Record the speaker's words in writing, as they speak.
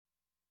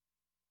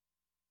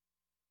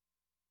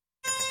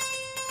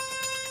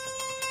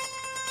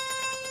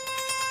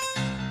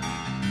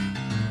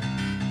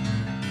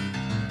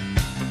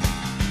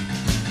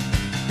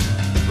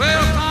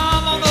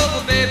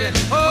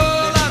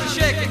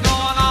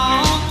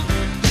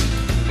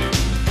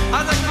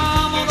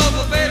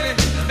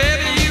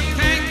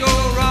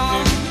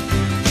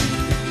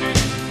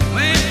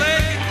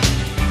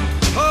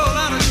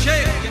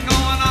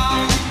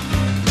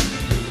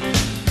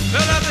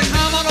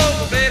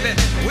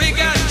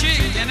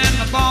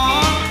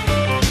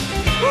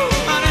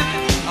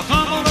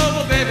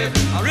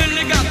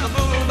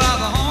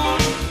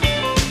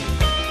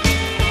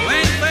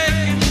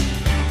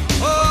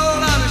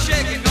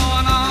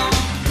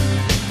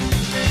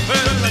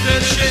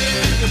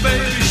it,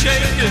 baby,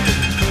 shake it.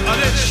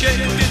 Let's shake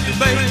it,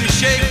 baby,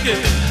 shake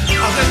it.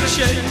 Let's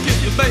shake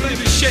it,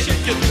 baby, shake it.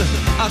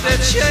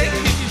 Let's shake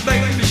it,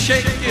 baby,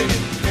 shake it.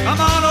 Come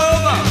on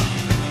over.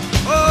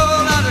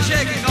 Oh, lot of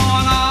shaking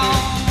going on.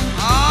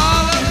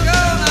 Oh, let's go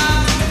now.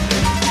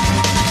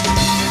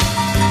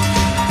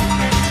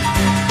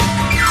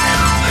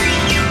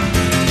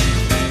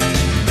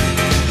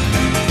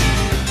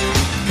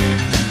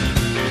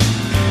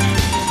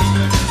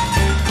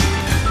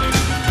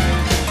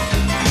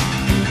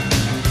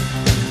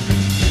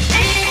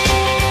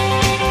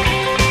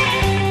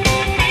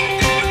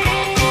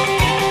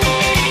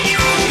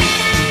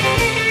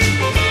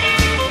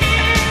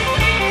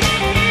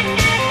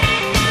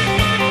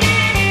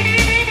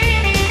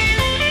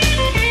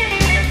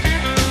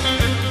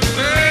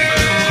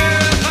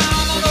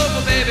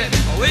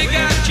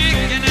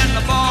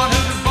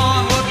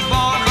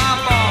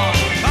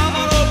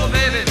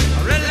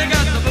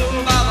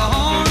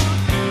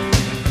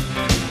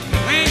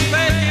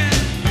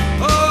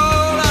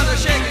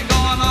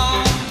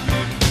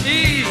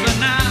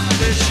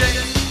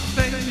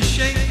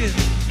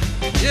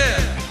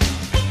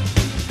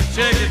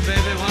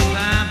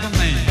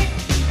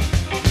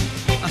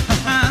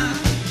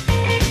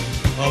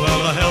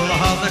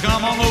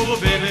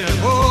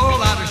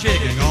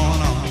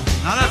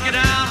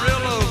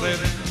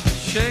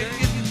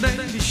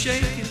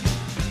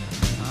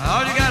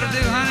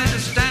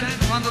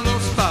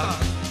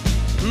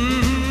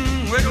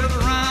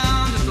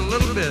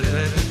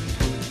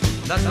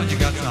 That's when you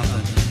got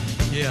something.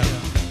 Yeah.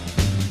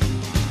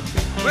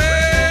 Well,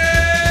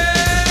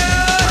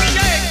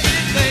 shake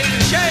it, baby,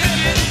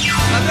 shake it.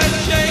 Let's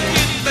shake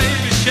it,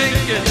 baby,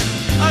 shake it.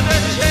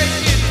 Let's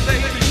shake it,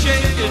 baby,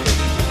 shake it.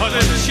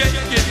 Let's shake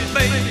it,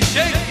 baby,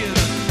 shake it.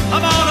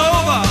 Come on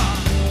over.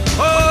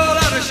 Oh,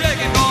 lot of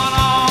shaking going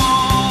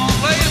on.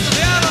 Play it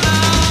together now.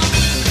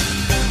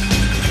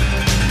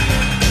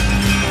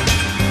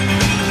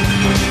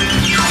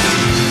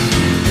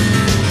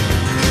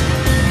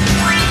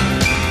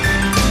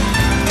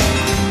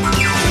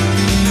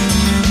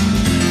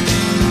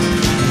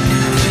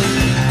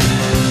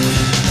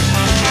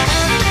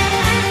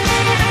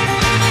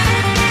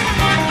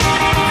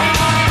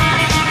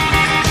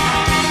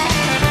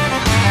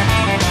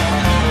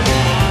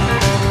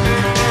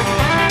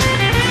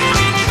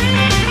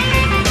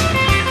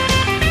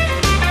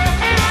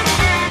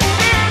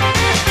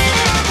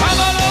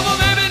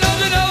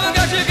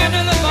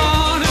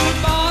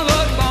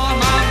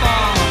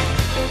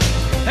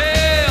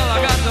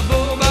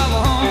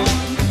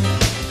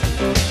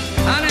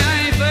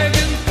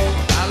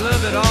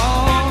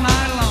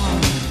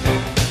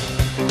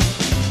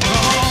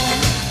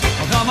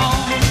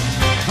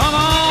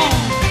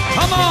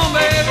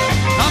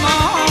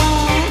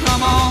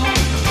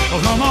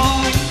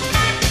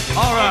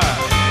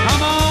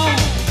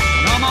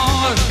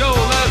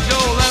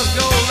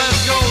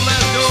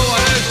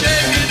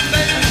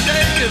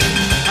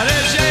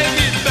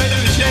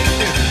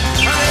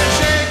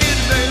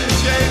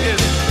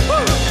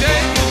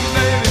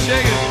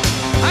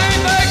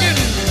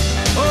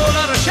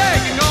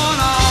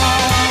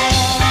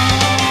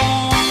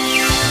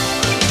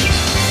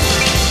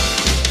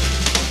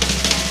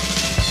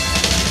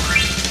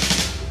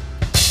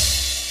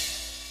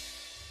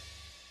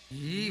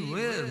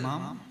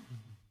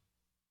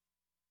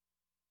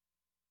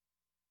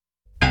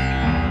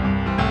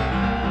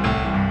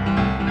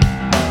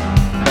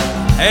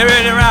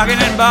 Rockin'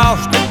 in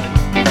Boston,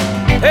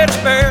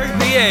 Pittsburgh,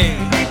 PA,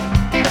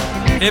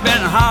 they've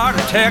been hard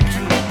to Texas,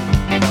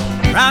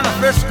 round the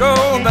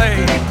Frisco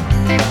Bay,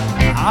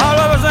 all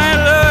over St.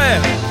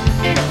 Louis,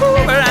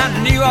 down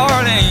to New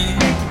Orleans.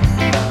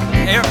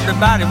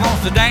 Everybody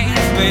wants to dance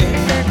with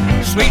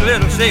sweet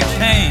little 16,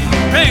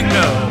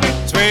 Ringo.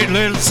 Sweet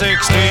little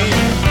 16,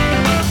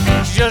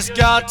 she just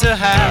got to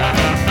have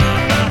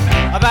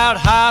about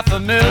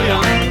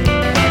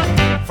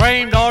 500,000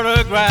 framed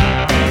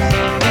autographs.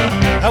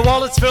 Her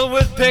wallet's filled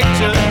with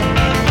pictures.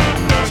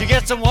 She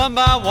gets them one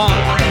by one.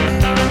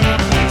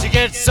 She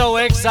gets so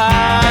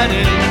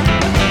excited.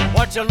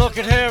 Watch her look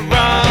at her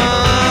run.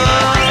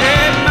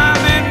 Hey,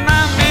 mommy,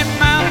 mommy,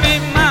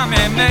 mommy,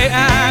 mommy, may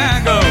I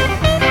go?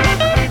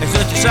 It's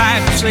such a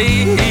sight to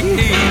see.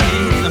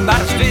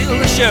 Somebody steal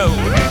the show.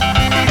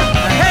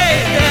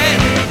 Hey,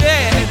 daddy,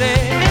 daddy,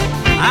 daddy,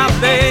 I'm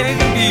begging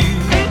you.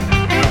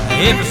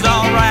 If it's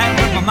all right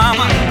with my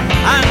mama,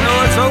 I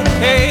know it's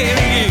okay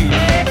with you.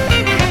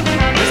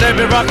 They'll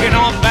be rocking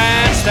on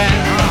bandstand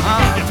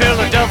in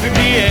Philadelphia,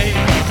 PA.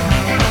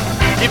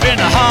 Deep in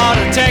the heart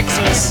of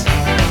Texas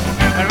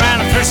and around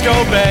the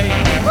Frisco Bay.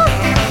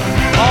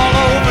 All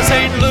over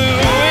St.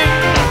 Louis,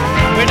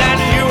 way down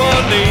to New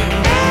Orleans.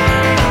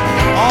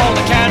 All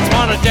the cats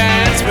wanna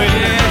dance with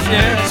you,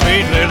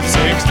 sweet little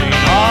 16.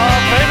 Oh,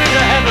 baby to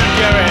heaven,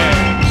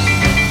 Jerry.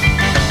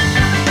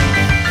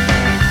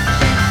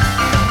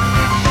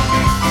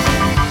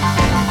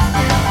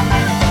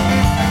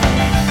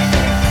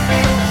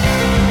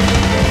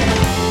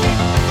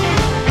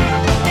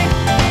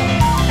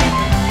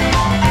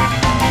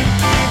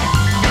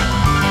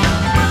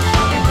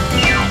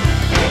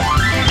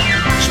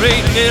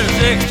 sweet little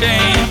 16.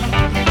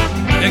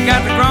 They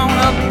got the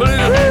grown-up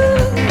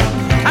blues,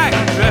 tight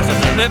dresses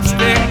and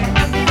lipstick,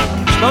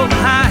 smoking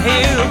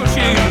high-heel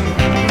shoes.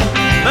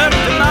 But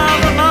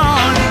tomorrow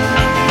morning,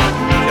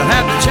 you'll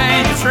have to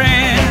change your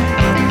friend.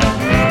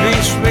 Be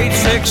sweet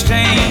 16,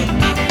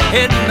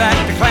 heading back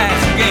to class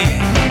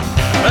again.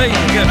 Play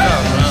your guitar,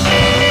 son.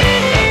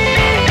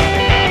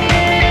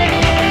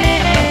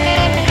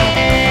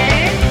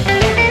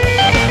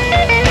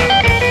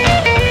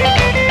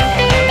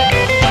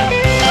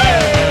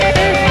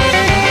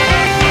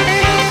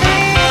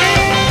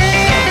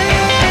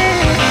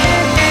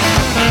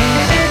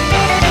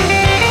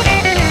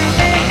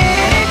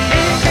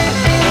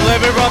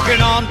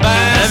 Rocking on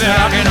bands,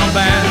 rocking on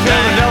bands,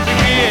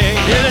 Philadelphia,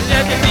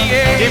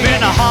 PA, deep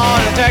in the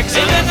heart of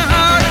Texas,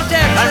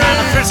 around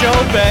the Frisco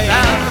Bay,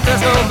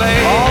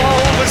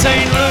 all over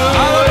St.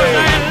 Louis,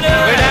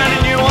 way down in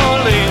New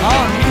Orleans,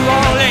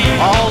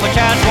 all the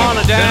cats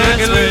wanna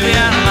dance with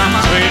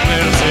sweet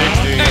little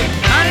 16.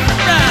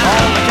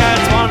 All the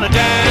cats wanna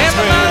dance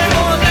with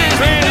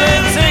sweet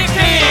little 16.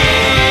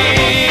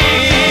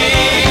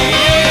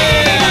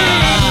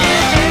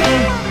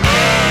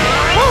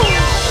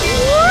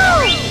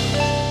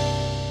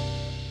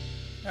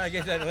 I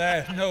get that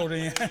last note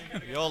in.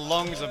 Your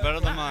lungs are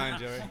better than mine,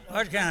 Jerry.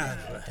 What kind of?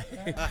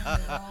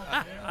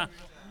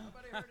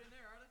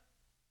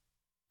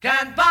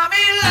 Can't buy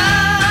me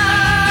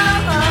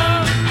love,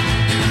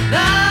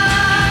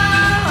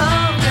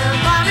 love, can't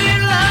buy me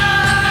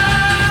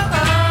love.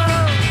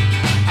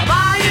 I'll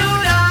buy you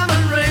a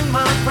diamond ring,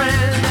 my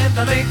friend, if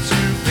that makes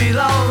you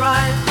feel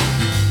alright.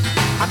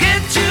 I'll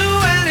get you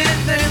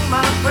anything,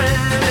 my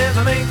friend, if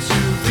it makes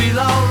you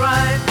feel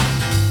alright.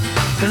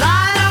 'Cause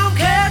I don't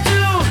care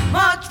too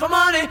much for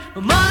money,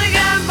 but money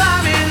can't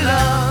buy me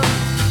love.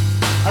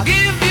 I'll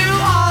give you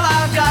all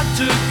I've got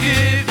to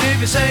give if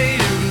you say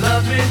you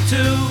love me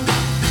too.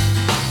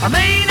 I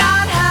may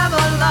not have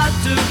a lot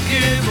to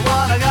give, but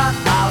what I got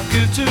I'll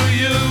give to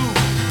you.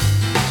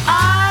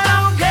 I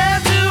don't care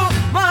too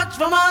much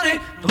for money,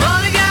 but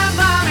money can't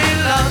buy me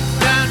love.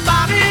 Can't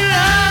buy me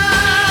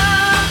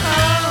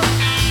love.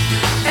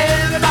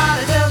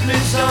 Everybody tells me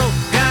so.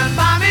 Can't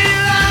buy me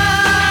love.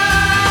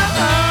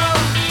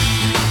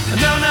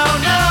 No, no,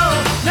 no,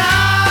 no.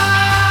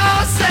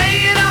 Say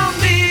you don't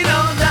need no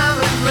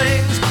diamond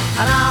rings,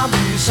 and I'll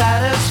be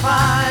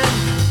satisfied.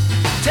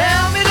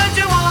 Tell me that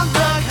you want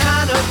the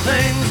kind of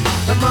things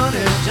that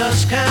money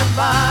just can't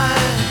buy.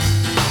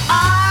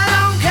 I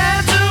don't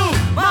care too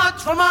much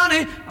for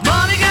money.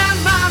 Money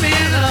can't buy me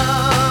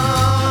love.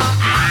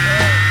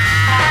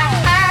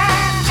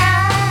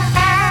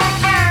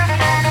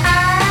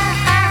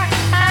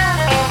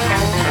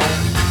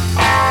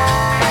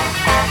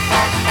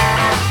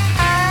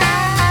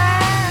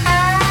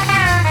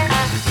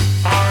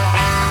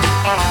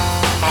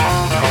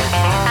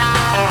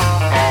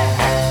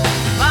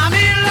 Buy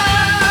me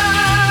love.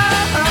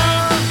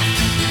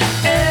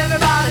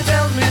 Everybody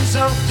tells me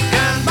so.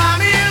 Can't buy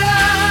me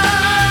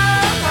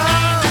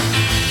love.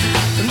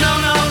 No,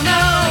 no,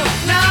 no,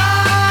 no.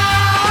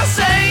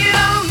 Say you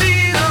don't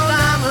need no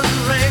diamond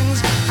rings,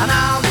 and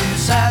I'll be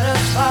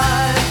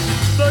satisfied.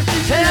 But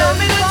you tell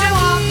me that you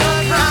want the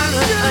kind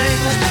of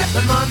things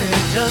that money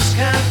just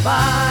can't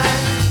buy.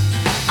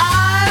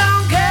 I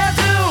don't care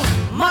too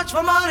much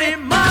for money.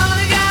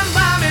 Money can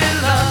buy me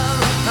love.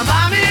 Now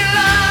buy me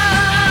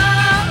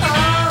love,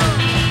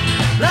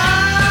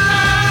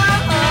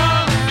 love,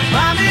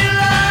 buy me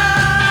love.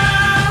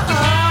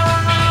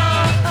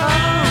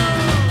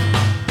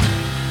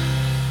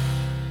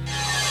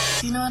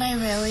 You know what I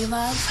really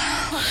love?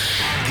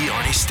 The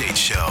Arnie State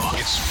Show.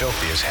 It's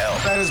filthy as hell.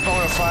 That is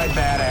bona fide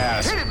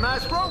badass. Hit it,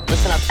 Maestro.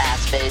 Listen up,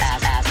 ass face,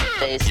 ass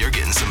face. You're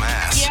getting some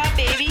ass. Yeah,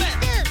 baby.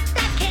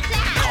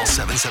 Call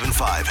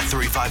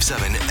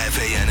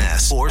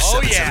 775-357-FANS or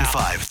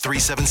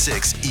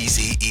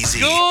 775-376-EASY-EASY.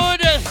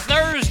 Good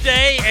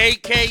Thursday,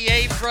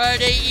 a.k.a.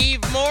 Friday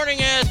Eve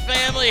morning, ass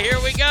family. Here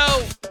we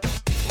go.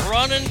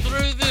 Running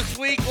through this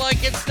week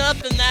like it's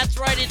nothing. That's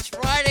right, it's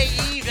Friday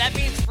Eve. That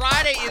means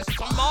Friday is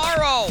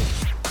tomorrow.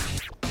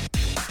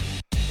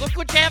 Look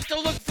what you have to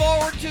look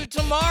forward to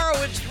tomorrow.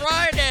 It's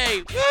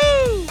Friday.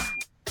 Woo!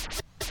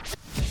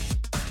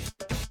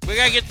 We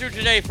got to get through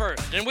today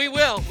first, and we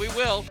will.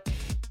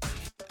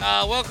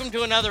 Welcome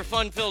to another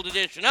fun-filled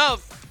edition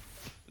of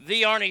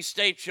the Arnie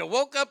State Show.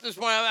 Woke up this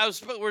morning.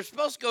 We're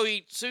supposed to go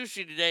eat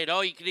sushi today at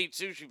all-you-can-eat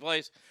sushi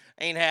place.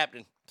 Ain't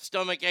happening. The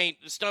stomach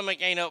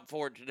ain't up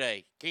for it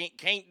today.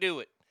 Can't do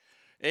it.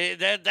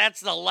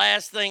 That's the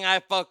last thing I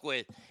fuck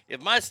with.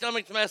 If my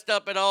stomach's messed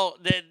up at all,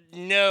 then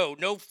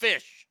no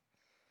fish.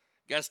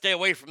 Gotta stay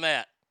away from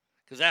that,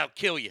 because that'll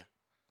kill you.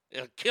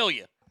 It'll kill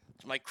you.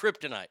 It's my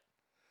kryptonite.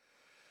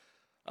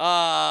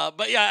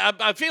 But yeah,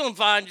 I'm feeling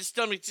fine. Just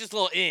stomach's just a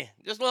little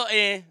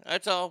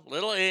That's all.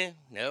 Little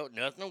No,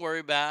 nothing to worry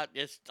about.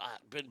 Just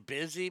been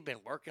busy,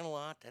 been working a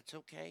lot. That's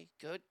okay.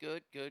 Good.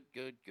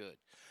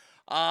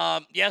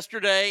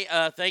 Yesterday,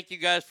 thank you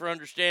guys for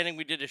understanding.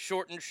 We did a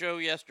shortened show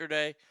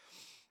yesterday.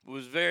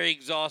 Was very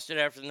exhausted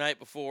after the night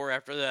before,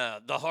 after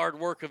the hard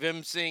work of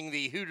emceeing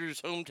the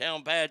Hooters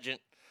hometown pageant.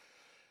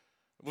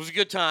 It was a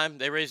good time.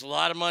 They raised a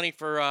lot of money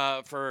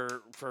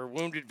for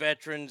wounded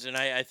veterans, and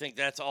I think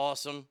that's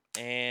awesome.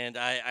 And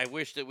I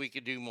wish that we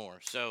could do more.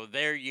 So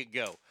there you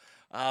go.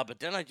 But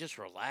then I just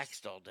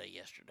relaxed all day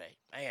yesterday.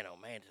 Man, oh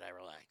man, did I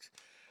relax.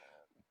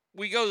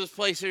 We go to this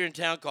place here in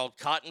town called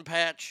Cotton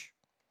Patch.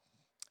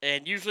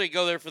 And usually I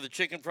go there for the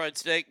chicken fried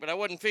steak, but I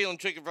wasn't feeling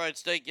chicken fried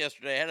steak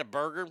yesterday. I had a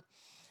burger.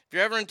 If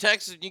you're ever in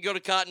Texas and you go to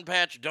Cotton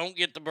Patch, don't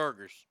get the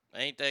burgers.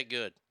 They ain't that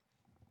good.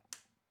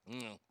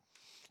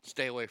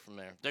 Stay away from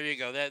there. There you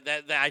go.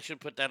 That I should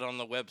put that on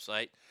the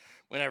website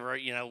whenever,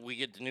 we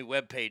get the new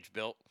webpage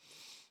built.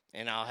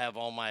 And I'll have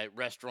all my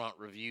restaurant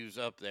reviews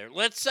up there.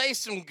 Let's say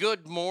some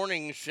good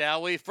mornings,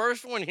 shall we?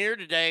 First one here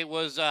today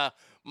was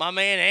my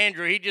man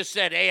Andrew. He just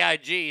said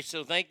AIG,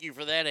 so thank you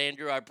for that,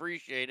 Andrew. I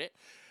appreciate it.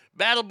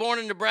 Battleborn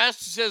in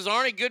Nebraska says,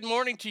 Arnie, good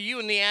morning to you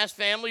and the Ass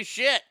family.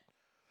 Shit.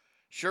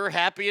 Sure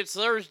happy it's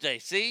Thursday.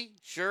 See?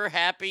 Sure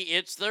happy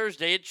it's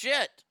Thursday. It's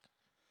shit.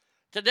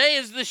 Today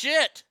is the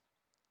shit.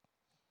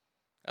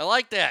 I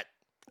like that.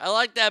 I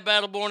like that,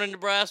 Battleborn in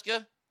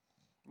Nebraska.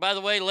 By the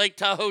way, Lake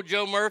Tahoe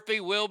Joe Murphy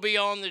will be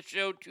on the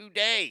show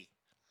today.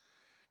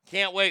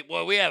 Can't wait.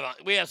 Boy, we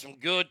have some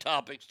good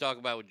topics to talk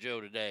about with Joe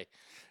today.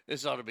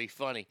 This ought to be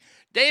funny.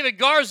 David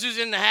Garza's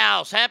in the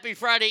house. Happy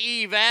Friday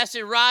Eve.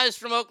 Acid Rise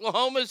from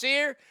Oklahoma's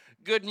here.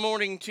 Good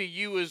morning to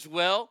you as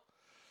well.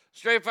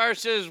 Straight Fire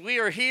says, we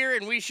are here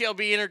and we shall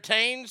be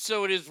entertained.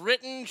 So it is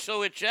written,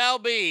 so it shall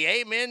be.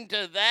 Amen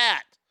to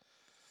that.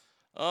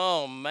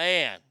 Oh,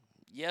 man.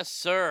 Yes,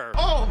 sir.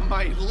 Oh,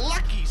 my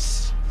lucky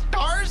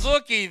stars.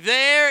 Looky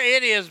there.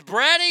 It is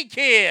Bratty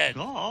Kid.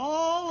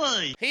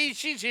 Golly.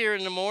 She's here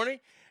in the morning,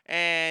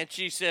 and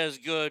she says,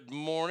 good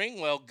morning.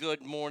 Well,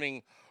 good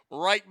morning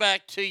right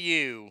back to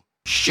you.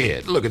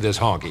 Shit, look at this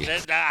honky.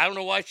 I don't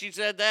know why she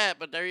said that,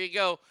 but there you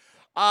go.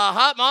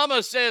 Hot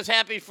Mama says,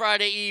 happy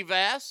Friday Eve,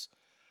 ass.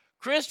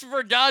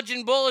 Christopher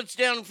Dodging Bullets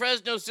down in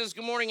Fresno says,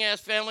 good morning,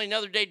 ass family.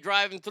 Another day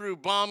driving through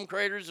bomb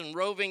craters and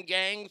roving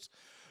gangs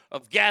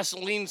of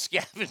gasoline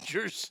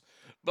scavengers,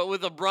 but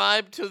with a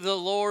bribe to the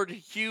Lord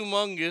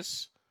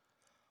Humongous.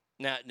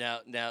 Now,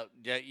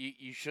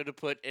 you should have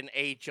put an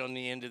H on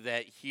the end of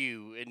that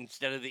Hugh.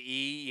 Instead of the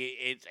E,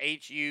 it's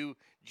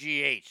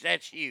H-U-G-H.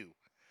 That's Hugh.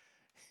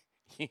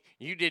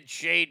 You did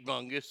Shade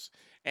Mungus.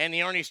 And the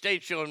Arnie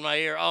State Show in my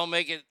ear. I'll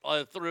make it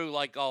through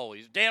like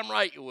always. Damn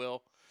right you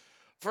will.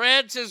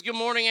 Fred says, good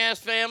morning, ass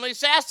family.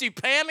 Sassy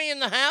Pammy in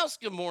the house,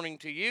 good morning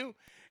to you.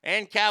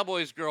 And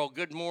Cowboys Girl,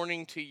 good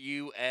morning to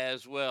you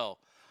as well.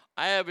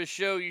 I have a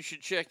show you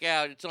should check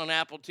out. It's on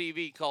Apple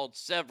TV called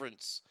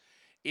Severance.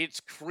 It's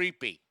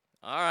creepy.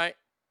 All right.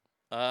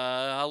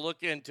 I'll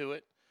look into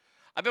it.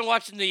 I've been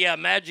watching the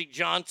Magic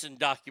Johnson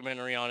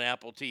documentary on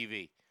Apple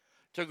TV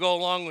to go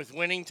along with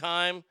Winning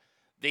Time,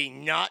 the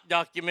not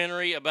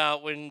documentary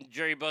about when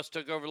Jerry Buss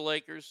took over the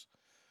Lakers.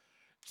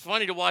 It's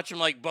funny to watch them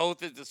like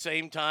both at the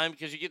same time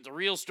because you get the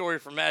real story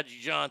from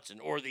Magic Johnson,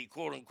 or the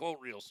quote-unquote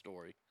real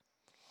story.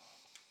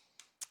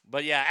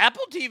 But yeah,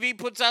 Apple TV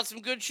puts out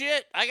some good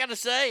shit, I got to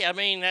say. I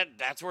mean,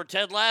 that's where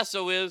Ted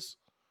Lasso is.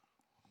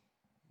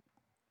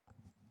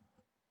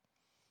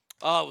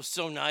 Oh, it was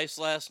so nice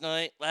last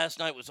night. Last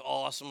night was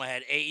awesome. I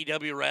had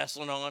AEW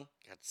wrestling on.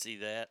 Got to see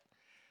that.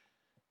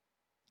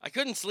 I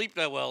couldn't sleep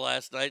that well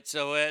last night,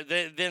 so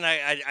then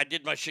I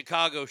did my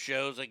Chicago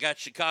shows. I got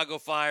Chicago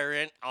Fire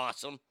in.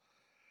 Awesome.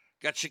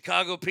 Got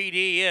Chicago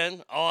PD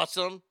in.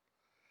 Awesome.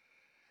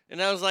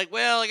 And I was like,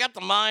 well, I got the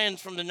Mayans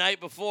from the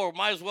night before.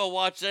 Might as well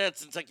watch that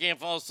since I can't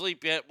fall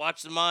asleep yet.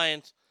 Watch the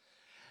Mayans.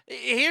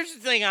 Here's the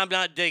thing I'm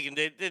not digging.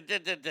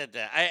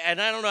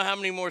 And I don't know how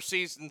many more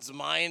seasons the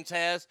Mayans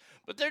has,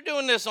 but they're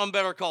doing this on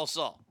Better Call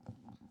Saul.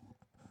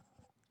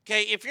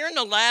 Okay, if you're in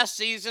the last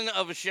season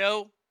of a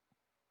show,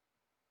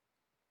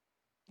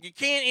 you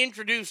can't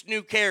introduce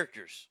new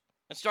characters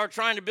and start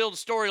trying to build a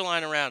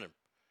storyline around them.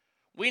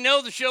 We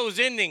know the show is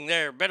ending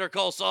there, Better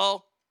Call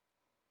Saul.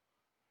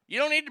 You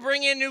don't need to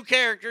bring in new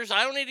characters.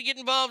 I don't need to get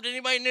involved in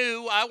anybody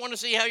new. I want to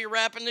see how you're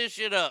wrapping this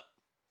shit up,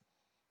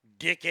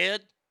 dickhead.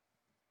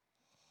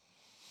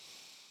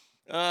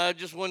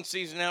 Just one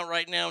season out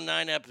right now,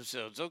 9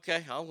 episodes.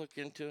 Okay, I'll look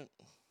into it.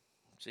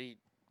 See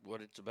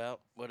what it's about,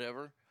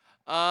 whatever.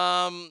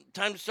 Time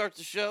to start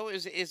the show.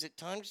 Is it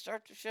time to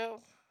start the show?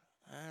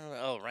 I don't know.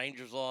 Oh,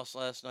 Rangers lost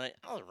last night.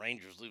 Oh, the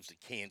Rangers lose to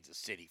Kansas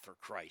City, for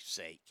Christ's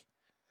sake.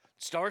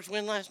 Stars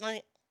win last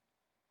night?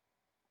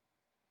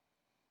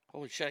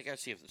 Holy shit, I gotta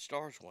see if the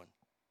Stars won.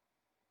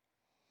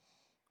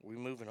 Are we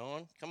moving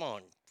on? Come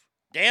on.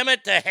 Damn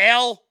it to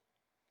hell!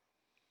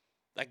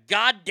 The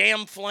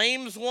goddamn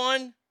Flames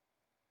won?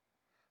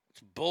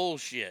 It's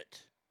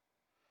bullshit.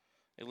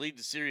 They lead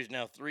the series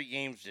now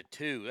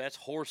 3-2. That's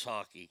horse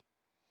hockey.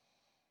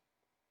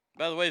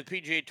 By the way,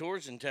 the PGA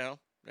Tour's in town.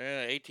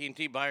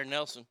 AT&T Byron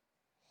Nelson.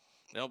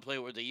 They don't play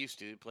where they used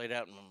to. They played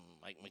out in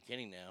Mike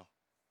McKinney now.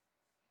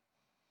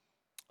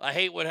 I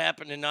hate what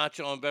happened to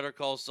Nacho on Better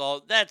Call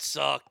Saul. That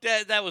sucked.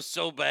 That was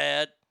so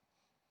bad.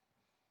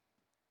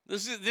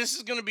 This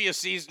is going to be a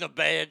season of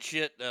bad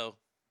shit, though,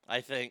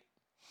 I think.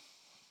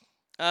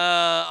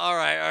 All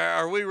right.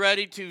 Are we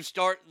ready to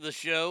start the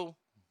show?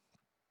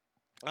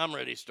 I'm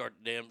ready to start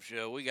the damn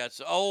show. We got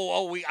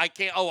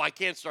I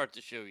can't start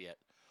the show yet.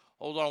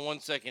 Hold on one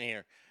second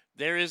here.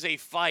 There is a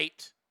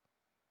fight.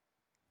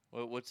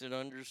 What's it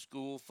under?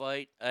 School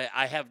fight?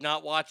 I have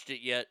not watched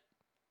it yet.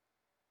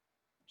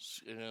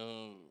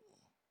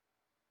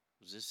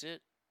 Is this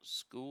it?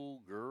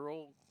 School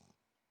girl?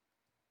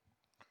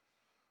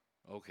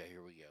 Okay,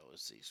 here we go.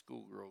 Let's see.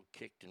 Schoolgirl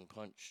kicked and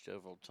punched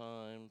several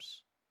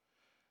times.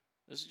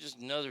 This is just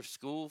another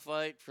school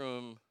fight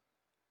from...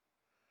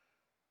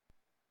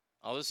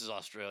 Oh, this is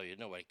Australia.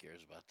 Nobody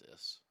cares about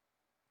this.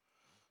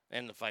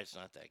 And the fight's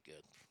not that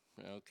good.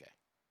 Okay.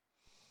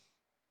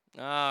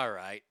 All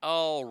right.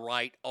 Let's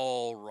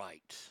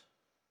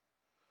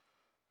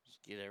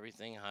get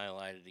everything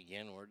highlighted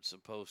again where it's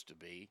supposed to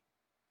be.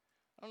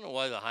 I don't know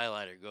why the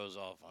highlighter goes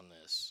off on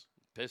this.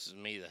 It pisses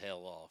me the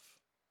hell off.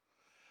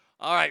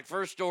 All right,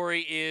 first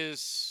story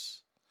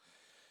is...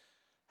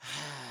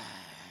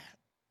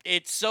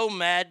 It's so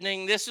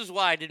maddening. This is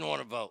why I didn't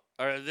want to vote.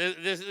 Or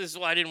this is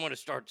why I didn't want to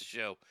start the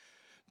show.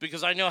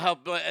 Because I know how...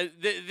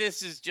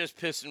 This is just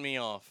pissing me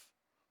off.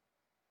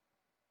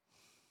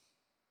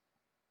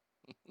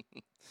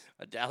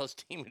 A Dallas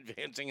team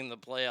advancing in the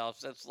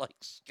playoffs. That's like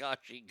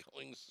Scotchy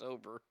going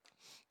sober.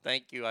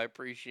 Thank you. I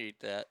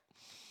appreciate that.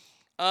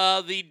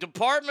 The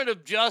Department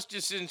of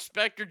Justice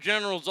Inspector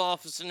General's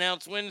office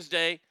announced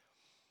Wednesday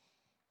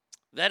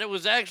that it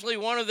was actually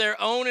one of their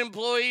own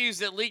employees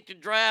that leaked a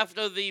draft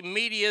of the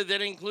media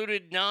that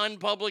included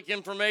non-public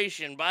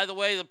information. By the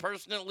way, the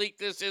person that leaked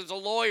this is a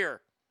lawyer.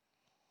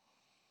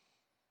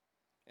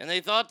 And they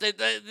thought that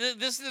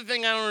this is the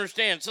thing I don't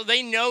understand. So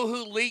they know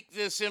who leaked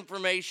this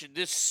information,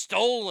 this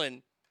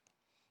stolen,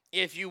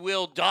 if you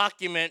will,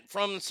 document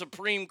from the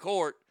Supreme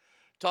Court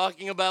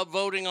talking about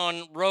voting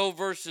on Roe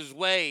versus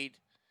Wade.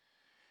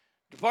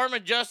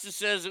 Department of Justice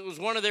says it was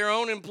one of their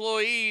own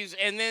employees,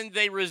 and then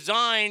they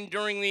resigned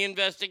during the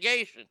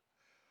investigation.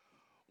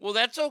 Well,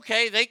 that's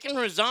okay. They can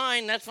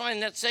resign. That's fine.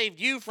 That saved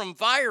you from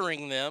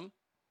firing them.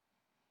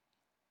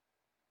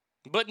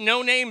 But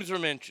no names were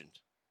mentioned.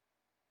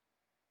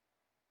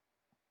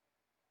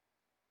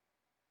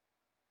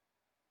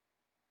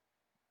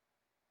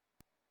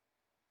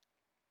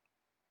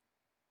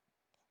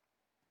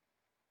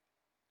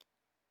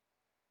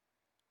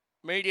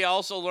 Media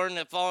also learned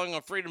that following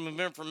a Freedom of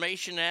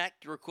Information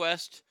Act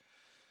request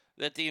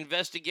that the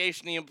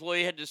investigation the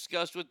employee had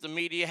discussed with the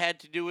media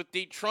had to do with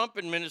the Trump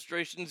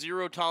administration's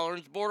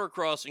zero-tolerance border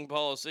crossing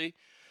policy,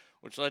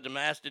 which led to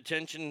mass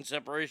detention and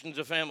separations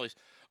of families.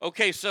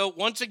 Okay, so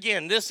once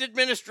again, this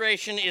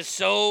administration is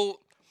so...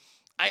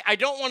 I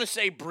don't want to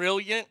say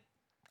brilliant.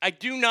 I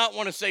do not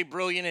want to say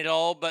brilliant at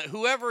all, but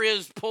whoever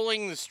is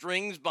pulling the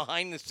strings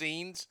behind the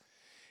scenes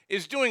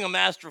is doing a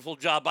masterful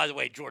job. By the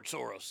way, George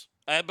Soros.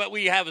 But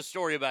we have a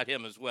story about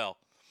him as well.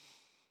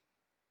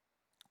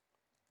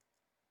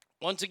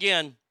 Once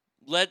again,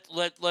 let's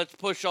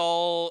push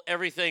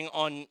everything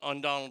on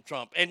Donald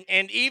Trump.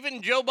 And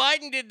even Joe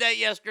Biden did that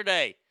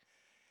yesterday.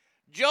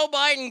 Joe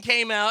Biden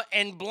came out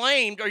and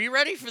blamed, are you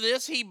ready for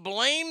this? He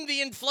blamed the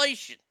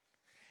inflation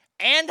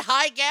and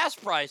high gas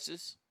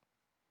prices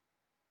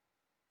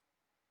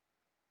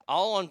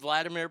all on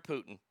Vladimir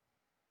Putin.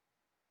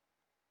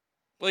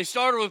 Well, he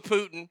started with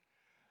Putin.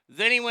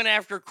 Then he went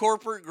after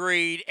corporate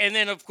greed, and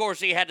then, of course,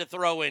 he had to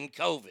throw in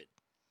COVID.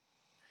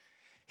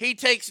 He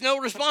takes no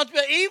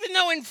responsibility, even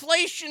though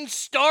inflation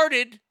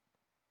started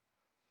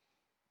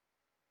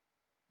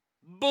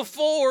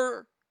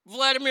before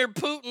Vladimir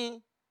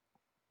Putin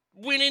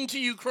went into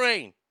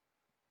Ukraine.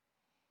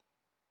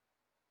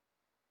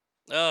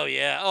 Oh,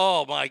 yeah.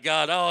 Oh, my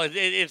God. Oh,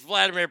 it's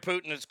Vladimir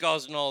Putin that's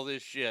causing all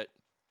this shit.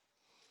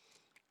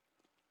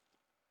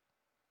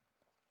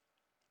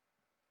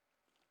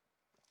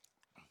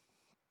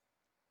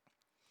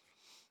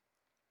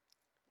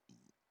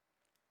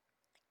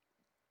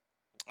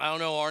 I don't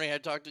know, Arnie. I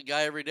talk to the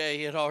guy every day.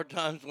 He had hard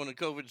times when the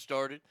COVID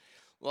started.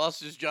 Lost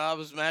his job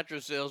as a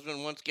mattress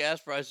salesman. Once gas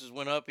prices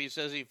went up, he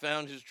says he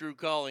found his true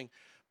calling.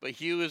 But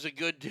Hugh is a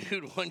good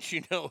dude once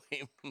you know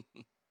him.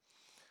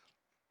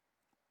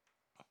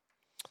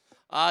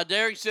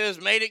 Derek says,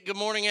 made it. Good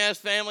morning, ass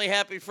family.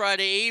 Happy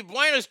Friday Eve.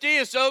 Buenos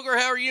dias, Ogre.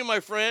 How are you, my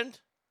friend?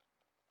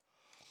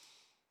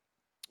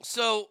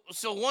 So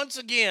once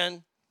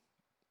again,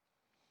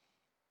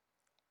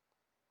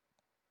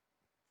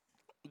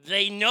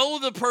 they know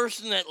the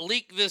person that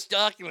leaked this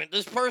document.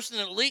 This person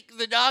that leaked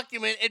the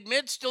document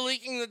admits to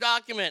leaking the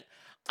document.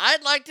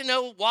 I'd like to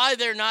know why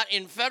they're not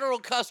in federal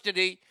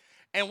custody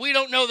and we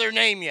don't know their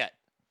name yet.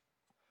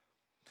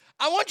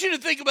 I want you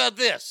to think about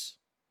this.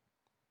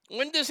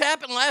 When did this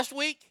happen last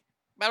week?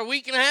 About a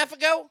week and a half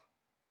ago?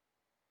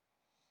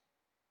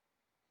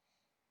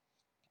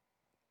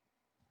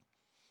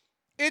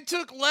 It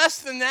took less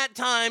than that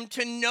time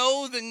to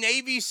know the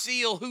Navy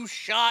SEAL who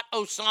shot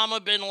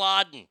Osama bin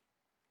Laden.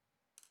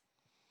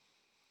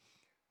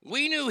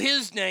 We knew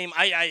his name.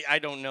 I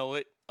don't know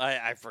it.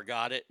 I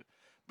forgot it.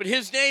 But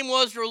his name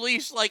was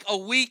released like a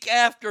week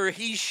after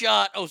he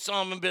shot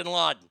Osama bin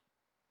Laden.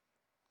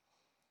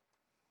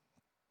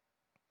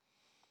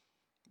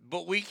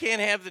 But we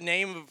can't have the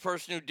name of a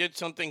person who did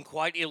something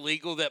quite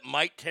illegal that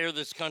might tear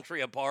this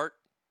country apart.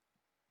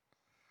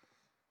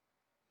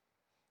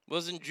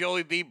 Wasn't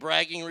Joey B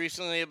bragging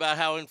recently about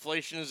how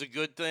inflation is a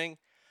good thing?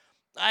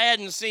 I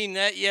hadn't seen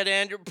that yet,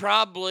 Andrew.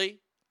 Probably.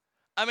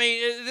 I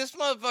mean, this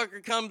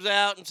motherfucker comes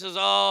out and says,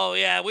 oh,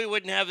 yeah, we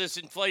wouldn't have this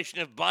inflation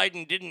if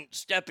Biden didn't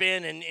step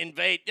in and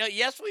invade.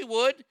 Yes, we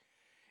would.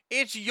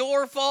 It's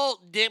your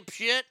fault,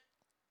 dipshit.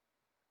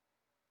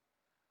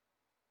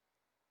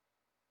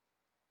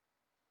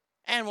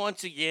 And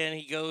once again,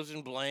 he goes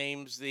and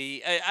blames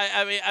the.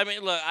 I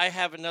mean, look, I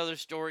have another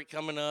story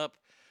coming up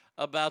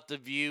about The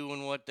View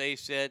and what they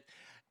said.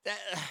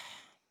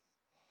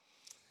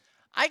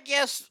 I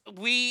guess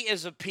we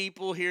as a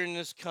people here in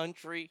this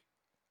country,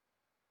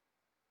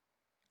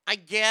 I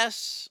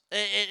guess,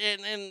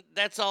 and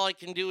that's all I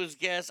can do is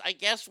guess, I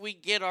guess we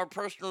get our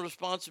personal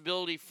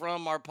responsibility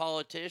from our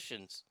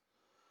politicians.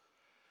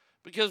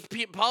 Because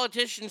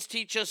politicians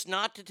teach us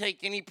not to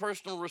take any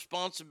personal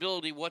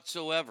responsibility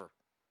whatsoever.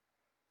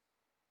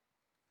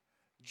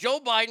 Joe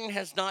Biden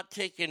has not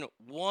taken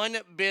one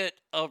bit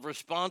of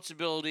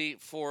responsibility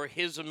for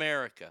his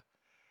America.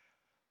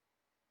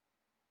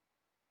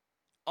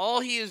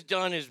 All he has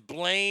done is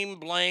blame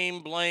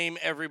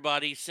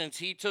everybody since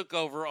he took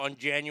over on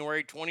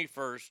January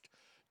 21st,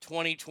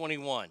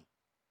 2021.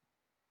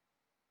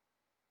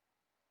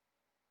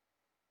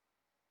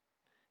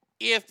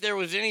 If there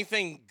was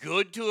anything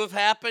good to have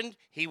happened,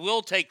 he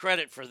will take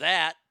credit for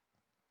that.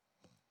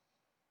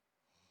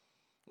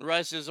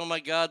 Rice says, oh my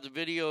God, the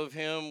video of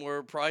him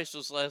were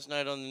priceless last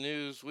night on the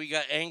news. We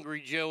got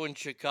Angry Joe in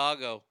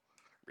Chicago.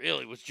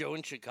 Really? Was Joe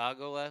in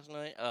Chicago last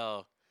night?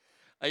 Oh.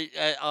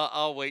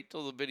 I'll wait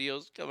till the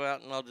videos come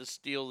out and I'll just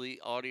steal the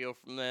audio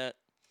from that.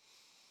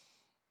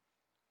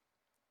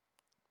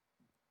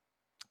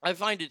 I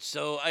find it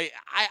so,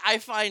 I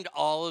find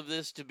all of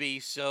this to be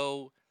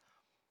so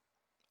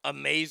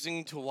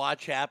amazing to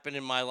watch happen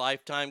in my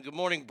lifetime. Good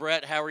morning,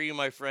 Brett. How are you,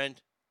 my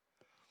friend?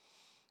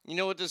 You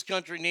know what this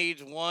country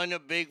needs? One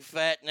big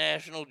fat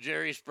national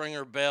Jerry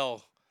Springer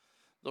bell.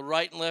 The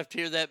right and left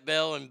hear that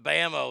bell and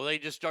bammo, they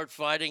just start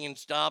fighting and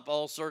stop,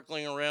 all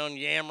circling around,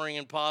 yammering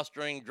and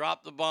posturing,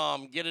 drop the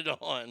bomb, get it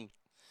on.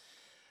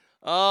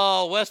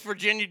 Oh, West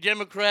Virginia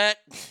Democrat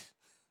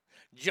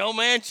Joe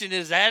Manchin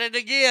is at it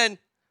again.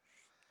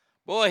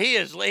 Boy,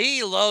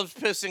 he loves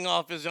pissing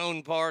off his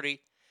own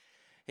party.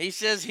 He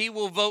says he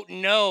will vote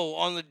no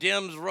on the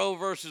Dems' Roe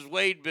versus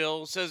Wade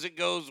bill, says it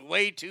goes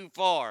way too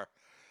far.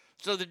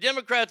 So the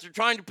Democrats are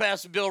trying to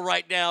pass a bill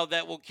right now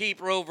that will keep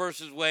Roe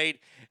versus Wade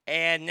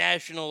and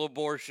national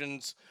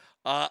abortions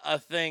a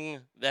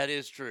thing that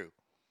is true.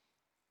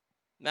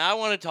 Now, I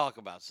want to talk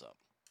about something.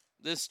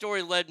 This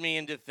story led me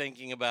into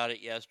thinking about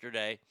it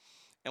yesterday.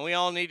 And we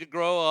all need to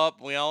grow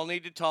up. We all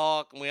need to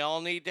talk. And we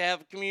all need to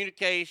have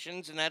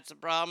communications. And that's the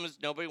problem is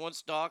nobody wants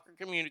to talk or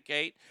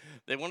communicate.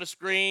 They want to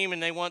scream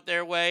and they want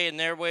their way. And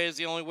their way is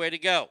the only way to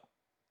go.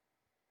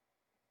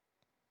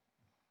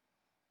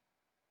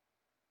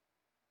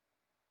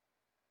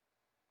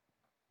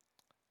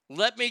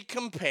 Let me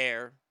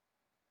compare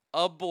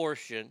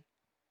abortion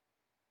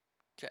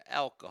to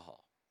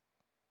alcohol.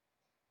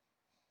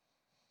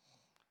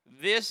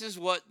 This is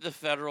what the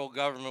federal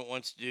government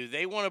wants to do.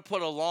 They want to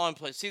put a law in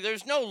place. See,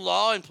 there's no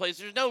law in place.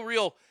 There's no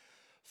real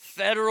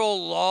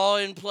federal law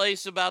in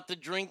place about the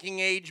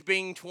drinking age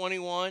being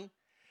 21.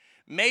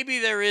 Maybe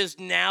there is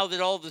now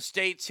that all the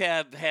states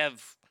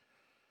have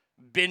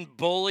been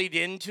bullied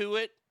into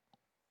it.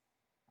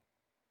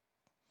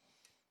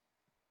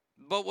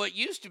 But what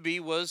used to be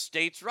was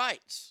states'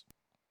 rights.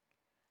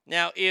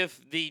 Now,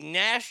 if the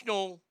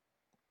national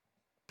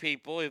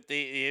people, if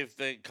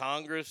the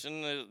Congress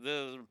and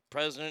the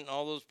president and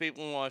all those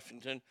people in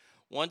Washington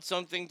want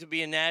something to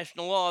be a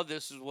national law,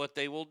 this is what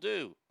they will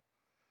do.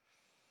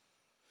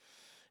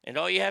 And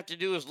all you have to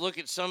do is look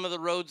at some of the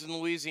roads in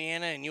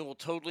Louisiana, and you will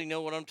totally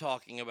know what I'm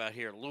talking about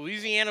here.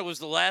 Louisiana was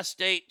the last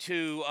state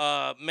to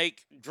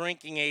make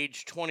drinking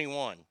age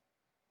 21.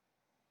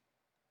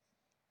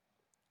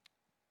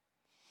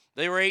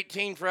 They were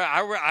 18 for.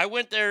 I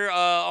went there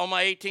on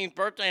my 18th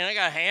birthday, and I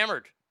got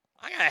hammered.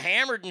 I got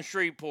hammered in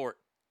Shreveport.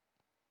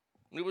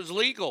 It was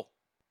legal.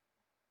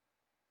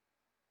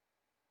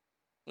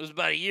 It was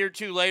about a year or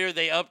two later,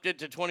 they upped it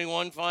to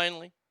 21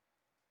 finally.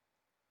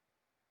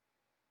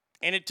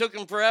 And it took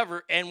them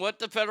forever. And what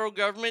the federal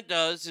government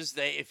does is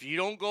if you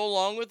don't go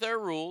along with their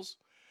rules,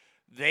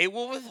 they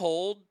will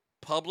withhold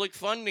public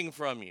funding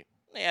from you.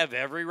 They have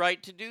every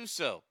right to do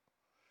so.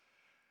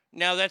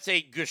 Now, that's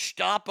a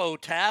Gestapo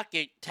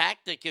tactic,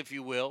 if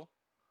you will.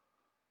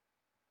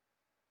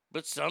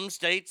 But some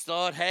states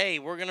thought, hey,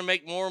 we're going to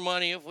make more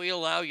money if we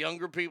allow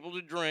younger people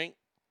to drink.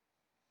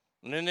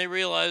 And then they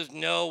realized,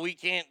 no, we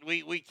can't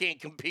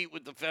compete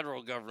with the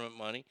federal government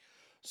money.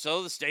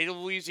 So the state of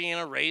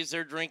Louisiana raised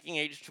their drinking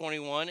age to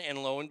 21,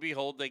 and lo and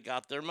behold, they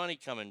got their money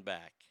coming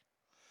back.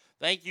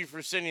 Thank you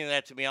for sending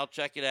that to me. I'll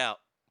check it out.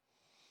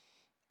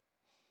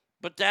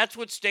 But that's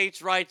what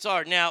states' rights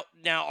are. Now,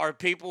 are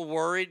people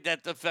worried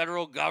that the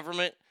federal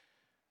government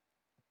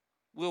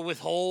will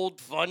withhold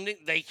funding?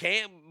 They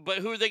can't. But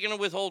who are they going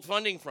to withhold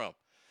funding from?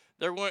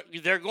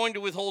 They're going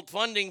to withhold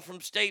funding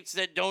from states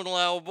that don't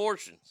allow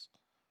abortions.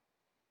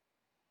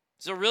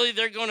 So really,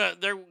 they're gonna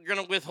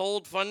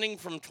withhold funding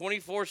from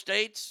 24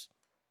 states?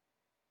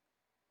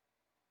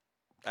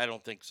 I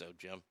don't think so,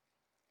 Jim.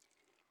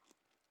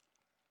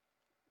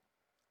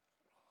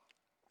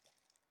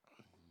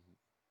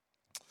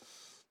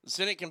 The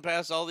Senate can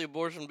pass all the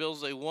abortion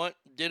bills they want.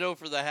 Ditto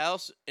for the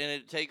House, and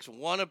it takes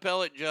one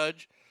appellate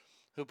judge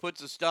who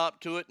puts a stop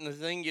to it, and the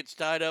thing gets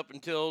tied up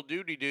until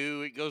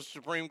duty-doo. It goes to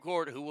Supreme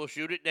Court, who will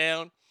shoot it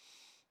down,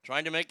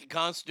 trying to make a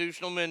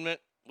constitutional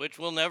amendment, which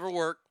will never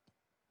work.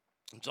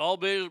 It's all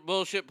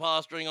bullshit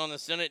posturing on the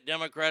Senate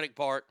Democratic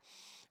part,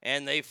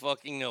 and they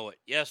fucking know it.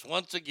 Yes,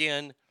 once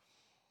again,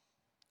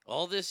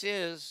 all this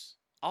is,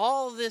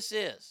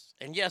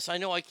 and yes, I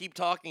know I keep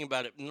talking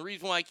about it, and the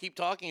reason why I keep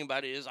talking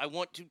about it is I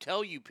want to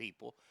tell you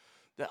people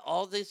that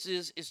all this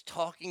is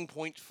talking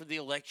points for the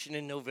election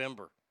in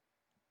November.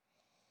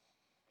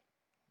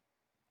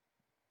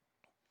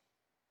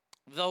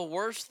 The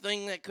worst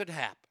thing that could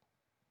happen,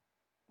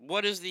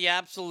 what is the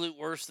absolute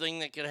worst thing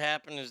that could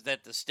happen, is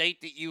that the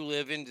state that you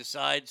live in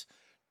decides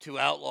to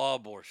outlaw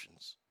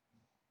abortions.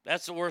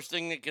 That's the worst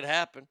thing that could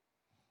happen.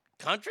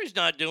 Country's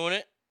not doing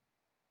it.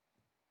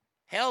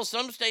 Hell,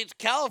 some states,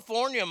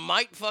 California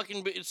might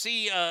fucking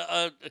see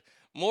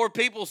more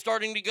people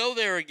starting to go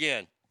there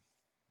again.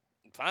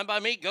 Fine by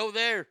me, go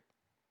there.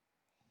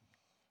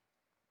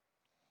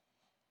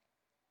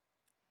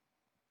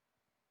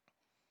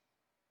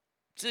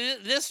 See,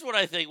 this is what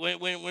I think.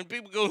 When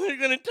people go, they're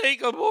going to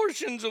take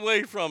abortions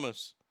away from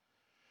us.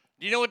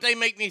 Do you know what they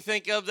make me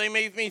think of? They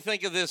make me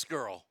think of this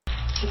girl.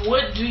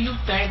 What do you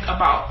think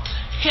about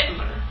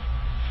Hitler?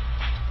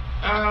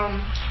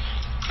 I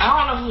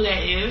don't know who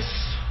that is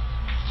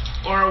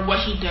or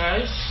what he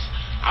does.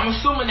 I'm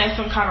assuming that's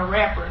some kind of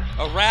rapper.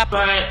 A rapper?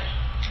 But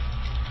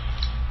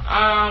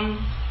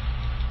I'm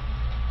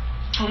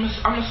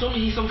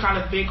assuming he's some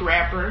kind of big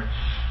rapper.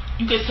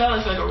 You could tell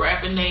it's like a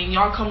rapper name.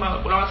 Y'all come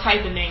up with all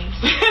type of names.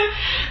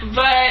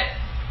 But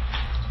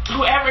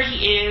whoever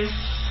he is,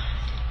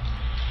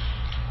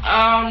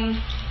 I'm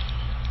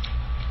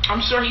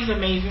sure he's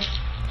amazing,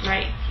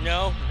 right?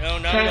 No.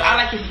 Because I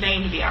like his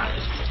name, to be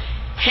honest.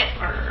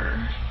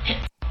 Hitler.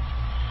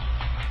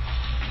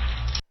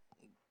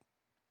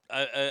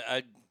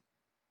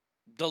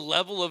 The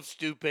level of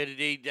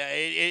stupidity,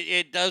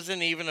 it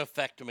doesn't even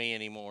affect me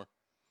anymore.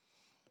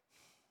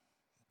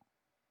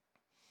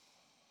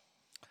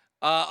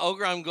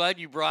 Ogre, I'm glad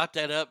you brought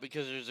that up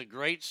because there's a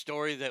great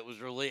story that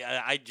was released.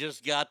 I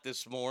just got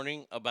this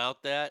morning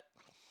about that,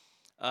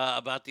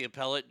 about the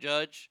appellate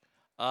judge.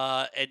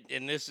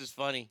 And this is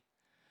funny.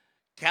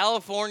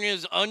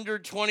 California's under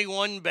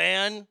 21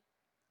 ban,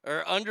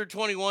 or under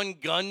 21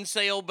 gun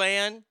sale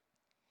ban.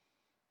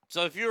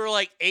 So if you were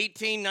like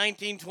 18,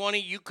 19, 20,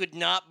 you could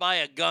not buy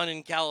a gun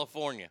in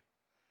California.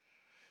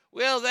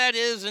 Well, that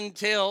is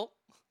until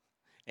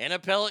an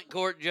appellate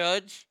court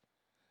judge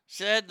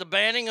said the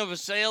banning of a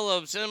sale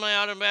of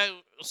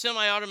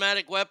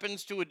semi-automatic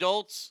weapons to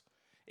adults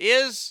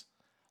is,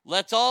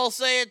 let's all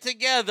say it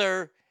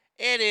together,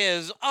 it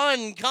is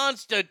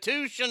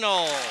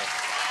unconstitutional.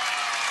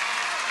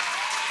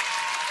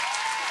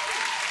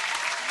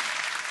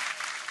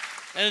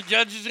 And the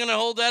judge is going to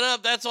hold that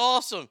up. That's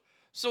awesome.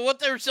 So what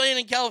they're saying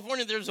in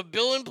California, there's a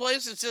bill in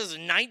place that says a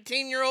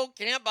 19-year-old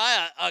can't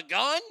buy a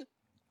gun?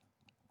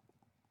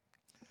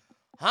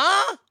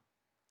 Huh?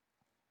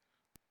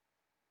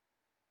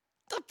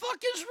 The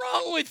fuck is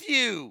wrong with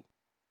you?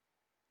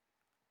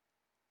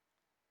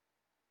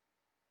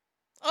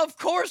 Of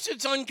course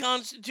it's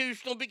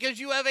unconstitutional because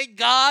you have a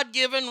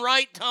God-given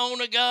right to own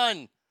a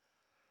gun.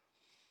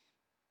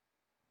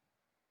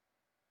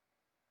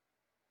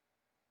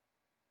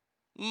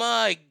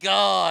 My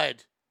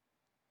God.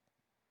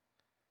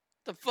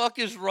 The fuck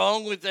is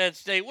wrong with that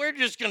state? We're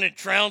just going to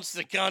trounce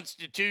the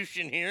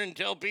Constitution here and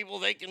tell people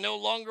they can no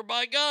longer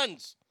buy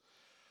guns.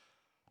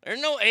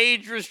 There's no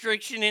age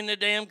restriction in the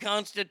damn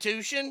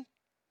Constitution.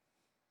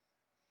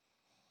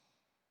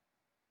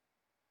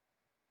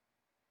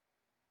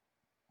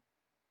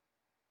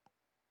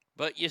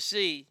 But you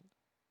see,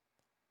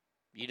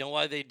 you know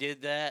why they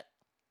did that?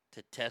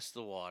 To test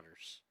the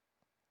waters.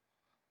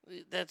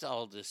 That's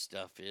all this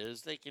stuff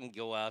is. They can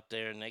go out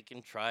there and they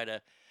can try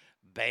to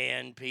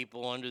ban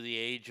people under the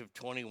age of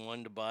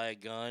 21 to buy a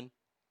gun.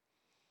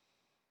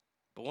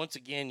 But once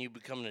again, you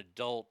become an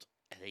adult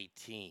at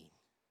 18.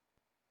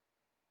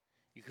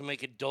 You can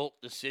make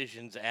adult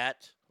decisions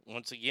at,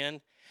 once again,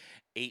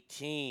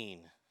 18.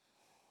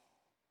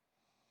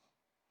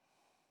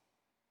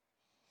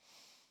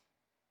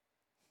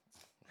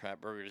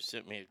 Ratburger just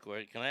sent me a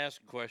question. Can I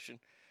ask a question?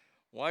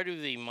 Why do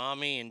the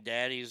mommy and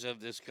daddies of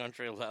this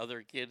country allow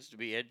their kids to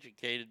be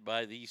educated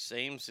by the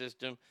same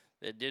system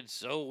that did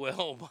so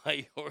well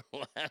by your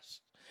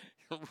last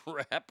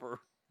rapper?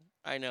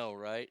 I know,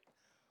 right?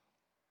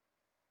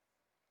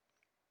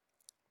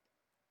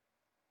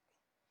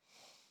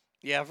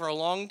 Yeah, for a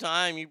long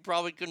time, you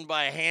probably couldn't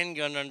buy a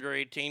handgun under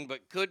 18,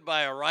 but could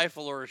buy a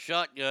rifle or a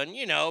shotgun,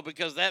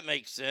 because that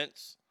makes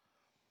sense.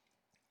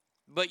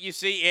 But you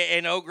see,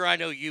 and Ogre, I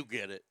know you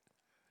get it.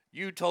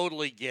 You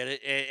totally get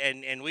it,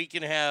 and we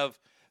can have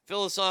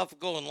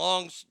philosophical and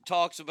long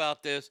talks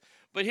about this.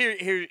 But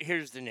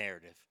here's the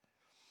narrative.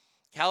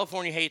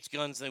 California hates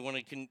guns. They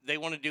want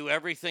to do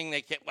everything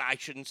they can. Well, I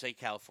shouldn't say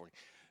California.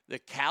 The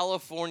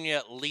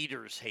California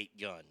leaders hate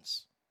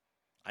guns.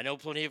 I know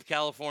plenty of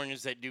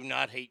Californians that do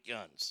not hate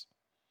guns.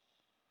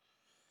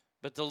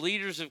 But the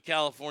leaders of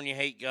California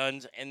hate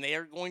guns, and they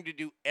are going to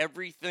do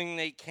everything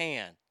they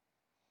can,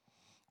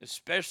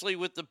 especially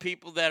with the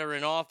people that are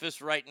in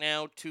office right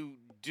now, to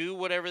do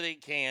whatever they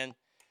can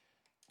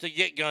to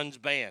get guns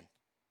banned.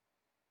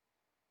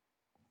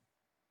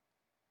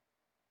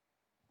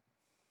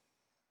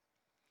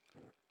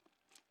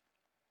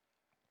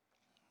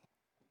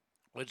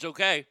 It's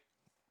okay.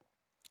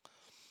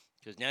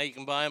 Because now you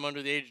can buy them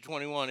under the age of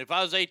 21. If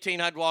I was 18,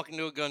 I'd walk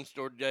into a gun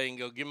store today and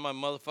go, give me my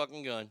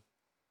motherfucking gun.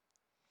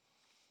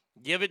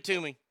 Give it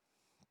to me.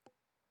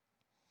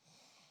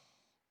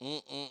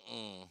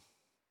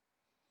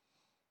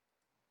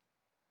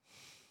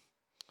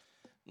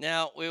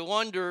 Now, we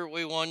wonder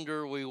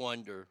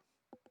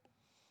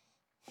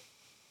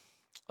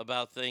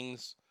about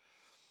things.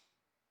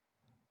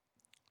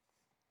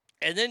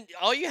 And then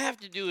all you have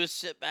to do is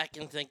sit back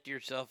and think to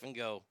yourself and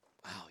go,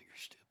 wow, you're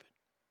stupid.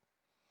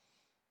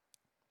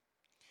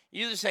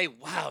 You either say,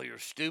 wow, you're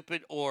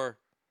stupid, or,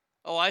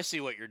 oh, I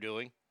see what you're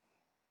doing.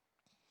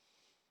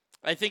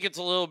 I think it's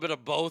a little bit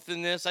of both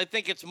in this. I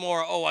think it's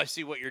more, oh, I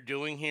see what you're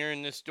doing here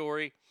in this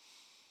story,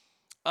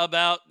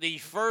 about the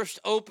first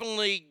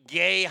openly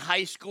gay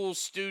high school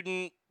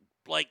student,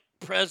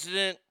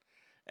 president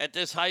at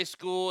this high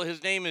school.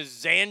 His name is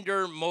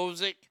Xander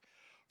Mosick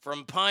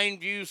from Pine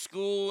View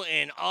School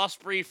in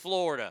Osprey,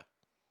 Florida.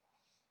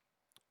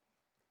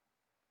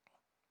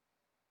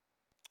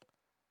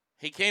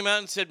 He came out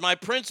and said, my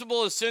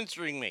principal is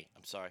censoring me.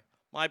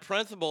 My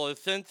principal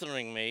is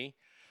censoring me.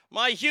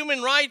 My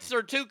human rights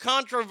are too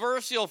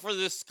controversial for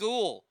this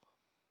school.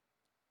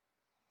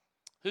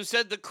 Who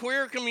said the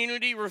queer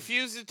community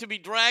refuses to be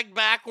dragged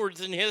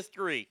backwards in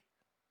history.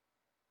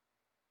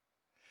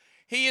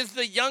 He is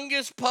the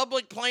youngest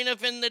public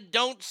plaintiff in the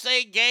Don't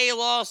Say Gay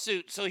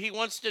lawsuit, so he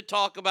wants to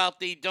talk about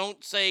the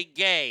Don't Say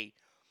Gay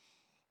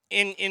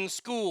in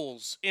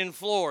schools in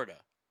Florida.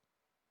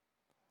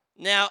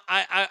 Now,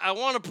 I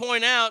want to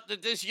point out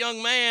that this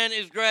young man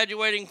is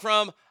graduating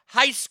from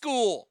high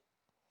school.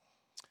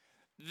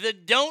 The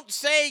Don't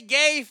Say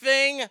Gay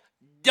thing,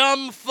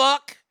 dumb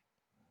fuck,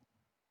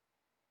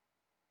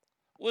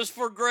 was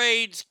for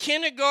grades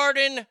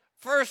kindergarten,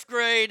 first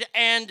grade,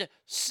 and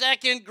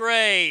second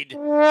grade. If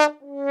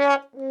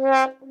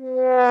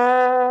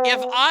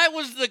I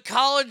was the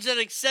college that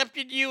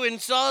accepted you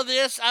and saw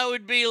this, I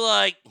would be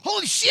like,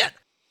 holy shit,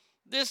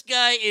 this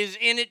guy is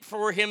in it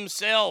for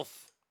himself.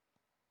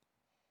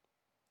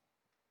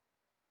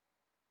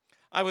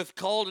 I was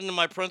called into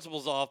my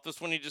principal's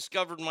office when he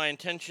discovered my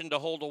intention to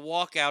hold a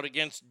walkout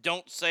against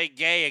Don't Say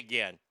Gay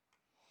again.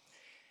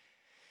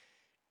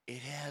 It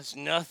has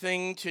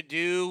nothing to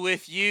do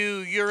with you.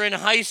 You're in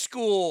high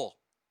school.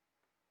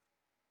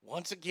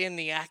 Once again,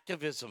 the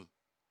activism.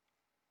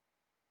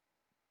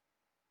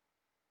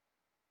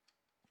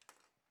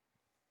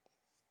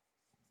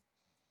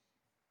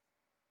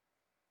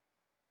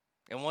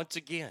 And once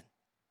again,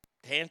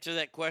 to answer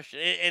that question,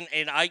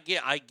 and I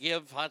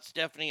give Hot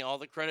Stephanie all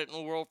the credit in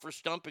the world for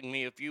stumping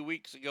me a few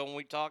weeks ago when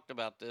we talked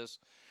about this.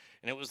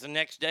 And it was the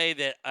next day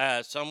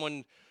that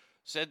someone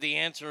said the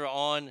answer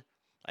on,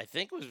 I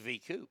think it was V.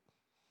 Coop.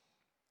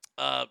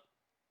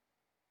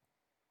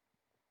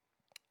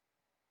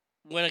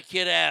 When a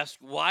kid asked,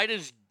 why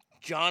does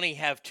Johnny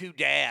have two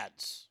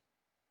dads?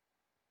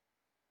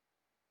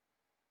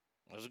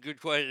 That was a good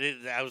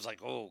question. I was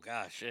like, oh,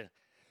 gosh.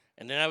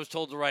 And then I was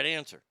told the right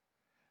answer.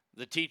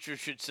 The teacher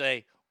should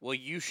say, well,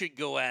 you should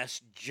go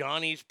ask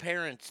Johnny's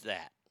parents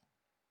that.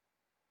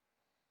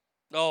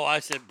 Oh, I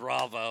said,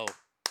 bravo.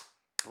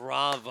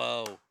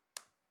 Bravo.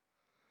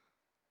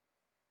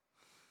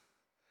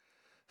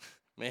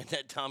 Man,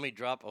 that Tommy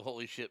drop of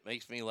holy shit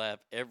makes me laugh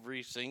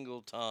every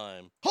single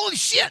time. Holy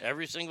shit!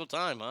 Every single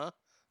time, huh?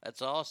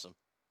 That's awesome.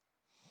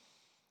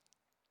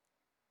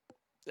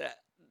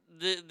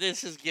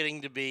 This is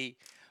getting to be...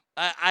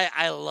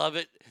 I love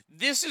it.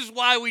 This is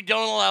why we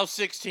don't allow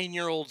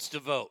 16-year-olds to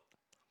vote.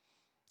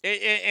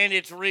 And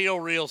it's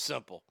real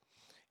simple.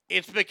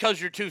 It's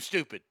because you're too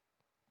stupid.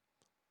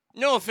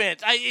 No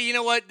offense. You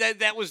know what?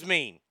 That was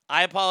mean.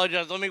 I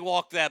apologize. Let me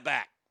walk that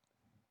back.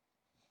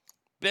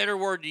 Better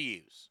word to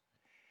use.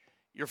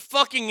 You're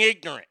fucking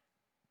ignorant.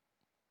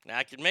 Now,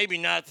 I could maybe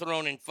not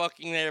thrown in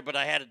fucking there, but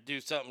I had to do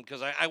something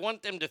because I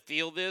want them to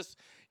feel this.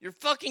 You're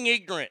fucking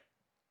ignorant.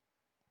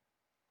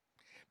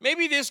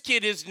 Maybe this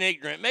kid isn't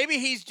ignorant. Maybe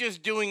he's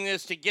just doing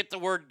this to get the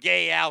word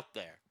gay out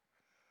there.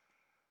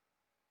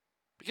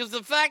 Because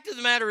the fact of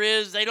the matter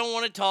is, they don't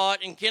want it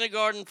taught in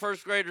kindergarten,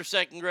 first grade, or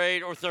second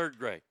grade, or third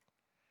grade.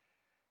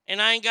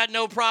 And I ain't got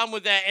no problem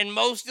with that. And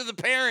most of the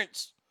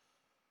parents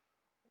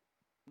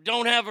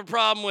don't have a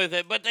problem with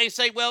it, but they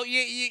say, well,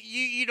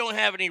 you don't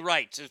have any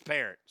rights as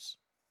parents.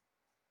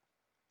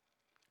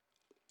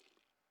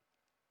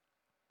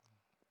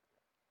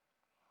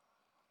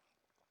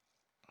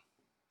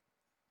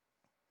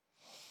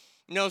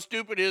 No,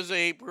 stupid is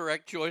a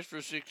correct choice for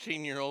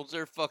 16-year-olds.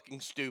 They're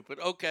fucking stupid.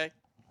 Okay.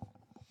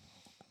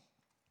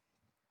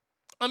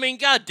 I mean,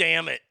 God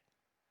damn it.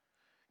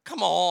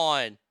 Come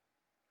on.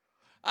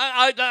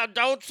 I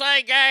don't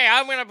say gay.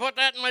 I'm going to put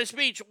that in my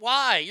speech.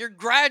 Why? You're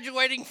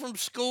graduating from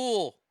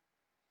school.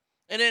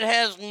 And it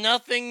has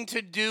nothing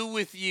to do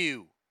with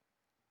you.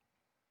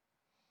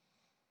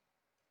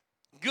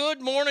 Good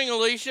morning,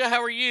 Alicia.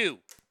 How are you?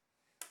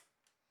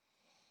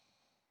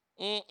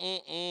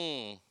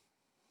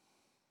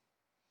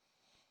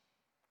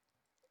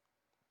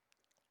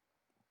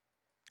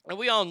 And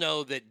we all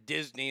know that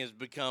Disney has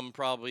become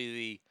probably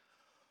the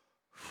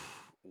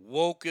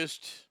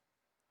wokest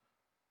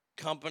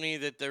company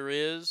that there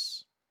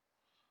is.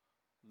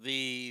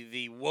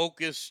 The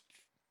wokest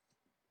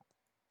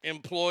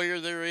employer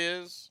there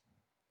is.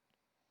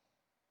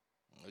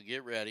 Well,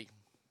 get ready.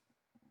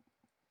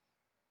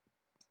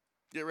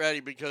 Get ready,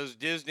 because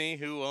Disney,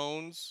 who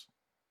owns,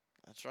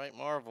 that's right,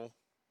 Marvel.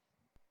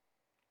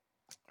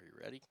 Are you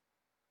ready?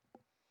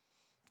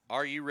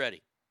 Are you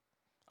ready?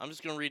 I'm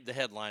just going to read the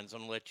headlines. I'm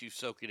going to let you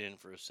soak it in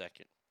for a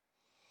second.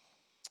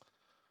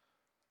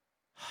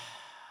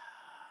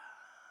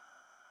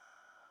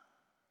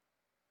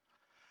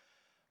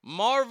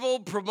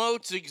 Marvel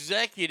promotes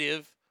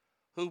executive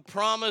who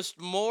promised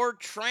more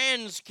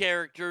trans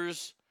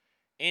characters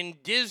in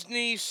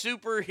Disney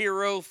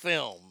superhero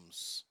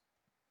films.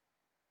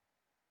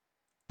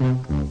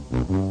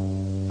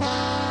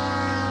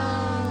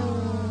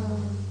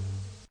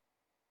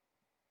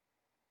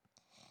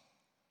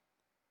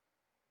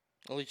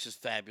 Alicia's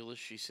fabulous,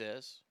 she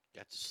says.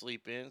 Got to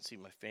sleep in, see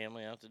my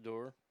family out the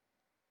door.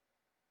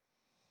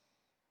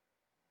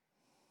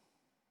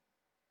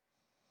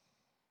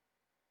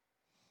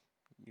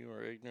 You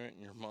are ignorant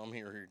and your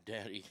mommy or your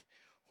daddy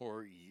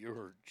or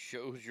your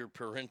shows your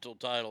parental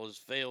title has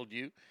failed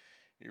you.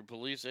 Your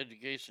police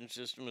education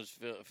system has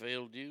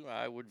failed you.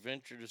 I would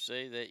venture to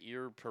say that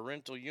your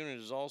parental unit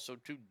is also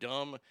too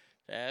dumb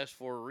to ask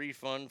for a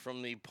refund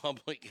from the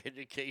public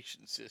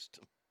education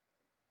system.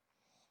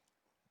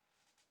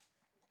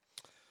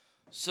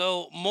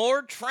 So,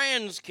 more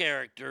trans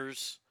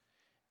characters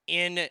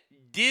in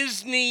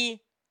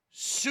Disney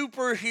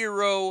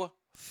superhero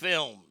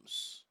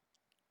films.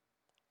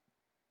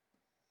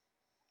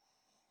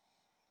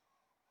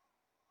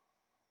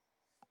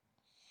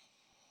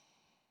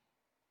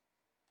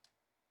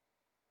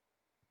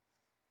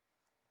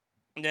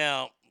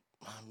 Now,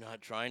 I'm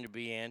not trying to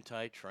be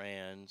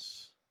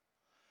anti-trans.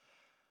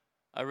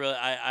 I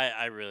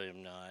really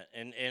am not.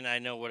 And I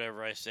know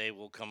whatever I say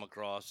will come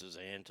across as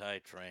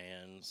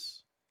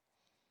anti-trans.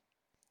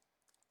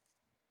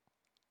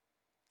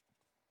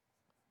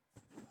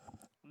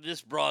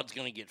 This broad's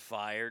going to get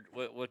fired.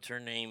 What's her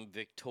name?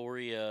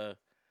 Victoria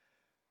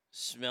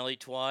Smelly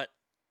Twat?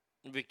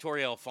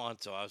 Victoria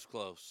Alfonso. I was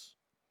close.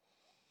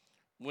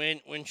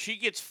 When she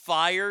gets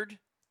fired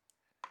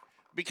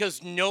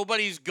because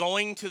nobody's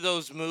going to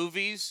those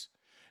movies,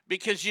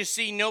 because you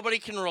see, nobody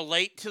can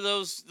relate to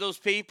those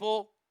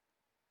people.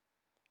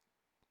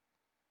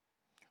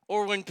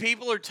 Or when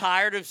people are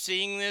tired of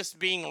seeing this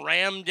being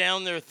rammed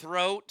down their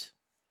throat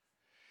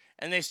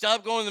and they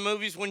stop going to the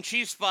movies, when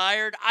she's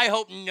fired, I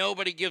hope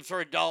nobody gives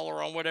her $1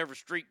 on whatever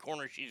street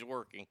corner she's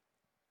working.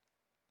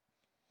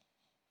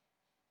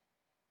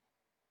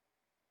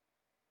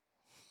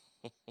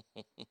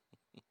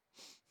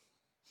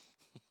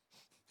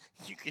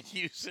 You could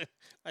use it.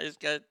 I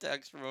just got a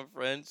text from a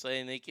friend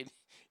saying they can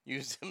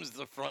use them as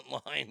the front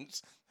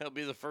lines. They'll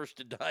be the first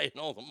to die in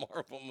all the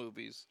Marvel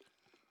movies.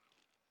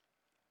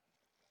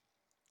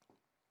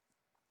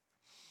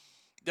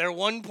 They're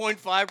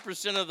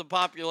 1.5% of the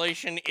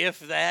population, if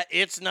that.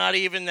 It's not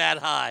even that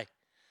high.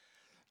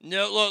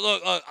 No,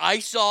 look. I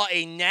saw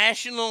a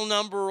national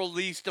number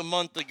released a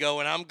month ago,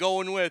 and I'm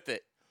going with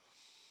it.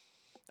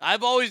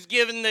 I've always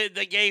given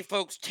the gay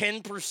folks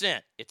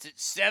 10%. It's at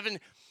 7.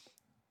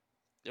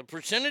 The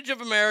percentage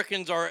of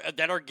Americans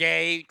that are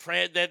gay,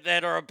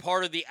 that are a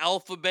part of the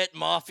alphabet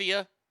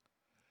mafia,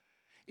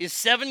 is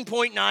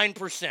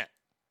 7.9%.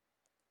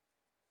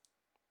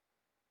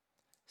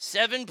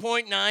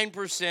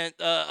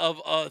 7.9%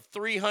 of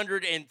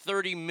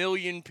 330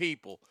 million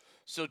people.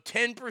 So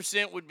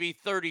 10% would be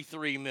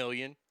 33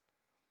 million.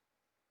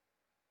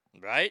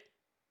 Right?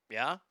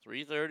 Yeah,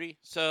 330.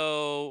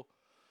 So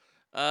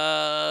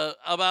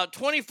about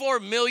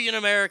 24 million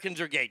Americans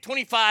are gay.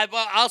 25,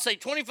 I'll say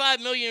 25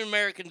 million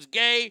Americans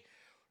gay,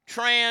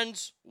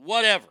 trans,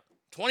 whatever.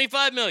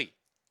 25 million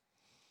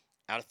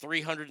out of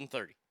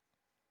 330.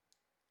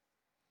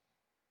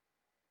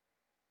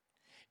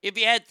 If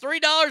you had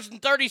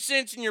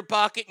 $3.30 in your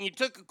pocket and you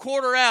took a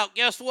quarter out,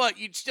 guess what?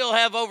 You'd still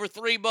have over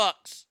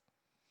 $3.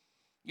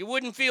 You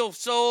wouldn't feel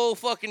so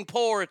fucking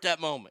poor at that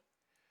moment.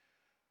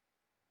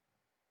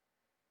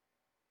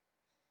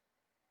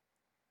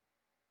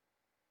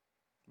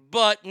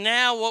 But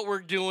now what we're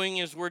doing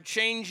is we're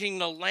changing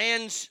the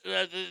lands,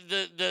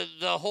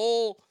 the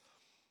whole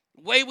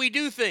way we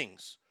do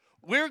things.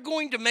 We're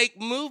going to make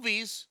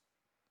movies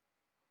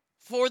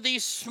for the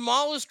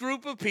smallest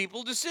group of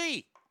people to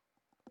see.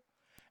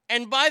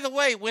 And by the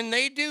way, when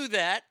they do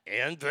that,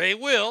 and they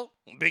will,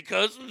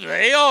 because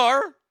they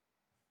are,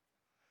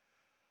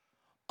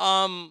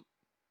 and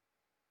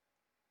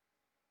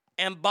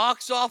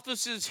box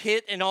offices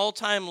hit an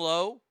all-time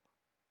low,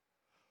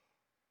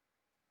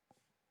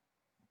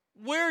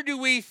 where do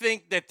we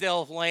think that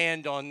they'll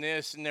land on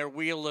this and their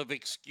wheel of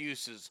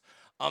excuses?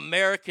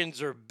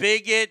 Americans are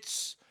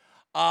bigots.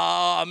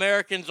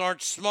 Americans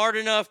aren't smart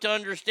enough to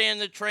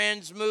understand the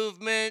trans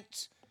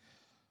movement.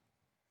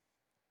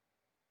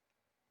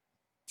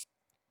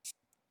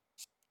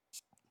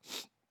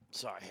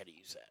 Sorry, I had to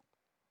use that.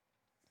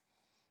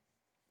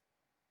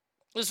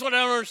 This is what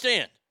I don't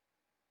understand.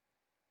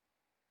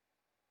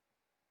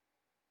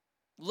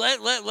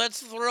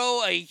 Let's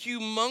throw a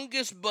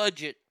humongous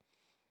budget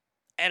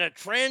at a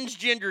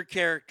transgender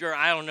character,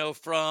 I don't know,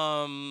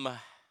 from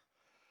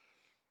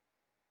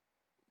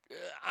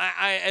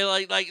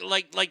I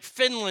like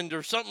Finland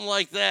or something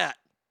like that.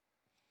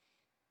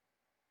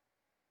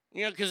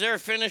 You know, because there are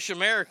Finnish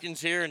Americans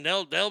here, and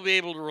they'll be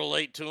able to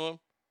relate to them.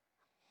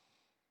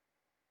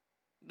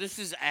 This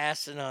is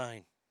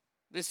asinine.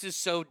 This is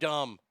so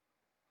dumb.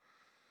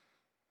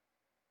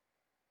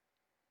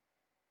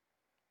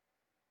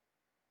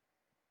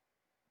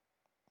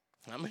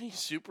 How many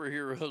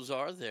superheroes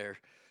are there?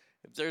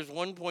 If there's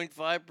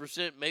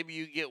 1.5%, maybe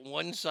you get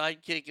one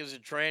sidekick as a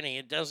tranny.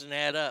 It doesn't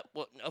add up.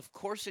 Well, of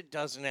course it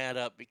doesn't add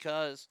up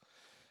because,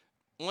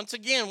 once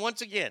again,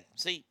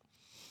 see,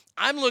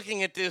 I'm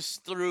looking at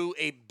this through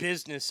a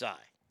business eye.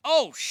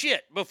 Oh,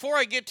 shit. Before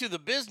I get to the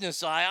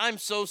business eye, I'm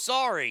so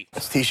sorry.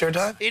 It's t-shirt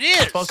time? It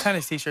is. What kind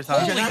of t-shirt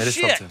time? Holy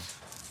shit.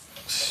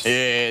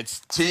 It's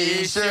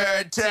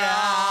t-shirt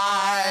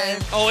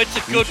time. Oh, it's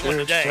a good one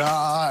today.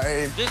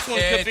 Time. This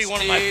one could be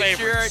one of my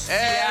favorites.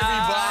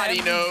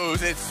 Everybody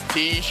knows it's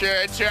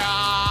t-shirt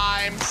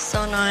time.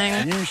 So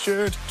annoying.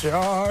 T-shirt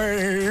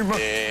time.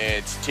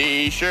 It's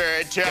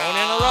t-shirt time. Don't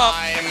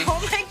interrupt. Oh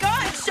my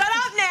God, shut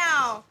up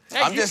now.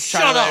 Hey, I'm you just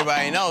shut trying to let up.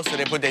 everybody know so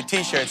they put their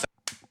t-shirts on.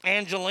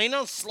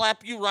 Angelina,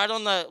 slap you right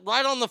on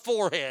the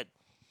forehead.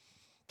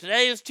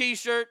 Today is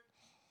t-shirt.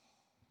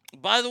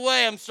 By the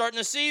way, I'm starting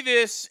to see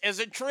this as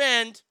a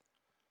trend.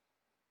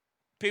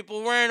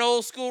 People wearing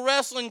old school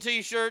wrestling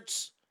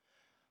t-shirts.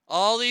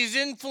 All these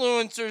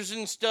influencers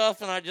and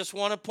stuff, and I just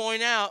want to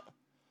point out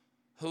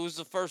who's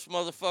the first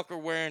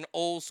motherfucker wearing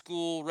old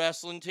school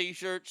wrestling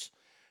t-shirts.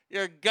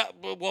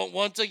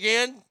 Once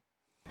again,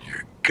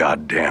 You're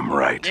goddamn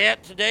right. yeah,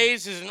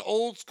 today's is an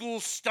old school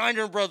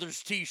Steiner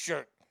Brothers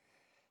t-shirt.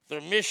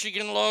 Their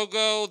Michigan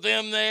logo,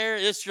 them there.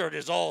 This shirt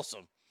is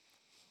awesome.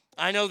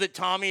 I know that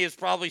Tommy has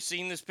probably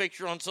seen this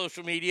picture on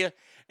social media,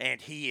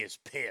 and he is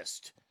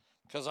pissed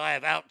because I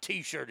have out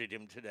t-shirted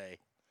him today.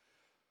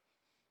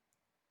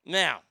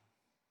 Now,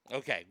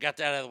 okay, got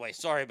that out of the way.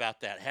 Sorry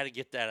about that. Had to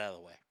get that out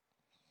of the way.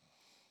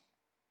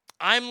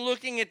 I'm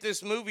looking at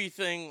this movie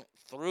thing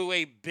through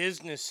a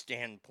business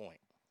standpoint,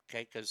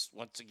 okay? Because,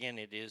 once again,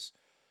 it is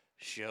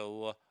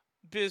show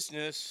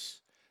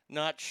business,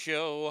 not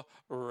show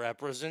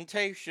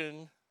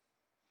representation.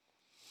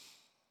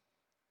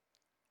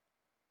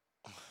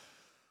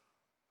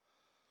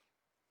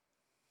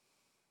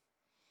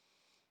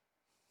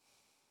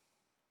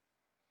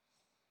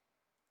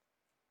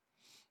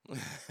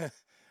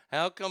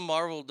 How come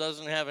Marvel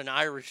doesn't have an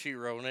Irish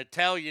hero, an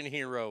Italian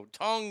hero,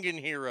 Tongan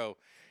hero,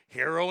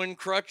 hero in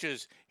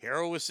crutches,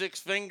 hero with 6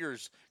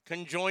 fingers,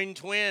 conjoined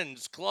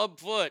twins,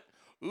 clubfoot?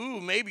 Ooh,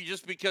 maybe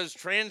just because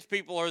trans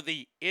people are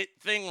the it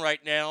thing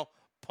right now,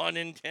 pun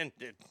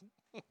intended.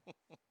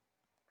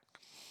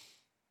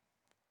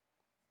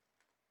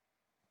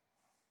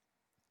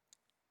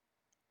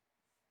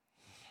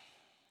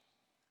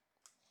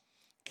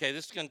 Okay,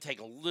 this is going to take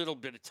a little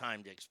bit of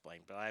time to explain,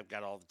 but I've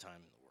got all the time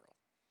in the world.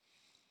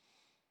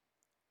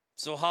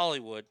 So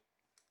Hollywood,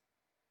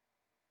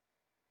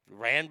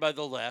 ran by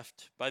the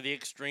left, by the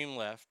extreme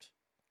left,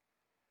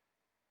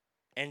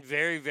 and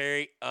very,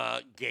 very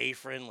gay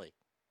friendly.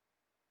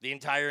 The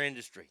entire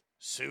industry,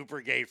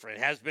 super gay friendly,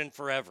 has been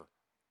forever.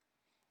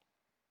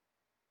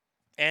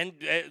 And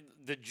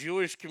the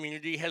Jewish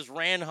community has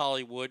ran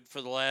Hollywood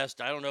for the last,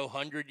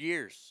 100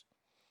 years.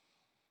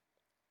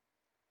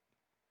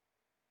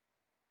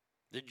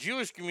 The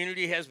Jewish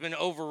community has been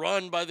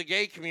overrun by the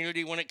gay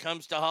community when it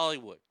comes to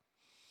Hollywood.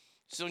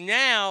 So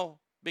now,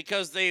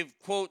 because they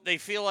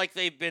feel like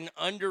they've been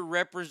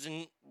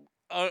underrepresented.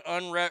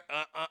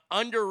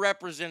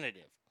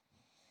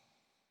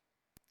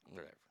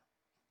 Whatever.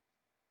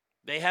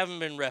 They haven't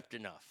been repped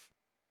enough.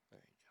 There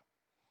you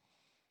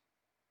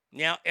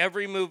go. Now,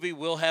 every movie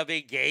will have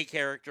a gay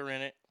character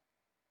in it.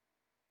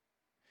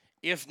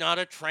 If not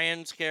a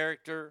trans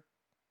character,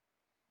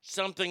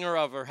 something or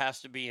other has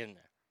to be in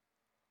there.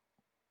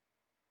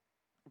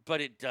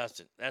 But it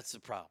doesn't. That's the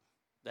problem.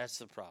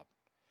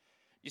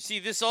 You see,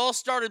 this all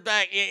started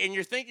back, and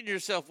you're thinking to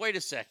yourself, wait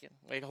a second.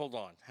 Wait, hold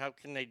on. How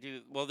can they do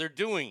it? Well, they're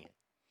doing it.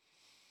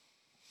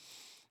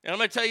 And I'm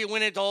going to tell you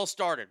when it all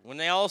started. When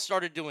they all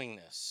started doing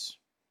this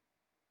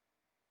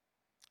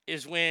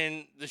is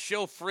when the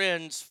show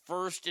Friends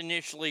first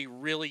initially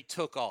really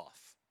took off.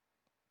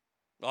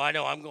 Oh, I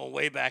know, I'm going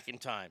way back in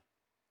time.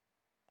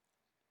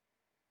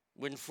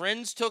 When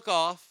Friends took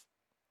off,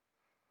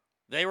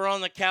 they were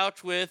on the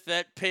couch with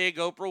that pig,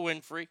 Oprah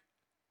Winfrey.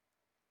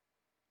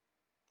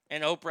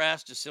 And Oprah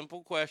asked a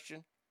simple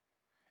question.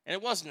 And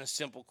it wasn't a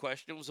simple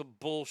question. It was a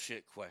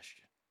bullshit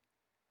question.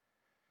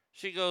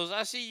 She goes,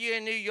 I see you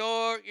in New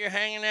York. You're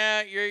hanging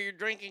out. You're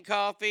drinking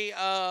coffee.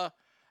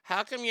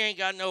 How come you ain't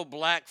got no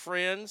black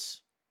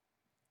friends?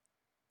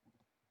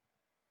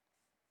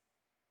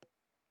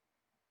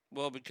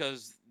 Well,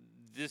 because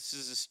this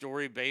is a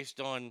story based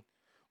on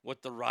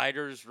what the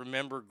writers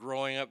remember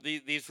growing up.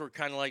 These were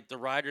kind of like the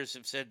writers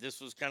have said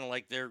this was kind of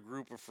like their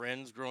group of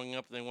friends growing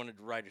up, and they wanted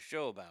to write a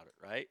show about it,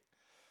 right?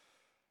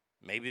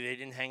 Maybe they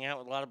didn't hang out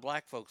with a lot of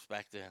black folks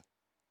back then.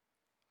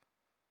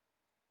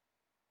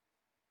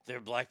 There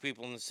were black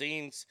people in the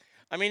scenes.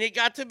 I mean, it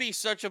got to be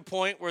such a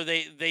point where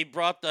they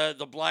brought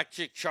the black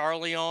chick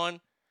Charlie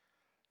on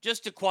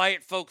just to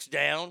quiet folks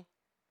down.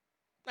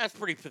 That's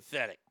pretty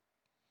pathetic.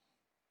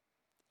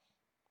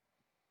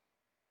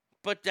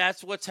 But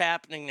that's what's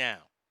happening now.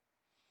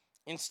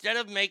 Instead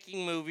of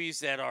making movies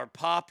that are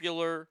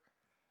popular,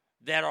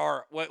 that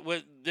are,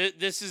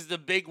 this is the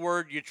big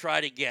word you try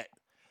to get,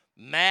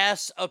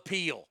 mass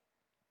appeal.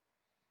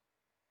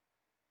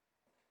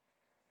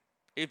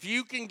 If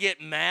you can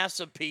get mass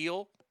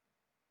appeal,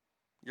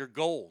 you're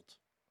gold.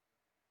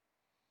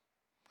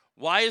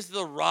 Why is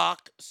The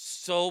Rock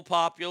so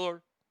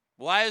popular?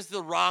 Why is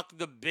The Rock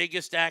the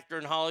biggest actor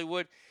in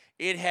Hollywood?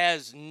 It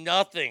has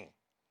nothing,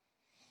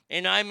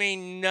 and I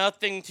mean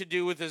nothing, to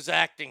do with his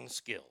acting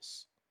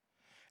skills.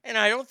 And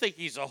I don't think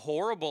he's a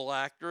horrible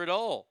actor at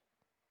all.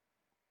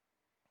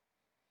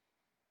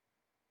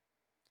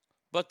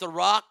 But The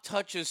Rock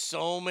touches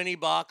so many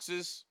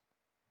boxes.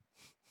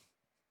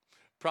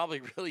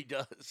 Probably really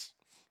does.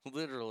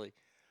 Literally.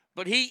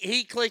 But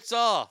he clicks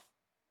off.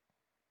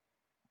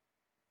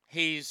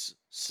 He's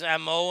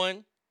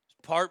Samoan,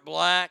 part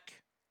black.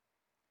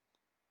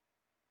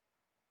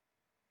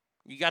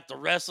 You got the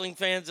wrestling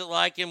fans that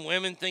like him.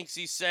 Women thinks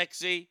he's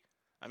sexy.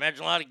 I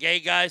imagine a lot of gay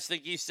guys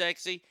think he's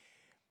sexy.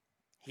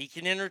 He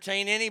can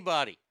entertain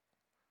anybody.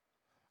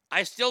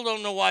 I still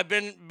don't know why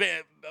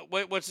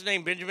what's his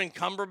name? Benjamin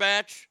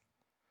Cumberbatch?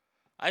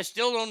 I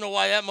still don't know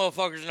why that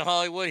motherfucker's in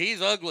Hollywood.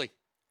 He's ugly.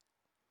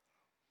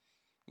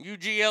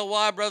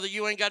 UGLY, brother,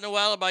 you ain't got no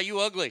alibi.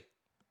 You ugly.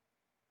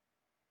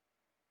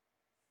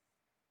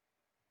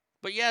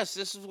 But yes,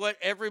 this is what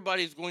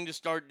everybody's going to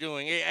start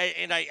doing.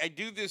 And I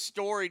do this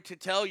story to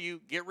tell you,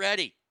 get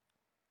ready.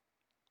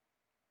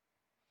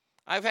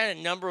 I've had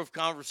a number of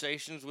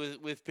conversations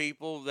with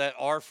people that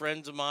are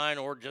friends of mine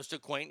or just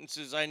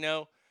acquaintances I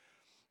know.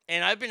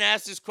 And I've been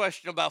asked this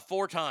question about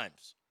 4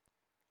 times.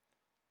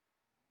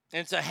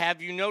 And it's a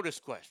have you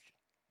noticed question.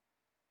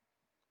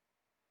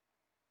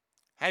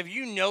 Have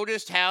you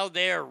noticed how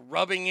they're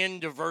rubbing in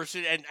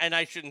diversity? And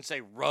I shouldn't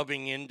say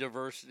rubbing in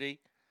diversity.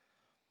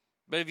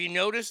 But have you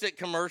noticed that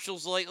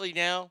commercials lately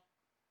now,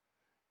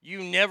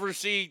 you never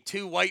see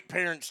 2 white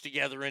parents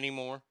together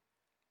anymore?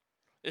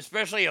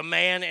 Especially a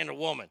man and a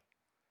woman.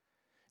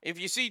 If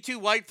you see 2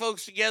 white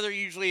folks together,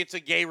 usually it's a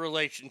gay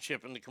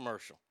relationship in the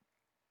commercial.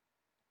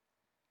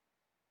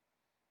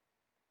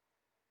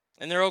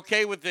 And they're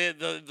okay with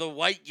the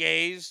white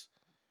gays.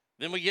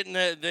 Then we get in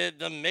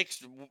the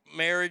mixed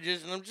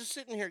marriages. And I'm just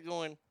sitting here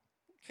going,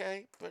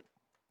 okay, but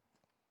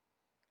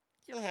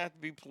you don't have to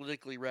be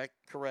politically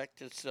correct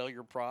to sell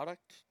your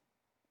product.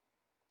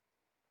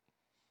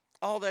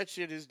 All that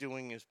shit is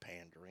doing is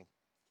pandering.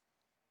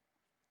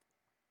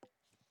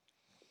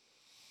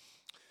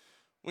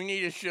 We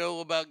need a show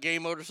about gay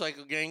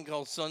motorcycle gang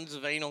called Sons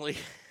of Anally.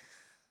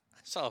 I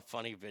saw a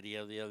funny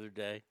video the other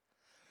day.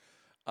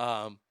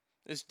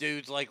 This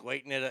dude's like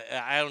waiting at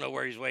I don't know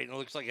where he's waiting. It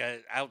looks like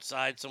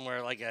outside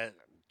somewhere, like a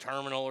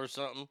terminal or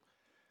something.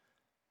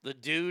 The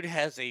dude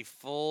has a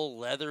full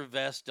leather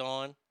vest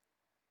on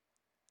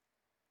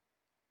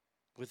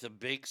with a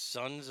big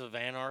Sons of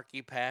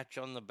Anarchy patch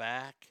on the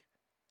back.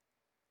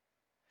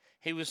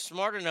 He was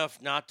smart enough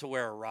not to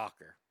wear a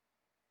rocker.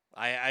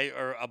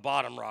 Or a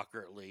bottom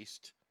rocker at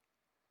least.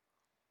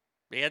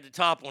 He had the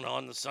top one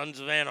on, the Sons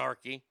of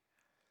Anarchy.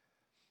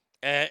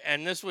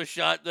 And this was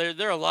shot, there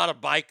are a lot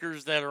of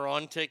bikers that are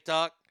on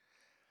TikTok,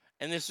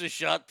 and this was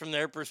shot from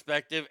their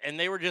perspective, and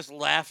they were just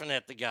laughing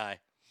at the guy.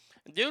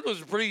 The dude was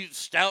a pretty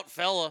stout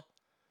fella,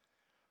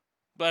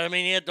 but I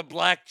mean, he had the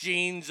black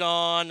jeans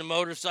on, the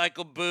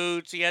motorcycle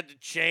boots, he had the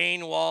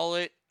chain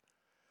wallet,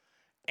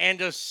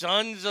 and a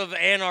Sons of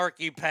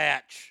Anarchy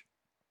patch.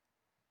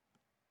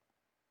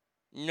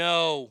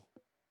 No.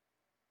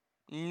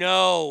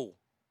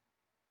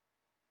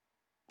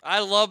 I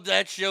love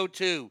that show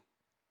too.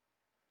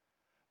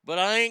 But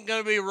I ain't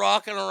going to be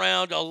rocking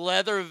around a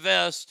leather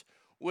vest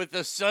with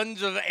the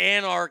Sons of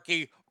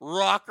Anarchy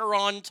rocker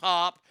on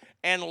top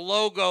and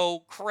logo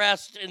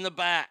crest in the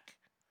back.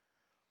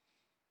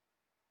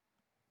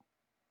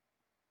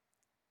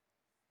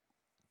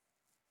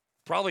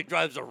 Probably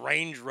drives a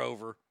Range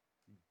Rover,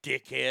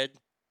 dickhead.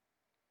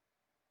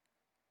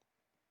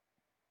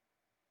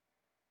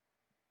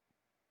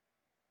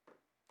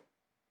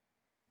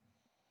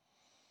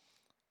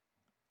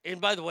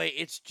 And by the way,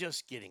 it's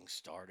just getting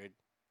started.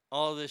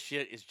 All this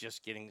shit is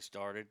just getting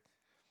started.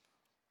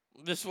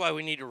 This is why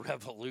we need a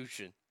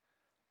revolution.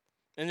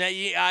 And that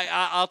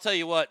I'll tell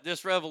you what,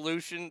 this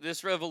revolution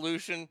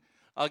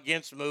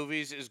against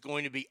movies is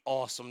going to be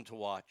awesome to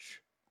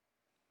watch.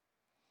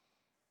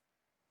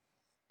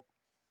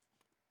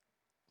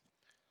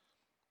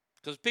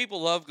 Because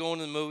people love going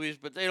to the movies,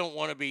 but they don't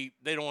want to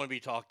be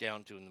talked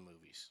down to in the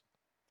movies.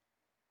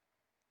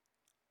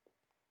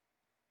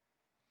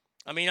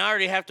 I mean, I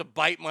already have to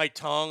bite my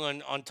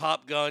tongue on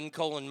Top Gun: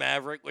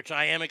 Maverick, which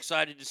I am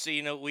excited to see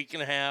in a week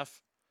and a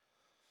half.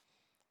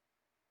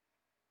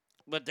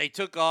 But they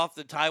took off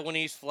the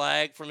Taiwanese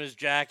flag from his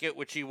jacket,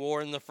 which he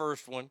wore in the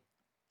first one,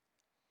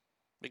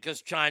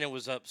 because China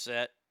was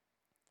upset.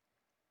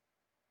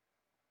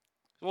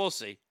 We'll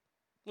see.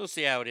 We'll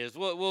see how it is.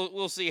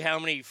 We'll see how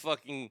many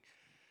fucking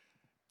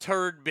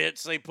turd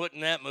bits they put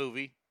in that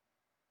movie.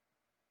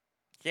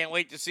 Can't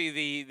wait to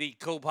see the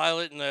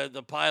co-pilot and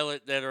the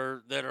pilot that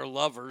are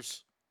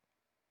lovers.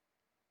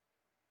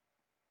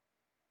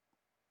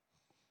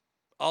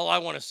 All I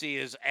want to see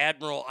is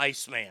Admiral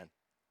Iceman.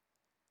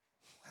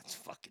 That's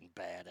fucking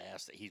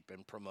badass that he's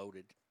been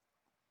promoted.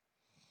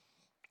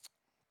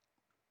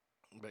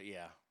 But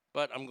yeah.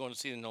 But I'm going to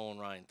see the Nolan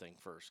Ryan thing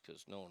first,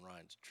 because Nolan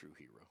Ryan's a true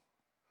hero.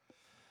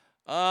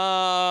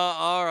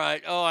 All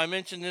right. Oh, I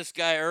mentioned this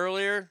guy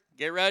earlier.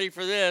 Get ready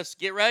for this.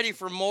 Get ready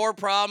for more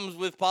problems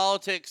with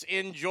politics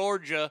in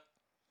Georgia.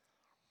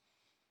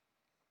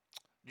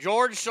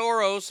 George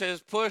Soros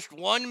has pushed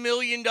 $1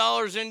 million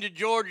into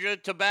Georgia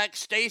to back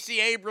Stacey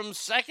Abrams'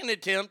 second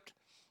attempt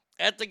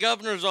at the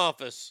governor's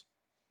office,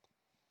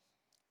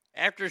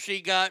 after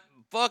she got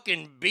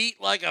fucking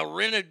beat like a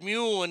rented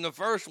mule in the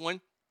first one.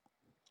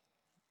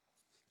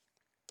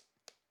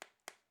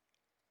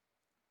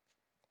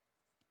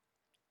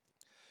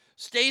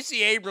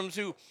 Stacey Abrams,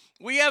 who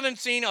we haven't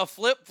seen a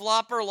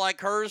flip-flopper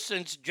like her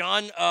since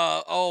John,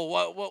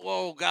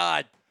 oh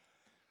God.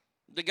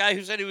 The guy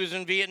who said he was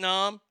in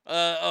Vietnam.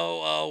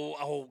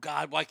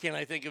 God, why can't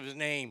I think of his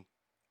name?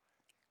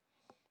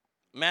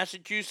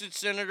 Massachusetts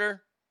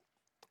Senator.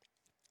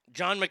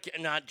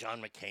 Not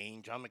John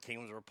McCain. John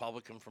McCain was a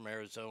Republican from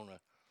Arizona.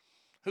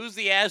 Who's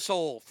the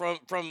asshole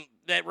from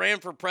that ran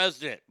for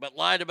president but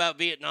lied about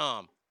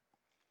Vietnam?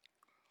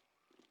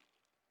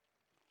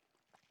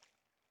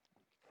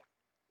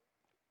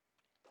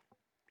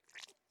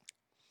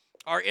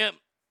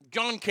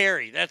 John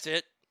Kerry, that's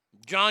it.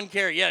 John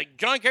Kerry. Yeah,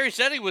 John Kerry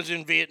said he was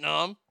in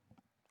Vietnam.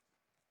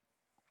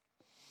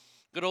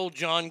 Good old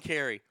John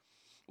Kerry.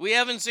 We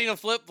haven't seen a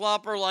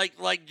flip-flopper like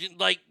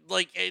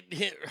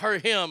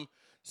him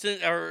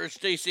or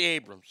Stacey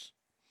Abrams.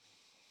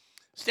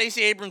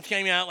 Stacey Abrams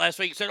came out last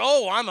week and said,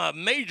 "Oh, I'm a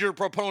major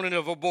proponent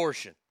of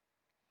abortion."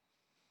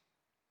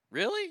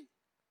 Really?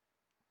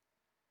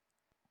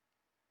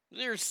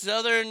 There's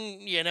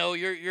Southern,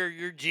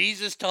 your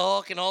Jesus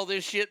talk and all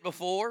this shit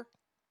before?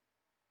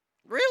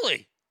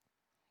 Really?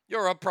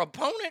 You're a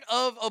proponent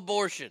of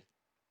abortion.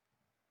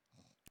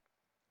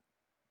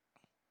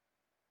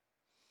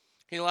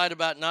 He lied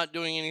about not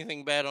doing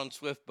anything bad on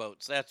Swift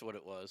boats. That's what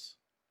it was.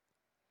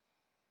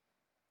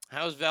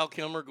 How is Val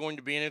Kilmer going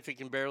to be in it if he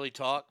can barely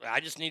talk?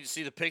 I just need to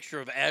see the picture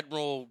of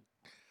Admiral,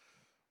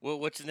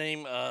 what's his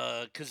name,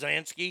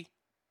 Kazansky.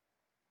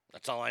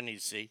 That's all I need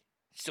to see.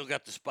 Still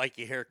got the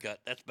spiky haircut.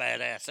 That's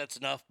badass. That's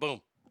enough.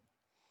 Boom.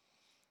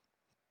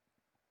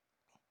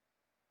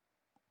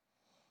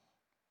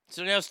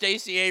 So now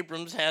Stacey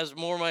Abrams has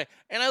more money.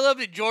 And I love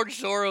that George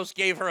Soros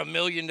gave her $1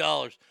 million.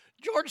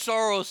 George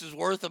Soros is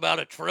worth about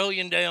 $1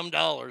 trillion damn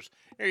dollars.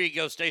 Here you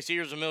go, Stacey.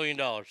 Here's $1 million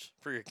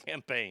for your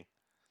campaign.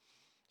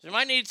 So you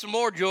might need some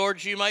more,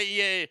 George. You might.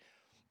 Yeah.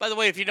 By the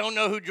way, if you don't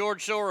know who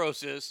George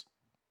Soros is,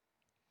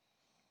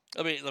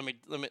 let me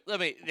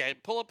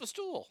pull up a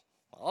stool.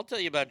 I'll tell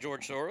you about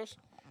George Soros.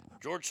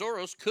 George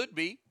Soros could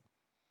be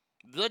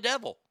the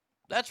devil.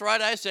 That's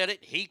right, I said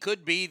it. He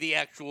could be the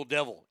actual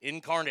devil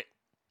incarnate.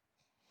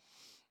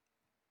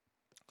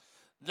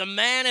 The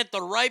man at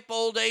the ripe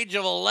old age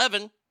of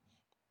 11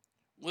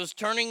 was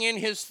turning in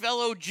his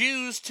fellow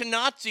Jews to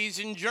Nazis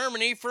in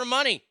Germany for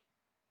money,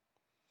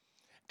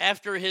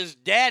 after his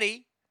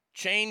daddy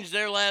changed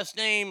their last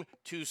name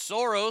to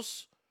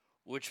Soros,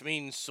 which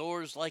means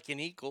soars like an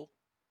eagle.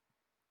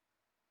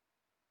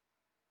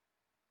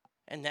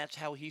 And that's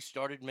how he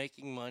started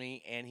making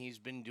money, and he's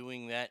been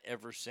doing that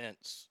ever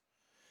since.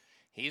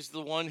 He's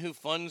the one who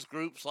funds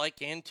groups like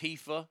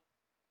Antifa.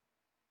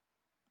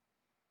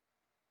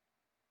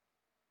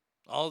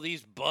 All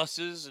these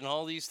buses and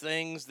all these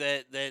things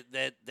that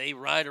they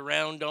ride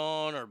around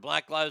on, or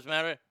Black Lives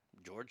Matter.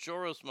 George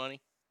Soros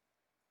money.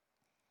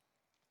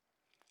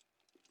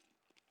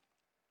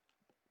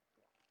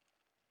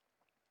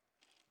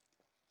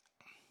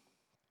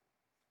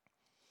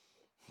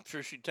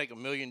 sure she'd take $1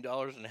 million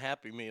in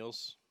Happy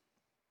Meals.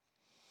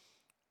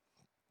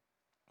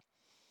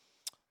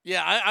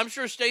 Yeah, I'm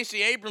sure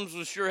Stacey Abrams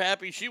was sure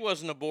happy she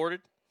wasn't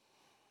aborted.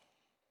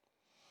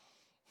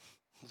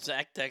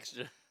 Zach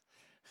texted.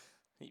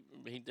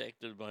 He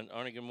texted,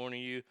 Arnie, good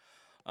morning to you.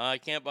 I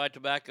can't buy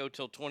tobacco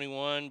till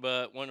 21,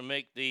 but want to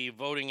make the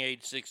voting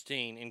age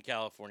 16 in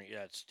California.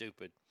 Yeah, it's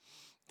stupid.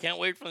 Can't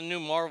wait for the new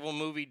Marvel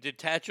movie,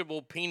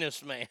 Detachable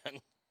Penis Man.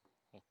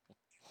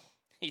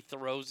 He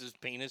throws his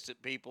penis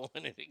at people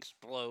and it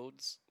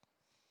explodes.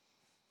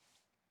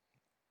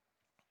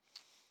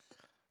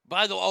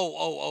 By the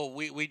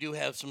way, we do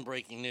have some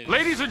breaking news.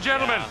 Ladies and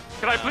gentlemen,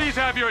 Can I please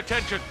have your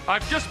attention?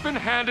 I've just been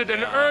handed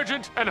an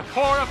urgent and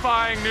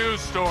horrifying news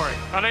story,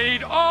 and I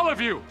need all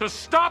of you to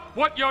stop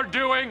what you're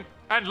doing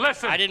and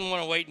listen. I didn't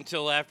want to wait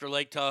until after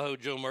Lake Tahoe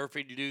Joe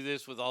Murphy to do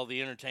this with all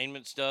the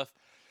entertainment stuff.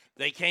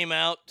 They came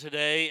out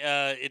today.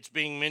 It's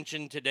being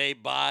mentioned today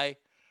by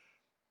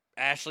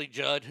Ashley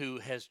Judd, who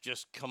has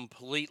just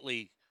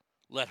completely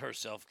let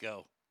herself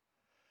go.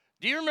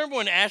 Do you remember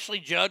when Ashley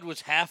Judd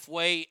was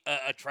halfway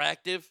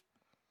attractive?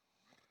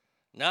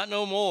 Not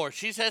no more.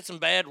 She's had some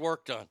bad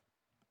work done.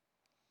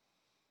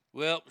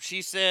 Well,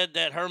 she said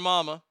that her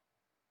mama,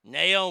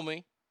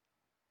 Naomi,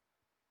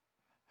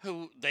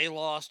 who they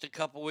lost a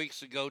couple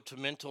weeks ago to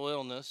mental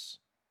illness,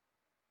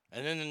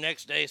 and then the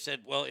next day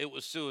said, well, it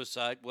was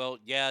suicide. Well,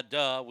 yeah,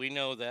 duh, we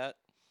know that.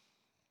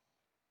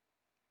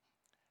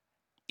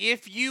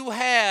 If you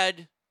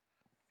had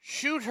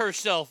shoot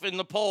herself in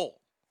the poll,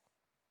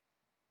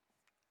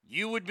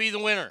 you would be the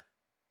winner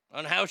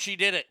on how she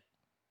did it.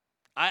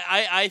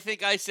 I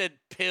think I said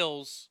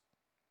pills,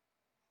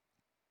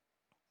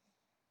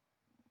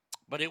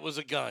 but it was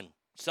a gun.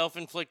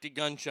 Self-inflicted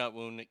gunshot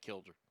wound that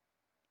killed her.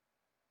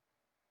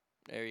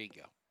 There you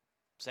go.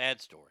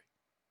 Sad story.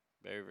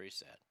 Very, very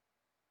sad.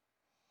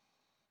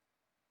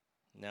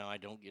 Now I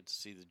don't get to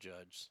see the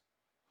judge.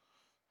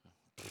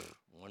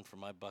 One for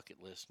my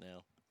bucket list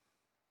now.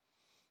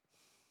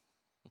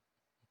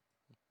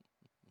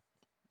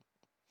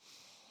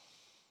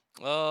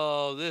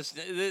 Oh, this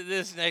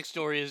next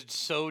story is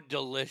so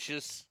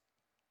delicious.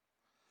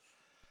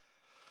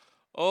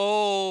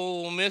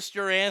 Oh,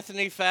 Mr.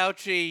 Anthony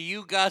Fauci,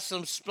 you got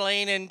some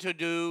splaining to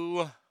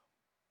do.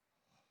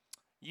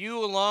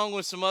 You, along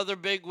with some other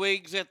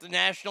bigwigs at the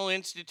National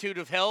Institute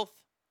of Health,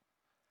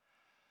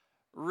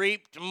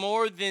 reaped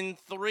more than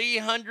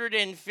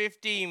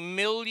 $350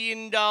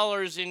 million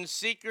in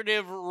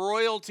secretive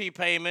royalty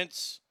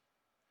payments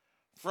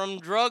from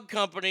drug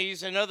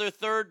companies and other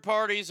third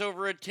parties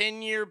over a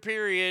 10-year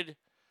period,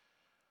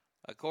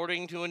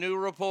 according to a new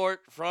report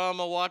from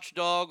a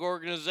watchdog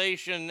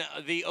organization,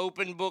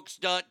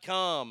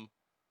 theopenbooks.com.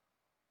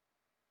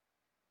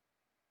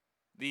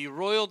 The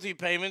royalty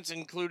payments,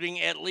 including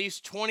at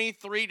least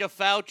 23 to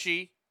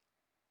Fauci,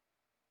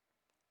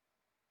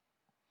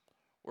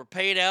 were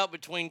paid out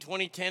between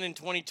 2010 and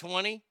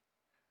 2020.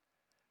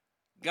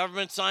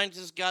 Government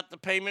scientists got the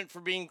payment for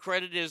being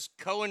credited as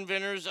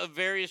co-inventors of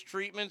various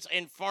treatments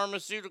and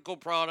pharmaceutical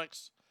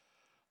products,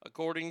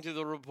 according to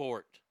the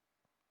report.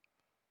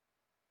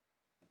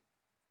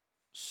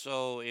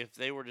 So if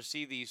they were to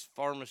see these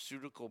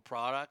pharmaceutical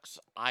products,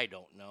 I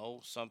don't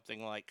know,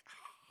 something like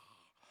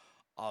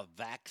a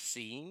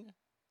vaccine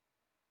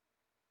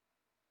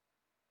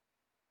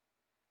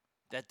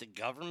that the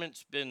government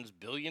spends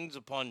billions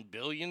upon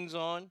billions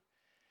on,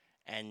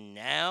 and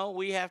now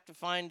we have to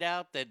find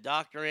out that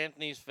Dr.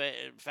 Anthony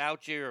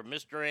Fauci or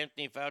Mr.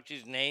 Anthony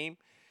Fauci's name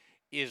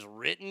is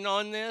written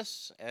on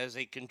this as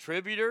a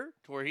contributor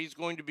to where he's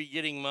going to be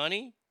getting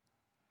money.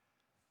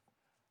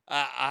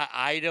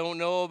 I don't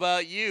know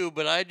about you,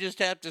 but I just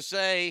have to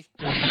say,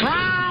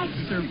 surprise,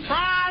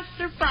 surprise,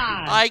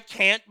 surprise. I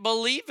can't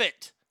believe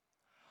it.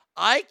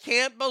 I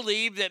can't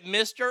believe that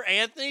Mr.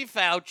 Anthony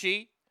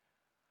Fauci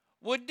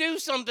would do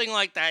something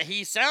like that.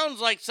 He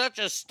sounds like such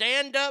a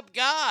stand-up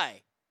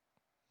guy.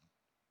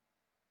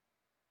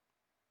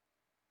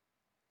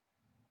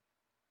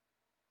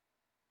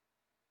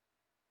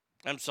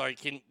 I'm sorry,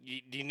 do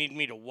you need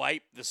me to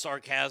wipe the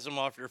sarcasm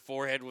off your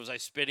forehead? Was I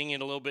spitting it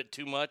a little bit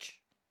too much?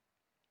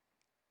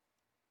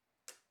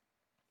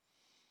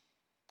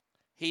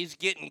 He's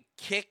getting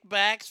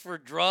kickbacks for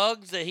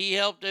drugs that he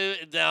helped do.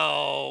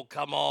 No,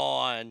 come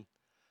on.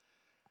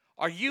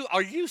 Are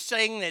you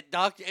saying that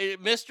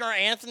Mr.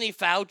 Anthony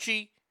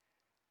Fauci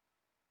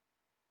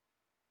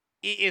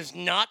is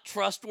not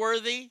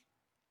trustworthy?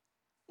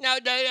 No,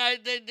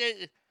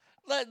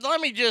 let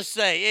me just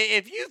say,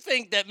 if you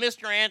think that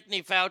Mr.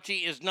 Anthony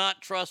Fauci is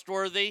not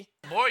trustworthy,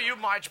 boy, you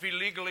might be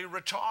legally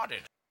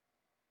retarded.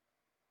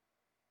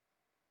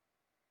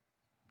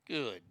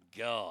 Good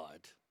God.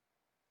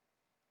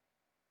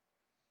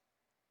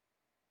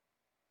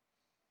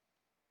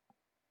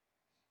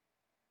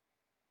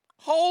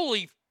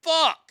 Holy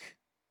fuck.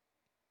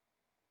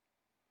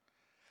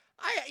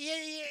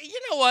 You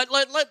know what?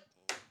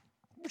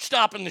 We're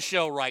stopping the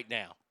show right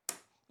now.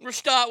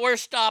 We're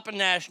stopping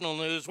national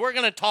news. We're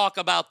going to talk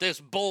about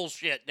this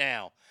bullshit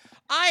now.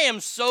 I am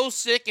so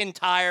sick and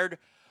tired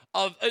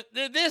of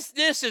this.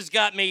 This has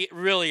got me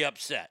really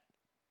upset.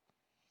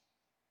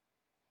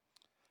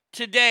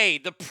 Today,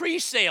 the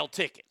pre-sale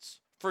tickets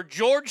for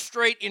George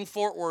Strait in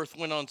Fort Worth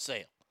went on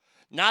sale.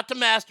 Not the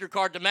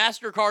MasterCard. The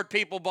MasterCard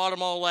people bought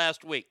them all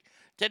last week.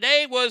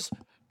 Today was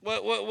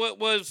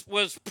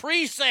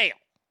pre-sale.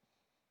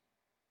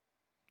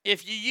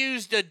 If you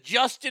used a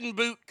Justin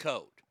Boot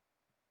code.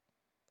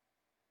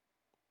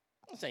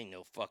 This ain't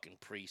no fucking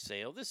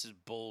pre-sale. This is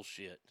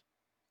bullshit.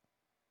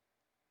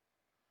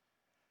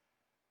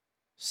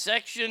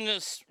 Section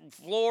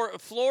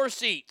floor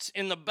seats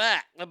in the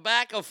back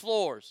of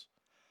floors.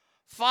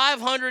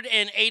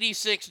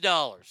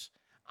 $586.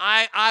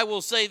 I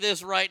will say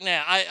this right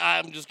now.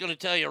 I'm just going to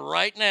tell you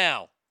right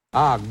now.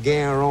 I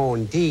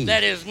guarantee.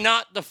 That is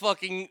not the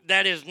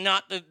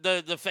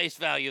face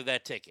value of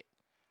that ticket.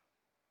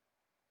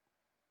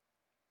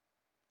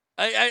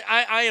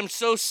 I am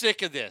so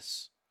sick of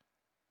this.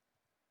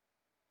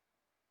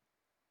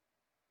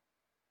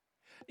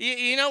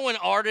 You know when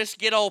artists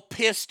get all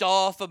pissed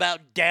off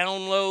about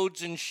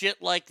downloads and shit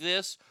like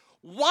this?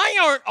 Why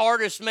aren't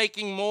artists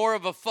making more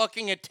of a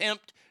fucking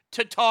attempt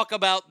to talk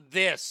about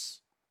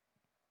this?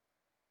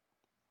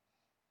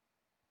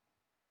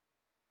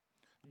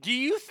 Do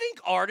you think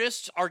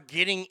artists are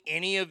getting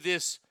any of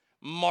this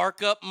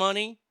markup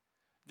money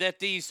that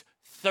these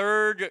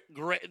third-tier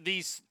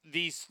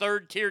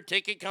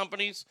ticket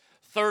companies,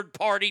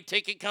 third-party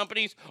ticket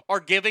companies are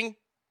giving?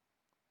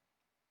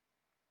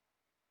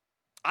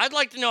 I'd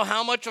like to know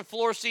how much a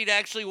floor seat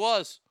actually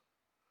was.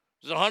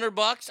 Is it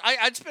 $100?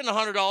 I'd spend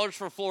 $100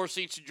 for floor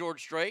seats at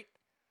George Strait.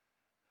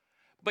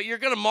 But you're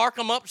going to mark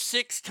them up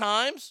 6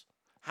 times?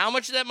 How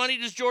much of that money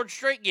does George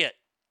Strait get?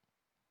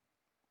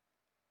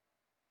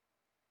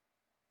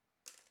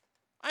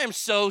 I am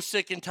so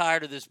sick and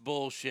tired of this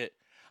bullshit.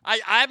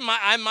 I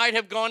might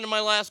have gone to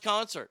my last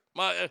concert.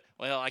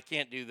 Well, I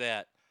can't do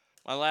that.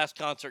 My last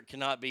concert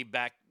cannot be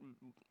back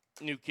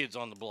New Kids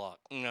on the Block.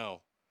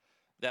 No.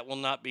 That will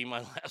not be my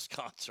last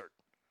concert.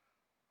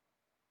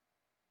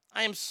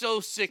 I am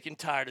so sick and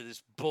tired of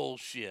this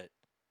bullshit.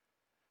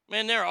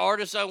 Man, there are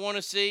artists I want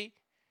to see.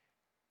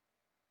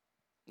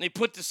 They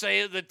put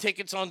the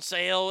tickets on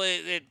sale,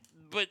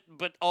 but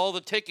all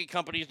the ticket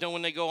companies know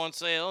when they go on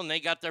sale, and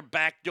they got their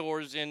back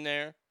doors in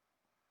there.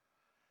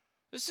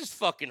 This is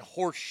fucking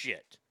horse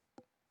shit.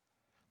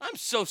 I'm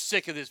so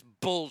sick of this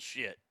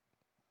bullshit.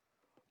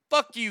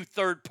 Fuck you,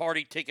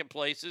 third-party ticket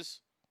places.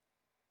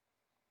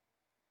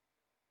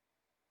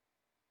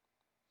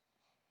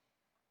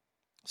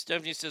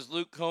 Stephanie says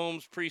Luke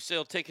Combs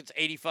pre-sale tickets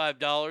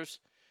 $85.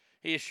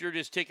 He assured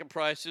his ticket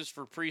prices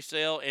for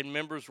pre-sale and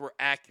members were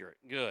accurate.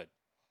 Good.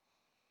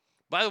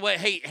 By the way,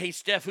 hey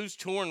Steph, who's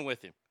touring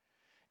with him?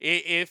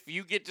 If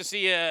you get to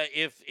see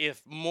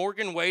if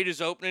Morgan Wade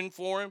is opening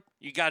for him,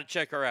 you got to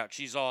check her out.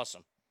 She's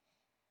awesome.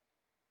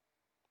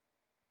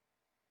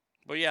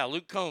 But yeah,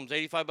 Luke Combs,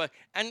 $85.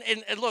 And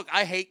look,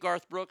 I hate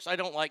Garth Brooks. I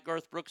don't like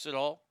Garth Brooks at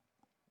all.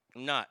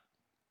 I'm not.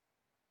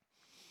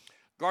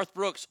 Garth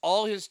Brooks,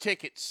 all his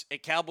tickets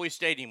at Cowboy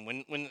Stadium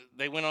when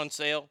they went on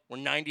sale were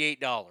 $98.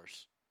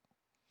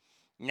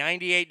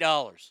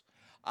 $98.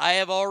 I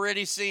have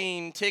already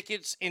seen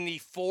tickets in the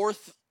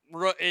fourth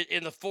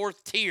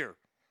tier,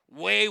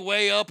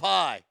 way up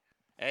high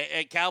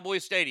at Cowboy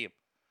Stadium.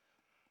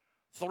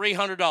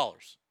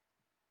 $300.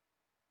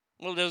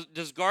 Well,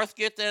 does Garth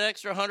get that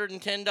extra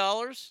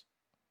 $110?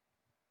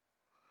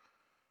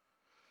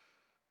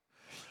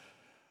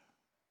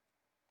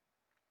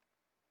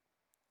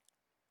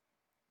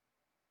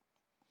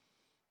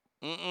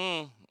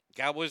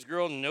 Cowboys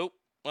girl, nope.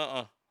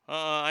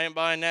 I ain't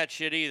buying that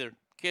shit either.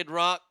 Kid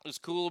Rock is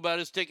cool about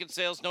his ticket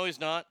sales. No, he's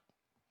not.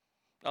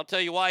 I'll tell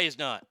you why he's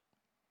not.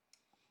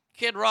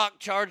 Kid Rock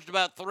charged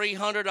about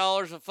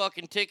 $300 a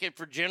fucking ticket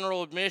for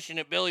general admission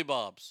at Billy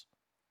Bob's.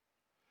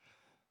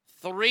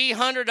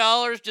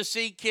 $300 to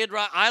see Kid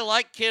Rock. I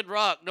like Kid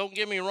Rock, don't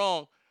get me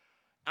wrong.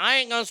 I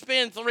ain't gonna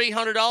spend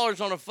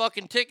 $300 on a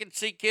fucking ticket to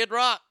see Kid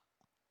Rock.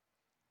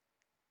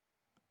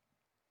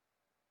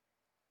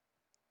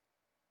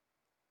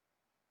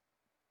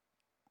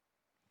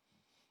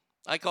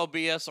 I call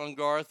BS on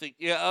Garth.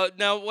 Yeah.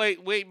 Now,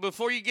 wait.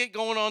 Before you get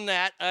going on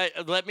that,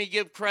 let me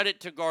give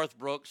credit to Garth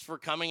Brooks for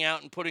coming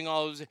out and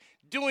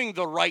doing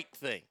the right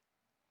thing.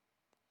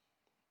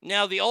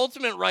 Now, the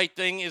ultimate right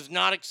thing is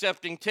not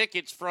accepting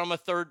tickets from a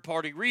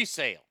third-party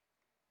resale.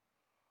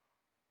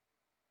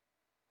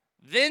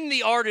 Then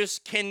the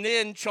artist can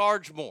then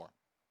charge more.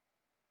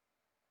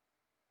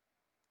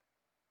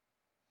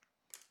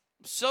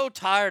 I'm so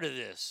tired of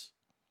this.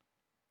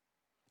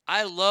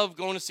 I love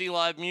going to see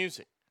live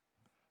music.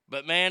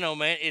 But man, oh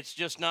man, it's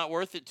just not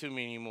worth it to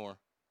me anymore.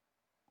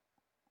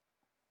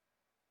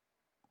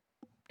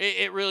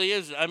 It really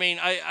is. I mean,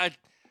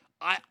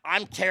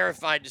 I'm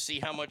terrified to see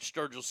how much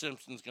Sturgill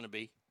Simpson's going to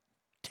be.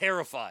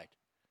 Terrified.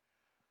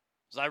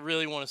 Because I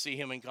really want to see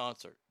him in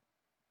concert.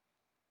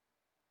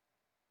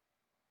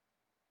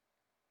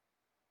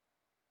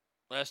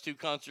 Last 2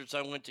 concerts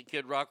I went to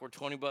Kid Rock were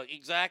 $20.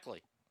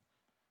 Exactly.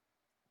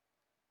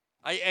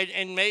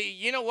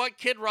 You know what?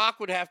 Kid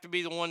Rock would have to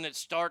be the one that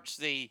starts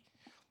the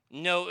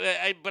No,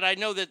 but I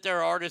know that there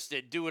are artists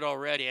that do it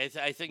already.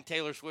 I think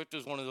Taylor Swift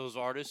is one of those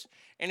artists.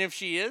 And if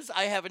she is,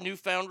 I have a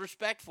newfound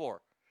respect for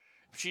her.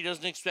 If she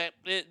doesn't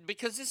expect it,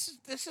 because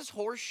this is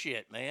horse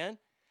shit, man.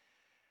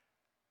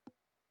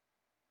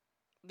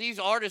 These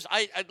artists,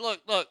 I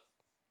look,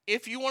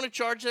 if you want to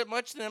charge that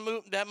much, then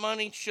that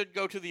money should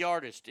go to the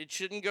artist. It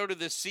shouldn't go to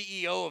the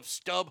CEO of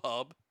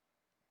StubHub.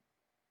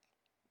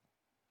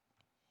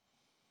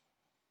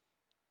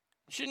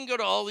 It shouldn't go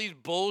to all these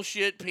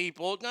bullshit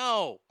people.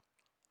 No.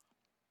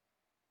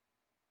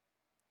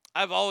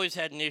 I've always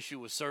had an issue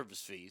with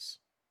service fees.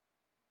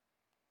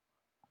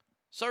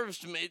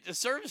 The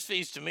service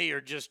fees to me are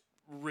just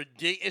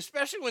ridiculous,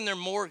 especially when they're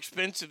more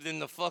expensive than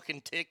the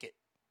fucking ticket.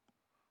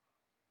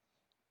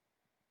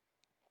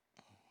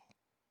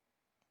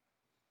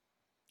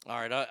 All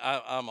right,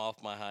 I'm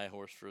off my high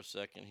horse for a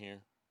second here.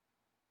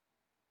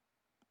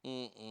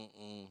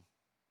 Oh,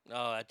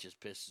 that just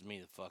pisses me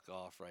the fuck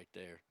off right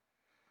there.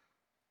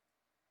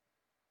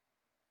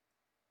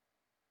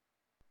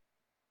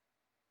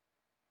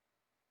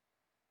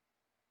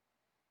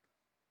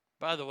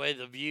 By the way,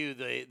 The View,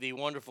 the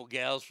wonderful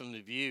gals from The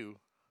View.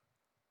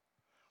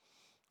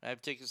 I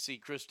have tickets to see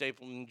Chris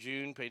Stapleton in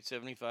June, paid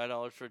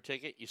 $75 for a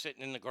ticket. You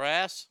sitting in the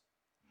grass?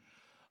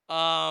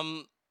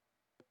 The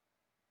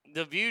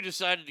View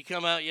decided to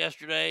come out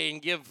yesterday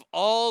and give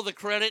all the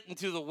credit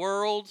into the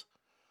world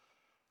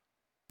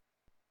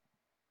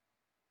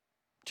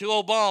to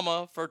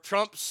Obama for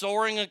Trump's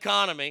soaring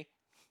economy.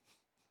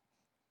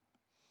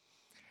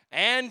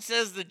 And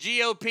says the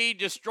GOP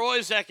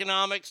destroys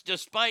economics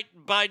despite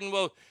Biden.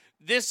 Well,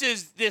 this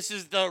is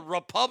the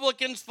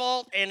Republicans'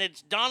 fault, and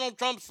it's Donald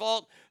Trump's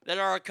fault that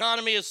our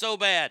economy is so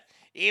bad,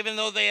 even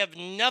though they have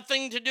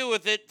nothing to do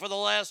with it for the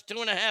last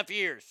 2.5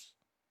 years.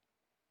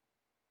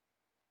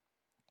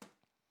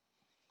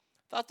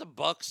 Thought the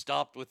buck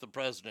stopped with the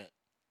president.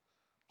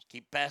 Just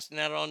keep passing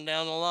that on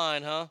down the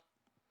line, huh?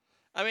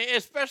 I mean,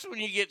 especially when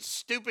you get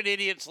stupid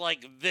idiots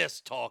like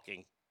this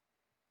talking.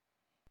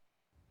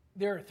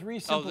 There are three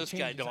simple this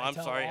guy. changes No, I I'm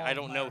tell sorry. all I of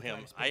don't my know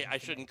him. authorized I patients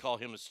to shouldn't call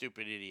him a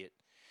stupid idiot.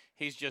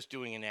 He's just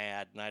doing an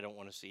ad, and I don't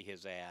want to see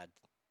his ad.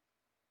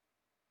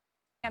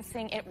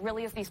 It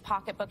really is these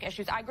pocketbook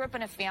issues. I grew up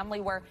in a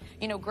family where,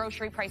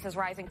 grocery prices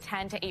rising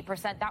 10 to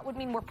 8%. That would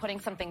mean we're putting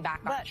something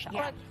back on the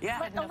shelf.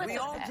 But we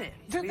all did.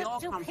 Do We all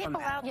come from people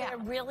that. out there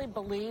really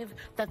believe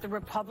that the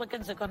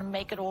Republicans are going to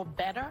make it all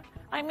better?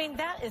 I mean,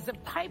 that is a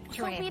pipe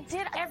dream. we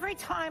did. Every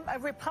time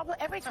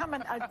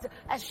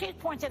as she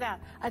pointed out,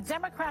 a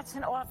Democrat's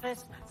in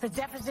office, the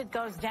deficit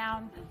goes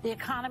down, the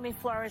economy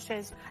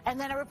flourishes, and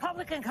then a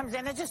Republican comes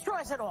in and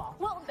destroys it all.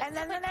 Well, and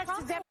then the next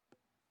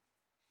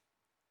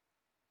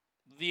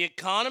The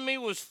economy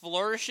was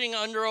flourishing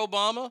under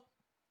Obama?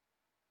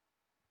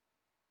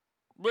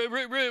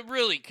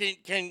 Really?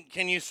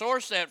 Can you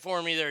source that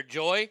for me there,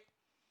 Joy?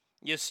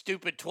 You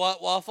stupid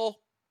twat waffle.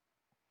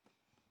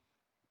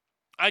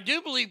 I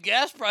do believe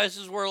gas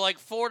prices were like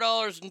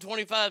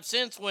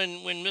 $4.25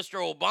 when Mr.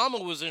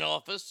 Obama was in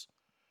office.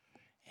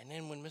 And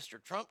then when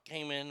Mr. Trump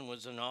came in and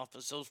was in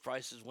office, those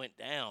prices went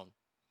down.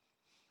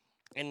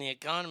 And the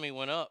economy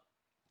went up.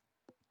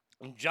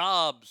 And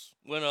jobs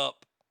went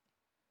up.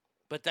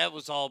 But that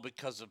was all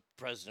because of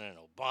President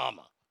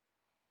Obama.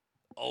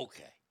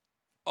 Okay.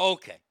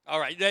 All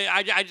right.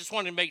 I just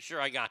wanted to make sure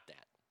I got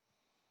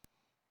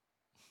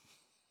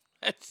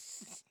that.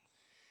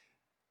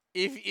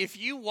 If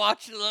you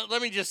watch,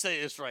 let me just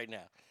say this right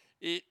now.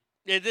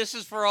 This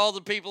is for all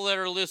the people that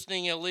are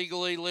listening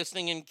illegally,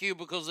 listening in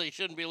cubicles they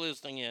shouldn't be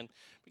listening in,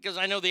 because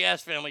I know the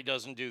Ass family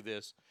doesn't do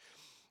this.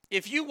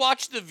 If you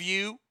watch The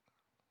View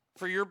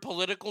for your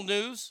political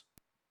news,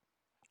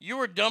 you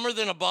are dumber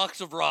than a box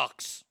of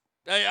rocks.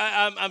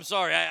 I'm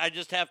sorry. I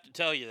just have to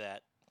tell you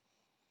that.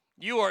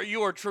 You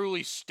are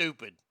truly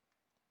stupid.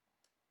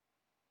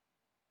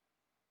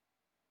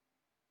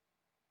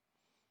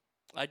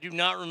 I do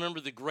not remember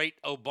the great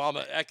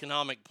Obama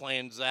economic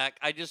plan, Zach.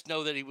 I just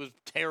know that he was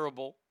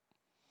terrible.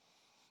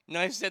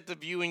 Nice that The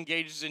View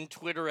engages in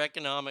Twitter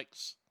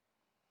economics.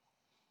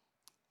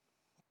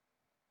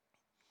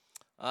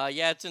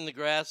 It's in the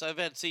grass. I've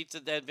had seats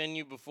at that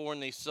venue before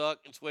and they suck.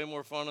 It's way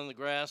more fun on the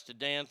grass to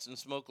dance and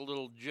smoke a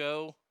little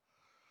Joe.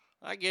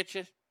 I get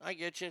you.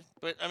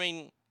 But, I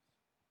mean,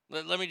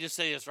 let me just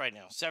say this right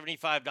now.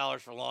 $75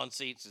 for lawn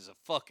seats is a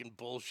fucking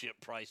bullshit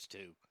price,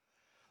 too.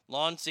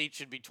 Lawn seats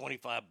should be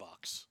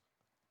 $25.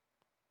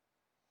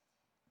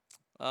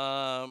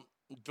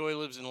 Joy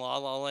lives in La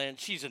La Land.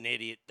 She's an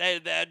idiot.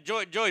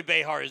 Joy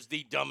Behar is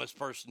the dumbest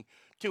person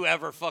to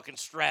ever fucking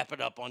strap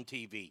it up on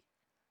TV.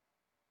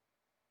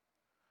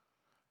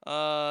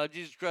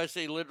 Jesus Christ,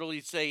 they literally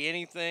say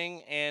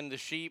anything, and the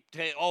sheep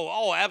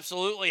oh,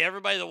 absolutely.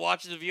 Everybody that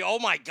watches The View, oh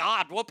my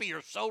God, Whoopi,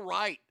 you're so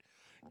right.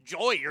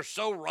 Joy, you're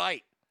so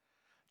right.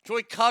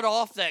 Joy cut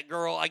off that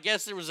girl. I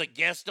guess there was a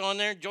guest on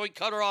there. Joy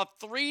cut her off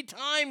 3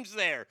 times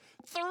there.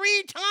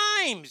 3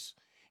 times.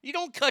 You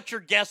don't cut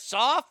your guests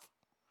off.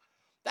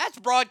 That's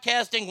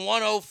broadcasting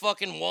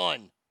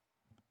 101.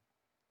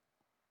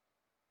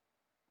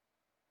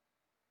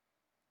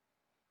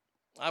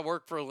 I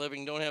work for a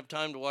living, don't have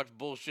time to watch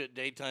bullshit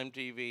daytime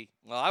TV.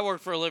 Well, I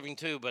work for a living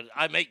too, but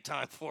I make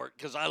time for it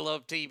because I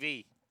love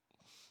TV.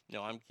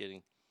 No, I'm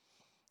kidding.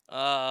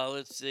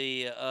 Let's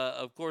see.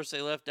 Of course,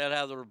 they left out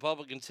how the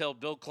Republicans held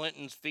Bill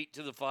Clinton's feet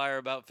to the fire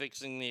about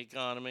fixing the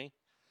economy.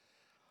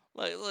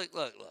 Look.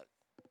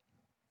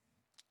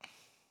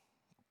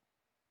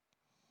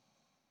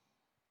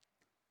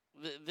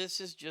 This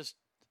is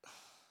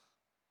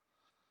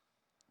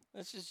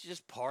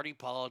just party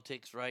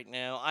politics right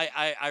now.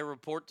 I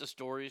report the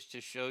stories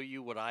to show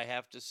you what I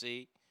have to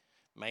see,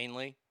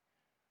 mainly.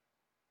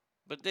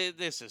 But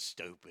this is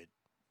stupid.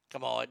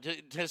 Come on,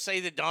 to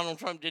say that Donald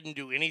Trump didn't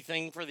do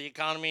anything for the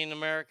economy in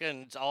America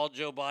and it's all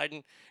Joe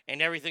Biden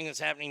and everything that's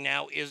happening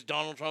now is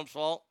Donald Trump's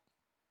fault?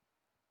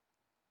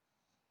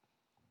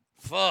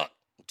 Fuck.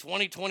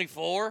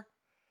 2024?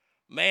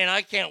 Man,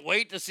 I can't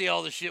wait to see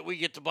all the shit we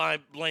get to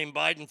blame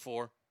Biden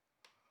for.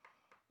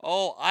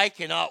 Oh, I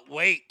cannot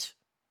wait.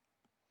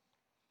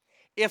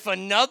 If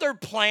another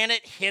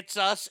planet hits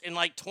us in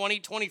like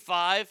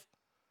 2025,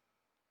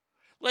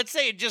 let's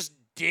say it just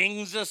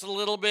dings us a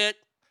little bit,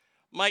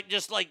 might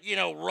just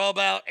rub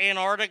out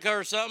Antarctica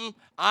or something,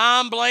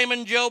 I'm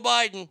blaming Joe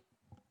Biden.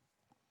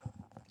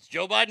 It's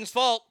Joe Biden's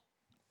fault.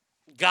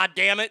 God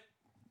damn it.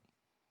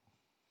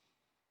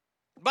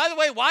 By the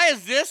way, why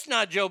is this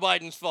not Joe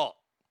Biden's fault?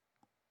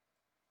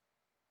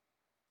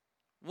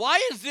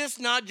 Why is this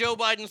not Joe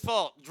Biden's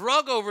fault?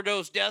 Drug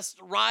overdose deaths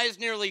rise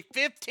nearly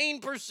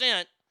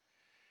 15%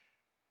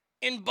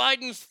 in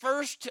Biden's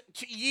first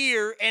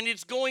year, and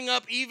it's going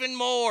up even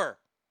more.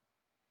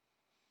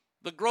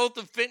 The growth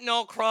of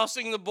fentanyl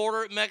crossing the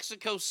border at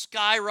Mexico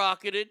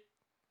skyrocketed.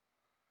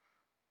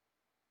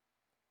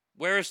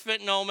 Where is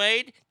fentanyl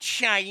made?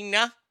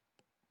 China.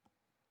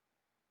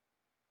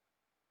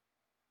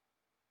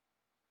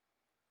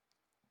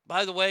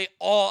 By the way,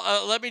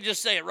 let me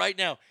just say it right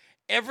now.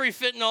 Every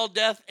fentanyl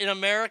death in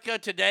America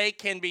today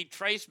can be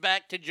traced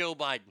back to Joe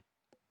Biden.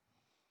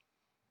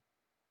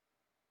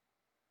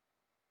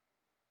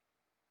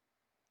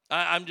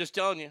 I'm just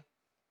telling you.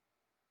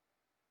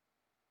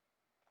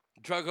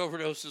 Drug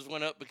overdoses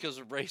went up because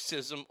of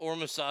racism or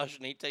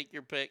misogyny. Take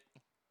your pick.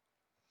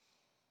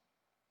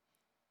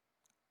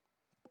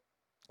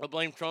 I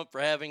blame Trump for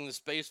having the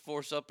Space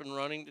Force up and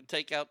running to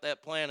take out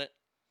that planet.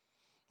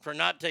 For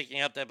not taking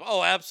out that...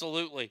 Oh,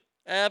 absolutely.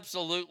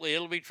 Absolutely.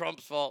 It'll be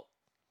Trump's fault.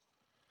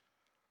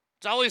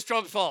 It's always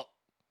Trump's fault.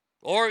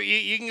 Or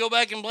you can go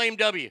back and blame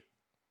W.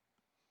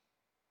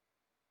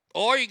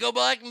 Or you go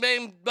back and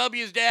blame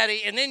W's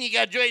daddy, and then you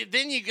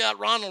got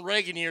Ronald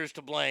Reagan years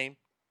to blame.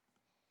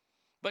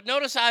 But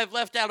notice how I've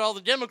left out all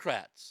the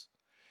Democrats.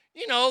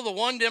 You know, the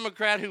one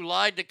Democrat who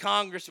lied to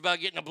Congress about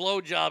getting a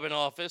blowjob in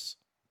office.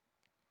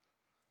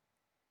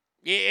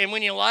 Yeah, and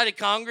when you lie to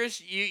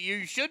Congress,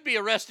 you should be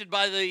arrested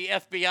by the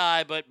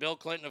FBI, but Bill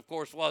Clinton, of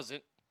course,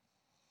 wasn't.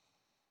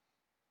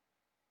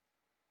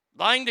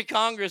 Lying to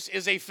Congress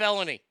is a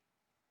felony.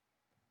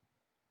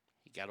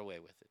 He got away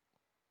with it.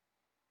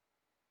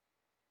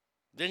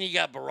 Then you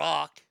got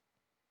Barack,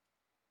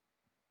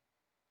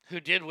 who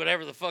did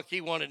whatever the fuck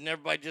he wanted, and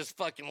everybody just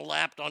fucking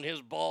lapped on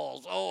his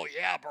balls. Oh,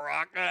 yeah,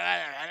 Barack.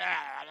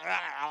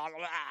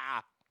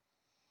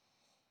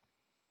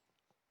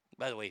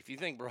 By the way, if you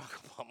think Barack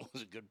Obama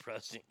was a good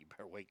president, you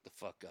better wake the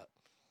fuck up.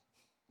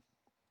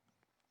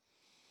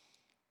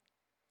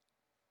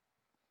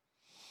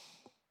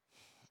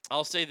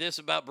 I'll say this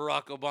about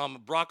Barack Obama.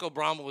 Barack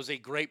Obama was a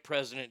great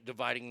president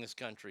dividing this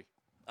country.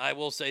 I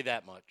will say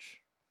that much.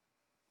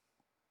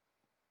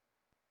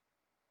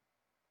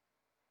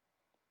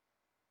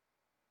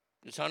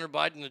 Is Hunter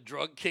Biden the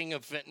drug king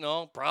of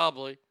fentanyl?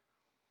 Probably.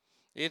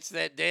 It's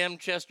that damn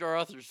Chester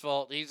Arthur's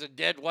fault. He's a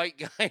dead white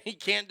guy. He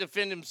can't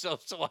defend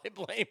himself, so I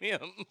blame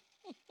him.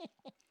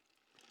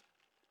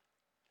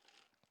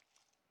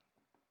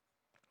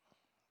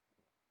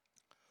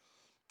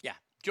 Yeah,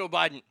 Joe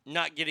Biden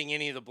not getting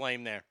any of the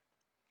blame there.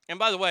 And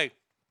by the way,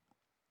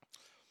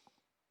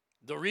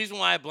 the reason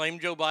why I blame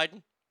Joe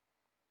Biden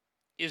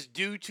is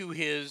due to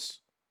his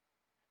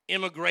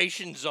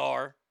immigration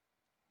czar.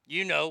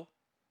 You know,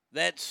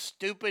 that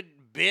stupid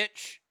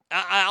bitch.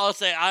 I'll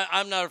say,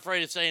 I'm not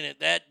afraid of saying it.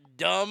 That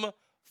dumb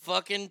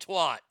fucking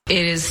twat.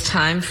 It is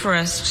time for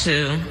us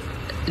to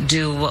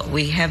do what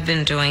we have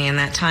been doing, and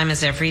that time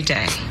is every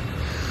day.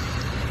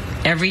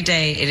 Every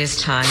day it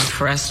is time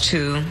for us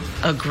to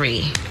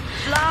agree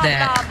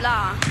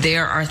that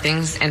there are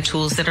things and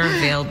tools that are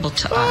available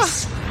to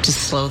us to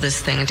slow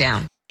this thing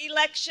down.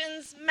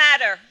 Elections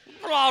matter.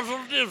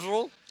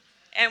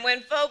 And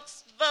when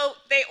folks vote,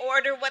 they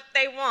order what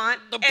they want,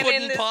 and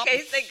in this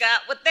case, they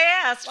got what they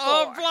asked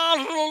for.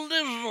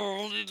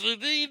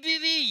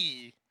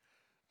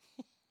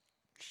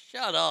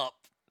 Shut up.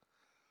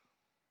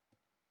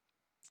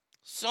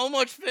 So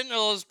much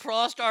fentanyl has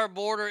crossed our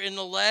border in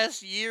the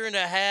last year and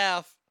a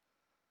half.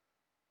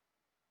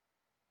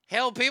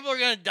 Hell, people are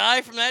going to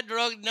die from that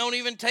drug that don't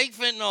even take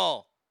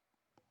fentanyl.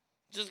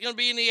 It's just going to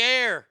be in the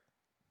air.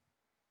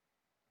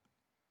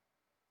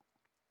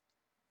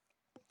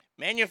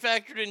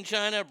 Manufactured in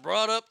China,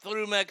 brought up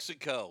through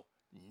Mexico.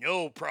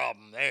 No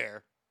problem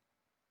there.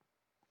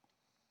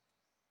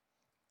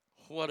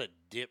 What a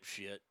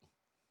dipshit.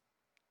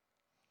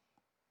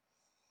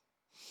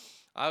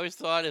 I always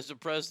thought as a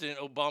president,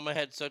 Obama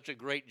had such a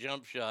great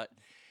jump shot.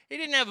 He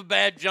didn't have a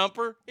bad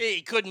jumper.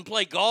 He couldn't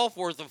play golf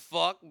worth a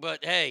fuck,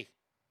 but hey.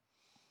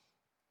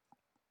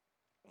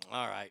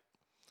 All right.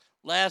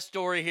 Last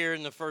story here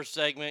in the first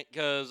segment,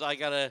 because I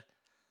gotta.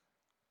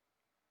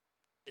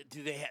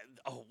 Do they have?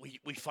 Oh, we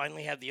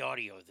finally have the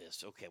audio of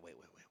this. Okay, wait.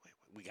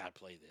 We gotta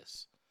play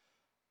this.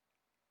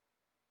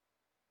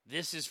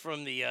 This is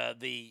from the. I'm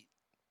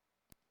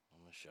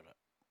gonna shut up.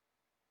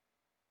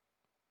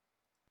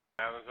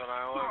 Amazon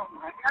Island.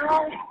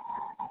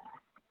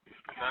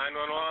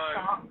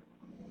 911.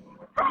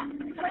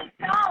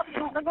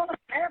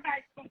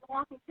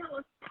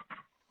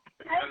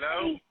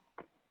 Hello?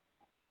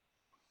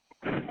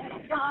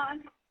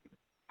 John.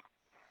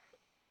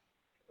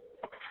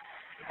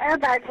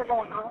 Airbags are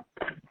going on.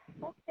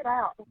 Let's get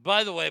out.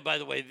 By the way,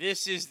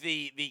 this is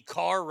the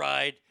car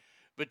ride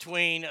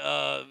between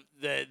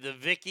the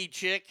Vicky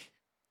chick.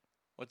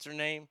 What's her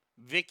name?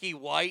 Vicky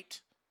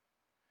White,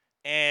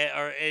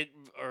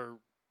 or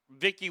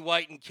Vicky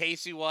White and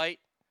Casey White.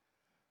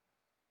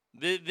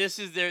 This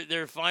is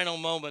their final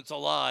moments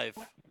alive.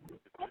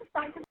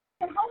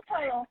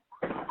 Hotel.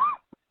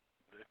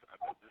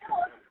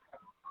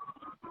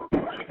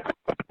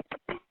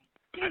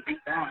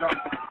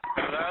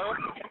 Hello?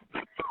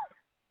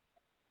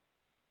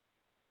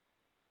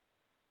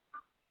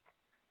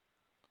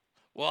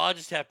 Well, I'll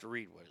just have to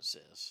read what it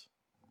says.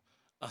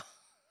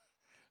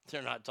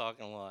 They're not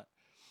talking a lot.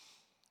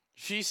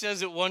 She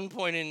says at one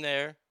point in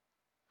there,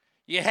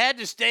 you had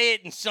to stay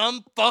in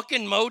some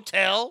fucking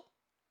motel?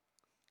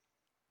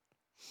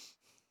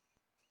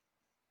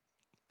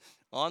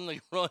 On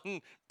the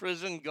run,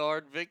 prison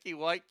guard Vicky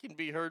White can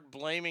be heard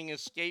blaming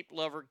escape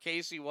lover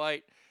Casey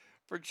White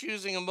for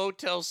choosing a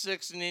Motel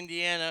 6 in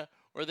Indiana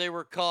where they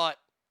were caught.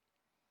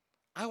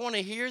 I want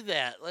to hear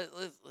that.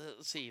 Let's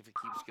see if it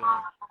keeps going.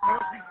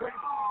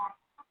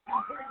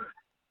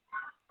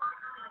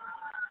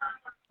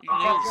 You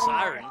can hear the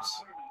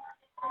sirens.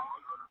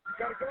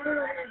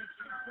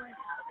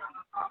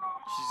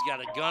 She's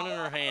got a gun in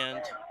her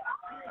hand.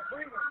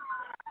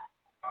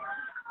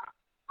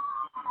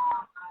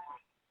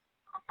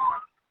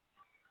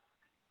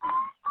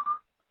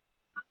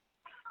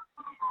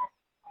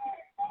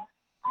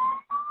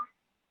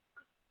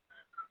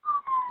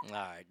 All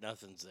right,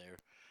 nothing's there.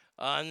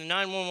 In the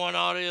 911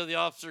 audio, the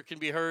officer can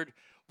be heard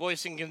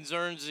voicing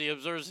concerns. He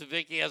observes that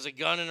Vicky has a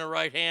gun in her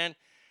right hand,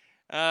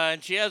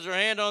 and she has her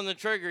hand on the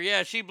trigger.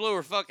 Yeah, she blew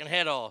her fucking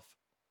head off.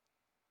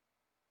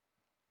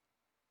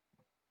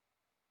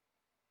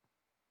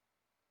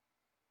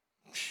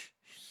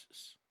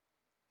 Jesus.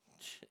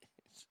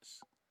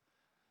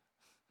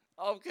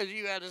 Oh, because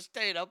you had to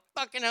stay at a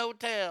fucking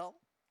hotel.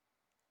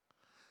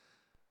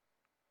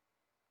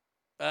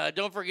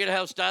 Don't forget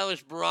how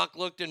stylish Barack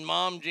looked in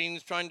mom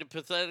jeans trying to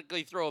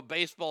pathetically throw a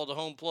baseball to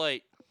home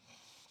plate.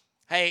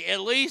 Hey,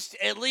 at least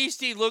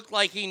he looked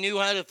like he knew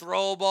how to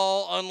throw a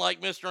ball,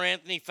 unlike Mr.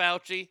 Anthony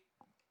Fauci.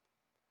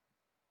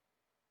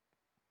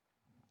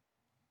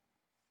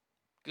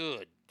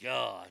 Good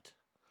God.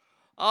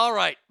 All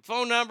right,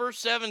 phone number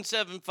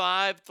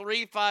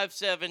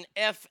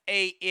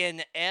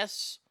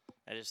 775-357-FANS.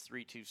 That is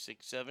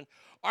 3267.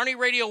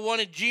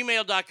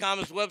 ArnieRadio1@gmail.com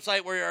is the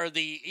website where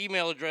the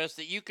email address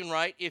that you can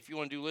write if you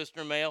want to do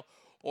listener mail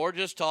or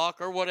just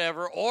talk or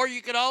whatever. Or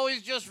you could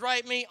always just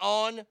write me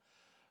on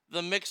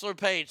the Mixler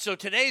page. So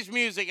today's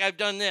music, I've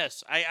done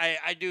this.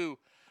 I do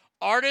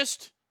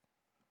artist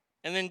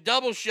and then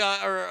double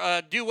shot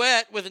or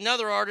duet with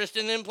another artist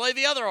and then play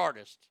the other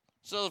artist.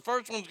 So the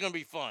first one's going to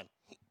be fun.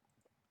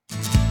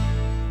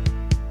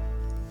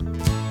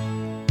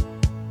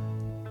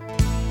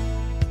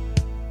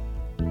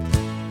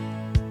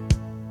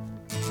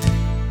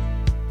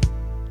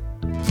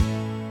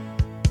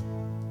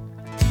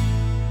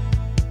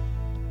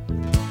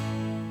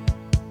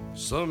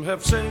 Some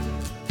have said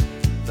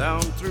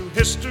down through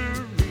history,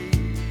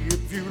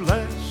 if you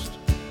last,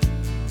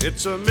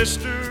 it's a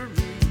mystery.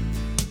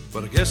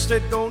 But I guess they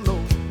don't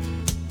know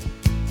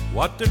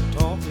what they're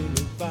talking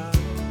about.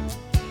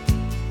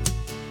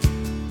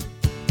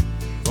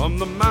 From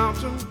the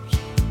mountains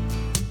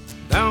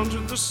down to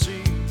the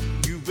sea,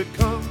 you've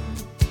become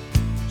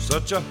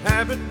such a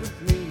habit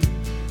with me.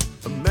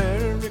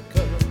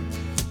 America,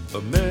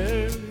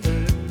 America.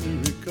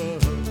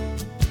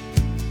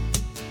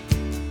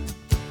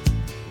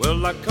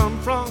 Well, I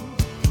come from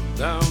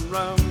down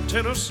round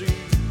Tennessee,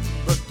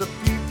 but the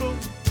people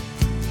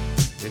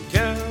in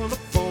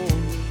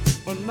California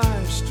are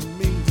nice to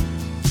me.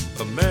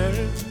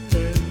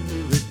 America.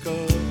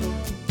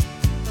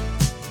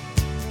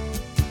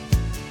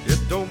 It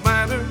don't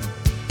matter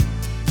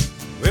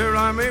where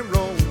I may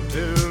roam,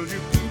 tell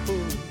you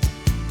people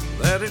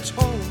that it's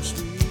home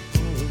sweet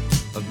home.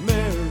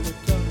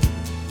 America,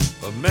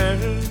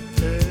 America.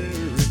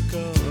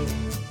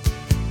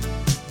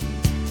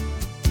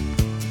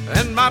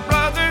 And my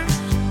brothers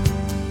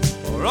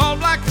are all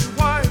black and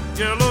white,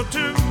 yellow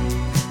too,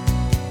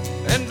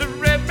 and the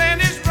red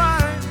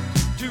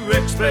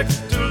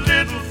expect a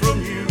little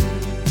from you.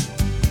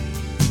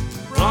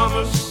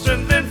 Promise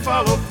and then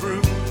follow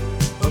through,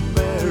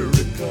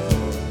 America.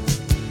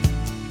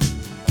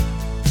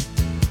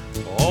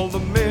 All the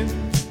men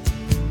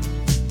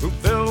who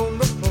fell on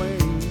the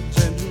plains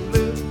and who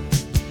lived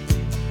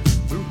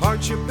through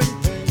hardship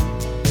and pain,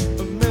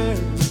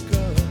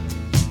 America,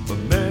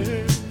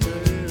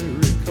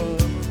 America.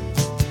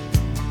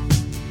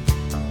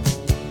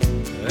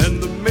 And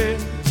the men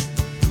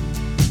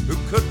who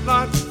could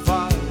not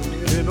fight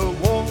in a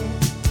war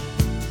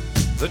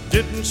that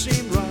didn't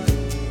seem right,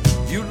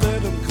 you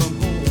let them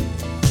come home,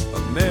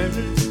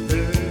 America.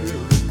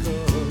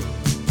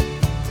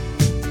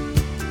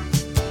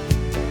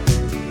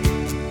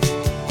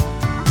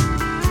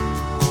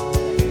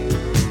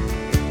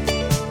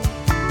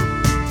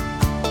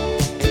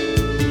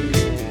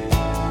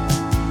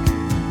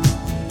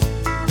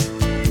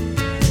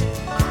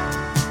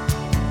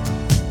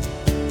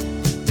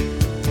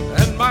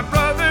 And my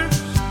brothers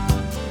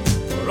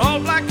are all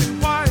black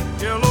and white,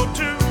 yellow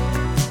too.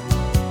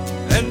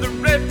 And the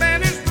red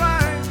man is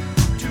right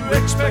to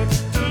expect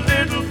a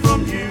little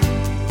from you.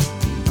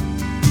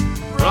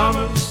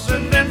 Promise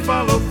and then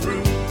follow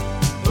through,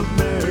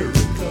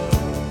 America.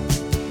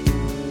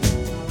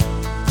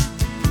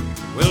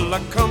 Well, I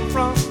come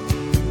from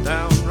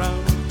down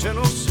round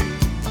Tennessee,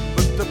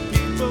 but the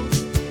people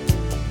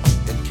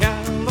in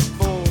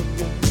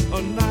California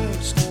are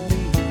nice to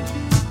me,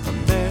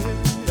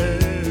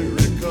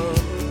 America.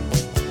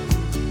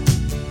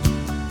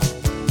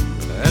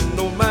 And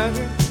no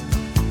matter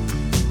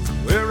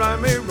where I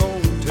may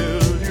roam,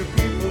 tell you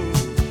people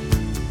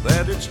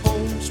that it's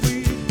home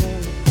sweet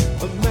home,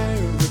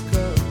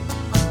 America,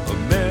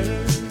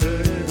 America,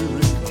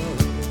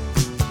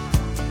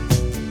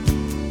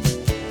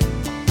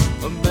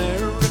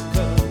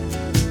 America,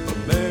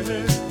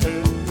 America.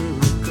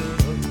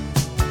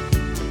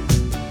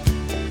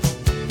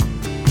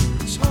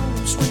 It's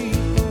home sweet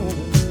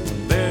home,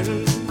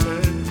 America,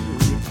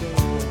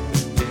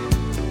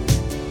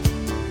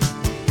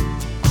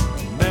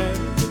 America.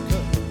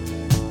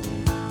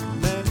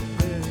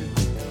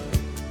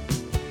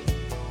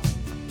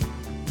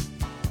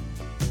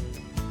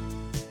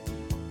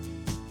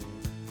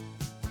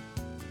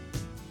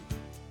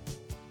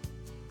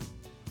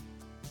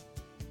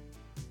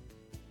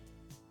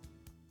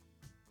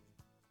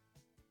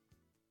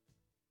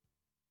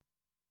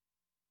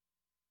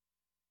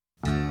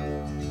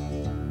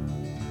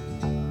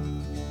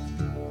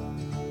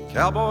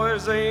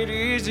 Cowboys ain't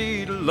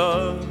easy to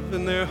love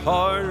and they're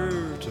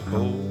harder to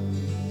hold.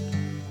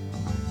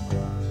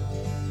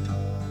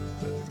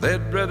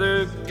 They'd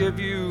rather give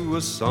you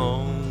a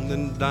song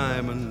than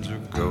diamonds or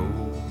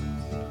gold.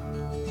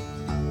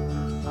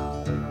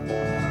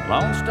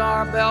 Lone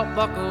Star belt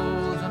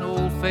buckles and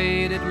old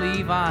faded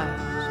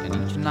Levi's, and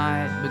each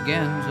night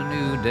begins a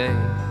new day.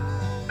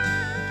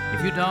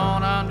 If you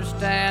don't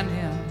understand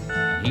him,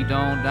 he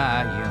don't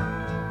die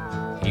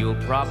young,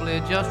 he'll probably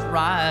just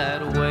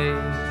ride away.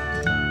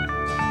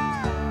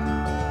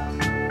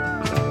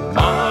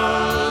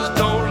 Mamas,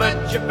 don't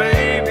let your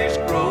babies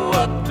grow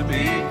up to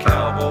be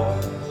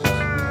cowboys.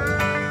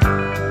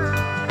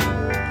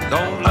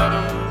 Don't let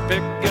them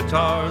pick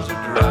guitars or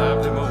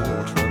drive them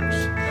old trucks.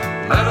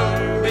 Let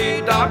them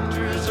be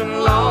doctors and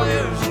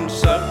lawyers and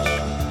such.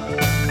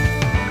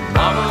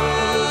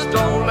 Mamas,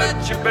 don't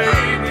let your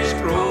babies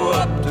grow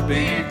up to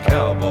be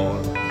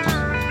cowboys.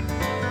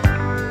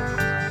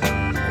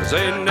 'Cause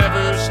they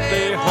never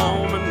stay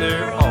home and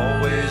they're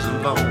always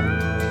alone,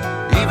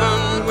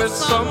 even with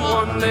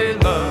someone they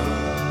love.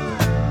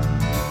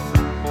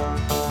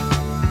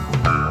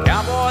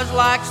 Cowboys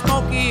like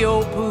smoky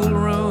old pool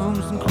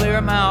rooms and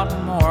clear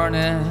mountain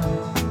mornings,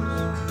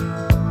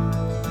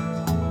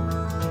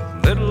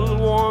 Little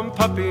warm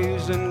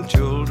puppies and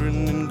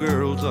children and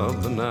girls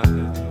of the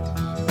night.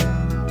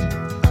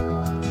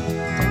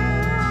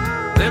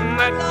 Them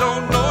that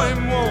don't know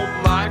him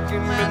won't like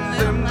him, and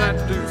them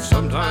that do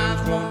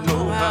sometimes won't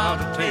know how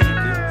to take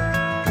it.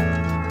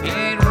 He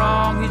ain't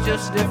wrong, he's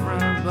just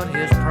different, but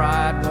his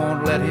pride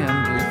won't let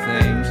him do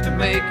things to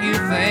make you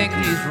think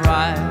he's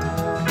right.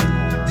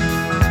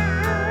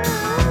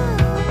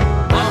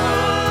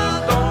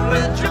 Mama, don't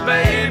let your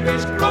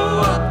babies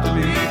grow up to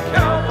be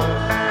cowboys.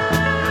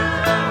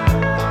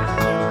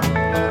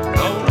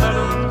 Don't let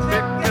them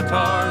pick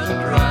guitars and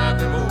drive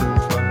them old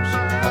trucks.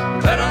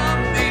 Let them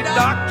be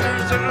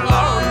doctors and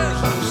lawyers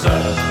and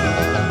such.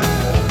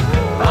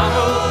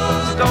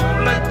 Mamas, don't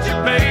let your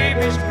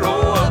babies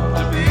grow up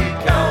to be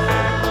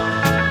cowboys.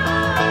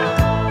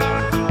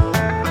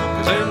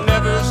 'Cause they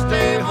never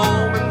stay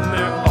home and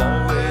they're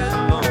always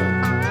alone,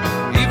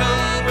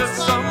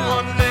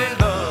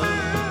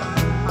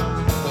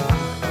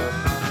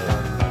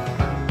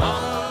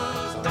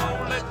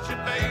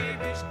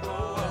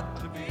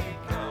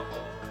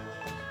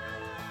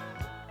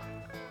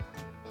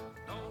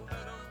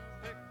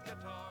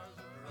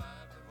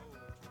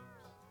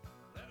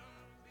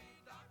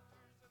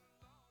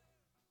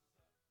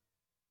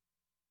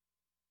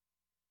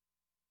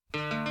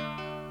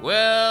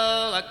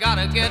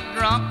 gotta get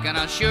drunk, and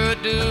I sure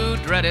do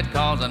dread it,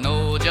 'cause I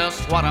know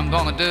just what I'm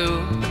gonna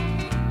do.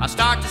 I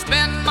start to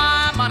spend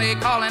my money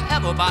calling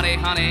everybody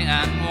honey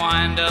and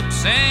wind up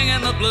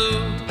singing the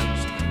blues.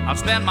 I've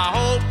spent my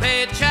whole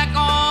paycheck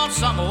on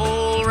some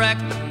old wreck.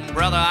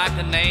 Brother, I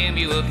could name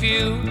you a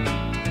few.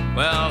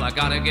 Well, I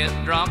gotta get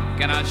drunk,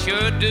 and I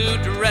sure do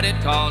dread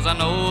it, 'cause I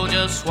know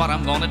just what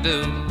I'm gonna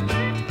do.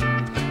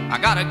 I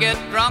gotta get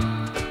drunk,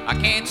 I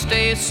can't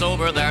stay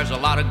sober. There's a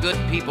lot of good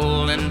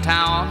people in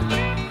town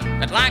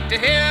that like to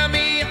hear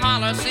me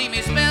holler, see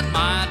me spend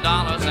my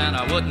dollars, and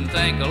I wouldn't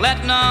think of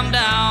letting them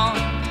down.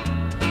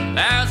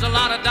 There's a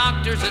lot of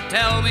doctors that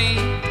tell me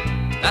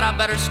that I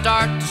better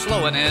start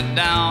slowing it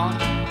down.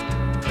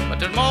 But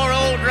there's more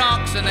old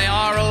drunks than they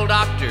are old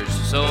doctors,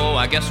 so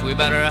I guess we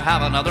better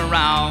have another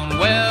round.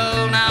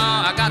 Well,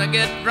 now I gotta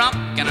get drunk,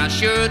 and I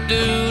sure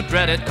do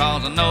dread it,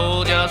 'cause I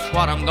know just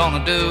what I'm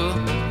gonna do.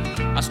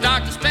 I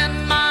start to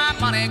spend my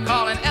money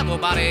calling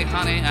everybody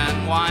honey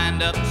and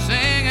wind up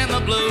singing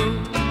the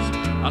blues.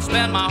 I'll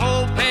spend my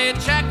whole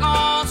paycheck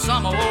on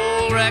some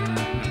old wreck.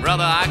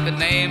 Brother, I could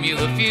name you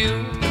a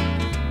few.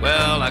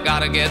 Well, I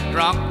gotta get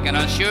drunk, and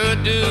I sure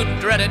do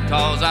dread it,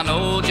 'cause I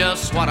know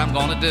just what I'm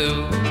gonna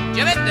do.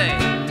 Jimmy Day.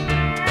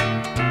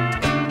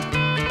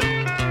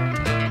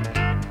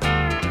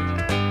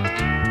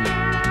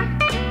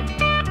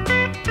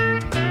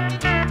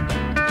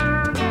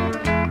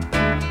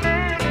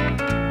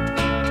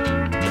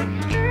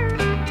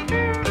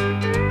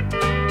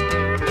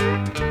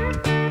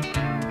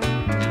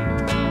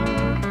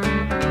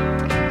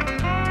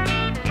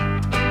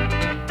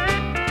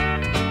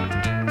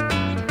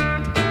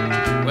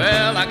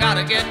 Well, I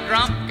gotta get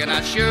drunk, and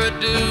I sure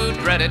do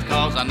dread it,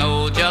 'cause I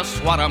know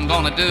just what I'm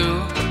gonna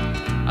do.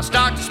 I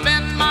start to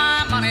spend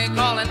my money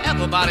calling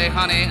everybody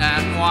honey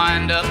and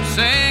wind up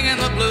singing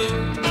the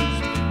blues.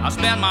 I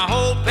spend my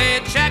whole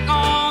paycheck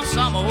on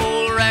some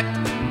old wreck.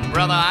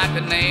 Brother, I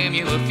could name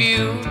you a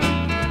few.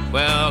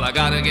 Well, I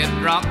gotta get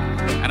drunk,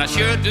 and I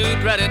sure do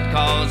dread it,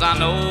 'cause I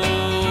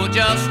know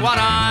just what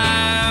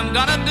I'm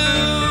gonna do.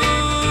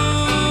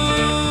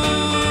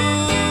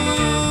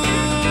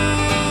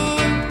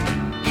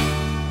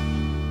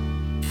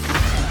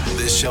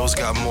 This show's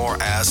got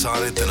more ass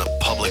on it than a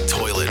public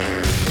toilet.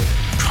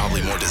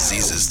 Probably more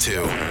diseases,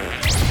 too.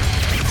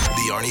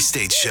 The Arnie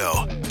State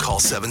Show. Call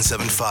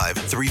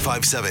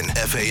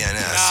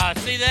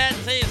 775-357-FANS. See that?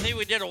 See,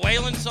 we did a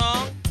Waylon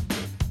song.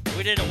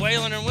 We did a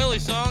Waylon and Willie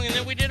song, and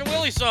then we did a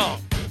Willie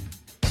song.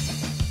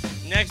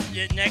 Next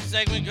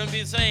segment going to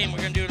be the same. We're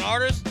going to do an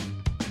artist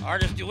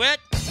duet,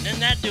 and then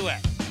that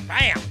duet.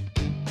 Bam!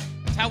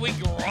 That's how we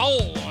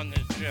roll on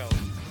this show.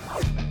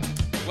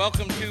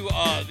 Welcome to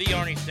the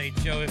Arnie State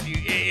Show.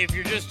 If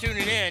you're just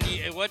tuning in,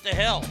 what the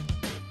hell?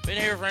 Been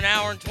here for an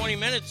hour and 20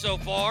 minutes so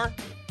far.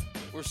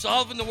 We're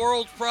solving the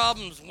world's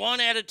problems one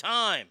at a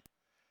time.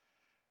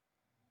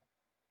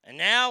 And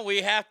now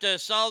we have to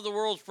solve the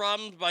world's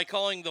problems by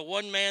calling the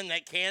one man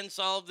that can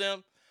solve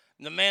them,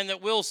 and the man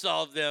that will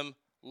solve them,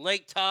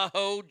 Lake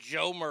Tahoe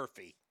Joe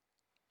Murphy.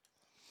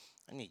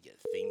 I need to get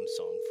a theme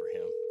song for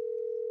him.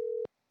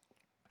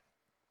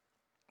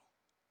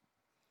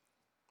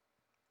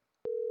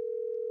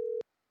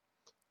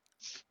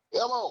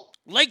 Hello.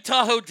 Lake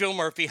Tahoe Joe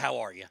Murphy, how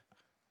are you?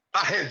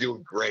 I am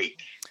doing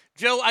great.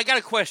 Joe, I got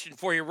a question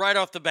for you right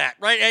off the bat.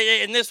 Right,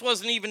 and this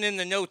wasn't even in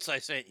the notes I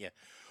sent you.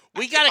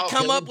 We got to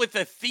come up with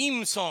a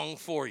theme song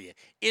for you.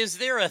 Is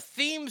there a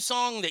theme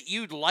song that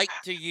you'd like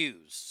to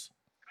use?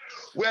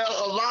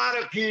 Well, a lot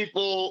of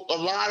people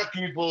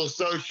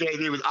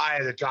associate it with Eye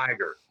of the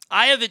Tiger.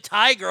 Eye of the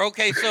Tiger.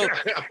 Okay, so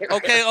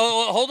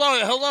hold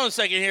on a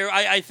second here.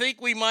 I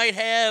think we might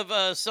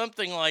have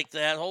something like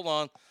that. Hold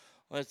on.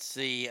 Let's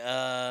see.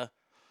 I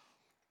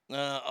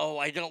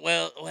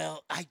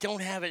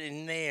don't have it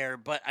in there,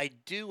 but I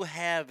do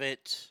have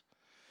it.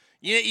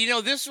 You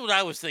know, this is what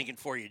I was thinking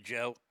for you,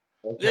 Joe.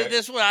 Okay.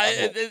 This is what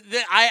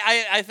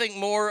I think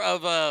more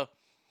of a.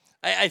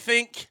 I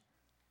think.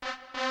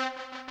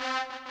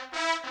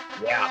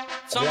 Yeah.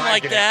 Something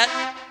like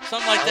that.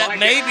 Something like that.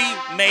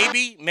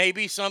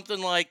 Maybe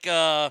something like.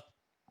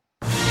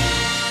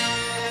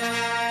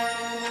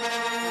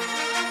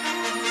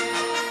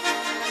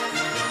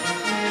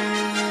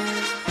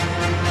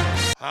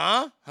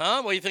 Huh?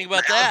 What do you think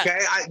about that? Okay,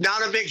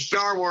 not a big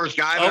Star Wars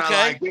guy, but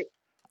I like it.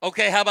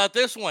 Okay, how about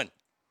this one?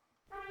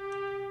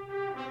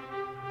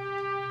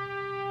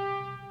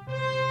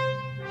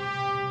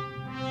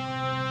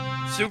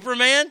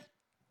 Superman?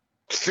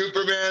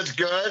 Superman's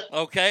good.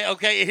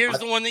 Okay. Here's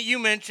the one that you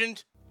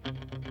mentioned.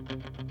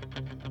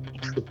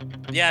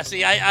 Yeah,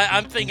 see,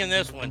 I'm thinking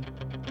this one.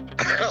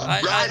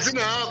 Rising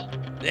up.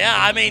 Yeah,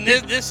 I mean,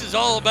 this is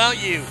all about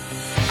you.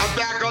 I'm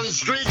back on the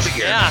streets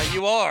again. Yeah,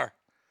 you are.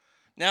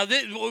 Now,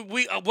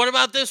 what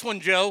about this one,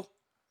 Joe?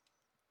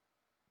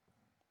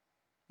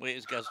 Wait,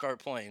 it's got to start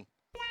playing.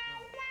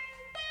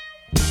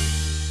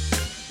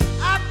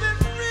 I've been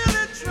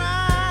really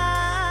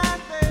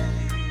trying,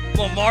 baby.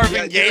 Will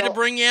Marvin Gaye to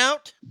bring you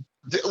out?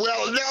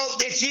 Well, no,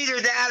 it's either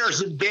that or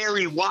some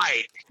Barry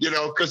White,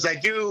 because I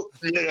do,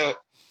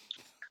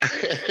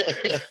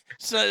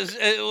 So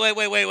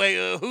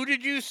wait. Who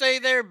did you say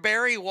there?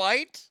 Barry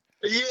White?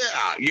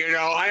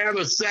 Yeah, I am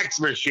a sex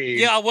machine.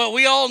 Yeah, well,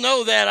 we all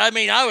know that. I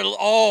mean,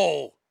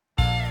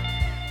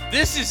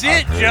 this is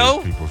it,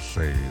 Joe. People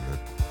say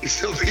that.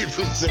 Some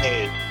people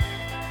say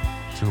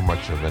too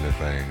much of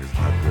anything is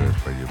not good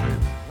for you, baby.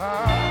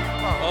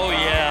 Oh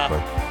yeah,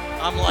 but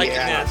I'm liking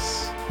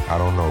this. I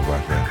don't know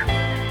about that.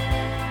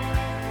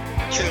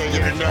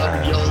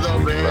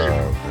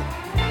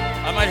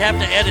 I might have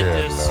to edit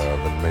this. Love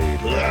and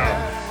made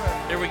love.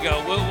 There we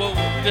go.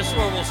 This is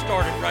where we'll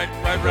start it, right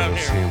around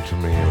here. It seems to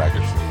me like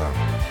it's enough.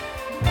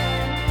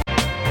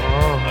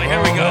 Oh,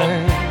 here we go.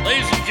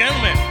 Ladies and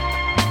gentlemen,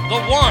 the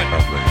one,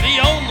 the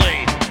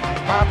only,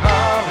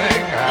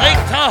 Lake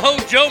Tahoe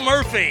Joe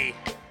Murphy.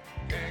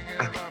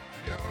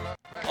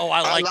 Oh,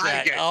 I like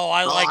that. It. Oh,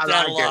 I like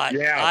that a lot.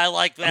 Yeah. I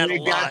like that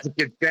a lot. That's a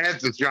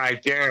consensus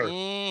right there.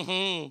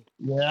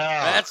 Mm-hmm.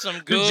 Yeah. That's some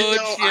good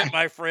shit,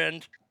 my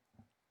friend.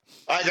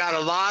 I got a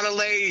lot of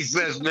ladies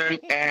listening,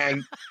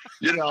 and,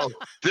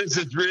 this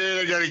is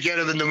really going to get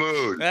them in the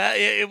mood.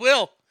 It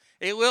will.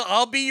 It will.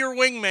 I'll be your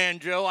wingman,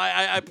 Joe.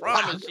 I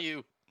promise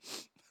you.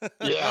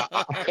 Yeah.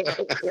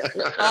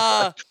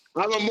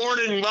 I'm a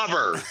morning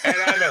lover. And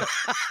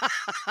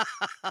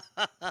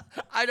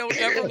I don't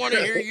ever want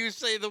to hear you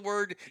say the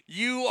word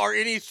you are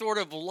any sort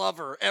of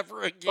lover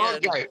ever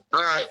again. Okay.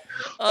 All right.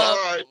 All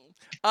right.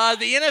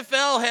 The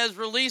NFL has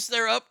released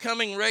their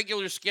upcoming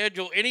regular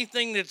schedule.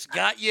 Anything that's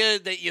got you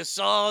that you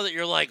saw that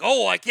you're like,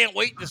 oh, I can't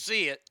wait to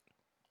see it?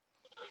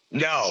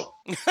 No.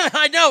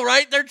 I know,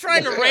 right? They're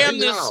trying to ram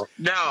this.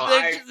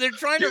 No. They're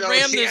trying to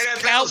ram this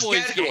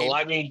Cowboys game.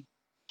 I mean,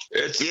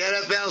 it's the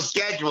NFL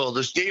schedule.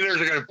 The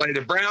Steelers are going to play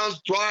the Browns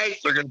twice.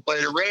 They're going to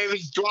play the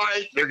Ravens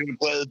twice. They're going to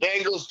play the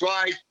Bengals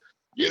twice.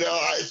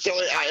 So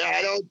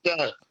I don't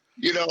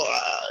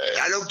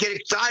get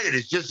excited.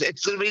 It's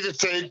going to be the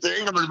same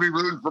thing. I'm going to be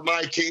rooting for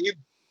my team.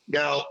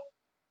 Now,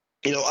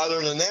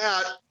 other than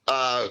that,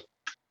 I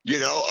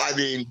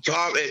mean,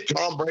 Tom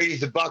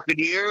Brady's a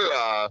Buccaneer.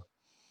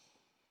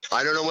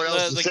 I don't know what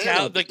else to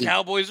say. The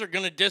Cowboys are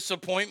going to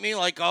disappoint me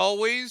like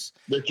always.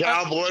 The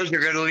Cowboys are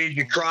going to leave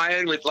you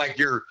crying with like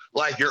your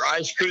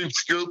ice cream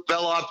scoop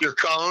fell off your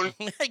cone.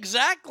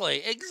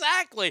 Exactly.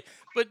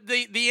 But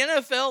the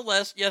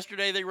NFL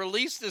yesterday, they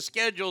released the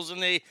schedules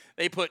and they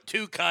put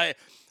two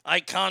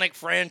iconic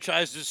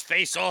franchises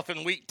face off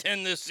in Week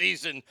 10 this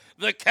season: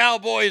 the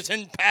Cowboys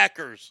and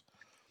Packers.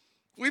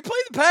 We play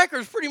the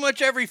Packers pretty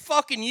much every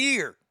fucking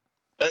year.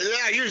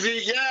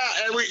 Usually,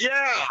 and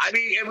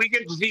we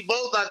get to see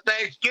both on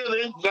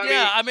Thanksgiving.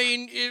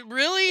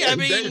 Really? I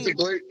mean,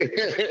 basically.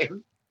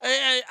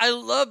 I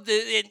love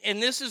it, and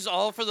this is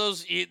all for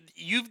those,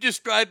 you've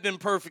described them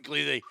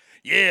perfectly.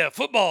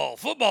 Football.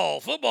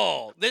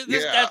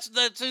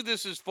 That's who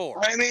this is for.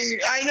 I mean,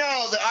 I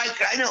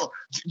know.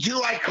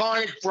 Two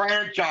iconic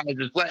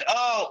franchises. Like,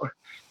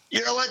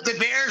 you know what? The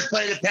Bears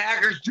play the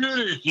Packers too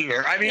this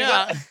year. I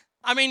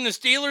mean, the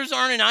Steelers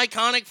aren't an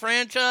iconic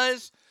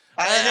franchise.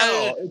 I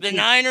know. The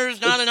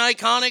Niners not an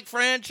iconic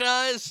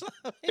franchise.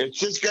 It's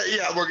just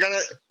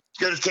it's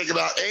gonna take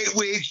about 8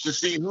 weeks to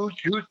see who's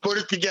put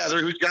it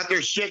together, who's got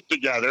their shit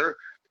together.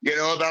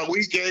 About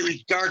week 8, we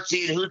start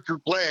seeing who can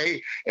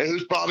play and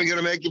who's probably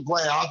gonna make the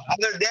playoffs.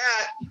 Other than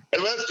that,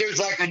 unless there's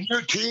like a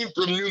new team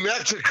from New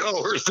Mexico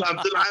or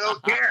something, I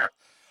don't care.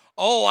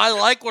 Oh, I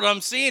like what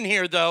I'm seeing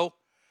here though.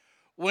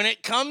 When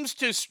it comes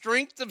to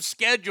strength of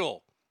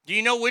schedule, do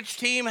you know which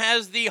team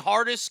has the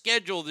hardest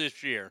schedule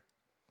this year?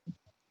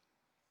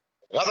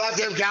 How about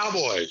them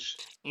Cowboys?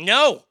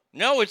 No,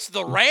 it's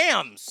the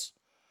Rams.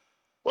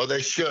 Well,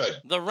 they should.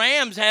 The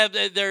Rams have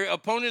their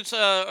opponents'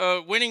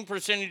 winning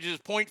percentage is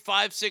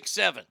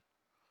 .567.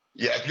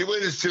 Yeah, if you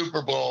win the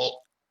Super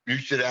Bowl, you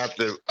should have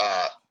to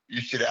have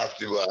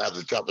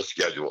the toughest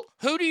schedule.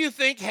 Who do you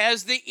think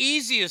has the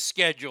easiest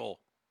schedule?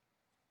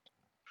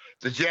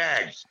 The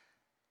Jags.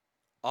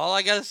 All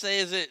I gotta say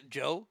is that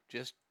Joe,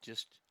 just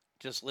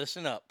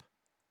listen up.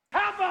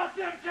 How about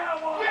them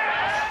Cowboys?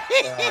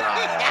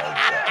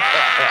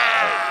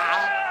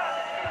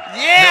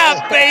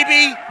 Yeah,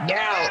 baby.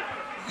 Now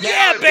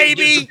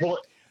baby.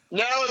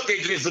 Now if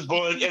they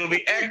disappoint, it'll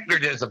be extra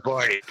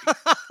disappointing.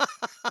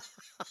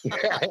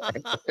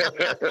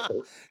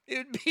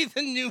 It'd be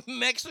the New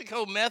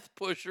Mexico meth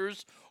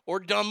pushers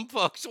or dumb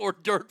fucks or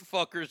dirt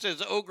fuckers,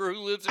 as Ogre who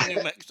lives in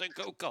New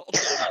Mexico called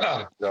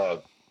them.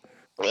 God.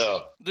 Yeah.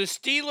 The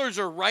Steelers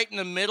are right in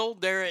the middle.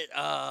 They're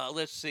at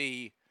let's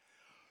see.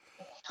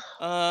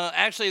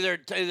 Actually,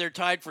 they're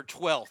tied for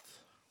 12th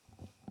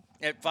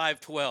at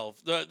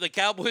 5-12. The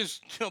Cowboys'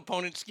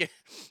 opponents get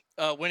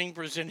winning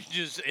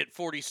percentages at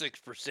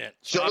 46%.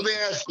 So let me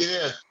ask you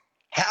this: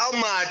 how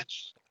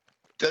much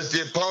does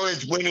the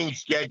opponent's winning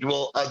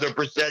schedule of their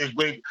percentage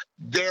win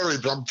vary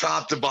from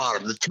top to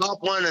bottom? The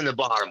top one and the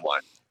bottom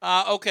one.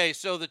 Okay,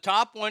 so the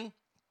top one,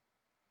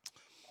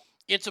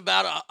 it's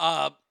about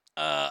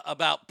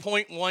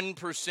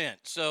 0.1%.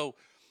 So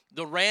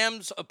the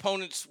Rams'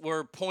 opponents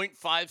were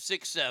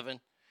 .567,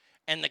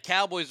 and the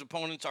Cowboys'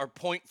 opponents are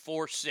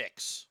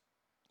 .462.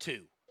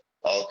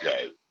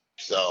 Okay,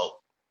 so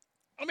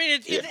I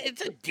mean,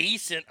 it's a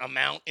decent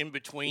amount in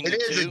between the two.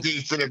 It is a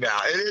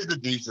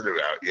decent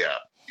amount. Yeah.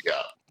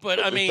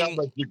 But I mean, there's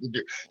not much you can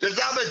do. There's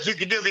not much you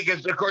can do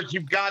because, of course,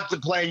 you've got to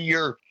play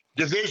your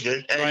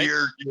division and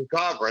your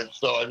conference.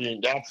 So I mean,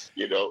 that's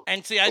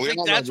And see, I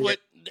think that's what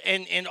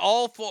and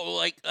all four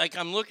like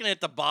I'm looking at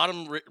the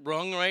bottom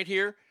rung right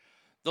here.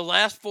 The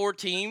last four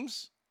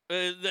teams,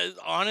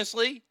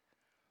 honestly,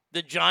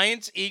 the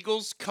Giants,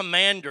 Eagles,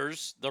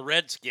 Commanders, the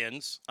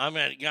Redskins. I'm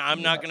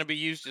not going to be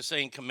used to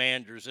saying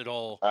Commanders at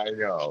all. I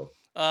know.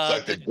 It's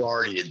like the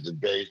Guardians in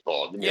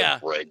baseball.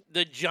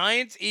 The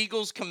Giants,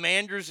 Eagles,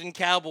 Commanders, and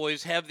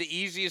Cowboys have the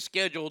easiest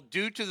schedule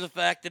due to the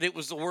fact that it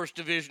was the worst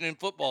division in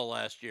football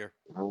last year.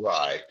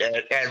 Right.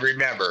 And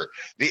remember,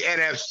 the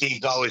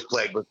NFC's always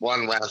played with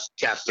one less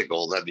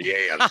testicle than the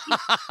AFC.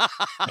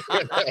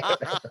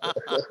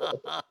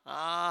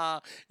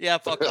 Yeah,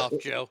 fuck off,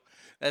 Joe.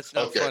 That's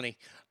not funny.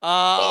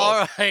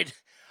 All right.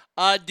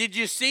 Did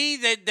you see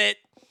that?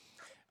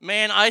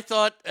 Man, I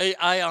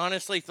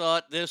honestly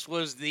thought this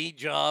was the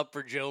job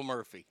for Joe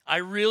Murphy. I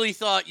really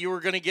thought you were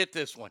going to get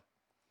this one.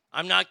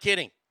 I'm not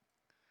kidding.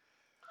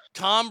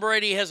 Tom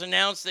Brady has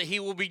announced that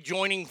he will be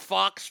joining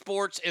Fox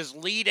Sports as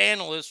lead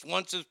analyst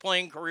once his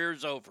playing career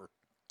is over.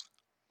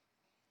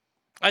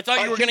 I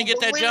thought you were going to get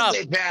that job.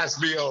 They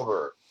passed me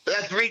over.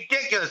 That's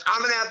ridiculous.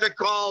 I'm going to have to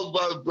call,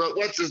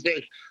 what's his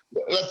name?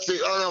 Let's see.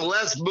 Oh, no,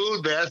 Les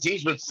Moonves.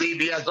 He's with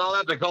CBS. I'll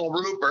have to call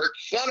Rupert.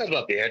 Son of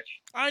a bitch.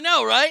 I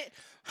know, right?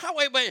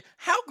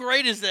 How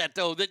great is that,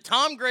 though, that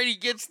Tom Brady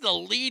gets the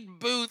lead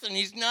booth and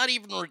he's not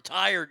even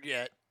retired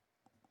yet?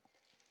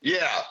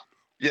 Yeah,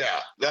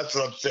 that's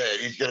what I'm saying.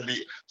 He's going to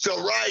be. So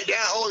right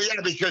now,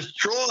 because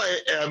Troy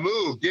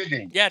moved, didn't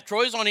he? Yeah,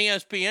 Troy's on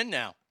ESPN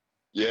now.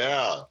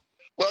 Yeah.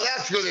 Well,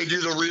 that's when they do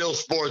the real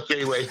sports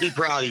anyway. Be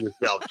proud of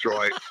yourself,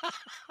 Troy.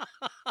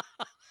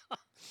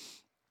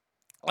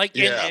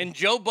 And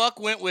Joe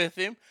Buck went with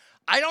him.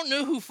 I don't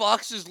know who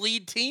Fox's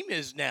lead team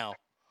is now.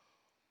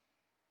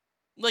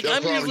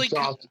 I'm usually.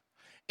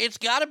 It's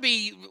got to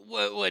be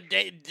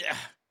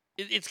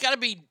it's got to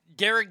be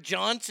Derek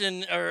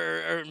Johnson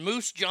or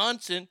Moose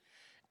Johnson,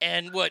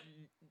 and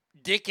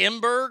Dick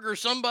Enberg or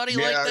somebody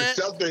like that.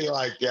 Yeah, something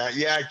like that.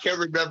 Yeah, I can't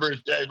remember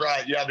his name.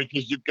 Right? Yeah,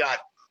 because you've got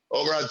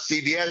over on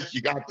CBS,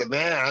 you got the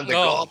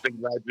golfing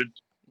legend.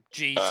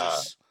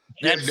 Jesus,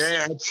 Jim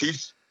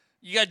Nantz.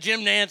 You got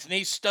Jim Nantz, and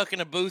he's stuck in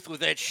a booth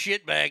with that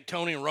shitbag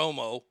Tony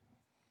Romo.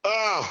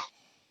 Oh.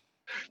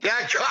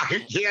 That guy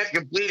can't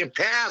complete a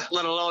pass,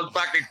 let alone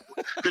fucking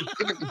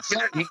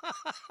sentence.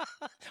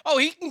 Oh,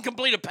 he can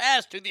complete a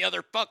pass to the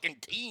other fucking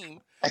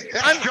team.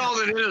 I'm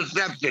called an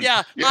interception.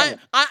 Yeah.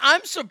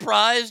 I'm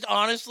surprised,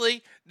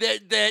 honestly,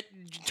 that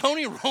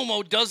Tony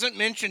Romo doesn't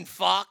mention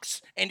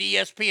Fox and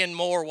ESPN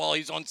more while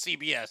he's on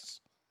CBS.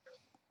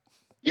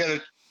 Yeah,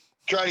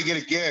 try to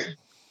get a gig.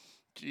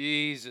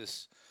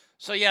 Jesus.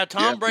 So,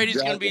 Tom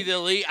Brady's going to be the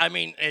lead. I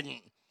mean, and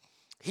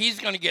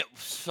he's going to get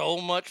so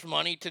much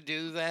money to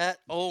do that.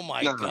 Oh,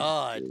 my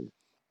God.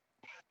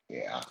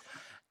 Yeah.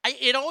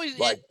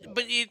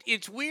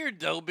 It's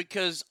weird, though,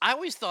 because I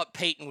always thought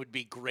Peyton would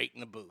be great in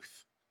the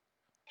booth.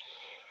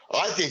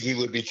 I think he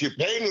would be, too.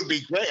 Peyton would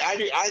be great.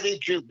 I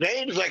think, too.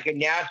 Peyton's like a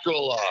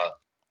natural.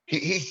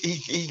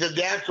 He's a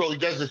natural. He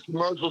does his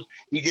commercials.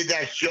 He did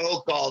that show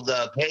called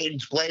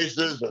Peyton's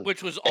Places.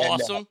 Which was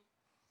awesome.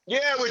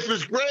 Yeah, which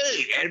was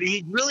great, and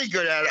he's really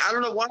good at it. I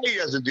don't know why he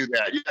doesn't do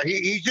that.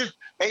 He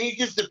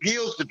just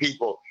appeals to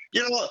people.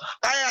 You know,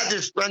 I had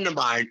this friend of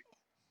mine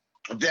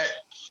that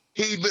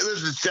he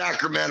lives in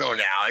Sacramento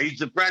now. He's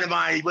a friend of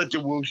mine. He went to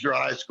Wooster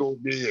High School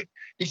with me, and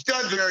he's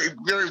done very,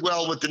 very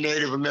well with the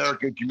Native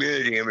American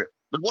community.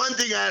 But one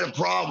thing I had a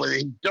problem with,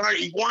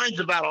 he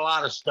whines about a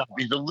lot of stuff.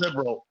 He's a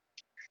liberal,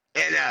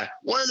 and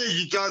one of the things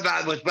he talked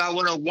about was about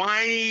what a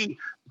whiny,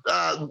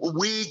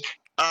 weak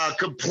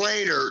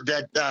complainer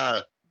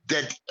that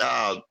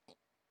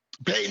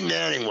Peyton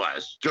Manning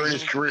was during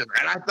his career.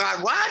 And I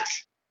thought, what?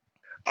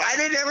 I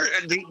didn't ever.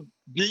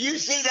 Do you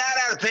see that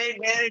out of Peyton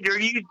Manning, or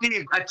do you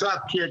see a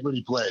tough kid when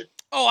he played?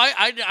 Oh,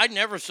 I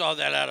never saw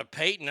that out of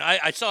Peyton.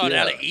 I saw it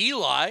out of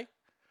Eli.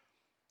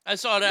 I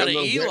saw it out of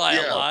Eli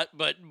a lot,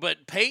 but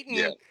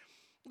Peyton.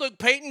 Look,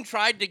 Peyton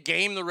tried to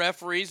game the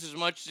referees as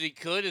much as he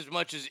could, as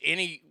much as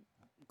any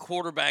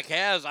quarterback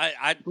has.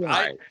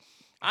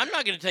 I'm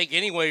not going to take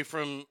away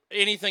from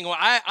anything.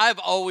 I've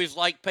always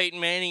liked Peyton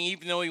Manning,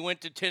 even though he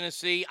went to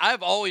Tennessee.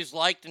 I've always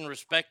liked and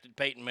respected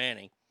Peyton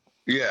Manning.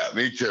 Yeah,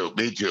 me too.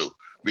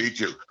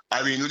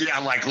 I mean,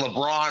 like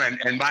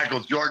LeBron and Michael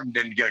Jordan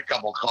didn't get a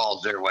couple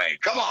calls their way.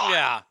 Come on.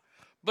 Yeah,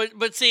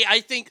 but see, I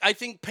think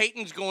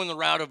Peyton's going the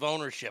route of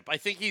ownership. I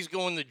think he's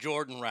going the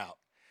Jordan route.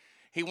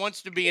 He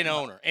wants to be an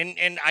owner,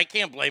 and I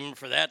can't blame him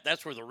for that.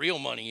 That's where the real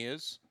money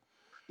is.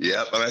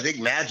 Yeah, but I think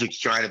Magic's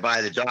trying to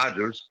buy the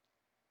Dodgers.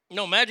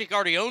 No, Magic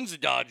already owns the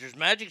Dodgers.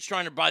 Magic's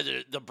trying to buy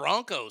the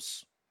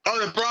Broncos. Oh,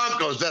 the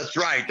Broncos. That's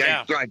right.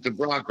 That's right. The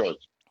Broncos.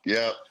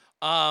 Yeah.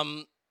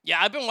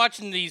 I've been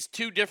watching these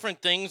two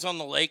different things on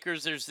the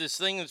Lakers. There's this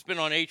thing that's been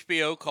on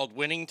HBO called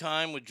Winning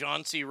Time with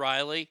John C.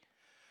 Reilly.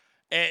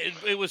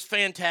 It was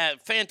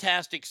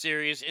fantastic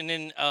series. And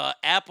then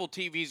Apple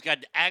TV's got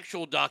an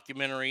actual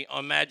documentary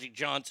on Magic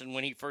Johnson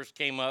when he first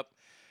came up.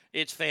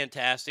 It's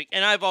fantastic.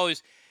 And I've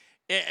always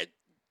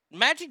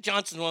Magic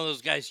Johnson's one of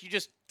those guys you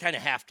just kind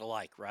of have to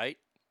like, right?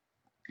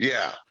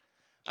 Yeah.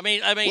 I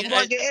mean, well,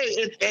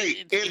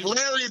 if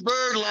Larry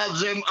Bird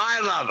loves him,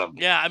 I love him.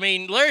 Yeah, I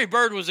mean, Larry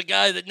Bird was a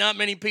guy that not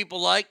many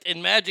people liked,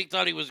 and Magic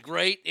thought he was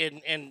great,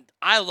 and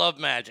I love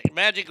Magic.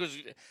 Magic was,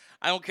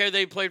 I don't care that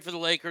he played for the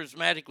Lakers,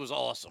 Magic was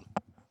awesome.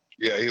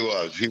 Yeah, he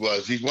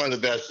was. He's one of the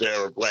best to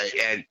ever play.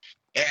 And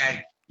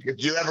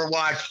if you ever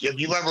watched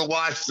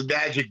the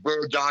Magic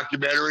Bird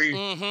documentary,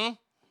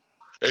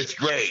 it's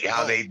great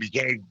how they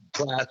became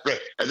classmates.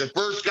 And the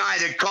first guy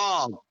that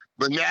called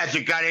when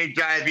Magic got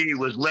HIV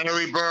was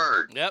Larry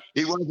Bird. Yep.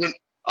 He wasn't.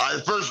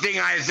 The first thing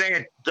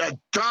Isaiah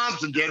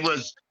Thompson did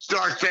was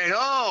start saying,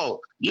 "Oh,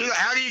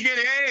 how do you get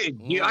AIDS?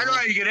 I know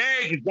how you get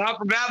AIDS. It's not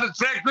from having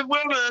sex with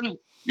women."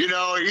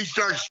 He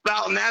starts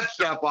spouting that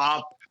stuff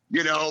off.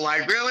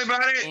 Like, really,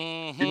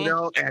 buddy?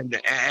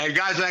 And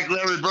guys like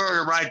Larry Bird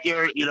are right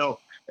there.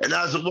 And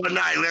that was the one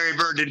night Larry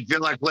Bird didn't feel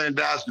like playing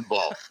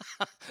basketball.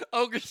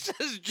 Ogre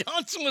says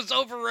Johnson was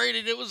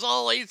overrated. It was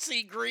all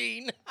AC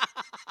Green.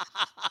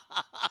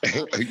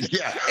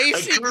 Yeah.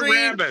 AC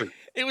Green.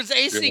 It was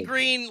AC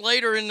Green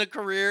later in the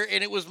career,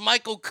 and it was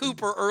Michael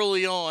Cooper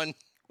early on.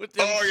 He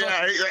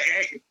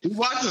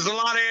watches a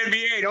lot of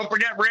NBA. Don't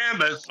forget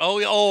Rambis.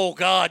 Oh,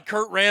 God.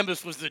 Kurt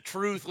Rambis was the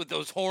truth with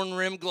those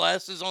horn-rimmed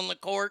glasses on the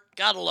court.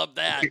 Gotta love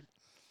that.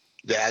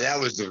 Yeah, that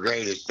was the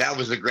greatest.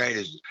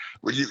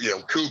 When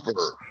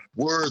Cooper,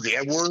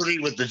 Worthy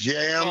with the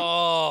jam.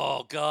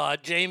 Oh,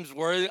 God, James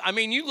Worthy. I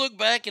mean, you look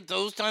back at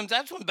those times,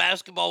 that's when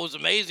basketball was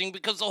amazing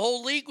because the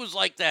whole league was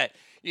like that.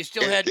 You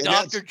still had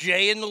Dr.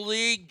 J in the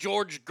league,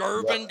 George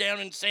Gervin down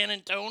in San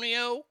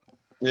Antonio.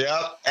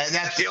 Yeah, and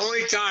that's the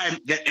only time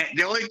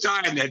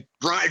that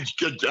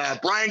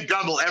Brian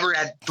Gumble ever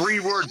had 3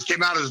 words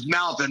came out of his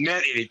mouth that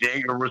meant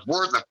anything or was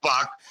worth a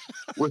fuck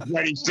was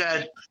when he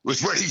said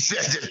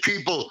that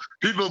people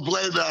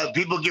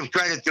give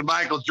credit to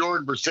Michael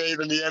Jordan for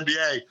saving the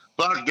NBA.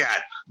 Fuck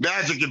that.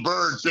 Magic and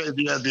Bird saved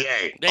the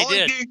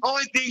NBA.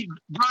 Only thing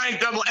Brian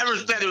Gumble ever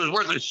said it was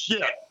worth a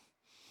shit.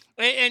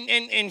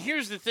 And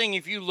here's the thing: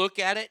 if you look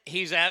at it,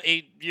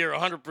 you're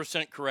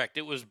 100% correct.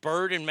 It was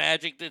Bird and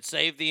Magic that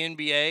saved the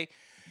NBA.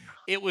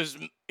 It was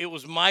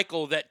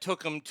Michael that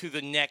took them to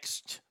the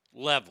next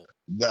level.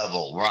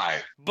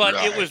 Right? But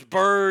it was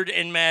Bird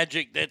and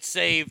Magic that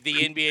saved the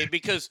NBA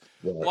because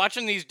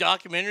watching these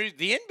documentaries,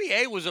 the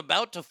NBA was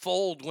about to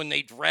fold when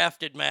they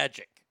drafted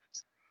Magic.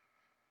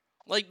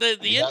 Like the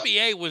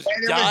NBA was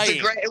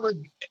dying. It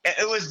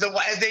was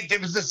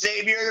the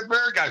same year that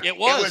Bird got. It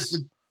was.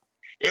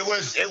 It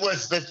was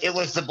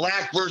the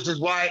black versus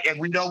white, and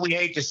we know we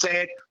hate to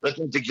say it, but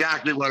that's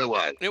exactly what it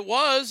was. It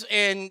was,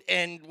 and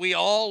we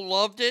all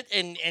loved it.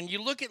 And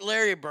you look at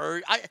Larry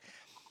Bird.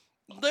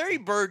 Larry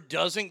Bird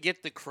doesn't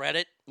get the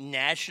credit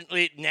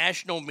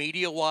national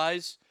media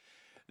wise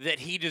that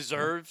he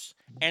deserves,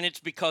 and it's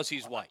because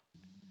he's white.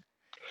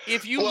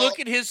 If you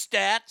look at his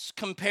stats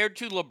compared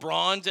to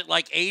LeBron's at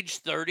like age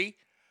 30,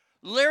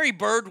 Larry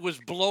Bird was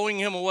blowing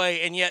him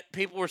away, and yet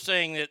people were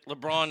saying that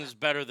LeBron is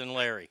better than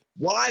Larry.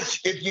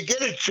 If you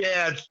get a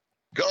chance,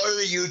 go to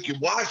the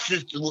YouTube, watch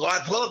this.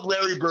 I love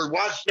Larry Bird.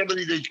 Watch some of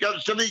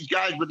these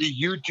guys with these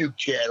YouTube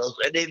channels,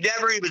 and they've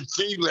never even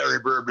seen Larry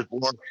Bird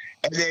before,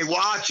 and they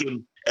watch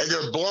him, and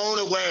they're blown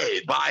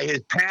away by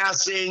his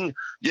passing.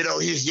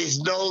 He's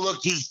no look.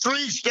 He's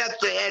 3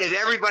 steps ahead of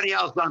everybody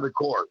else on the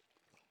court.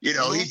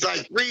 He's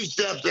like 3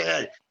 steps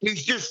ahead.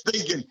 He's just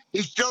thinking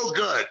he's so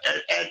good,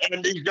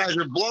 and these guys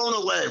are blown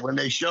away when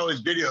they show his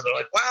video. They're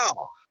like,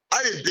 "Wow,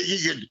 I didn't think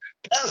he could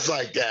pass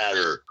like that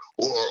or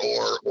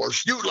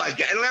shoot like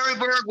that." And Larry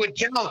Bird would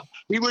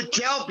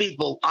tell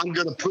people, "I'm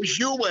going to push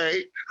you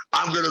away.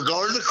 I'm going to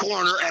go to the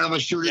corner and I'm going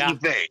to shoot it in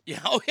the face." Yeah.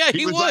 Oh yeah,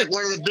 he was would. Like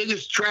one of the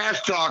biggest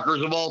trash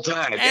talkers of all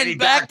time, and he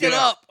backed it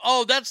up.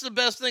 Oh, that's the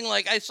best thing.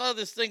 Like I saw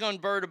this thing on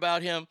Bird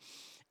about him,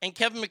 and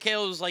Kevin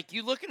McHale was like,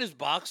 "You look at his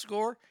box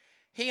score.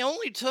 He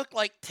only took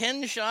like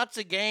 10 shots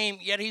a game,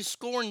 yet he's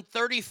scoring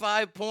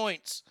 35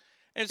 points."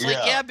 And it's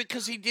like,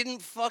 because he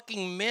didn't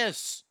fucking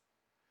miss.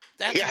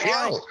 That's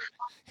why.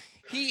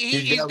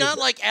 He's not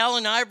like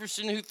Allen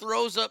Iverson who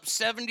throws up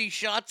 70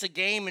 shots a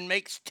game and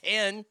makes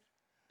 10.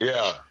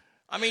 Yeah.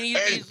 I mean,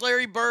 he's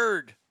Larry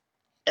Bird.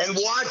 And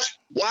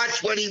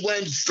watch when he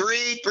wins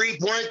 3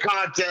 3-point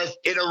contests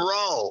in a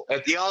row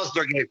at the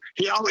All-Star game.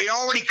 He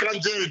already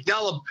comes in and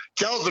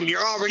tells them you're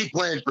already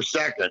playing for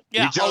second.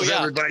 Yeah. He tells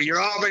everybody you're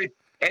already.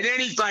 And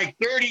then he's like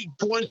 30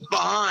 points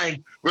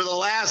behind for the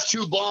last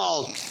 2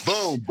 balls.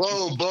 Boom,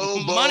 boom,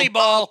 boom, boom. Money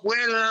ball.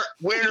 Winner.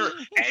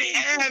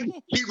 And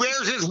he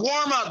wears his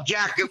warm-up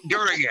jacket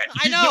during it.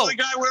 I know. He's the only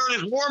guy wearing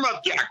his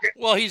warm-up jacket.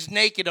 Well, he's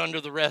naked under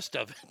the rest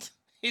of it.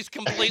 He's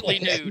completely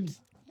nude.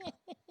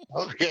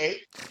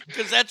 Okay.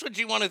 Because that's what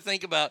you want to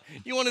think about.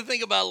 You want to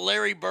think about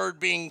Larry Bird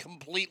being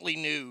completely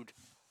nude.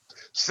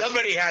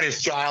 Somebody had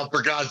his child,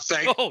 for God's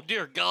sake. Oh,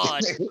 dear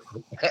God.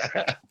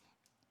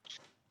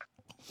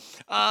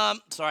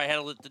 Sorry, I had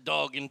to let the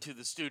dog into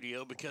the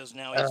studio because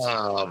now he's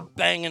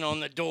banging on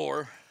the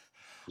door.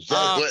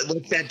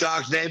 What's that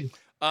dog's name?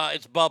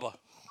 It's Bubba.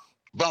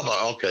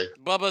 Bubba, okay.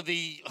 Bubba,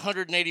 the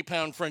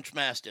 180-pound French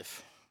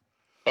Mastiff.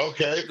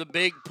 Okay. The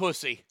big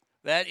pussy.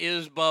 That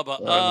is Bubba.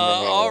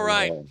 All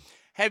right.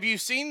 Have you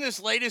seen this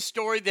latest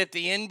story that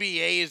the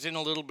NBA is in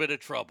a little bit of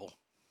trouble?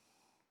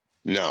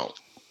 No.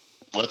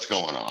 What's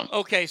going on?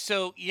 Okay,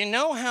 so you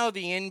know how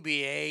the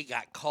NBA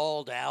got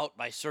called out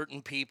by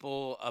certain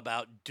people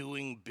about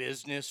doing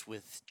business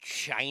with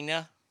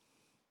China?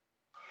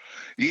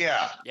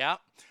 Yeah. Yeah.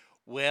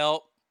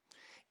 Well,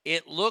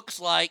 it looks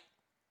like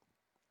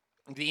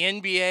the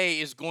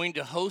NBA is going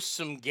to host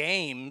some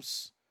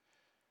games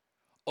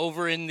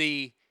over in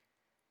the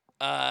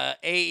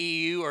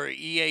AEU or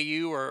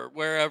EAU or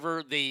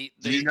wherever the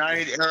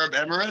United Arab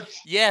Emirates?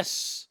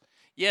 Yes.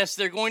 Yes,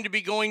 they're going to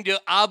be going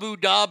to Abu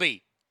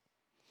Dhabi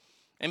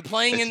and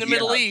playing in the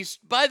Middle East.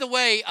 By the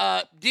way,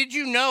 did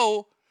you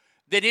know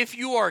that if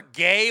you are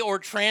gay or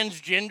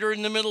transgender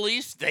in the Middle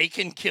East, they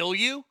can kill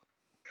you?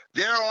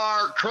 There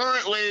are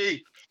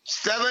currently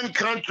 7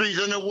 countries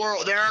in the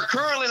world. There are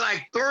currently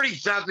like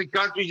 30-something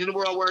countries in the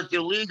world where it's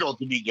illegal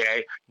to be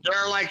gay. There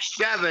are like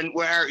 7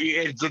 where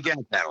it's a death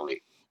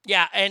penalty.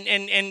 Yeah,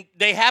 and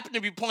they happen to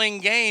be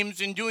playing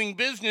games and doing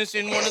business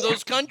in one of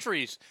those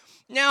countries.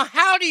 Now,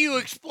 how do you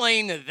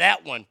explain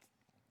that one?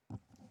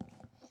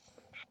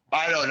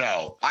 I don't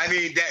know. I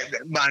mean,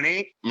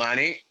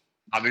 money,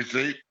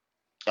 obviously.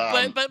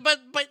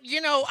 But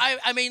you know,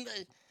 I mean,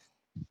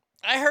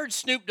 I heard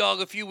Snoop Dogg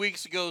a few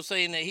weeks ago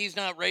saying that he's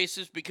not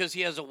racist because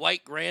he has a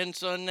white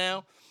grandson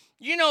now.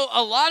 You know,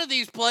 a lot of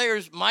these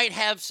players might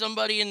have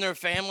somebody in their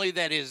family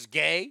that is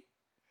gay.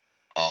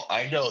 Oh,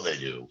 I know they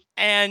do.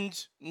 And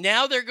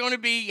now they're going to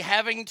be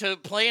having to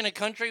play in a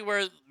country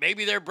where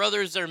maybe their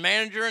brother is their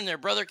manager and their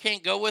brother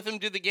can't go with him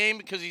to the game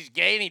because he's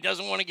gay and he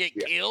doesn't want to get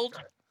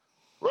killed.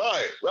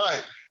 Right.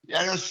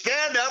 And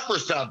stand up for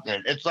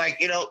something. It's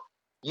like, you know,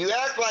 you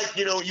act like,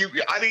 you know,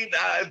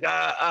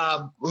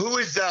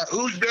 who's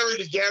married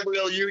to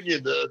Gabrielle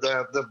Union,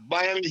 the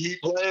Miami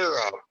Heat player?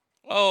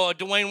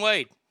 Dwayne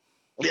Wade.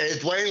 Yeah,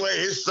 it's Dwayne Wade.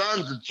 His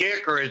son's a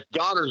chick or his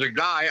daughter's a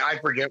guy. I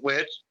forget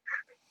which.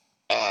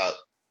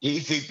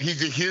 He's a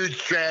huge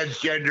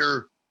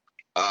transgender.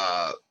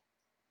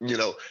 You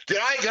know, did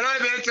I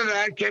mention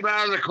that I came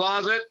out of the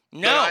closet?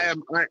 No. I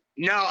am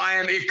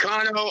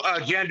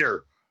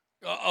econo-gender.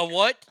 A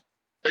what?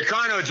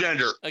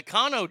 Econo-gender.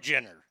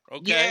 Econo-gender.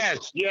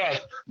 Okay.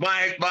 Yes.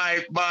 My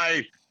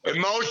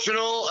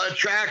emotional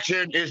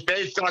attraction is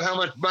based on how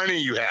much money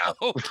you have.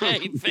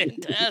 Okay,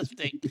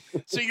 fantastic.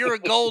 So you're a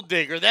gold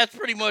digger. That's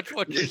pretty much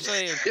what you're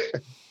saying.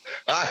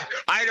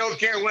 I don't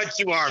care what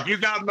you are. If you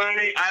got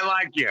money, I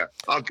like you.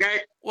 Okay?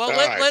 Well,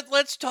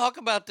 let's talk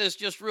about this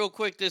just real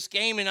quick. This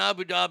game in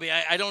Abu Dhabi,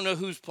 I don't know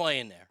who's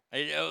playing there.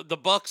 The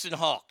Bucks and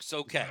Hawks.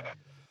 Okay.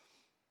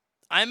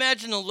 I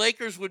imagine the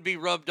Lakers would be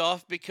rubbed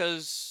off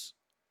because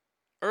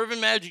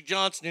Earvin Magic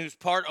Johnson, who's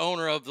part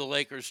owner of the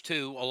Lakers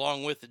too,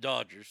 along with the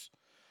Dodgers,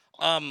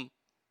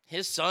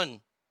 his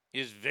son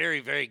is very,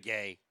 very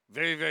gay.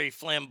 Very, very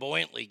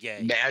flamboyantly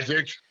gay.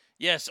 Magic?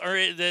 Yes, or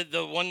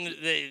the one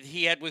that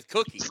he had with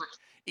Cookie,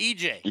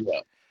 EJ.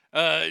 Yeah.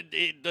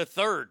 The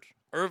third,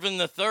 Irvin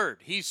the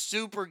Third. He's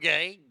super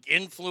gay,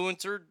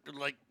 influencer,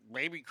 like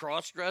maybe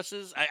cross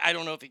dresses. I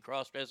don't know if he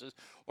cross dresses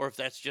or if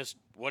that's just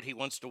what he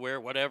wants to wear,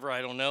 whatever.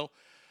 I don't know.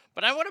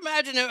 But I would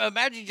imagine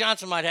Magic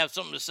Johnson might have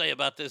something to say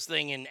about this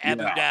thing in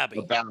Abu Dhabi.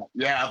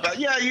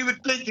 You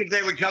would think that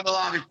they would come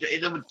along and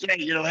they would say,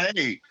 you know,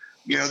 hey,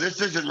 you know, this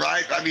isn't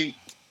right. I mean,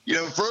 you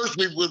know, first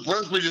we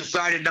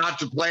decided not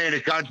to play in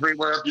a country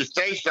where if you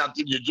say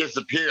something, you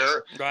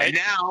disappear. Right. And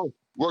now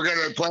we're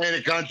going to play in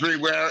a country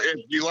where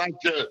if you like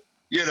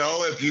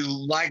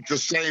the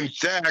same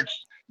sex,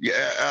 you're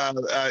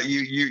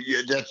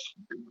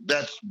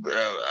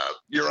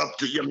up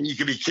to. I mean, you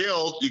can be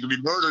killed, you can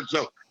be murdered.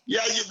 So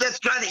that's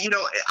kind of, you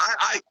know,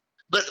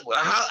 But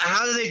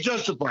how do they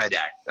justify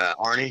that,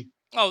 Arnie?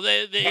 Oh,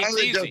 it's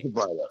easy.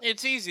 Justify that?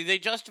 It's easy. They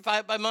justify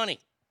it by money.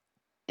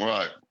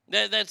 Right.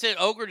 That's it.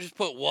 Ogre just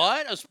put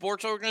what? A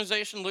sports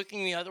organization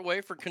looking the other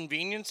way for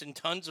convenience and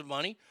tons of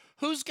money?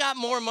 Who's got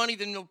more money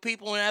than the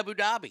people in Abu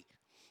Dhabi?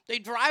 They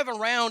drive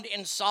around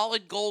in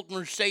solid gold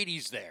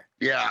Mercedes there.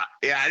 Yeah.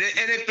 And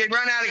if they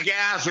run out of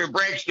gas or it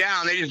breaks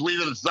down, they just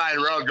leave it on the side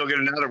of the road and go get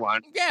another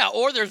one. Yeah,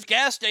 or there's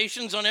gas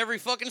stations on every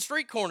fucking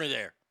street corner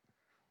there.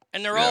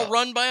 And they're all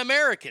run by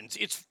Americans.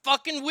 It's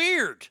fucking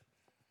weird.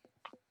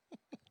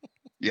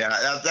 Yeah,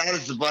 that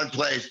is the one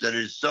place that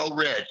is so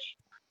rich.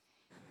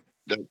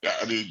 But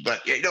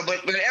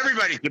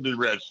everybody can be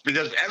rich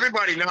because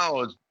everybody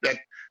knows that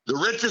the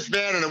richest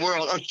man in the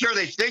world. I'm sure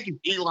they think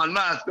it's Elon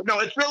Musk, but no,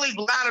 it's really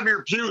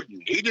Vladimir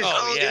Putin. He just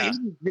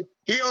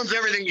he owns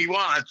everything he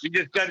wants. He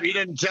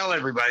didn't tell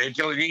everybody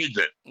until he needs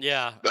it.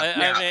 Yeah, I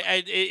mean,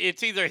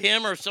 it's either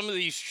him or some of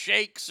these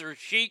sheiks or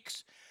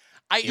sheiks.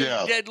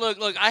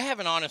 Look, I have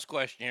an honest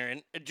question here,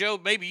 and Joe,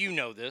 maybe you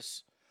know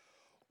this.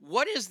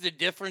 What is the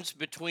difference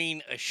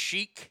between a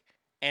sheik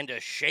and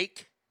a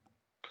sheikh?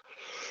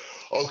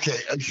 Okay,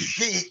 a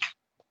sheik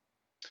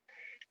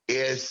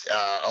is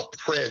a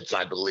prince,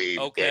 I believe.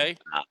 Okay.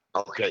 And,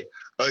 okay.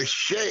 A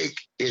shake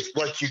is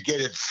what you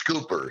get at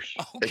Scoopers.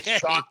 Okay.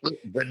 It's chocolate,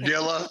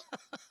 vanilla.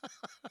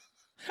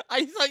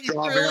 I thought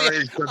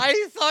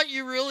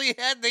you really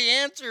had the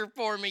answer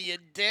for me, you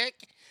dick.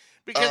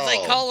 Because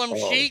they call them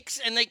sheiks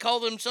and they call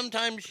them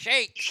sometimes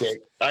shakes. Shake.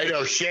 I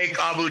know, Sheikh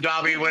Abu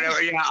Dhabi,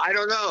 whatever. Yeah, I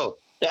don't know.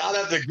 I'll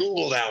have to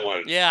Google that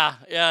one. Yeah.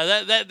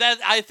 That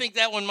I think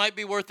that one might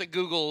be worth a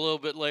Google a little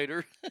bit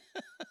later.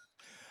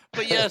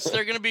 But yes,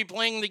 they're going to be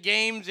playing the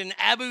games in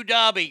Abu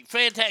Dhabi.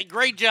 Fantastic.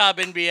 Great job,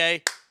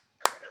 NBA.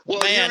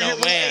 Well,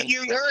 man.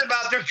 You heard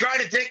about they're trying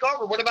to take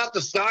over. What about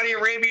the Saudi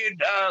Arabian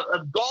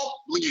Golf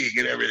League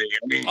and everything?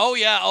 I mean, oh,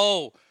 yeah.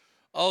 Oh,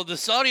 the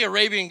Saudi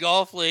Arabian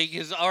Golf League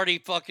has already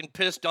fucking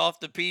pissed off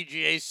the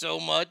PGA so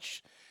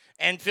much.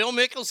 And Phil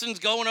Mickelson's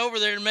going over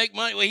there to make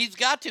money. Well, he's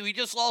got to. He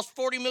just lost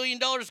 $40 million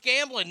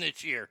gambling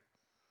this year.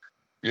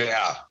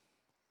 Yeah,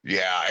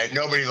 and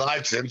nobody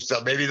likes him,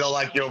 so maybe they'll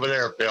like you over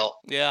there, Phil.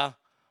 Yeah,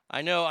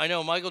 I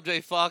know. Michael J.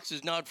 Fox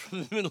is not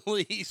from the Middle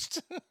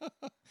East.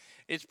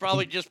 It's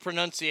probably just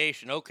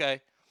pronunciation.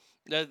 Okay,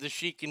 the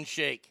Sheik and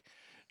Shake.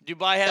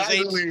 Dubai has.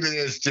 I believe it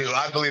is too.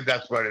 I believe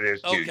that's what it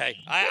is too. Okay,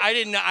 I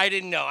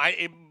didn't know.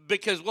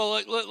 Because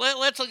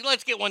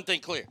let's get one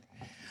thing clear.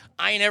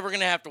 I ain't ever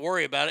gonna have to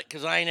worry about it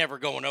because I ain't ever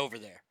going over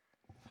there.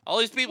 All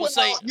these people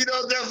say, they're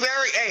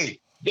very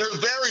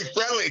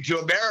friendly to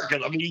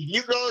Americans. I mean,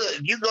 you go to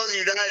the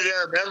United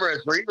Arab Emirates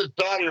or even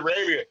Saudi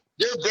Arabia,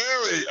 they're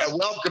very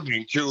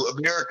welcoming to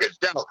Americans.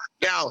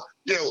 Now,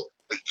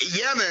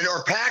 Yemen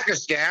or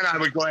Pakistan, I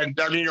would go ahead.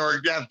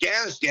 Or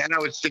Afghanistan, I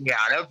would stay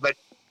out of, but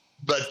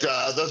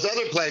those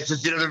other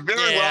places, they're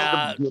very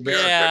welcoming to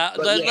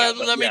Americans.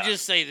 Let me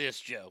just say this,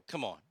 Joe.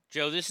 Come on,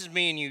 Joe. This is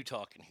me and you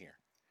talking here.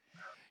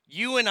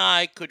 You and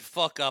I could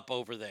fuck up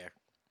over there.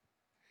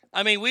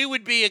 I mean, we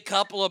would be a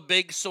couple of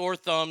big sore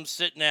thumbs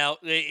sitting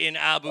out in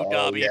Abu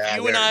Dhabi.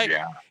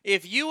 Yeah,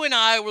 if you and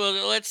I were,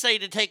 let's say,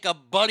 to take a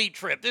buddy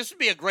trip, this would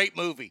be a great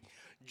movie.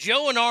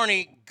 Joe and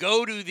Arnie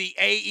go to the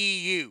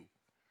AEU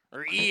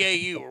or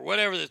EAU or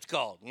whatever it's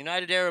called,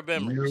 United Arab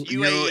Emirates.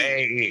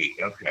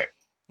 UAE. Okay.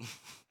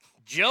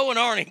 Joe and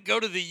Arnie go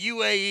to the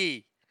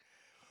UAE.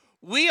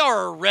 We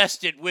are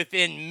arrested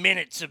within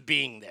minutes of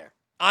being there.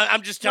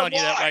 I'm just telling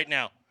you that right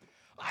now.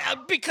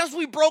 Because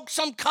we broke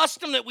some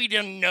custom that we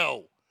didn't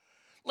know.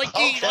 We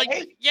didn't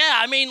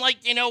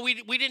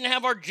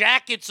have our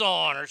jackets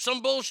on or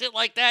some bullshit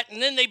like that,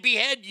 and then they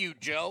behead you,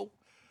 Joe.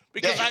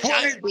 Because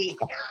they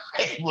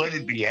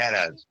wouldn't behead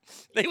us.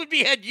 They would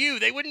behead you.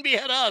 They wouldn't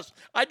behead us.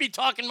 I'd be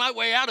talking my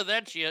way out of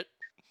that shit.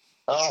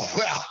 Oh,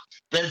 well,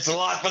 thanks a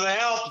lot for the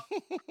help.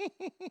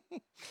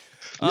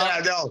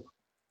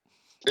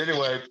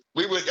 Anyway,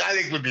 I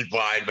think we'd be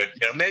fine, but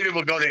maybe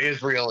we'll go to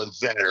Israel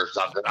instead or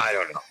something. I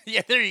don't know.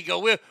 Yeah, there you go.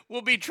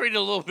 We'll be treated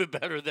a little bit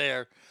better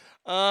there.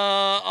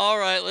 All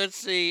right, let's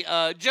see.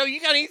 Joe,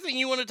 you got anything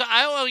you want to talk?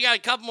 I only got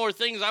a couple more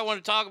things I want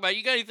to talk about.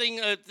 You got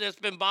anything that's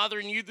been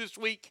bothering you this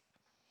week?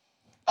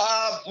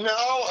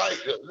 No.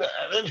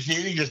 Let me see.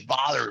 Anything just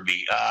bothered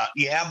me. I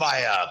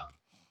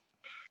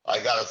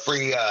got a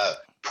free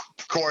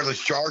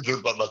cordless charger,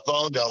 but my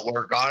phone don't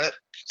work on it.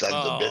 Sons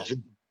of bitches.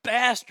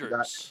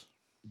 Bastards.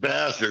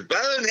 Bastard.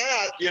 Better than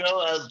that,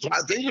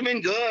 things have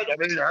been good. I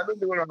mean, I've been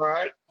doing all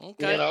right.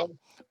 Okay.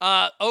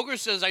 Ogre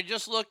says, I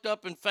just looked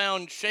up and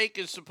found Shake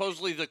is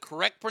supposedly the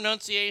correct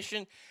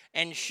pronunciation,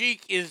 and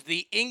Chic is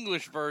the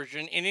English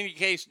version. In any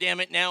case, damn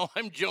it, now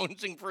I'm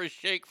jonesing for a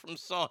shake from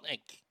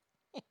Sonic.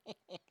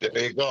 There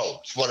you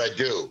go. It's what I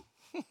do.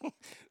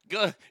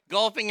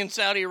 Golfing in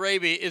Saudi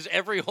Arabia, is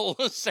every hole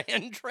a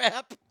sand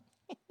trap?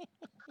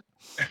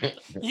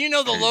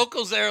 The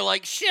locals there are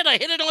like, shit, I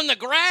hit it on the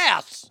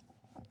grass.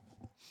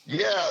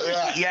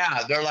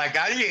 Yeah. They're like,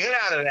 how do you hit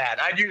out of that?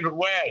 I'd use a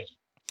wedge.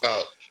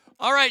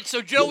 All right,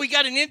 so, Joe, we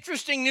got an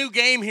interesting new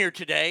game here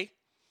today.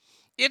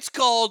 It's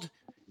called,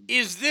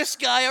 Is This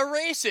Guy a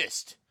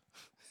Racist?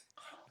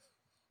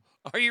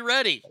 Are you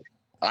ready?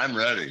 I'm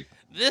ready.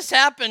 This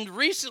happened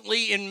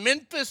recently in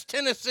Memphis,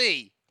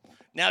 Tennessee.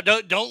 Now,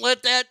 don't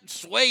let that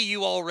sway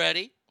you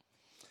already.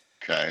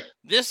 Okay.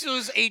 This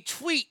was a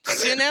tweet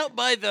sent out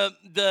by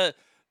the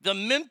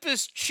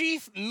Memphis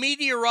chief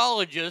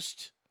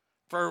meteorologist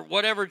for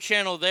whatever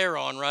channel they're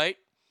on, right?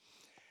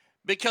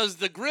 Because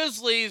the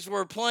Grizzlies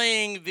were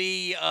playing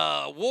the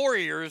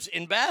Warriors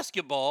in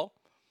basketball.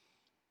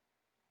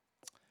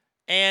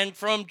 And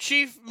from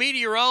chief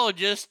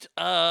meteorologist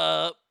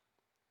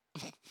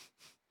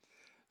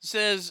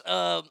says,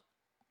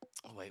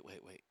 wait.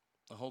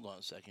 Hold on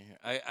a second here.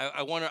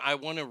 I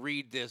want to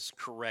read this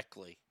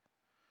correctly.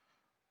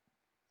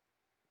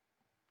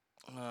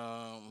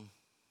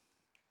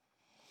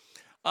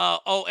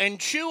 And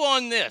chew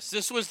on this.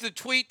 This was the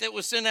tweet that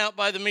was sent out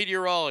by the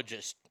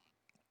meteorologist.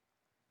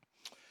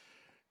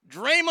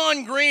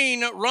 Draymond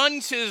Green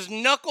runs his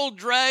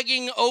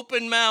knuckle-dragging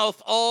open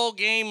mouth all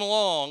game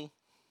long,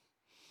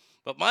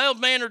 but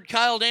mild-mannered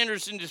Kyle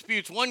Anderson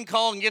disputes one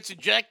call and gets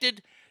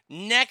ejected.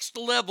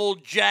 Next-level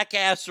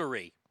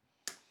jackassery.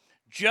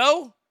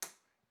 Joe,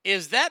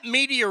 is that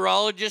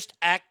meteorologist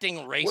acting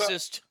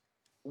racist?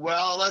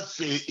 Well, let's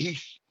see.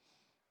 He's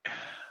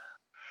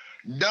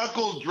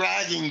knuckle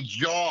dragging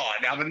jaw.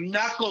 Now, the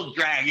knuckle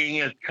dragging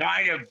is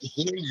kind of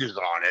hinges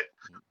on it,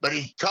 but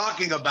he's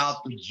talking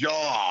about the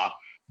jaw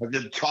of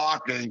him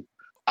talking.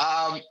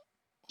 I'm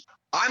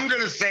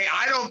going to say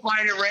I don't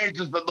find it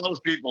racist, but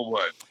most people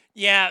would.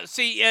 Yeah,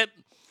 see,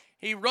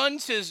 he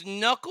runs his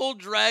knuckle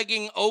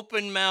dragging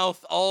open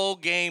mouth all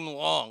game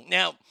long.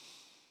 Now,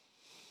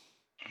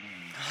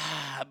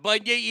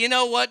 but you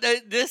know what?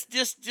 This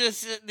just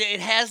it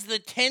has the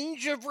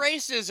tinge of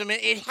racism.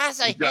 It has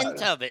a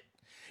hint of it.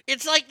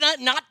 It's like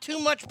not too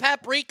much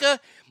paprika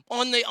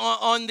on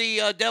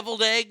the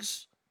deviled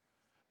eggs,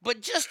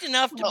 but just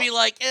enough to be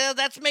like,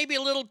 that's maybe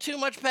a little too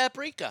much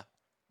paprika.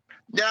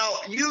 Now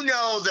you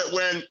know that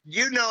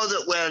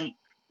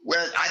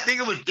when I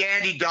think it was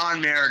Dandy Don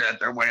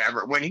Meredith or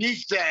whatever, when he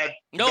said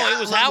no, it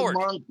was Howard.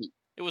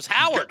 It was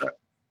Howard.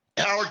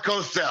 Howard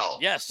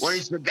Cosell. Yes. When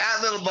he said that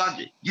little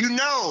monkey, you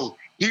know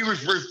he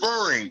was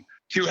referring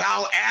to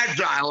how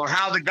agile or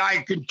how the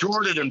guy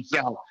contorted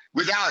himself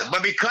without it.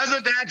 But because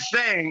of that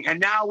saying, and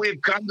now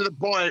we've come to the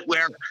point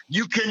where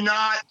you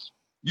cannot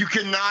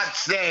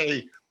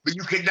say, but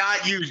you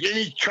cannot use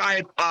any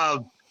type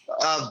of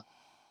a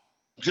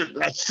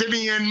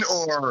simian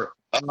or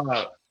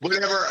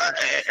whatever,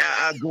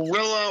 a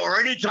gorilla or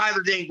any type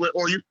of thing,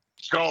 or you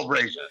call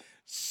racist.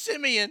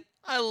 Simian,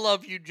 I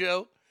love you,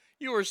 Joe.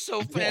 You are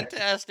so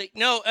fantastic.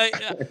 No,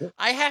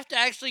 I have to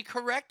actually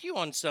correct you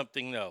on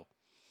something, though.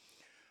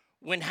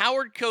 When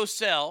Howard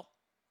Cosell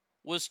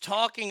was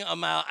talking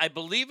about, I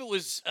believe it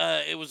was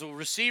a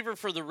receiver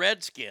for the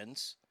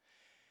Redskins,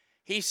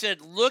 he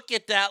said, look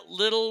at that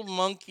little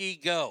monkey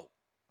go.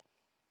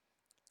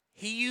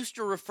 He used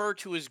to refer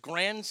to his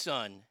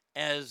grandson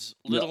as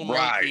little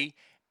monkey,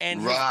 and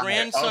his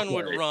grandson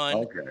would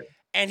run,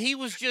 and he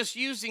was just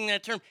using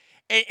that term.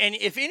 And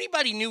if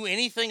anybody knew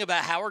anything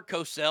about Howard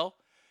Cosell,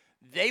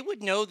 they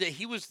would know that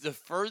he was the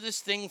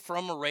furthest thing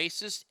from a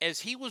racist,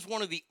 as he was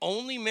one of the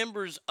only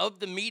members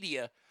of the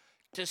media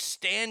to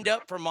stand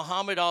up for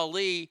Muhammad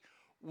Ali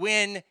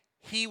when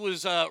he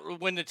was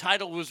when the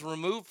title was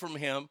removed from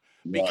him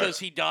because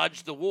he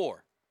dodged the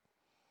war.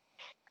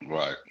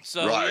 Right.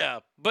 So yeah,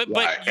 but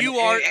you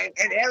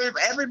and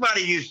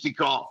everybody used to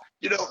call,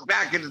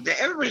 back in the day,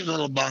 everybody's a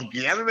little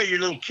monkey. Everybody, your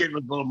little kid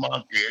was a little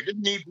monkey. It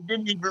didn't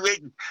even be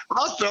racist.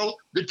 Also,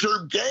 the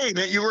term gay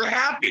meant you were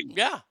happy.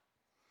 Yeah.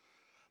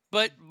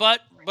 But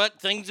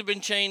things have been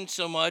changed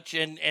so much,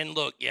 and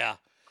look,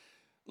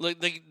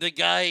 the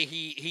guy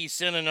he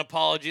sent an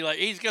apology, like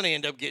he's gonna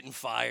end up getting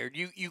fired.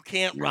 You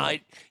can't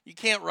write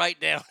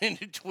down in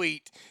a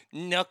tweet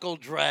knuckle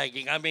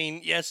dragging. I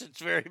mean, yes, it's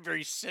very,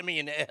 very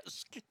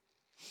Simian-esque.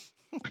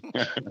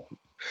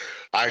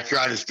 I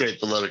try to stay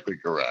politically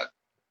correct.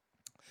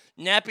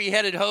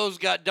 Nappy-headed hose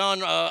got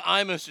Don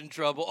Imus in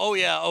trouble. Oh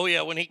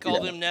yeah, when he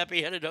called him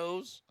nappy-headed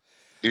hose.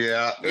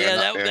 Yeah,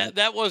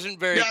 that wasn't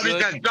very good. Yeah,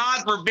 because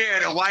God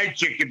forbid a white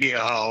chick could be a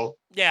hoe.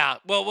 Yeah,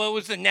 well, what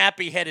was the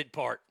nappy-headed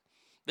part?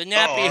 The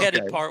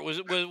nappy-headed part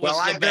was well,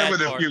 I've been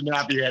with a few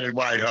nappy-headed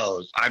white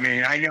hoes. I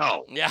mean, I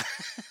know. Yeah.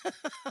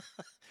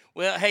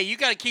 Well, hey, you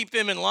got to keep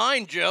them in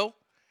line, Joe.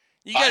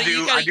 I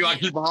do. I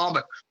keep them all,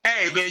 but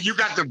hey, man, you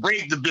got to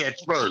break the bitch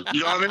first.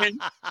 You know what I mean?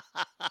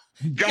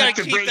 You got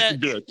to break the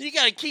bitch. You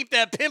got to keep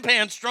that pimp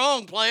hand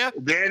strong, player.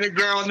 Then the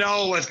girl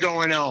know what's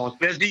going on,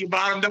 especially your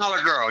bottom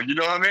dollar girl. You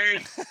know what I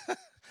mean?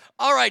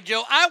 All right,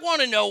 Joe. I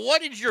want to know,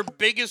 what is your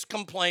biggest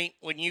complaint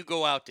when you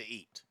go out to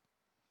eat?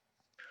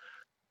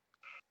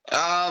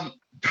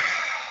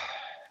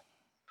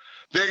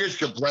 Biggest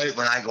complaint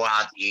when I go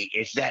out to eat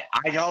is that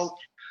I don't.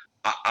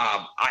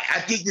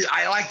 I think that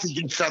I like to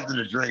get something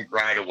to drink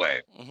right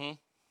away,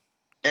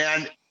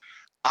 and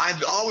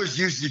I'm always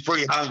usually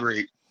pretty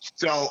hungry.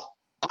 So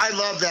I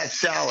love that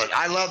salad.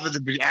 I love it to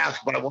be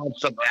asked if I want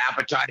some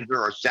appetizer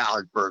or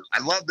salad first. I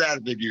love that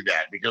if they do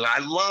that, because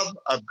I love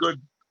a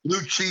good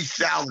blue cheese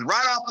salad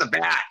right off the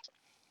bat.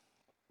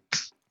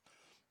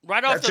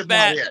 Right off the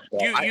bat,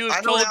 you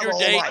have told your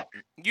date.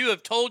 You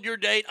have told your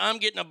date, I'm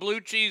getting a blue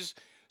cheese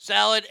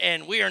salad,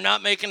 and we are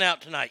not making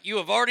out tonight. You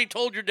have already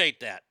told your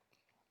date that.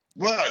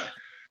 What?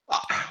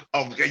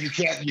 You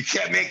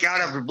can't make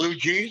out over blue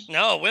cheese?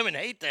 No, women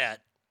hate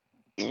that.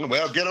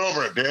 Well, get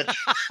over it, bitch.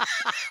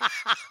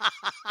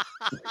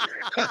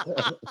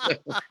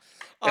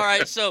 All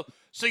right, so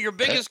your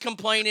biggest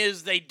complaint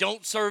is they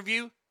don't serve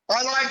you?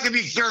 I like to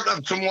be served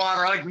up some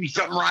water. I like to be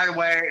something right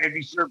away and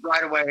be served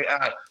right away.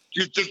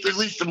 Just at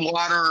least some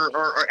water,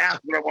 or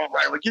ask what I want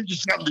right away. Give you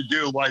something to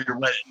do while you're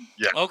waiting.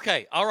 Yeah.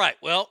 Okay. All right.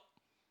 Well,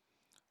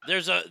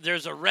 there's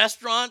a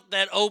restaurant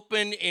that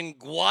opened in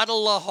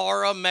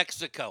Guadalajara,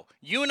 Mexico.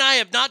 You and I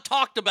have not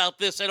talked about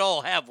this at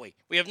all, have we?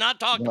 We have not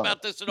talked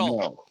about this at all.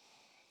 No.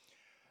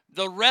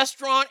 The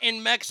restaurant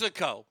in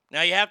Mexico.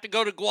 Now you have to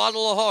go to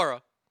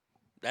Guadalajara.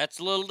 That's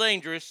a little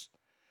dangerous.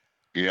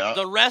 Yeah.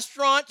 The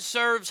restaurant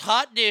serves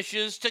hot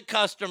dishes to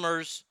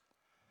customers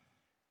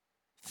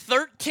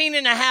 13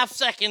 and a half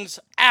seconds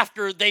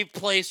after they've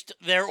placed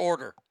their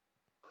order.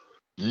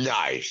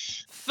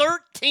 Nice.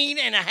 13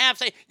 and a half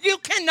seconds. You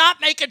cannot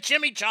make a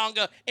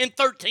chimichanga in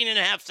 13 and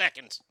a half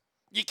seconds.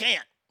 You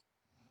can't.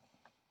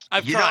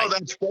 I've tried. You know,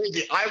 that's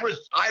crazy.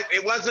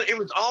 It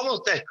was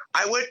almost that.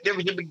 There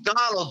was a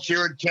McDonald's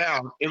here in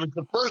town. It was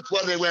the first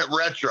one they went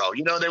retro.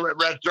 You know, they went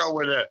retro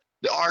where the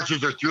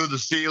arches are through the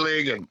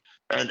ceiling and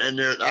I don't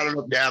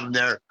know if they have them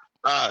there.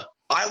 I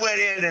went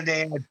in and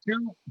they had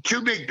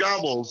two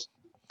McDoubles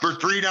for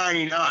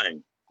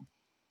 $3.99.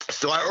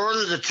 So I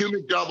ordered the two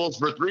McDoubles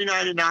for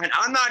 $3.99.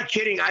 I'm not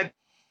kidding. I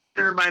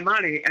paid my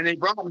money and they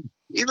brought me.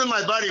 Even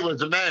my buddy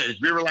was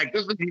amazed. We were like,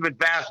 this is even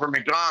fast for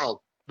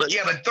McDonald's. But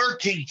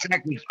 13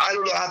 seconds. I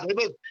don't know how they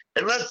look.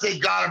 Unless they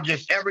got them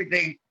just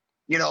everything,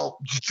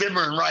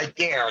 simmering right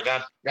there.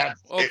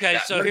 That's okay.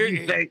 So here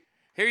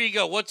you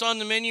go. What's on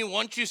the menu?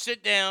 Once you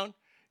sit down,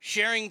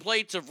 sharing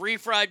plates of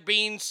refried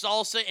beans,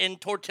 salsa, and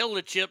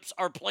tortilla chips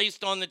are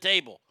placed on the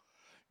table.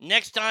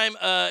 Next time,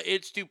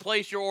 it's to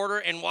place your order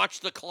and watch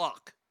the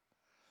clock.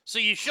 So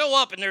you show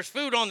up and there's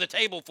food on the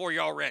table for you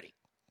already.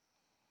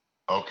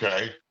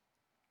 Okay.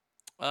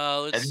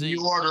 Let's see. And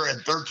you order and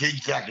 13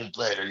 seconds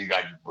later, you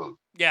got your food.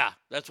 Yeah,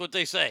 that's what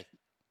they say.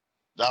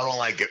 I don't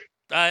like it.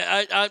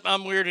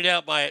 I'm weirded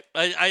out by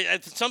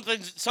it.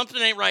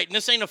 Something ain't right. And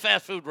this ain't a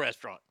fast food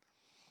restaurant.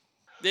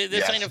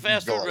 This ain't a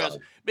fast food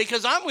restaurant.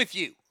 Because I'm with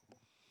you.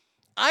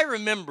 I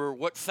remember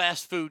what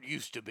fast food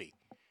used to be.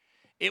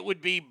 It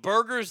would be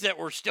burgers that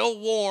were still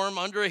warm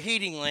under a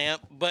heating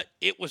lamp, but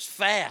it was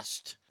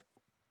fast.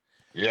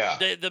 Yeah.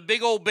 The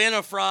big old bin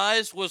of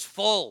fries was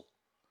full.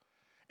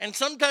 And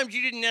sometimes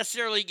you didn't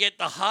necessarily get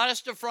the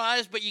hottest of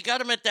fries, but you got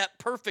them at that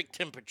perfect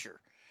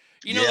temperature.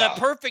 That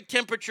perfect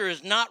temperature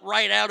is not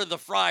right out of the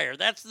fryer.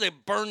 That's the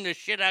burn the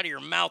shit out of your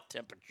mouth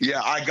temperature.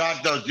 Yeah, I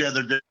got those the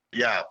other day.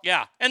 Yeah.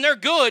 Yeah, and they're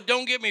good,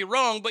 don't get me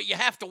wrong, but you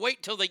have to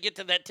wait till they get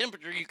to that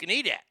temperature you can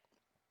eat at.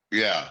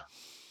 Yeah.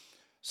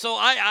 So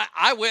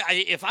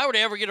if I were to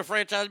ever get a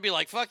franchise, I'd be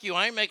like, fuck you,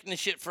 I ain't making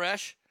this shit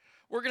fresh.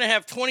 We're going to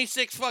have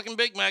 26 fucking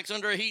Big Macs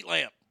under a heat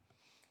lamp.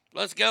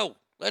 Let's go.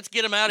 Let's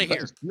get them out of here.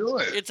 Let's do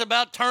it. It's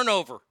about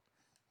turnover.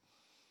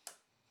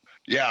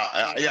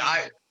 Yeah.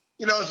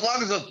 As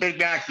long as those Big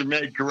Macs are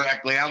made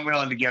correctly, I'm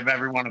willing to give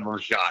every one of them a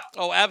shot.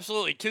 Oh,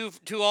 absolutely.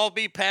 Two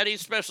all-beef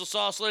patties, special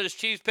sauce, lettuce,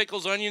 cheese,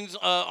 pickles, onions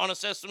on a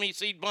sesame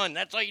seed bun.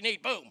 That's all you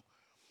need. Boom.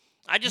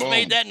 I just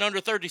made that in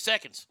under 30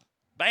 seconds.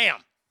 Bam.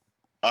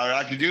 All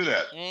right, I can do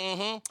that.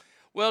 Mm-hmm.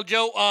 Well,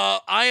 Joe,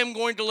 I am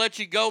going to let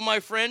you go,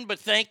 my friend, but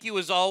thank you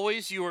as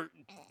always. You were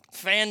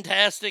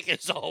fantastic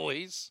as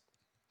always.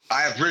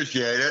 I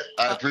appreciate it.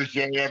 I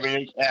appreciate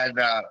everything. And,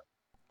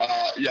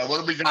 what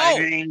are we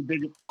going to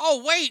do?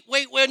 Oh,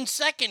 wait 1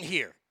 second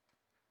here.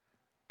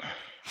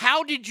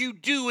 How did you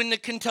do in the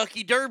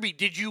Kentucky Derby?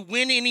 Did you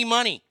win any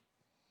money?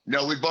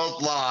 No, we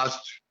both lost.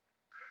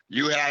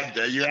 You had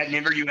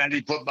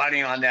me put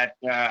money on that,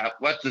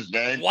 what's his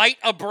name? White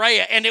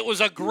Abrea, and it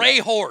was a gray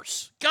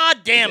horse.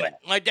 God damn it.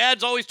 My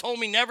dad's always told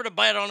me never to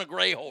bet on a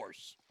gray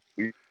horse.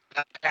 I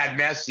had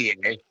Messier.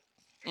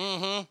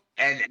 Mm-hmm.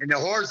 And the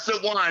horse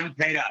that won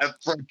paid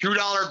for a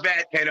 $2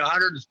 bet, paid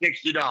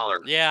 $160.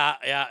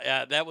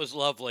 Yeah. That was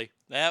lovely.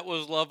 That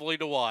was lovely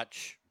to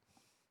watch.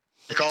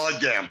 They call it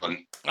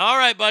gambling. All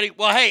right, buddy.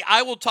 Well, hey,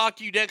 I will talk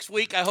to you next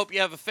week. I hope you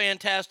have a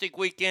fantastic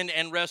weekend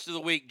and rest of the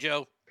week,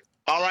 Joe.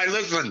 All right,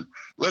 listen.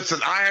 I'm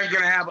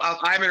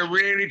going to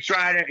really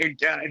try to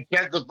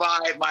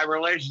intensify my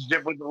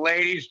relationship with the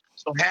ladies.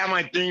 So have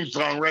my theme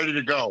song ready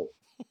to go.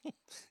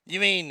 You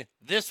mean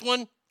this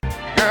one? Girl,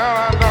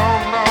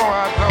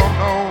 I don't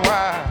know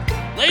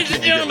why. Ladies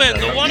and gentlemen,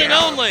 the one and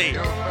only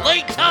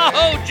Lake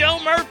Tahoe Joe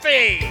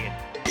Murphy.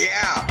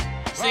 Yeah.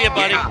 See you,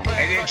 buddy. Yeah. And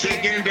then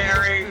Chicken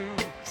Berry.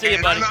 See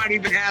you, buddy. I'm not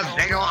even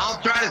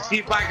I'll try to see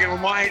if I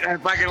can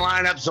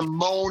line up some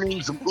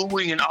moaning, some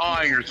oohing and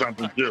awing or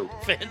something too.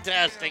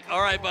 Fantastic.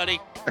 All right, buddy.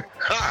 All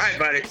right,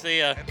 buddy. See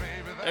ya.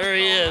 There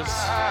he is.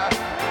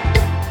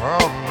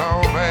 Oh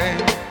no,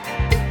 baby.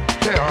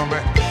 Tell me.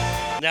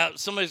 Now,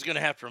 somebody's going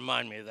to have to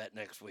remind me of that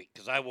next week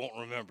because I won't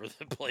remember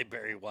to play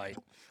Barry White.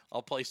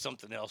 I'll play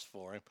something else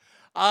for him.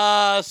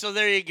 So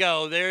there you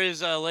go. There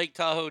is Lake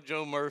Tahoe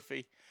Joe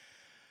Murphy.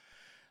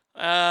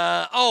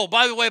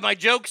 By the way, my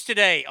jokes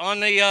today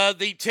on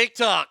the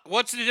TikTok.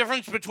 What's the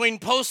difference between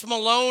Post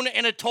Malone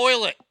and a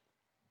toilet?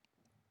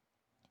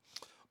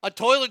 A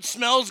toilet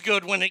smells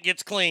good when it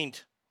gets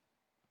cleaned.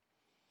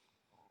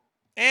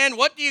 And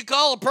what do you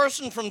call a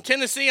person from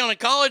Tennessee on a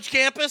college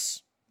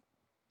campus?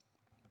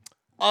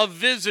 A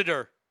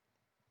visitor.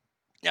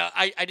 Now,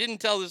 I didn't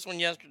tell this one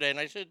yesterday, and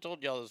I should have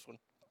told y'all this one.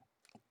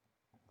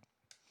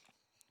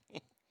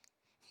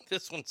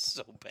 This one's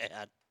so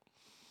bad.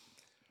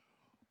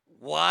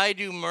 Why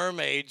do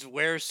mermaids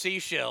wear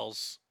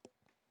seashells?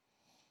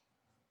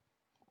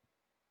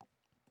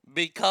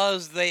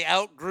 Because they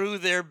outgrew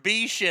their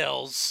bee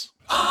shells.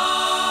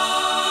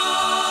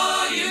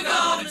 Oh, you're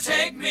gonna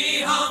take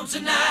me home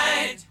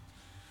tonight.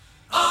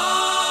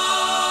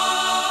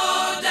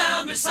 Oh,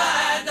 down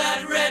beside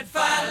that red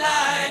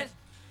firelight.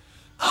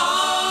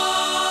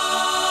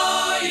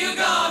 Oh, you're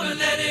gonna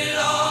let it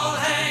all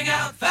hang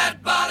out.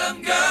 Fat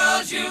bottom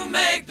girls, you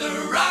make the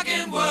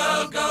rockin' world.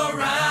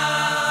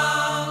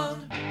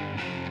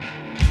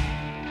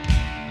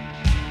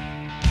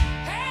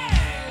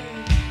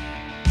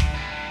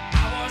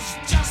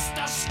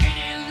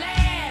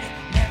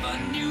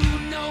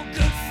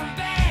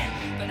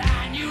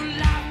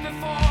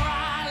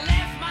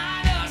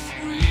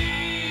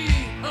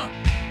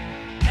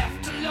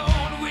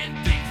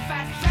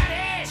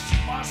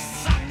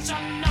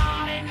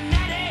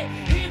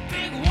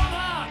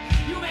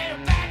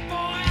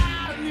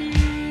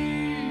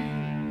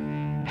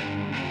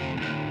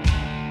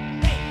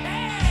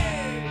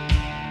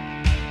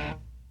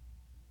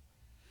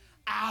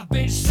 I've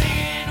been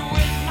singing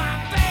with my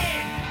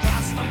band,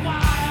 across the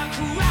wire,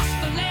 across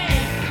the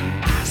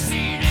land. I've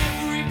seen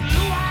every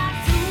blue-eyed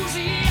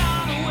floozy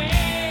on the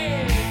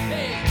way.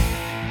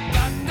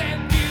 But their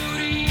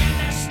beauty and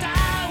their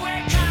style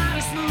were kind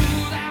of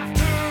smooth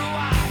after a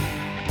while.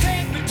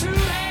 Take me to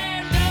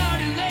their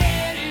dirty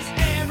ladies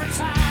every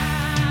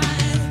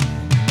time.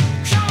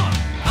 Come on.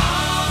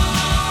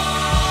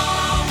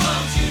 Oh,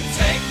 won't you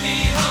take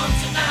me home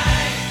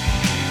tonight?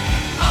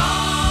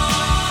 Oh,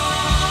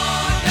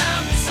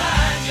 down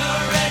beside your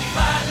red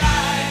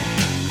firelight.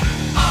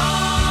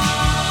 Oh,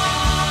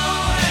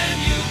 and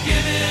you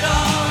give it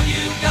all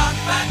you got,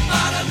 fat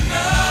bottom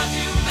girls.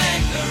 You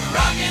make the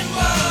rockin'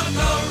 world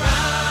go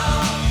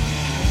round.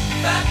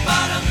 Fat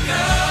bottom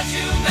girls,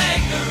 you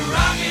make the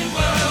rockin'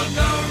 world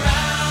go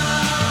round.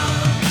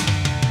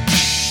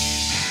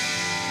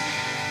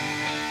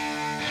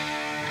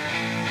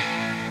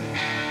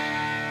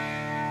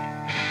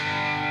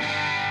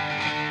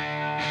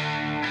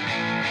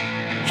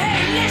 Hey,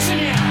 listen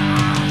here.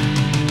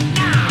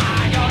 Now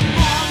I got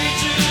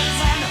mortgages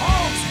and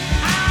hopes.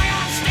 I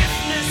got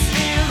stiffness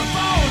in the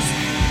bones.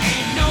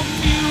 Ain't no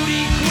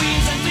beauty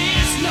queens in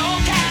this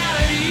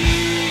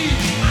locality.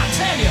 I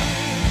tell you,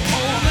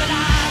 oh, but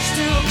I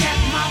still get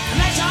my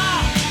pleasure.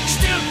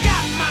 Still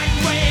got my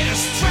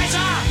greatest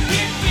treasure.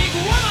 You big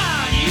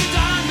woman, you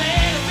done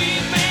made a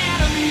big man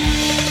of me.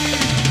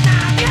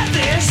 Now get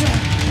this.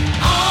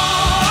 Oh,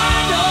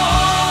 I know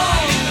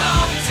you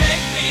gonna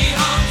take me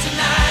home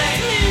tonight.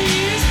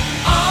 Please.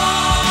 Oh,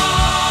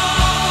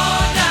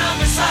 down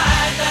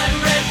beside that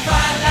red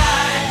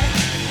firelight.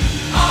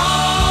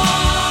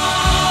 Oh,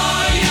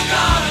 you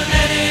gonna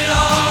let it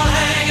all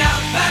hang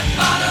out. Fat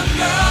bottom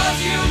girls,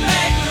 you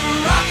make the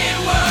rockin'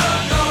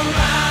 world go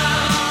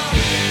round.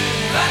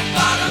 Fat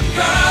bottom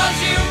girls,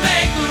 you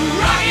make the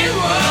rockin'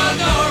 world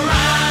go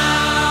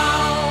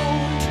round.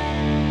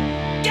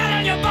 Get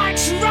on your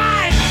bikes and ride.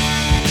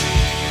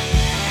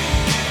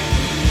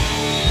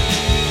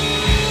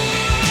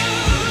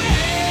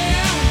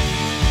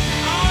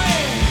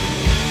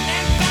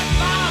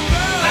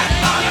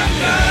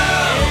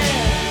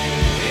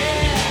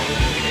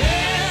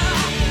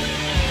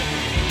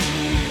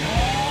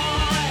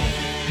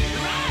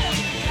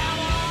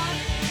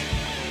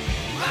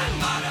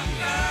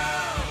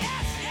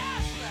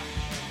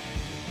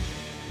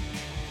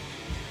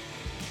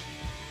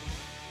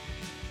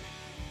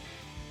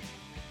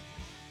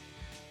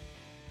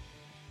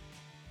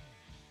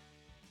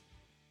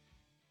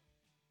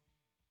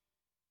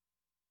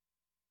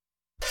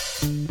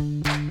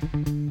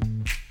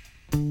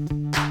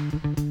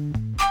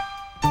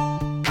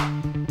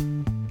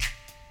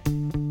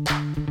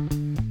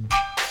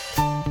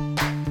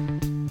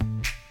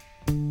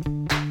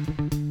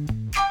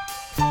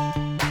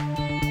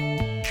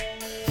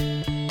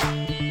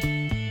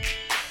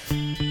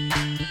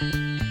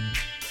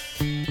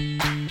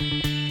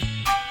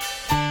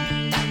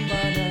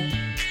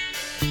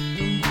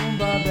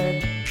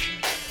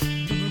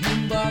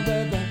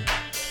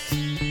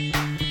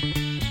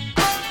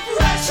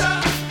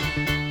 Pressure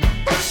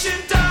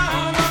pushing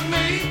down on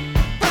me,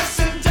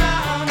 pressing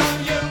down on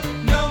you.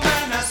 No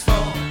man has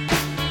fallen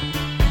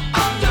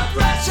under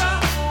pressure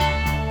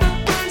that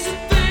brings the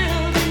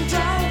building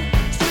down,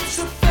 strips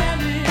the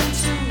family in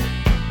two,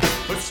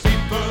 puts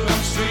people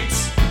on streets.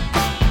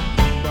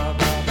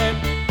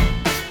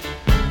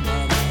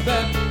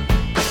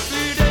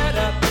 Eat it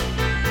up,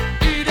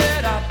 eat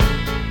it up.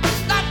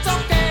 That's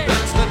okay.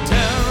 That's the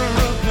terror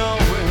of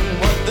knowing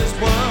what this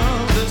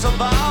world is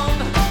about.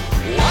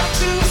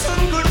 Watching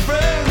some good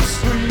friends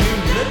scream,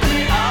 let me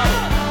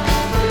out.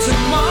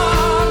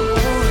 Tomorrow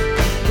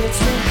gets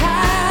me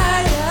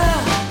higher.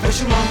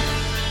 Pressure on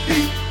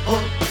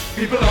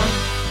people on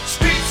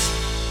streets.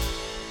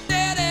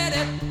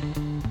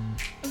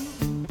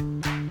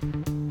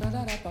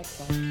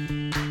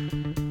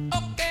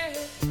 Okay.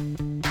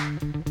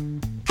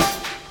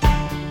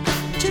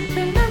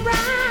 Tipping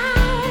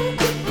around,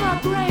 keep my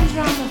brains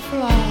on the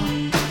floor.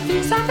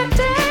 These are the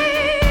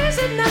days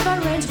it never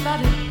rains, but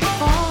it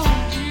falls.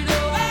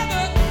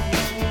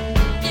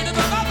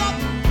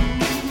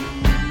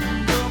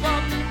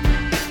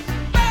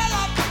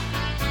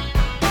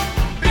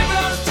 People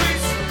on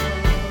streets.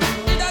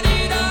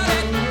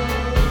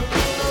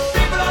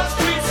 People on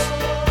streets.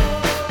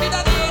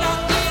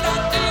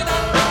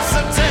 It's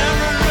the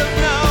terror of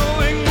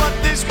knowing what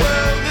this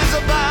world is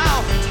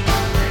about.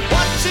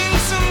 Watching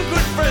some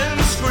good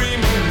friends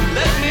screaming,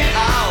 let me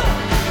out.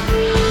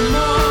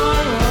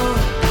 Tomorrow,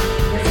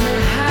 let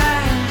me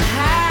high.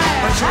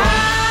 Pressure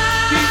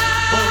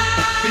on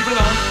people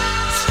on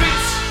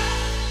streets.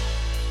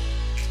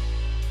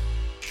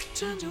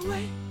 Turned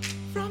away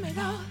from it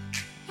all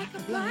like a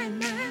blind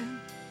man.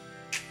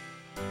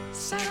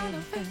 Sat on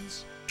a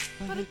fence,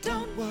 but it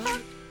don't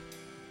work.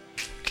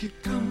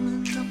 Keep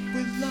coming up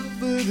with love,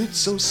 but it's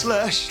so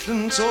slashed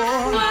and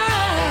torn.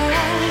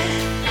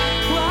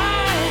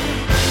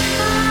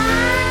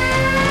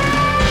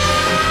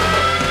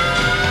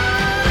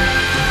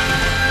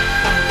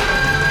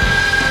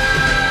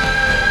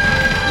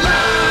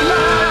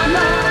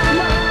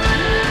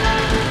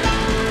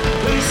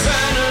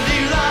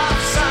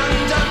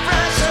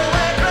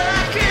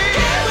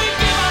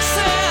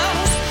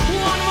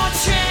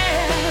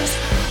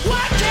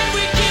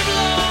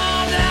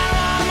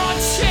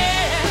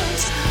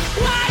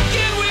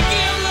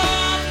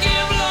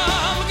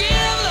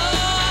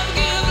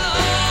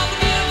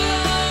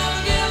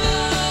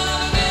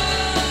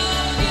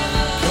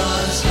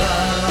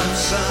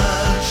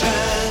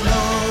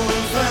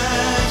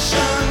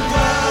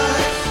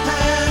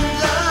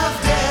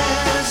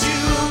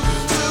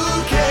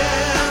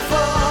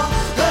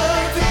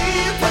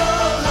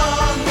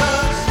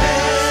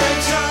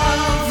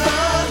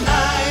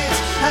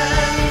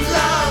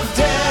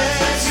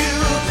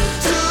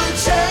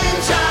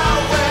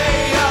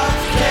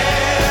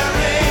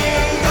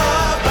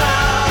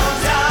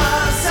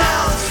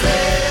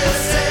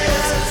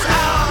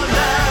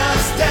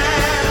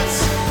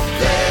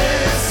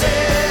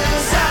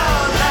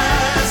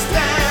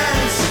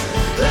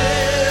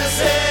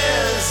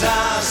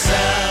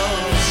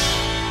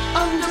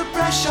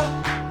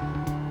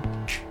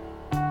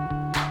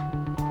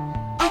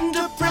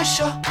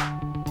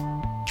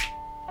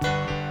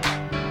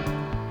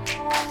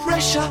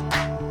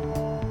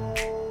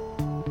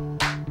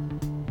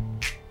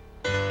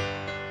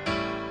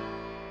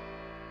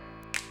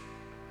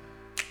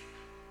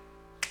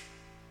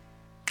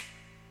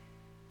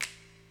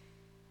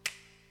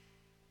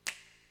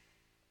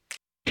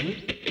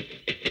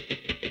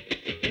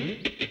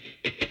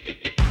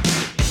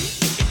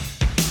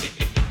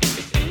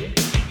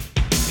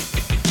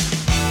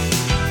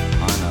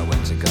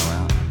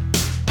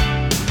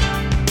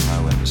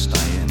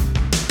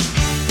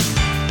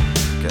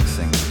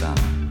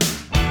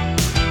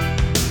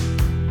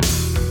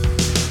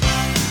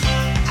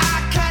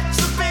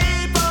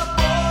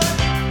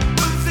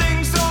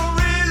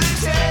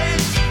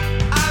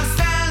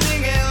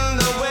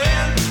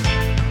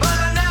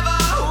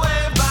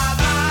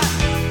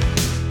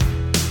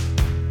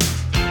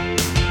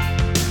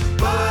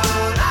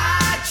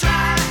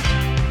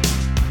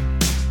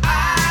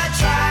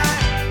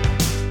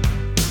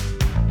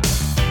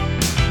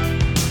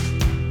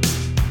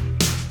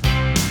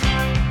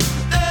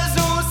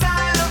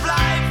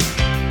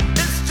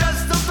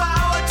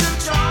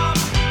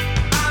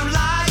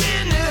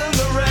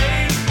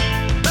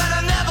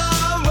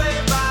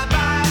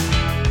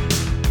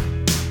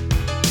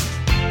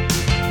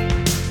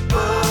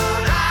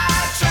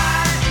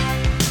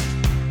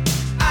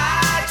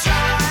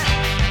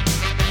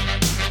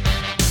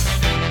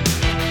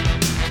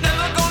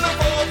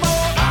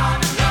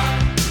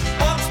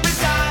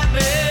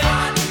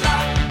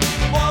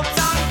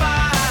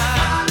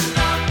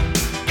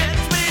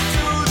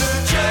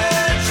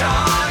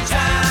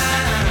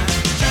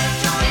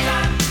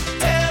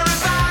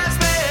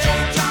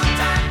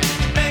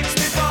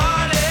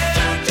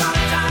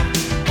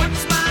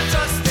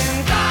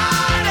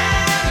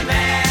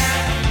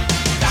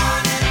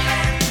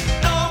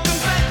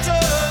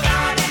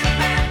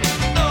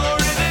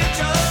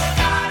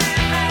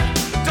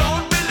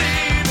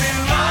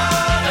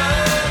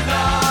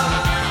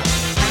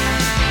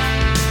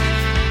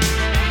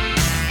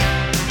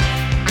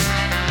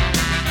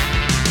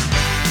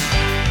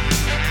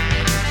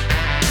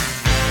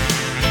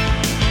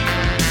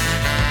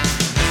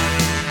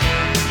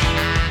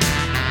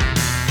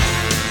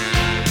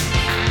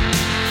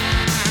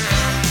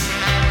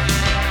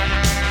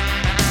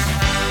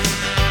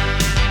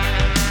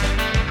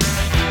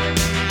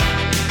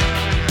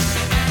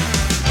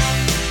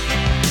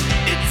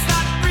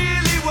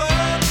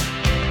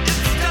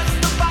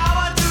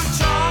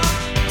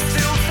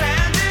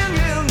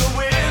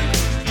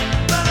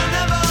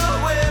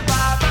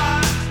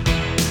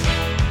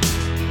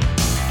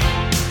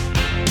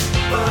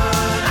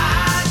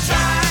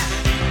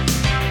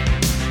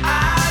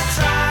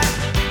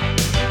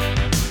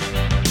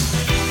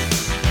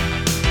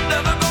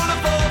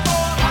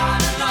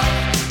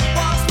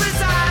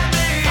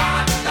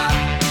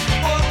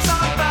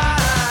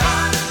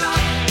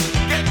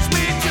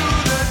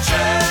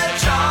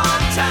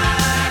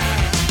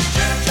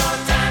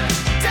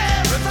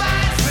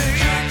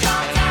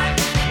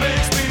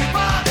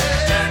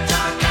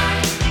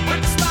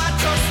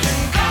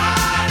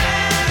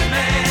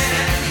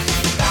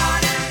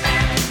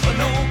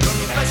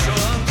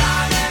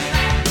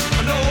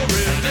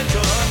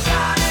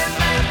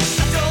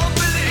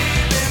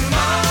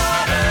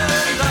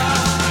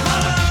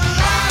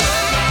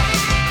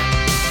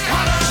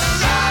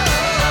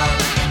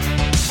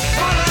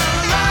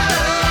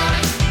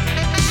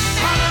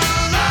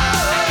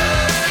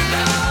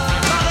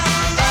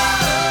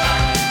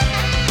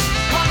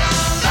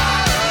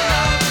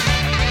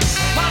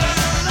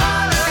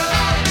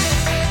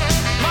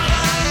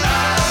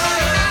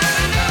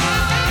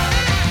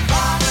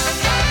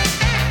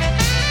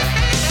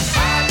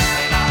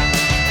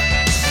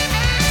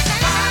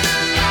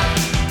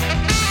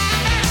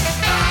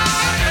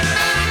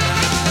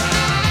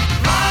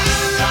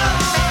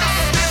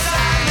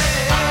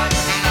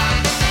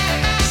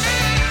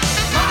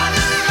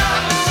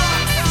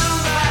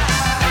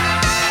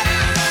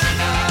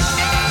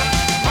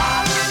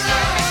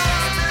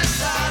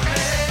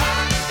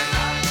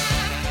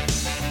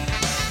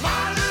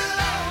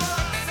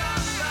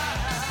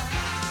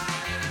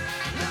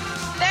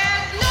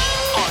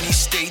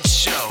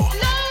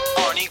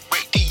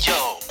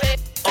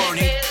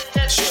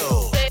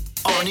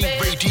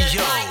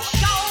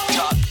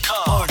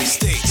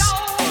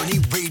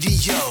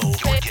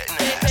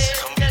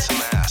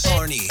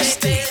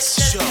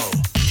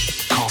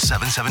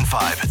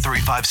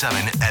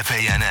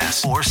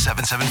 775-357-FANS or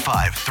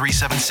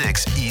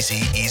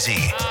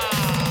 775-376-EASY-EASY.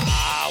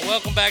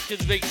 Welcome back to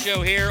the big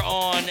show here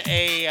on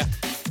a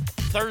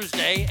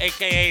Thursday,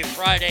 a.k.a.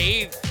 Friday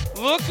Eve.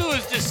 Look who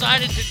has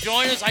decided to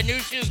join us. I knew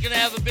she was going to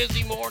have a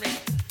busy morning.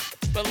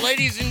 But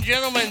ladies and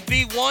gentlemen,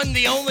 the one,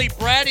 the only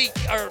Bratty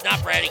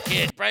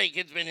Kid. Bratty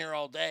Kid's been here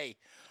all day.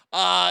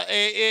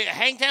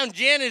 Hangtown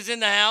Jen is in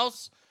the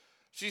house.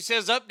 She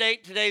says,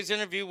 update, today's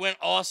interview went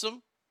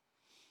awesome.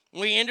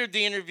 We entered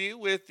the interview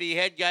with the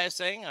head guy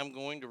saying, I'm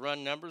going to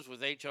run numbers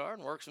with HR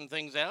and work some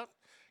things out.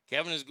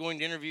 Kevin is going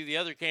to interview the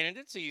other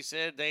candidates. He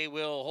said they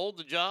will hold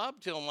the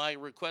job till my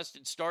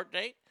requested start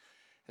date.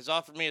 Has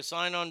offered me a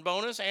sign-on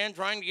bonus and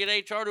trying to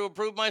get HR to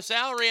approve my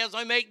salary as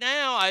I make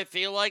now. I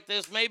feel like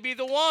this may be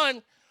the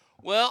one.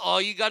 Well, all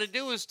you got to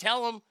do is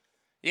tell them.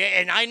 Yeah,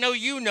 and I know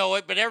you know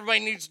it, but everybody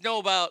needs to know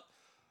about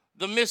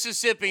the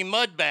Mississippi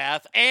mud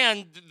bath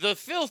and the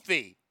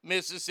filthy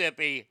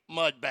Mississippi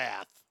mud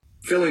bath.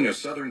 Filling a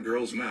Southern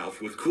girl's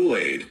mouth with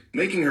Kool-Aid,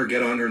 making her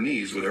get on her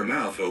knees with her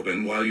mouth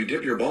open while you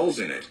dip your balls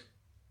in it.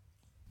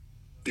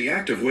 The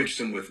act of which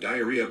some with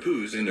diarrhea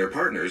poos in their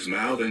partner's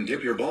mouth and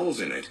dip your balls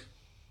in it.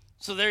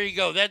 So there you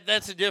go.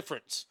 That's the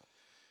difference.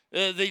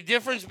 The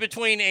difference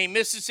between a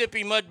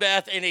Mississippi mud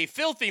bath and a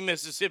filthy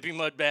Mississippi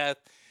mud bath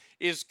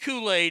is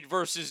Kool-Aid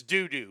versus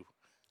doo-doo.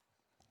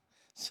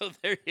 So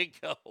there you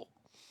go.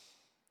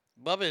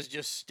 Bubba is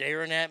just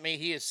staring at me.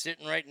 He is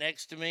sitting right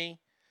next to me,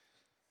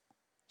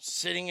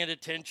 sitting at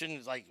attention.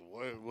 He's like,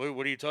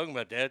 what are you talking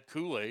about, Dad?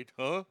 Kool-Aid,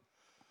 huh?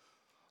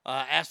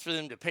 Ask for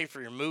them to pay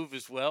for your move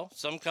as well.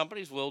 Some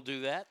companies will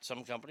do that.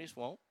 Some companies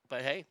won't.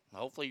 But, hey,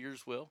 hopefully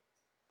yours will.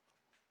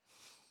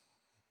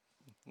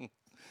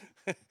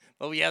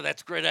 Oh, yeah,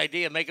 that's a great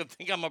idea. Make them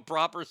think I'm a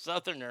proper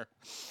Southerner.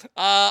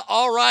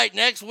 All right,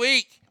 next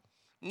week,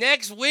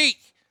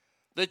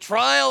 the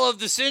trial of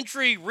the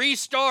century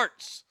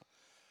restarts.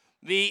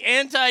 The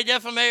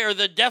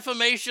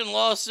defamation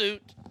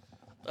lawsuit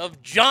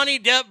of Johnny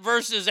Depp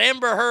versus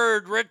Amber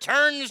Heard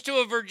returns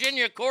to a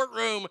Virginia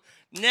courtroom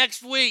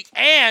next week.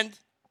 And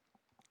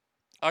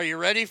are you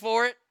ready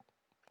for it?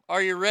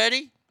 Are you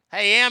ready?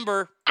 Hey,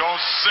 Amber.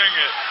 Don't sing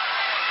it.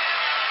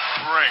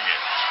 Bring it.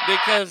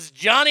 Because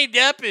Johnny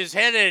Depp is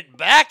headed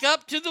back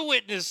up to the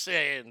witness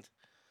stand.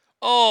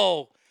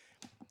 Oh,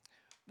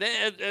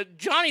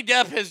 Johnny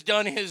Depp has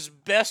done his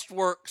best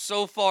work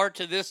so far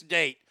to this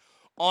date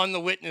on the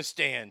witness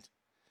stand.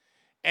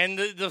 And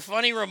the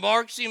funny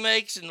remarks he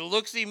makes and the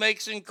looks he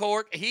makes in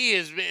court,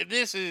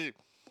 this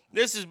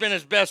has been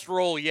his best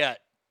role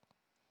yet.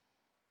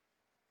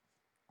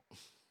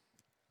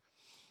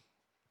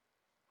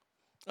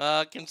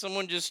 Can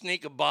someone just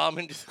sneak a bomb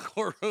into the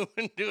courtroom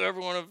and do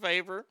everyone a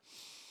favor?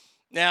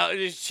 Now,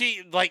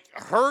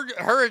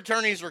 her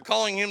attorneys were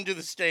calling him to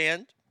the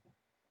stand,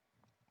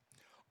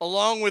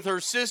 along with her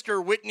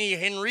sister, Whitney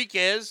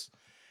Henriquez,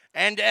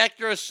 and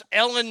actress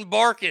Ellen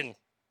Barkin.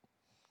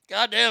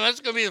 God damn, that's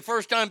going to be the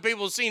first time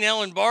people have seen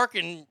Ellen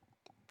Barkin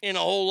in a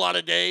whole lot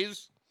of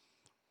days.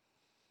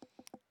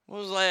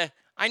 I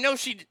know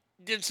she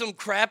did some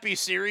crappy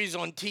series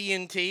on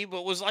TNT,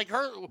 but was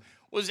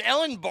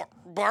Ellen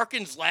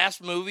Barkin's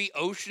last movie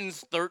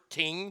Ocean's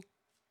 13?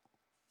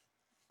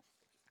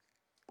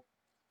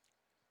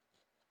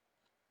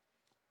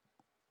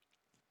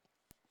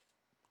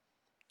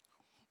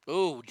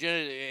 Ooh,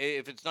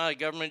 if it's not a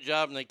government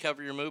job and they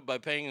cover your move by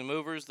paying the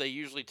movers, they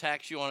usually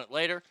tax you on it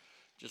later.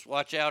 Just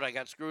watch out. I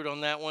got screwed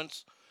on that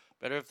once.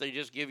 Better if they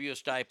just give you a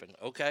stipend.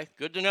 Okay,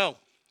 good to know.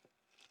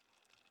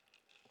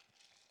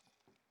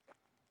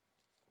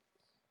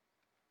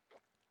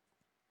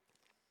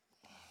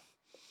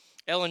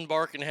 Ellen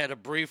Barkin had a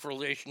brief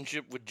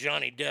relationship with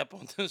Johnny Depp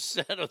on the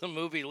set of the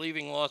movie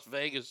Leaving Las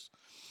Vegas.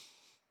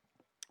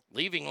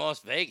 Leaving Las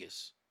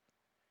Vegas?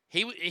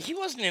 He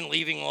wasn't in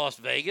Leaving Las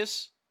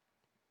Vegas.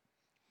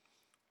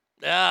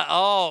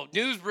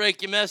 News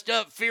break, you messed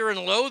up. Fear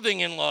and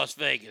Loathing in Las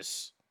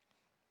Vegas.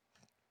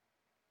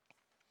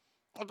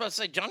 I was about to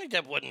say, Johnny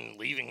Depp wasn't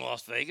Leaving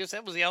Las Vegas.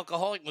 That was the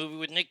alcoholic movie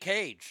with Nick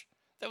Cage.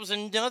 That was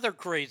another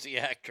crazy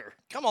actor.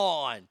 Come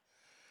on.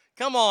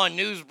 Come on,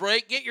 news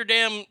break. Get your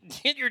damn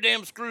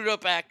screwed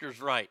up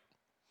actors right.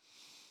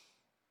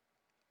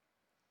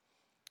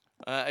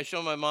 I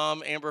showed my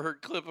mom Amber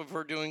Heard clip of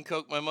her doing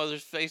coke. My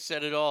mother's face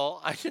said it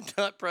all. I did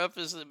not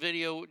preface the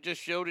video,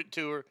 just showed it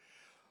to her.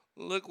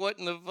 Look, what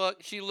in the fuck?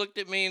 She looked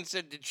at me and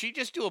said, did she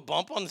just do a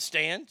bump on the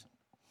stand?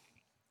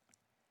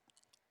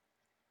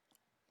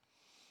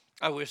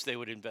 I wish they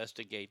would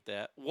investigate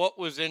that. What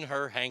was in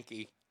her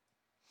hanky?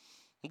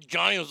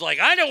 Johnny was like,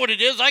 I know what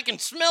it is. I can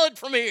smell it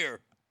from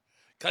here.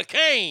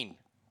 Cocaine.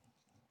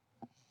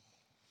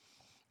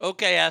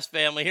 Okay, ass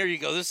family, here you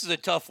go. This is a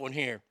tough one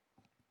here.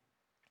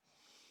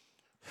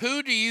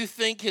 Who do you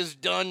think has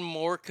done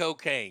more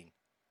cocaine?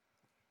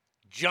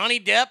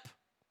 Johnny Depp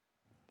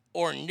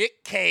or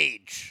Nick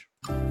Cage?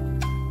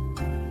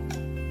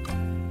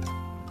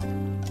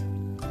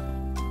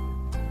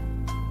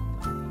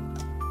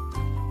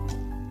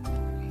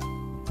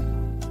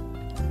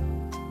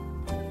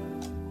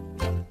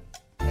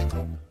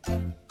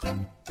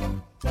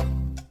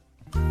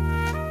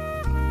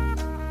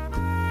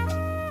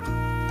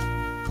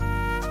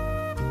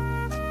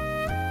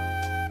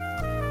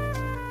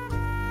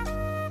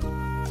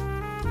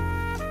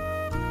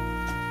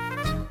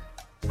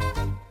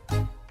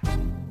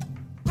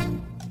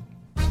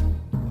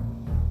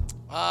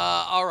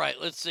 All right,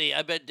 let's see.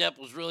 I bet Depp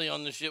was really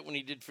on the shit when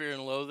he did Fear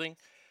and Loathing.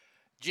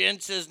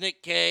 Jen says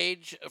Nick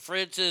Cage.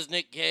 Fred says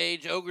Nick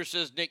Cage. Ogre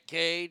says Nick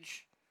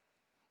Cage.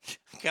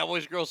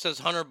 Cowboys Girl says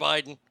Hunter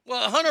Biden.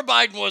 Well, Hunter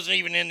Biden wasn't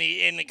even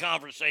in the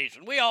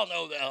conversation. We all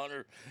know that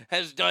Hunter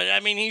has done. I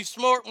mean, he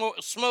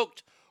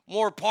smoked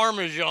more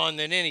Parmesan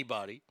than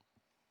anybody.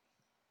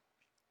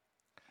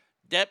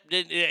 Depp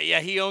did. Yeah,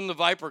 he owned the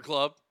Viper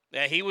Club.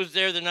 Yeah, he was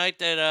there the night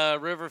that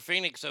River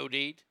Phoenix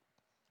OD'd.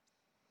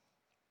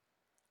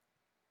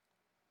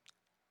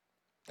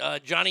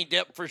 Johnny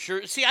Depp for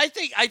sure. See, I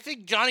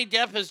think Johnny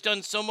Depp has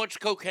done so much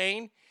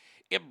cocaine,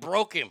 it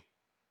broke him.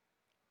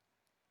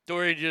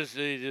 Or he just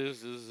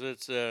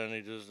sits there and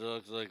he just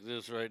looks like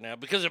this right now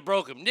because it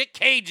broke him. Nick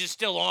Cage is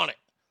still on it.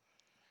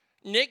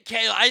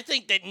 I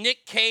think that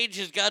Nick Cage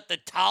has got the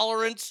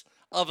tolerance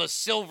of a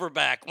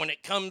silverback when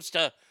it comes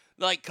to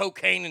like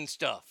cocaine and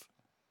stuff.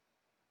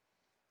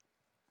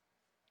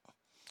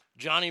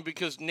 Johnny,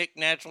 because Nick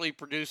naturally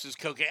produces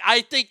cocaine.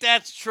 I think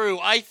that's true.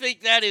 I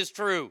think that is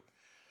true.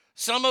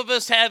 Some of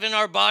us have in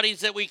our bodies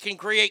that we can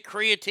create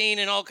creatine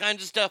and all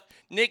kinds of stuff.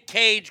 Nick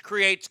Cage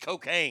creates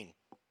cocaine.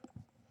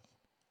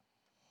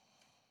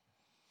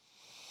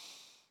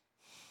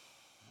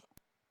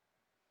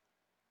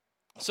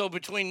 So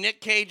between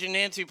Nick Cage and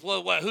Nancy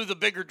Pelosi, who the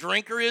bigger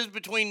drinker is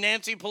between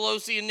Nancy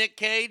Pelosi and Nick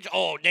Cage?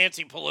 Oh,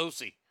 Nancy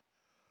Pelosi.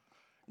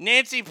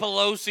 Nancy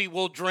Pelosi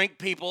will drink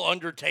people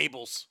under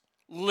tables.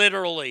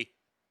 Literally.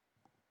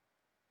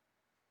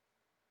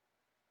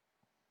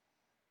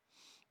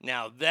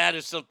 Now, that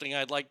is something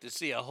I'd like to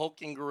see. A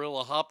hulking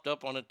gorilla hopped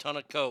up on a ton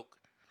of coke.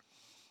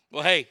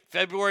 Well, hey,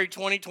 February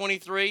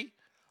 2023,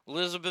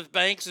 Elizabeth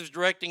Banks is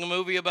directing a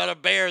movie about a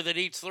bear that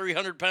eats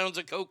 300 pounds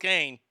of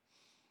cocaine.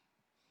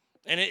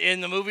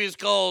 And the movie is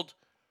called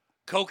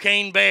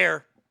Cocaine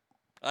Bear.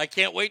 I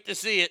can't wait to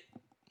see it.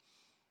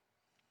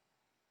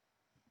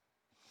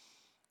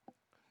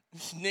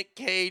 Nick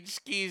Cage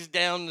skis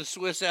down the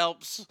Swiss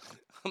Alps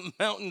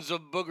mountains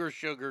of booger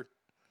sugar.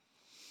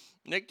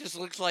 Nick just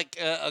looks like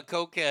a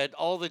cokehead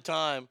all the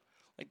time.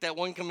 Like that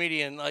one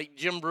comedian, like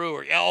Jim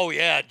Brewer. Oh,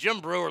 yeah, Jim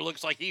Brewer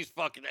looks like he's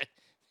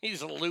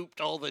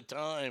looped all the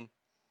time.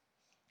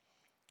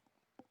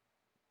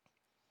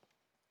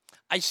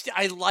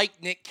 I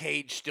like Nick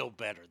Cage still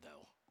better,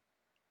 though.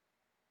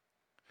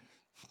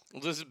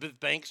 Elizabeth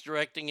Banks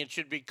directing, it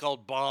should be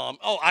called Bomb.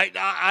 Oh,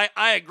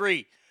 I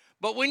agree.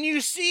 But when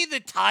you see the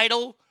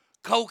title,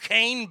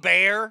 Cocaine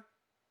Bear,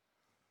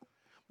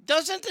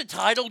 doesn't the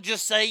title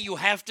just say you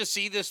have to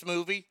see this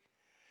movie?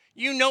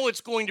 You know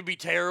it's going to be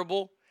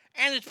terrible,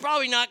 and it's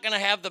probably not going to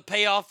have the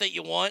payoff that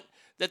you want,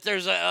 that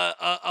there's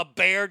a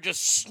bear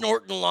just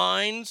snorting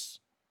lines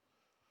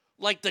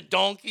like the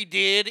donkey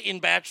did in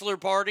Bachelor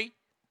Party.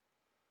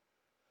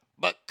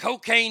 But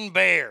Cocaine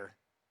Bear,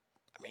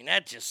 I mean,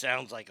 that just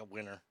sounds like a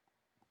winner.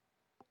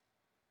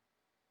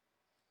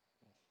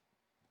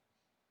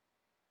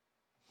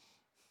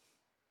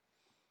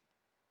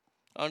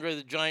 Andre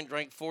the Giant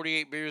drank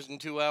 48 beers in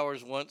 2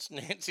 hours once.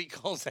 Nancy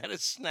calls that a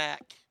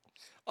snack.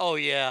 Oh,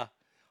 yeah.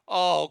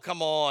 Oh,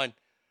 come on.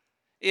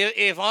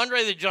 If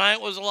Andre the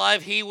Giant was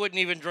alive, he wouldn't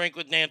even drink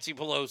with Nancy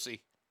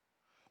Pelosi.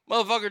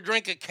 Motherfucker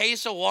drank a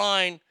case of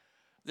wine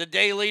the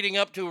day leading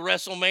up to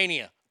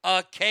WrestleMania.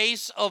 A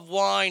case of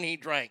wine he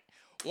drank.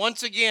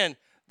 Once again,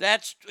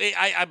 that's,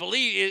 I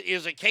believe,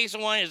 is a case of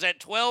wine, is that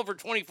 12 or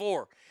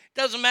 24?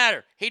 Doesn't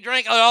matter. He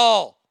drank it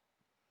all.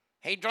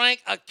 He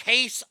drank a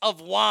case of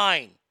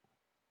wine.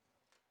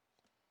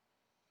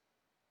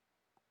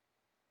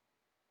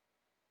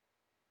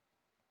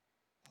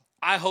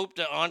 I hope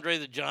that Andre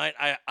the Giant,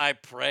 I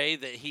pray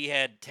that he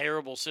had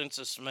terrible sense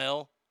of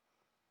smell.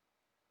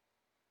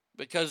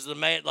 Because the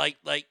man,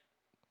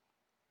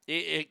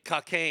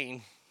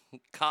 cocaine.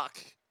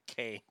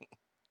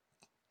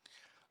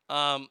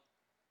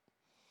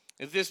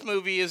 If this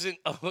movie isn't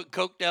a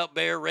coked out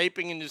bear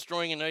raping and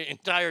destroying an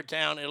entire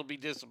town, it'll be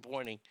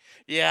disappointing.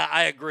 Yeah,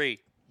 I agree.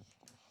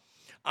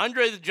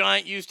 Andre the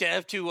Giant used to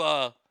have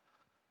to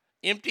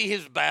empty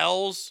his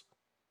bowels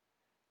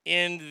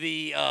in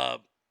the,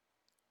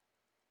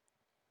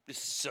 this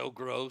is so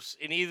gross,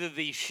 in either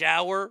the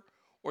shower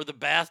or the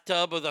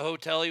bathtub of the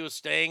hotel he was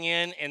staying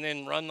in, and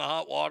then run the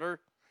hot water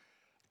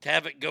to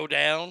have it go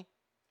down.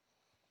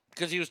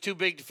 Because he was too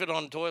big to fit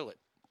on the toilet.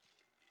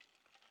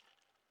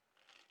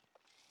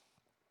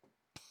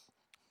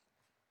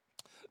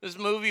 This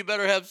movie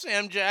better have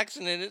Sam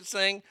Jackson in it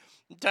saying,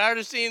 I'm tired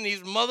of seeing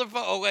these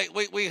motherfuckers. Oh,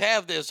 wait, we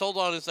have this. Hold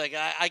on a second.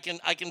 I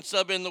can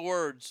sub in the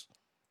words.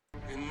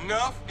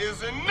 Enough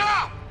is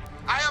enough.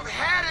 I have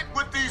had it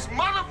with these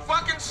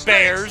motherfucking snakes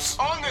bears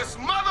on this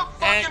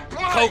motherfucking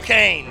plane.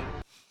 Cocaine.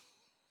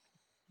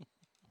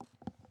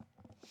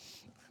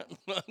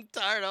 I'm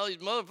tired of all these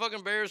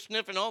motherfucking bears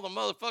sniffing all the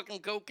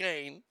motherfucking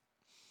cocaine.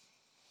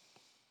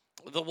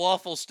 The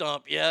Waffle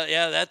Stomp.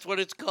 Yeah, that's what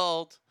it's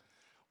called.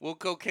 Will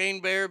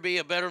Cocaine Bear be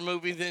a better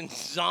movie than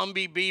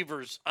Zombie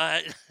Beavers?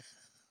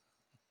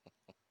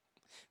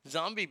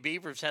 Zombie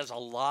Beavers has a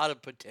lot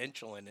of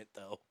potential in it,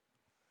 though.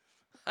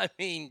 I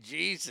mean,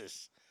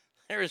 Jesus.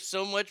 There is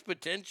so much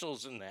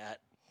potentials in that.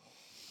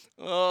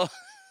 Oh.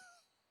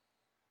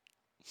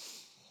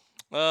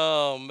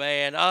 Oh,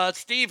 man.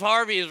 Steve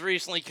Harvey has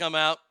recently come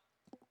out,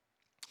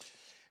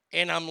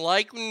 and I'm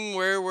liking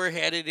where we're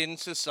headed in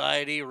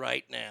society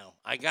right now.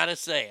 I got to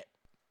say it.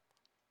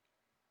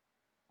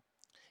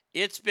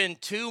 It's been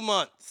 2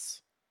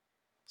 months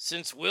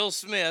since Will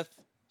Smith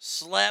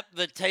slapped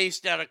the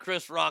taste out of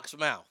Chris Rock's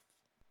mouth.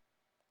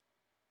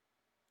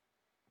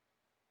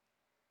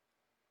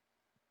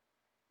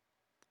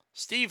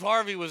 Steve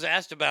Harvey was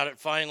asked about it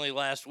finally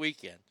last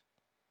weekend.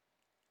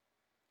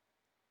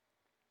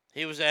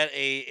 He was at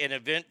an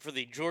event for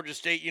the Georgia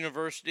State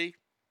University.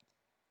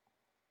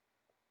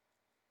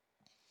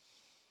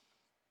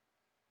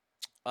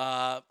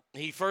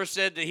 He first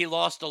said that he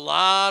lost a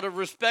lot of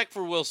respect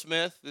for Will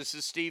Smith. This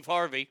is Steve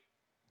Harvey.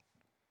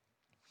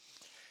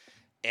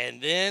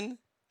 And then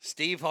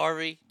Steve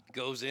Harvey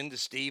goes into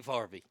Steve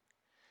Harvey.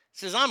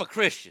 Says, I'm a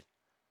Christian,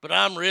 but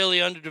I'm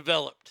really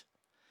underdeveloped.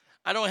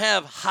 I don't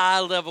have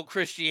high-level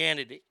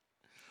Christianity.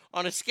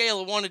 On a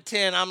scale of 1 to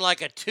 10, I'm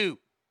like a 2.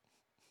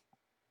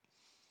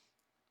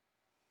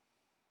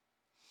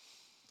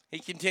 He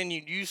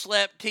continued, you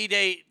slap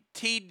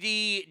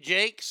T.D.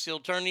 Jakes, he'll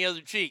turn the other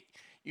cheek.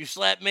 You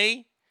slap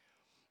me?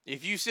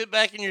 If you sit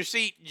back in your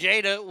seat,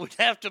 Jada would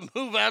have to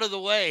move out of the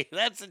way.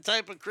 That's the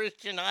type of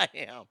Christian I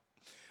am.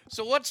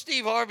 So what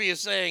Steve Harvey is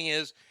saying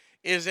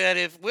is that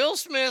if Will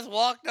Smith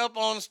walked up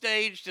on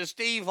stage to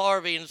Steve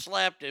Harvey and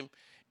slapped him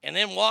and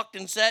then walked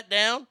and sat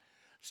down,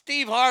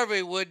 Steve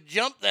Harvey would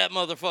jump that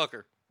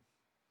motherfucker.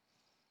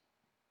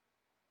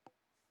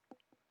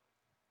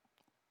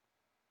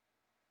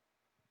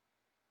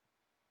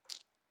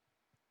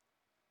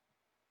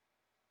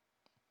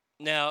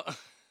 Now,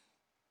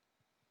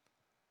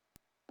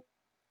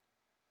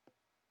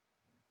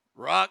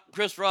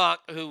 Chris Rock,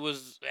 who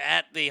was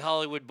at the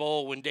Hollywood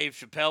Bowl when Dave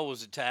Chappelle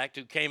was attacked,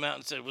 who came out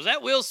and said, was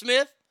that Will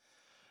Smith?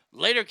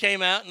 Later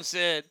came out and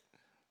said,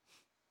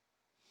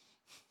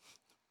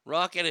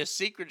 Rock at his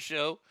secret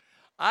show,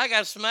 I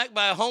got smacked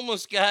by a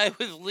homeless guy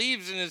with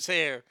leaves in his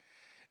hair.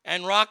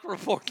 And Rock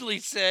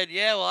reportedly said,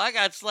 yeah, well, I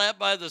got slapped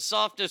by the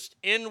softest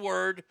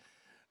N-word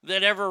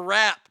that ever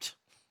rapped.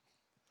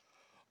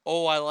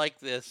 Oh, I like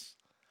this.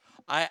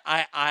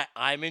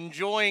 I'm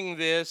enjoying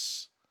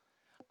this.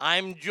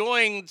 I'm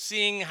enjoying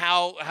seeing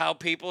how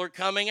people are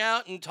coming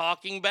out and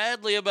talking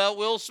badly about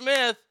Will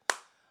Smith.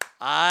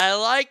 I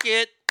like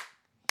it.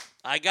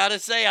 I got to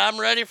say, I'm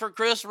ready for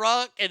Chris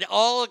Rock and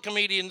all the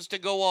comedians to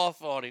go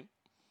off on him.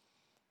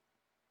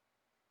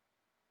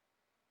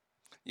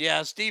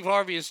 Yeah, Steve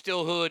Harvey is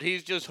still hood.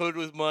 He's just hood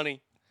with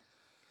money.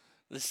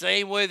 The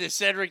same way that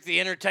Cedric the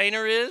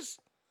Entertainer is.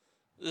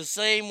 The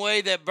same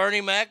way that Bernie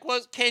Mac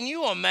was. Can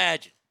you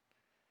imagine?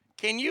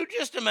 Can you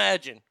just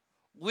imagine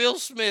Will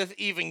Smith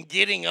even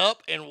getting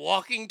up and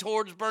walking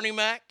towards Bernie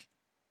Mac?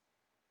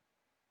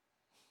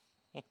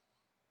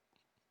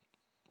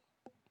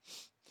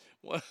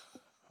 Well,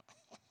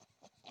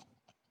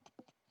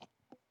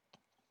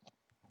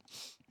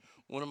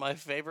 one of my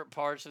favorite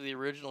parts of the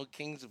original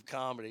Kings of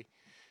Comedy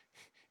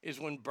is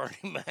when Bernie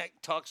Mac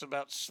talks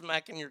about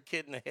smacking your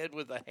kid in the head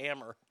with a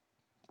hammer.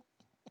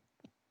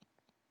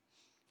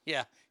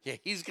 Yeah,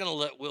 he's going to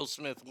let Will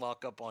Smith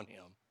walk up on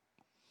him.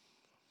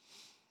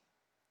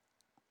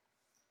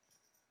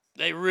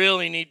 They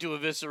really need to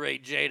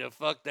eviscerate Jada.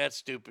 Fuck that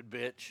stupid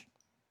bitch.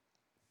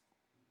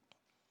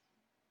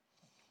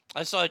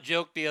 I saw a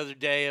joke the other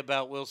day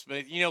about Will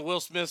Smith. You know, Will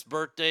Smith's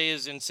birthday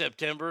is in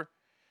September.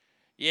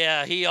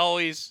 Yeah, he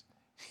always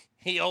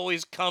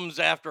comes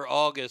after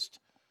August.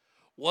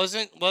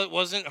 Wasn't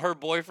her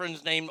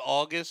boyfriend's name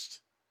August?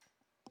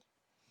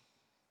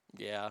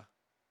 Yeah.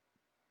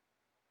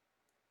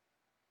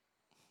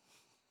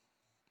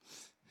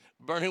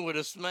 Bernie would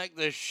have smacked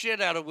the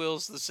shit out of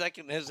Wills the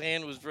second his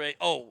hand was ready.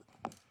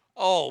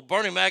 Oh,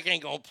 Bernie Mac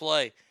ain't gonna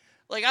play.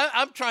 Like,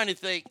 I'm trying to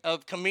think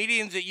of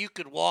comedians that you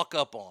could walk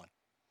up on.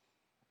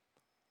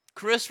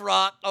 Chris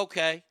Rock,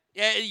 okay.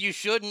 Yeah, you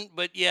shouldn't,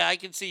 but yeah, I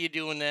can see you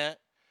doing that.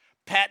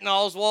 Patton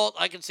Oswalt,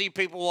 I can see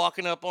people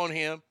walking up on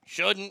him.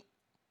 Shouldn't.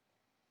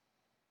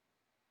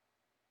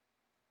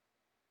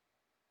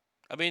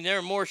 I mean, there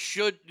are more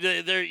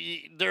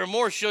there are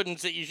more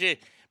shouldn'ts that you should.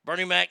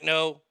 Bernie Mac,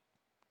 no.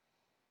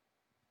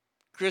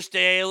 Chris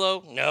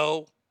D'Elia,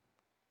 no.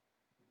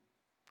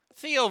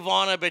 Theo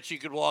Vaughn, I bet you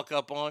could walk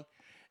up on.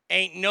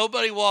 Ain't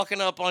nobody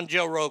walking up on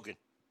Joe Rogan.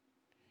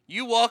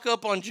 You walk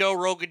up on Joe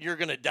Rogan, you're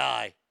going to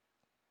die.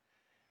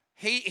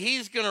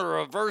 He's going to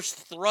reverse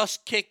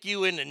thrust kick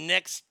you in the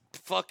next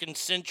fucking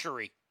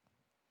century.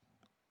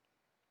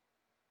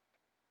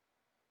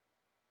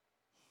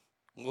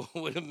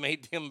 Would have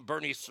made him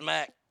Bernie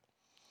smack.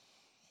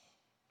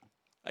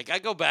 Like, I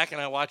go back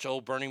and I watch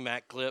old Bernie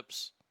Mac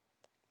clips.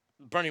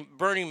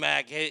 Bernie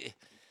Mac, hey,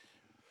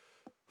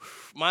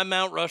 my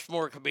Mount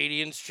Rushmore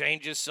comedians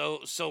changes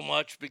so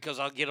much because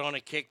I'll get on a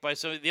kick by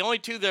somebody. The only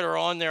two that are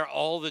on there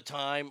all the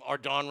time are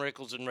Don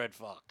Rickles and Red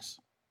Fox.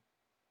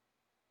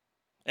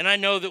 And I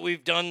know that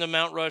we've done the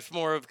Mount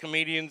Rushmore of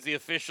comedians, the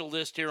official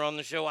list here on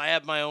the show. I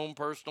have my own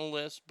personal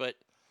list, but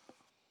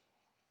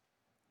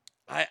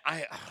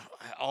I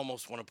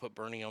almost want to put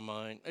Bernie on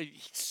mine.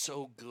 He's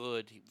so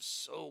good. He was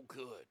so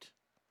good.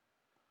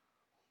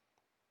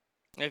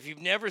 If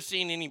you've never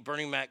seen any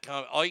Bernie Mac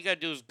comedy, all you got to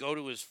do is go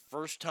to his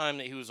first time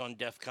that he was on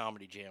Def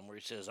Comedy Jam, where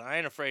he says, "I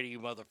ain't afraid of you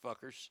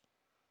motherfuckers."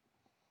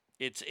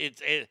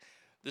 The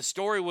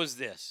story was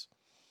this,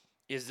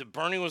 is that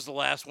Bernie was the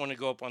last one to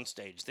go up on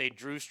stage. They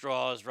drew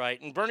straws, right?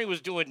 And Bernie was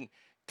doing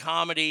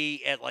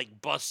comedy at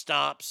like bus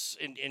stops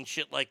and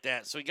shit like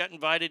that. So he got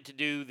invited to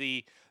do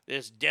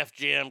this Def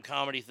Jam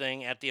comedy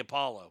thing at the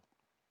Apollo.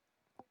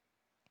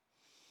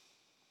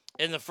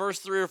 And the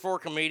first 3 or 4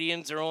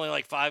 comedians, there are only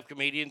like 5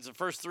 comedians, the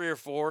first 3 or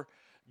 4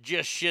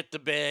 just shit the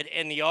bed,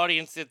 and the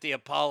audience at the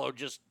Apollo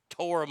just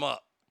tore them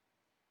up.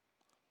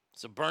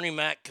 So Bernie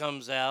Mac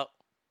comes out,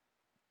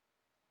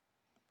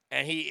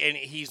 and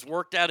he's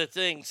worked out a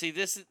thing. See,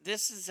 this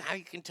is how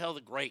you can tell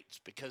the greats,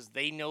 because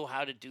they know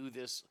how to do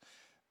this.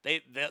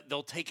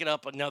 They'll take it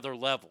up another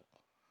level.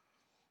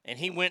 And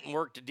he went and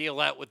worked a deal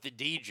out with the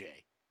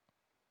DJ.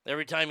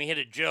 Every time he hit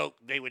a joke,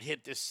 they would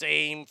hit the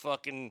same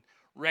fucking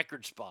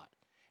record spot.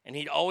 And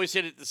he'd always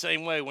hit it the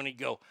same way when he'd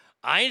go,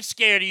 "I ain't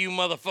scared of you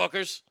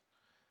motherfuckers."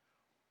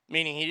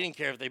 Meaning he didn't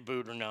care if they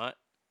booed or not.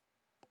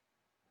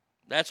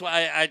 That's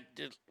why I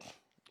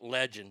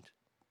legend.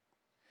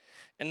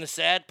 And the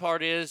sad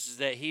part is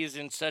that he's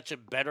in such a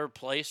better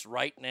place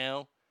right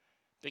now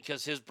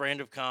because his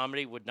brand of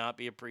comedy would not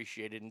be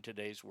appreciated in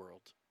today's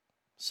world.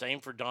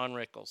 Same for Don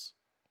Rickles.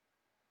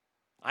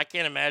 I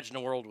can't imagine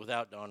a world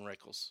without Don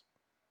Rickles.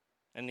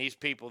 And these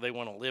people, they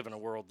want to live in a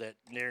world that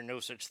there are no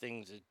such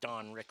things as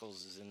Don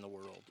Rickles is in the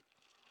world.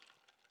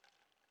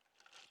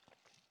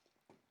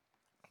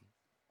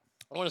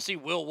 I want to see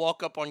Will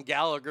walk up on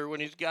Gallagher when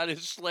he's got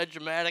his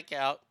Sledge-O-Matic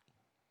out.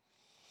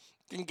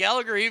 Can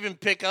Gallagher even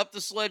pick up the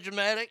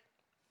Sledge-O-Matic?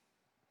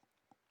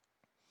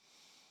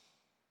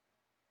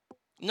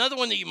 Another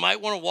one that you might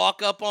want to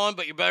walk up on,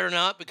 but you better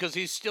not, because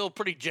he's still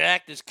pretty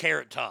jacked, is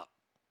Carrot Top.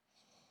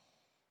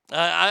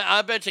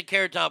 I bet you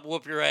Carrot Top will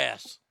whoop your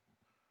ass.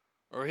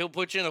 Or he'll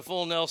put you in a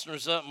full Nelson or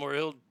something, or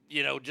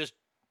he'll, just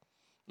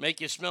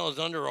make you smell his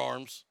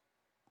underarms.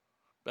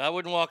 But I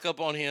wouldn't walk up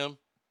on him.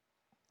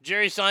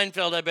 Jerry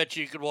Seinfeld, I bet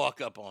you could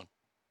walk up on.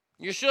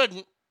 You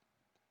shouldn't.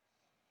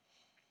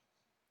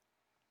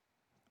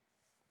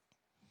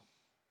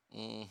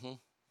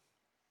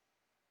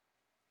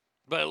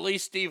 But at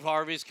least Steve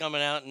Harvey's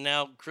coming out, and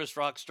now Chris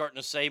Rock's starting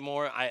to say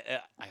more.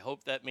 I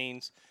hope that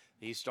means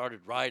he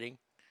started writing.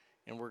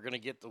 And we're going to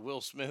get the Will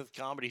Smith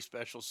comedy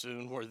special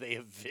soon where they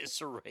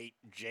eviscerate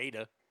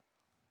Jada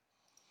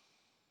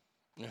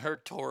and her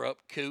tore up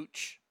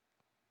cooch.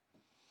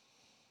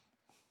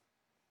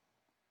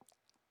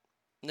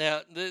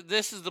 Now,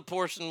 this is the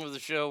portion of the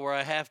show where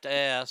I have to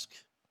ask,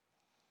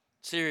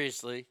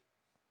 seriously,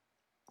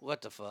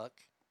 what the fuck?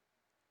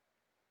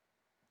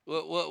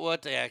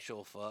 What the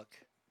actual fuck?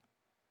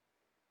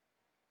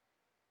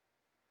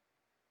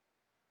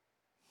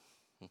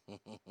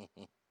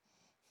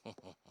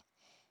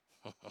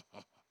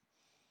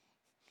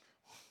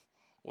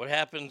 What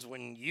happens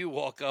when you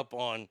walk up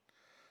on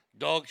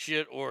dog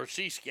shit or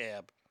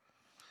C-scab?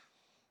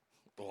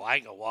 Well, I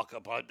ain't gonna walk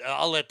up on.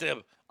 I'll let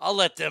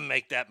them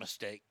make that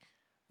mistake.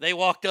 They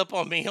walked up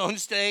on me on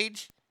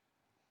stage.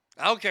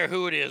 I don't care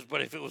who it is,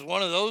 but if it was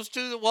one of those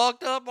two that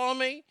walked up on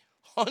me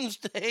on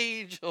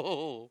stage,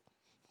 oh,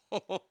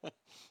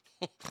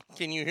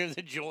 can you hear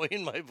the joy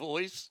in my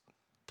voice?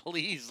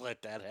 Please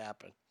let that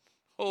happen.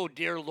 Oh,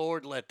 dear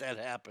Lord, let that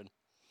happen.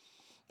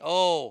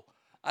 Oh,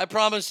 I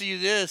promise you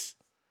this.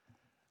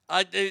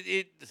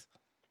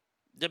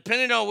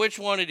 Depending on which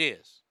one it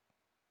is.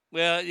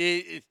 Well,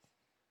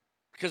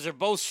 because they're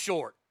both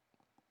short.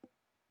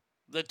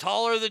 The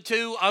taller of the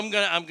two, I'm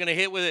gonna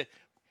hit with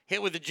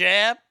a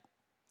jab,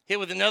 hit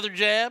with another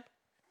jab,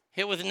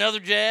 hit with another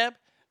jab.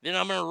 Then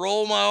I'm gonna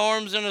roll my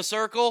arms in a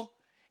circle,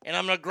 and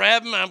I'm gonna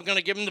grab him. And I'm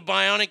gonna give him the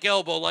bionic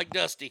elbow like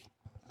Dusty.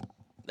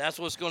 That's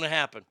what's gonna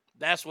happen.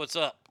 That's what's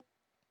up.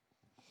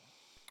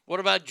 What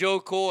about Joe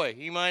Coy?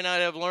 He might not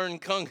have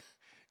learned kung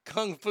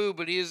fu,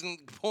 but he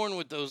isn't born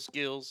with those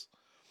skills.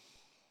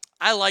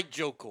 I like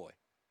Joe Coy.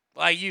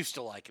 I used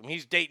to like him.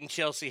 He's dating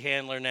Chelsea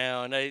Handler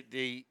now, and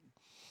I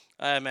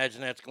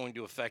imagine that's going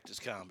to affect his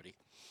comedy.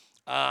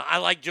 I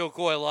like Joe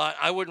Coy a lot.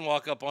 I wouldn't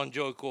walk up on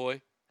Joe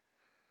Coy.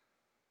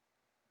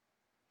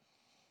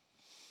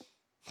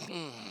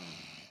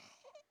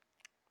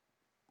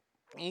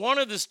 One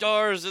of the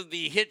stars of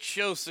the hit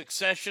show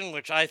Succession,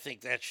 which I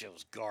think that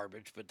show's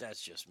garbage, but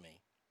that's just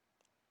me.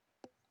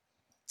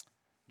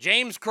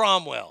 James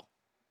Cromwell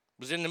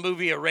was in the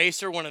movie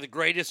Eraser, one of the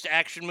greatest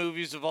action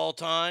movies of all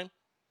time.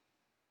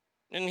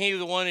 Isn't he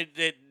the one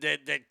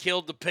that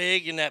killed the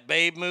pig in that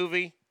Babe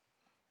movie?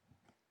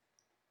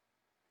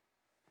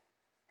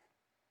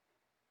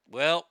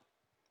 Well,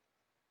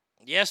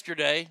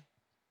 yesterday,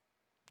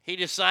 he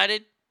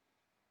decided,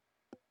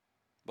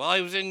 while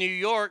he was in New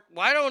York,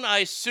 why don't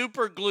I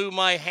super glue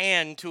my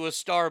hand to a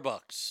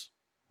Starbucks?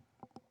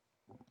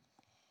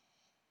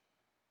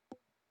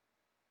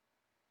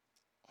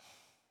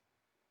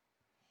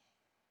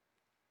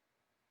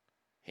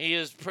 He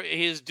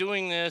is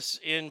doing this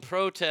in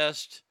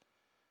protest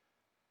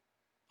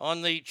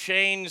on the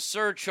change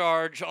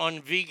surcharge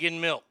on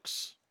vegan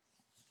milks.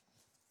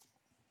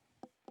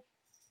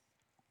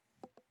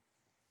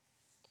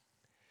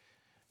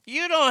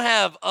 You don't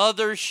have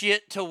other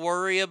shit to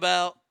worry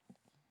about?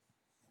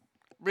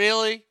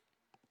 Really?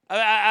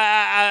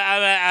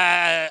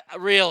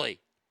 Really?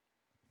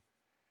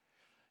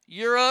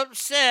 You're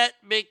upset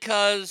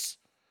because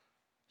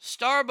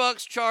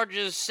Starbucks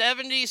charges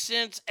 70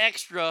 cents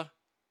extra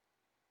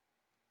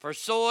for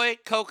soy,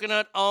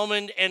 coconut,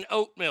 almond, and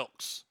oat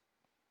milks.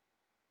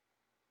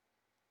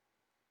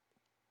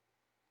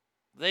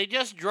 They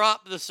just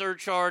dropped the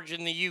surcharge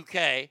in the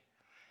UK.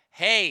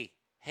 Hey,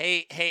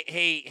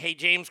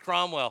 James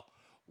Cromwell,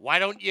 why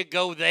don't you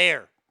go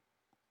there?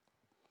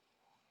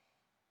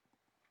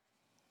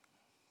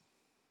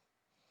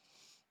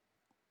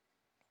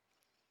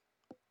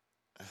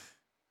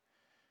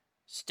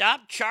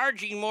 Stop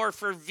charging more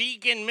for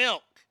vegan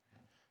milk.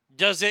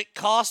 Does it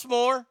cost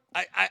more?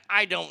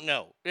 I don't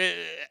know.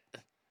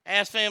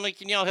 Ask Family,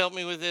 can y'all help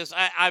me with this?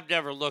 I've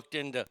never looked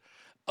into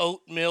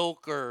oat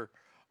milk or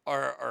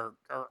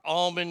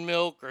almond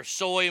milk or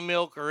soy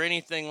milk or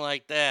anything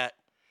like that.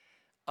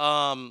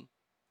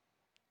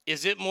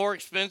 Is it more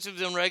expensive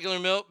than regular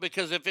milk?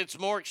 Because if it's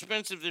more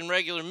expensive than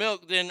regular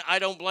milk, then I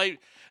don't blame.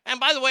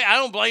 And by the way, I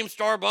don't blame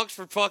Starbucks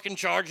for fucking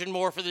charging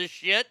more for this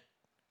shit.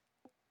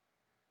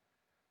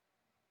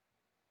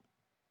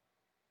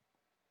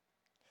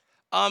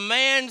 A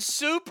man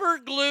super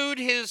glued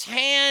his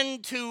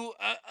hand to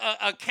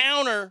a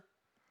counter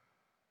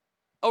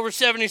over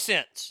 70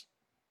 cents.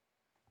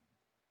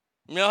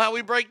 You know how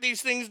we break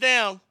these things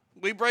down?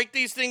 We break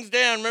these things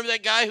down. Remember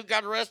that guy who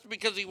got arrested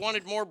because he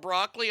wanted more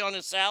broccoli on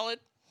his salad?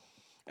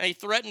 And he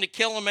threatened to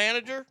kill a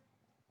manager?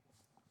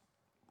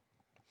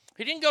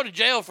 He didn't go to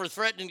jail for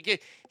threatening to kill.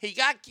 He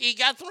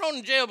got thrown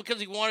in jail because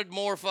he wanted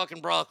more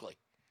fucking broccoli.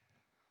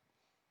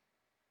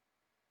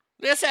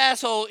 This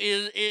asshole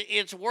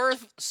it's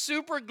worth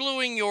super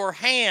gluing your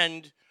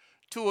hand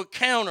to a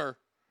counter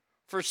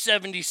for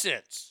 70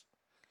 cents.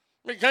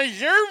 Because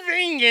you're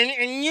vegan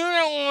and you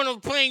don't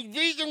want to pay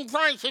vegan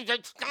prices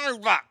at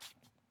Starbucks.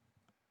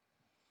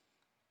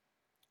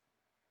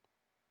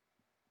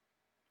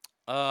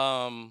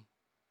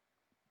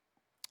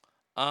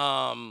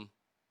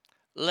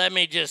 Let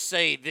me just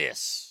say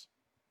this.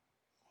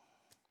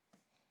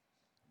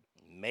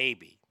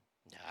 Maybe.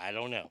 I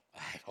don't know.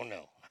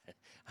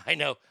 I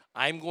know.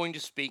 I'm going to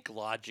speak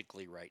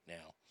logically right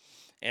now.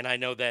 And I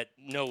know that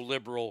no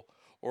liberal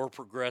or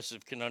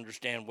progressive can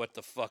understand what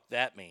the fuck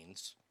that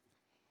means.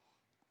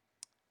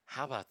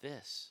 How about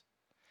this?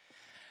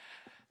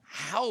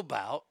 How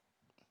about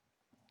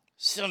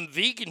some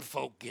vegan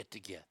folk get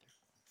together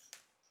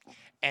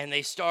and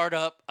they start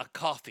up a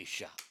coffee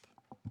shop?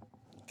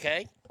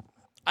 Okay?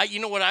 You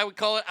know what I would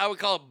call it? I would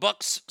call it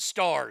Buck's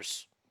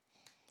Stars.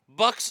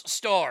 Buck's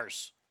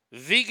Stars.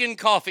 Vegan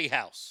coffee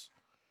house.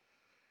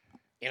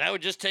 And I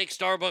would just take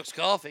Starbucks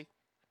coffee,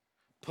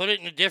 put it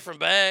in a different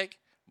bag,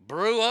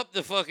 brew up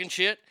the fucking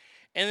shit,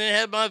 and then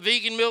have my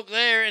vegan milk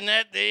there, and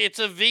that it's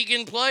a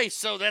vegan place,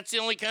 so that's the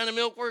only kind of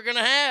milk we're going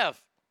to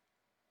have.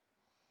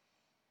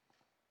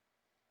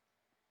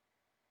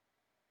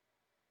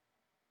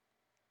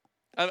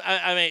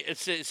 I mean,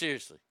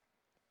 seriously.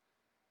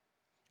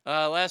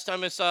 Last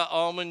time I saw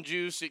almond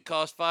juice, it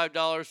cost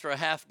 $5 for a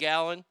half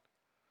gallon.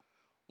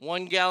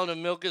 1 gallon of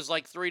milk is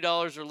like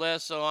 $3 or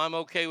less, so I'm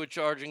okay with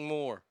charging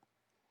more.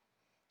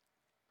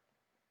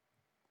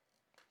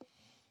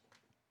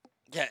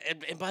 Yeah,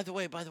 and by the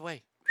way,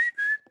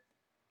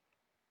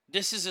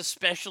 this is a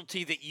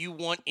specialty that you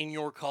want in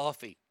your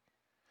coffee.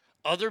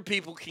 Other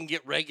people can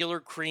get regular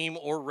cream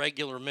or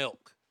regular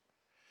milk.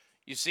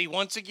 You see,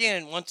 once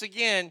again,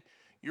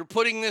 you're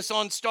putting this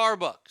on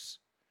Starbucks.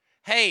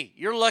 Hey,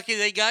 you're lucky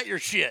they got your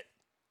shit.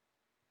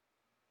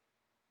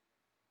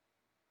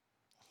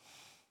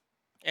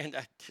 And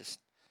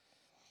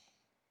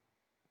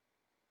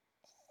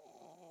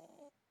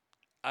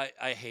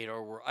I hate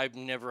our world. I've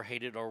never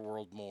hated our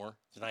world more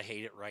than I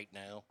hate it right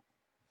now.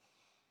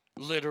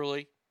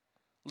 Literally.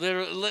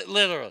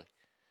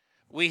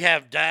 We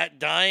have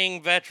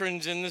dying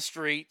veterans in the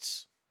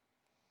streets.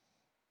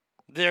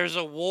 There's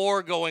a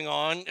war going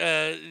on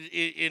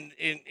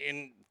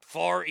in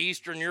far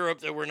Eastern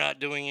Europe that we're not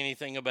doing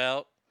anything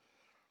about.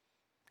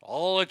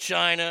 All of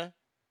China.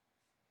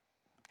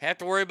 Have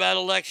to worry about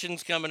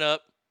elections coming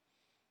up.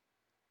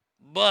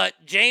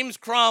 But James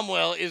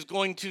Cromwell is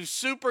going to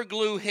super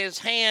glue his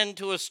hand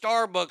to a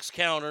Starbucks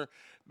counter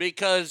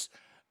because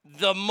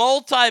the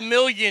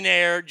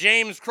multimillionaire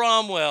James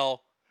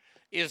Cromwell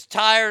is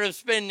tired of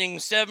spending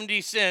 70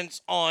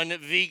 cents on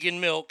vegan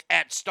milk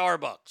at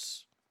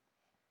Starbucks.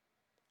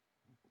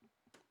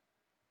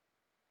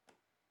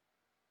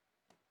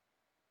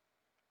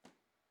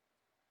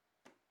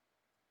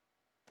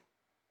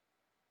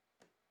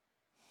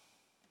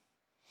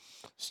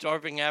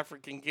 Starving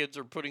African kids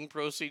are putting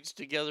proceeds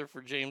together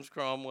for James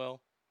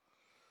Cromwell.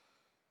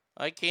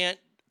 I can't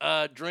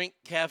drink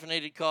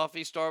caffeinated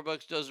coffee.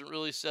 Starbucks doesn't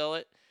really sell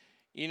it.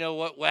 You know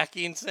what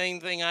wacky, insane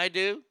thing I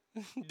do?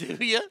 Do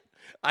you?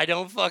 I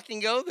don't fucking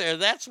go there.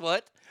 That's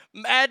what.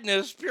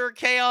 Madness, pure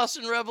chaos,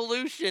 and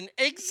revolution.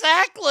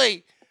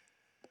 Exactly.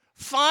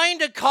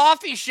 Find a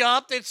coffee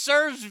shop that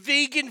serves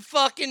vegan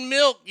fucking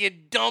milk, you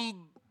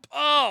dumb.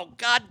 Oh,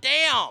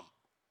 goddamn.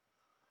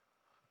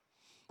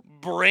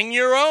 Bring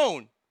your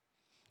own.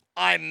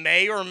 I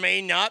may or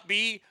may not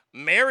be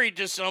married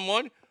to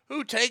someone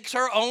who takes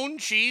her own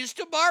cheese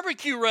to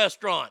barbecue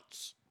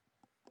restaurants.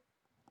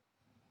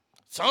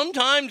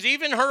 Sometimes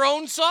even her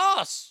own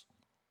sauce.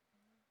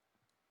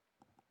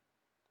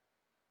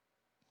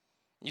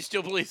 You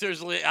still believe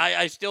there's...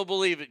 I still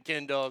believe it,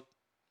 Ken Dog.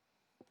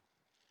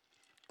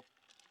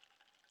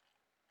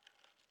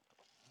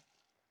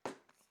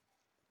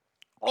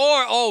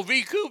 Or,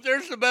 V-Coop,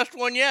 there's the best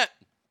one yet.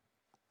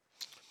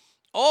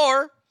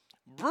 Or,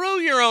 brew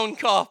your own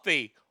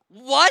coffee.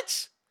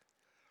 What?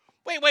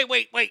 Wait. Well,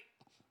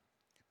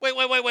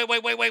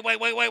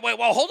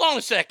 hold on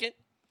a second.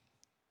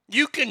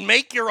 You can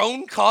make your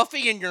own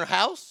coffee in your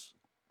house?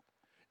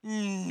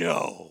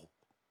 No.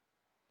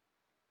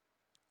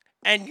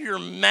 And you're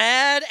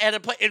mad at a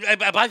place.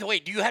 By the way,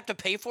 do you have to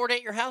pay for it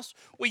at your house?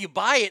 Well, you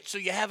buy it so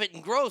you have it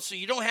in gross, so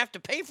you don't have to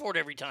pay for it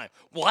every time.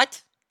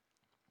 What?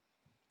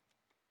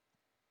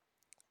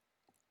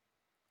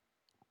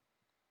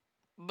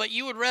 But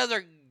you would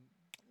rather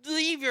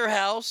leave your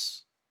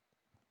house,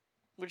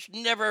 which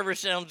never ever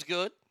sounds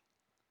good,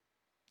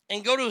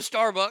 and go to a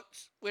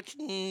Starbucks, which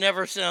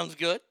never sounds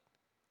good,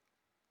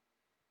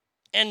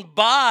 and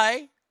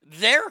buy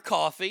their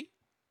coffee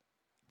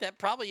that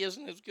probably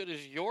isn't as good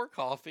as your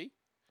coffee,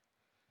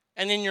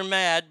 and then you're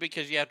mad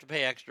because you have to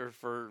pay extra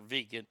for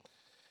vegan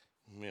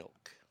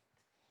milk.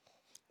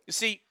 You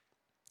see,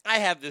 I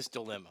have this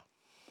dilemma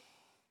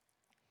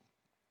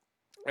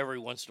every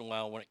once in a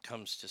while when it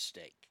comes to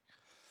steak.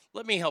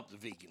 Let me help the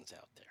vegans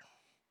out there.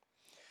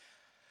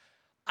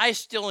 I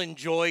still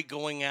enjoy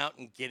going out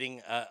and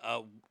getting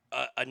a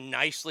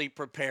nicely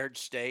prepared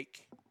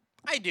steak.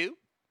 I do.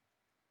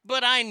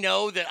 But I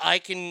know that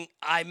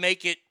I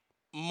make it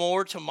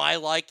more to my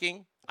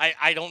liking.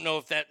 I don't know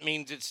if that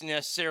means it's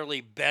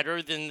necessarily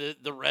better than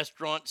the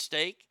restaurant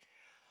steak.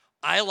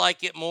 I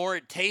like it more.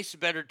 It tastes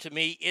better to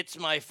me. It's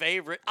my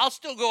favorite. I'll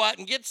still go out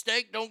and get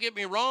steak. Don't get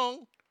me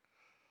wrong.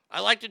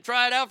 I like to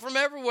try it out from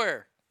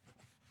everywhere.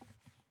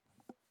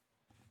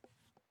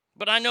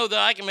 But I know that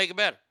I can make it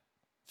better.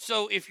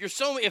 So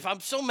if I'm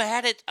so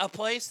mad at a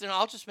place, then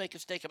I'll just make a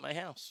steak at my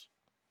house.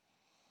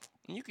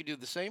 And you could do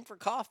the same for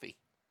coffee.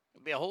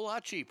 It'd be a whole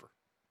lot cheaper.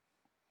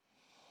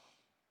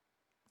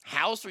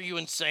 House, are you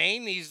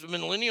insane? These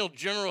millennial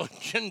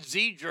Gen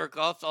Z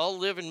jerk-offs all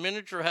live in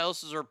miniature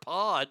houses or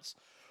pods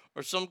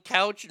or some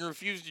couch and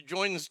refuse to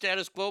join the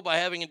status quo by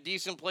having a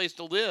decent place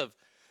to live.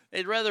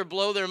 They'd rather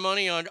blow their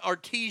money on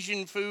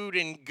artesian food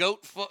and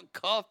goat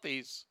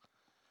coffees.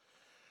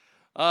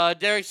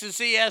 Derek says,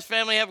 see, yes,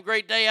 family, have a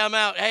great day. I'm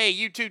out. Hey,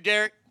 you too,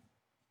 Derek.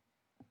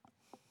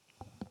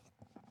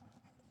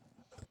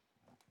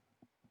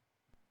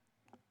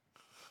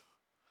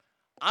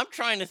 I'm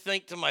trying to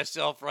think to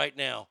myself right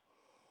now,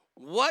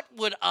 what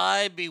would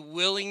I be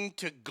willing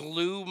to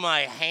glue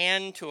my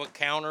hand to a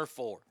counter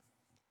for?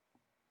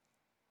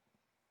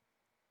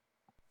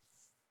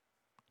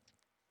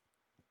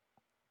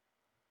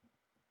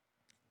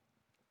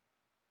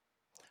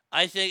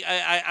 I think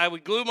I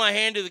would glue my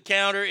hand to the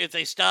counter if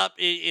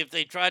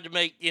they tried to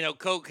make,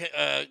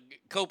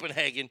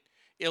 Copenhagen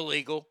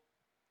illegal.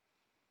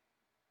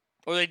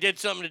 Or they did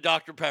something to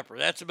Dr. Pepper.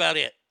 That's about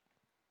it.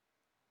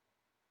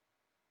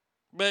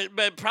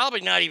 But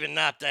probably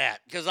not that,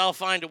 because I'll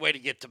find a way to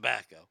get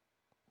tobacco.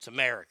 It's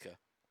America.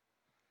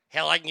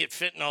 Hell, I can get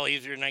fentanyl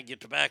easier than I can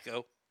get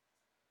tobacco.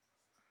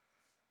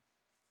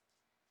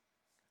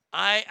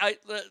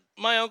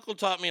 My uncle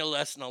taught me a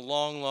lesson a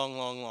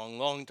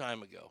long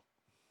time ago.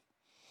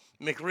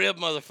 McRib,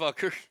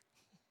 motherfucker.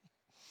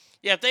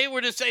 Yeah, if they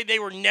were to say they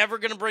were never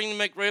going to bring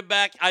the McRib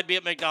back, I'd be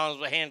at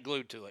McDonald's with a hand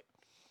glued to it.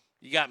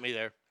 You got me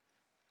there.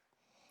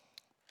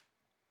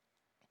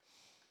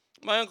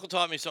 My uncle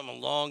taught me something a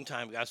long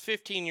time ago. I was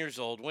 15 years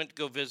old, went to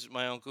go visit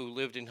my uncle who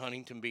lived in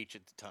Huntington Beach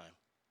at the time.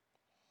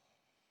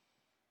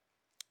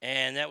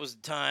 And that was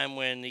the time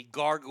when the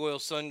gargoyle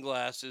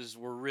sunglasses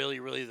were really,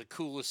 really the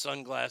coolest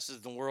sunglasses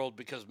in the world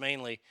because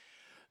mainly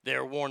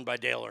they're worn by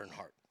Dale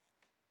Earnhardt.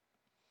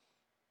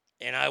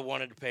 And I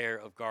wanted a pair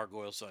of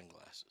gargoyle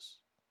sunglasses.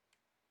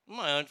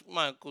 My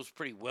uncle's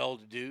pretty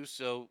well-to-do,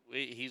 so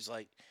he's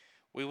like,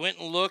 we went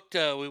and looked.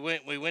 We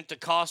went to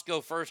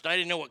Costco first. I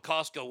didn't know what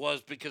Costco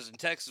was because in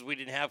Texas we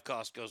didn't have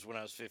Costco's when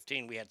I was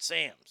 15. We had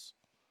Sam's.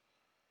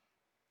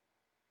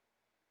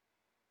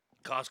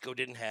 Costco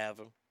didn't have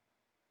them.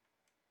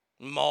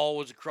 Mall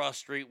was across the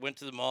street. Went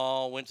to the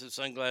mall. Went to the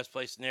sunglass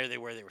place, and there they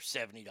were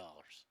 $70. And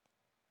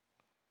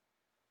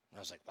I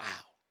was like, wow.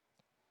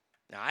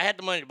 Now I had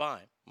the money to buy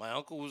them. My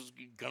uncle was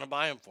gonna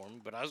buy them for me,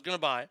 but I was gonna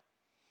buy it.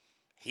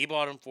 He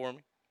bought them for me.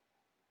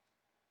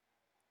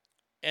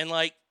 And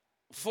like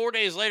 4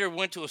 days later, we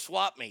went to a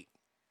swap meet.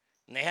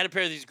 And they had a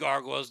pair of these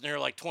gargoyles, and they were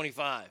like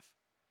 $25.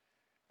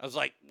 I was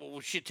like, well,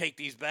 we should take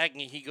these back.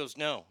 And he goes,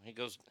 no. He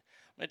goes,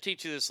 I'm going to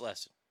teach you this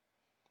lesson.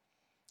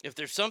 If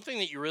there's something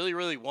that you really,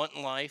 really want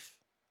in life,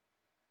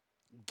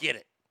 get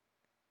it.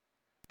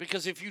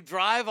 Because if you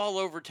drive all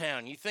over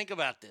town, you think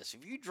about this.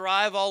 If you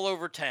drive all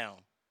over town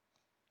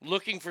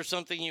looking for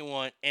something you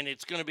want and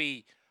it's going to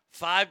be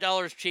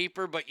 $5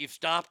 cheaper, but you've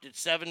stopped at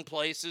 7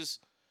 places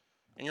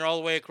and you're all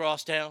the way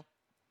across town,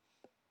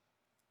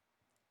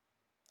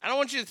 I don't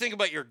want you to think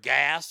about your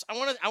gas. I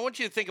want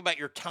you to think about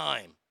your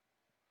time.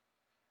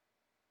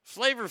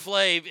 Flavor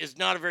Flav is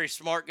not a very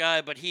smart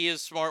guy, but he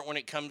is smart when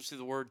it comes to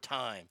the word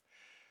time.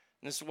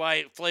 And this is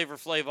why Flavor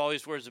Flav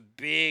always wears a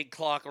big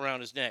clock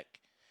around his neck.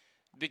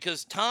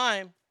 Because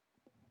time,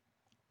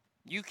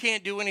 you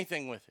can't do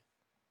anything with it.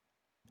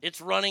 It's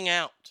running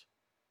out.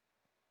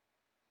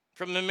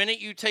 From the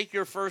minute you take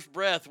your first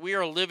breath, we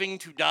are living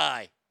to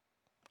die.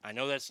 I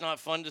know that's not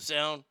fun to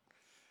sound,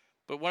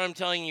 but what I'm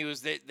telling you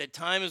is that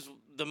time is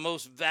the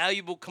most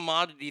valuable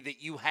commodity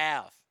that you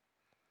have.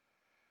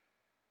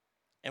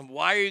 And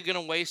why are you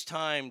going to waste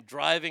time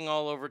driving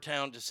all over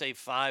town to save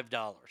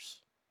 $5?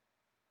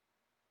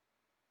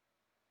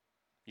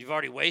 You've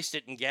already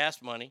wasted in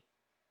gas money.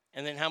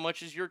 And then how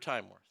much is your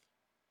time worth?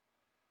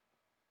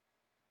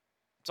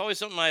 It's always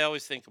something I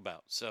always think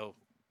about. So,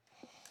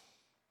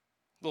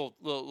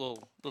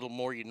 little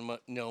more you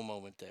know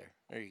moment there.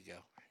 There you go.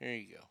 There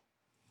you go.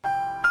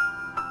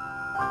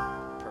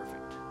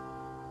 Perfect.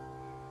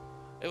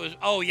 It was,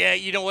 oh yeah,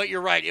 you know what?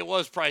 You're right. It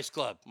was Price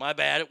Club. My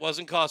bad. It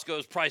wasn't Costco. It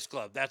was Price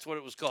Club. That's what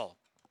it was called.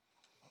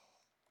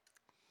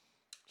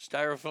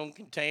 Styrofoam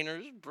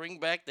containers. Bring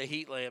back the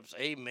heat lamps.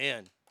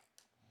 Amen.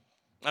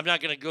 I'm not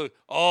going to go,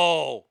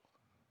 oh,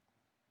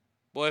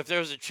 boy, if there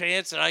was a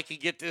chance that I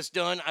could get this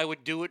done, I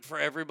would do it for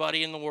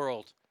everybody in the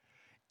world.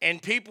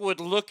 And people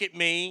would look at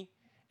me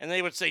and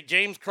they would say,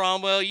 James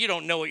Cromwell, you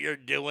don't know what you're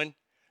doing.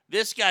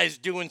 This guy's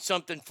doing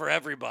something for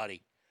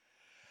everybody.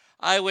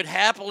 I would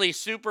happily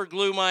super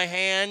glue my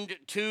hand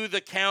to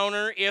the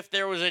counter if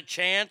there was a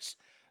chance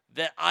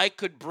that I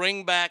could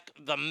bring back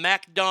the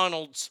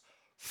McDonald's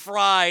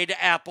fried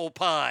apple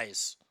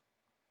pies.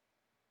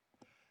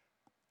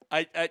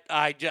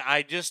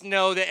 I just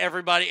know that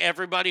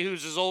everybody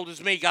who's as old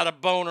as me got a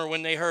boner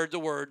when they heard the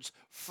words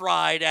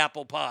fried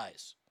apple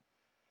pies.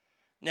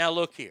 Now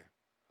look here.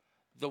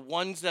 The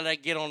ones that I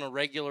get on a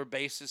regular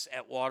basis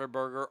at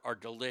Whataburger are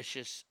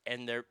delicious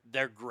and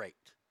they're great.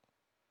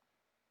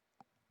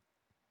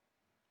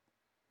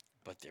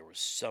 But there was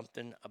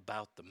something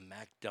about the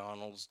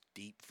McDonald's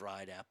deep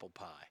fried apple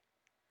pie.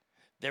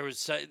 There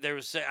was,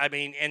 I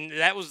mean, and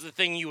that was the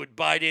thing you would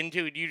bite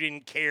into, and you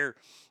didn't care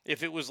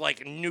if it was like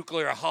a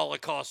nuclear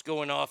holocaust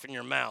going off in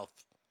your mouth.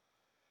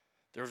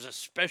 There was a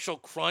special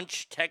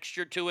crunch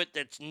texture to it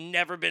that's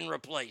never been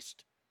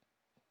replaced.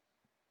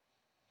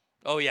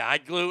 Oh yeah,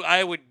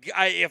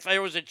 if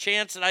there was a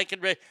chance that I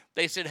could,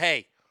 they said,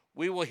 hey,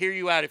 we will hear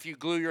you out if you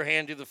glue your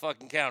hand to the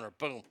fucking counter.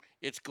 Boom,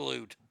 it's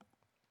glued.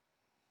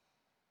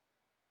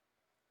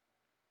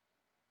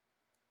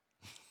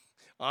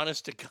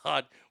 Honest to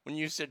God, when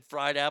you said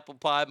fried apple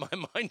pie,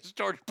 my mind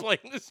started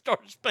playing the Star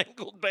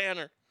Spangled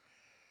Banner.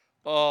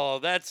 Oh,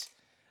 that's,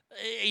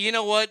 you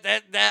know what?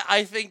 That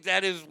I think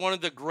that is one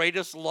of the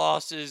greatest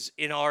losses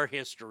in our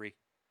history.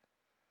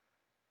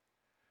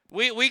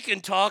 We can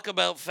talk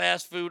about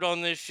fast food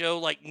on this show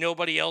like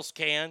nobody else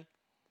can.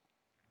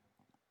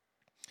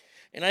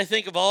 And I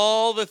think of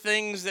all the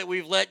things that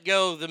we've let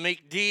go, the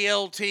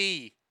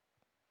McDLT,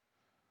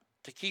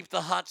 to keep the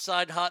hot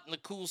side hot and the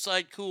cool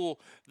side cool,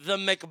 the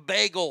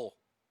McBagel,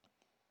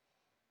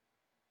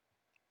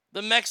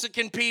 the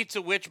Mexican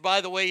pizza, which,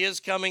 by the way, is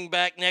coming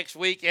back next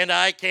week, and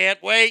I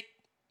can't wait.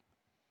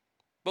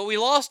 But we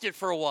lost it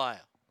for a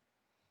while.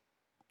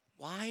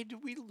 Why do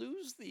we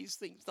lose these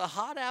things? The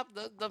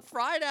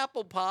fried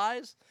apple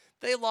pies,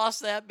 they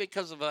lost that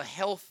because of a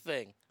health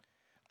thing.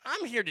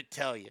 I'm here to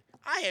tell you,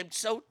 I am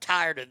so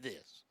tired of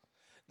this.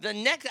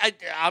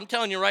 I'm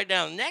telling you right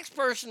now, the next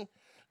person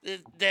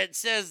that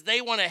says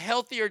they want a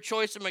healthier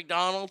choice of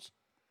McDonald's,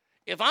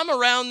 if I'm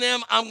around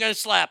them, I'm going to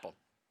slap them.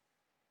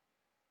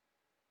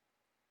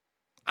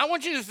 I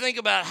want you to think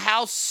about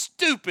how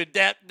stupid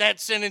that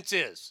sentence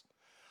is.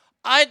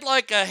 I'd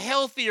like a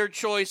healthier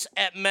choice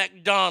at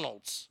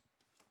McDonald's.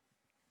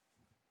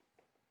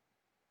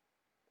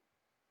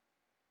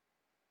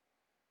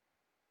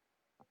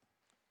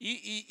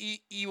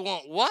 You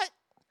want what?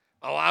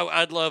 Oh,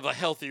 I'd love a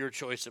healthier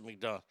choice at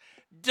McDonald's.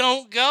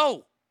 Don't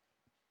go.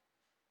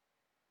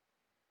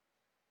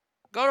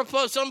 Go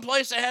to some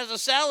place that has a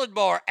salad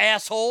bar,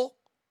 asshole.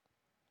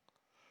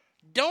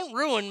 Don't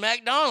ruin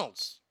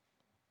McDonald's.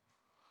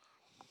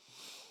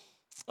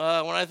 When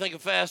I think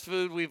of fast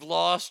food, we've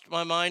lost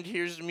my mind.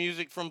 Here's the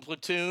music from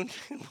Platoon.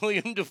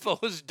 William Dafoe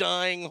is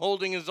dying,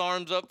 holding his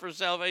arms up for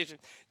salvation.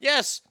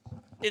 Yes,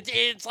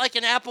 it's like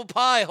an apple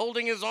pie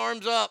holding his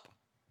arms up.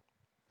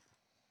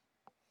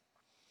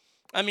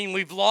 I mean,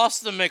 we've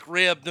lost the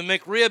McRib. The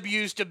McRib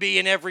used to be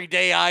an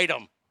everyday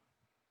item.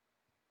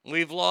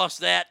 We've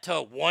lost that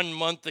to 1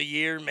 month a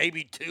year,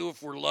 maybe 2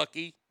 if we're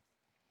lucky.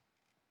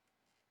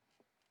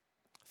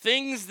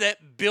 Things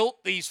that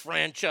built these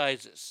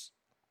franchises.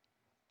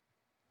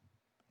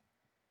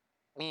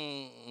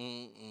 Oh,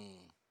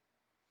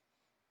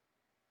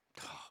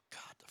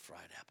 God, the fried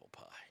apple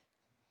pie.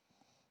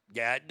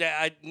 Yeah,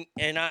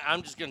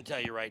 I'm just going to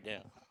tell you right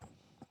now.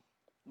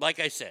 Like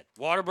I said,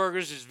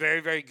 Whataburgers is very,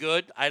 very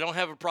good. I don't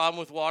have a problem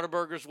with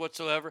Whataburgers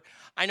whatsoever.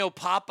 I know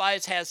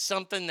Popeyes has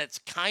something that's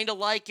kind of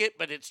like it,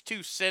 but it's too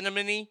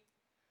cinnamony.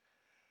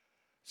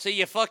 See,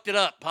 you fucked it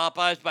up,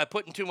 Popeyes, by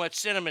putting too much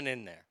cinnamon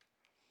in there.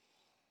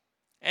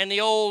 And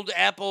the old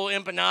apple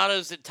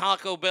empanadas that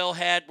Taco Bell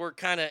had were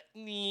kind of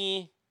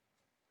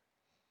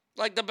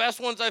like the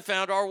best ones I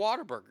found are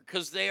Whataburger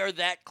because they are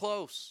that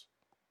close.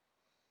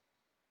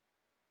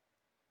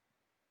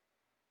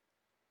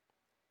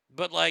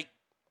 But like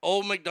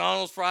old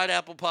McDonald's fried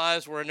apple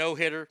pies were a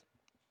no-hitter.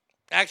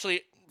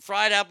 Actually,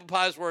 fried apple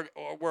pies were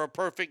a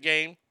perfect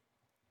game.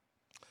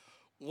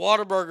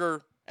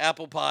 Whataburger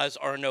apple pies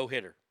are a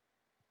no-hitter.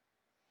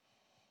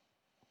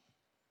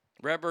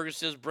 Ratburger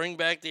says, bring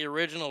back the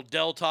original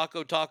Del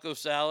Taco taco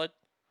salad.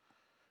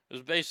 It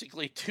was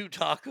basically 2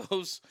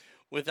 tacos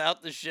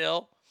without the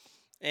shell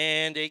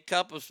and a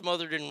cup of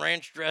smothered in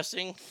ranch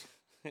dressing.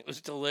 It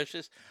was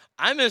delicious.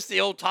 I miss the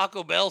old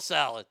Taco Bell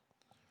salad.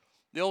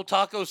 The old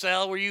taco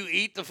salad where you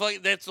eat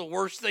that's the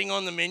worst thing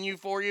on the menu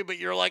for you, but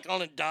you're like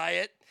on a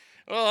diet.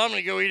 Well, I'm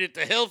going to go eat at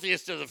the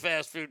healthiest of the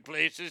fast food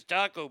places,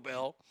 Taco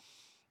Bell.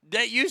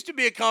 That used to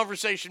be a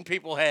conversation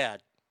people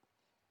had.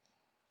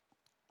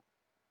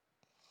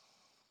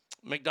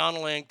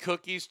 McDonaldland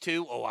cookies,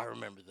 too. Oh, I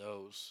remember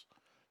those.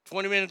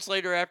 20 minutes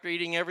later, after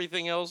eating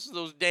everything else,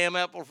 those damn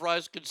apple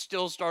fries could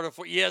still start a...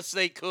 Yes,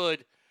 they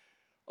could.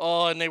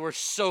 Oh, and they were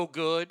so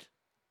good.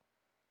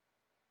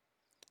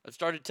 I've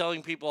started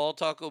telling people, all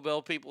Taco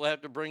Bell people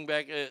have to bring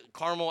back a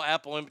caramel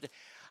apple.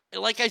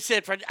 Like I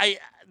said,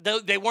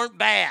 they weren't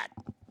bad.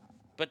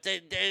 But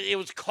it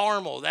was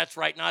caramel. That's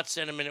right, not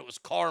cinnamon. It was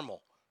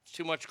caramel. There's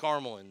too much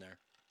caramel in there.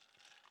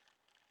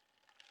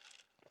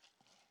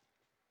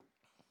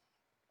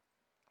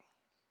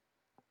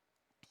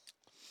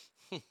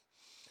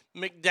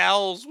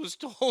 McDowell's was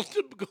told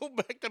to go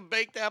back to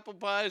baked apple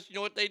pies. You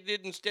know what they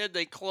did instead?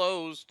 They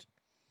closed.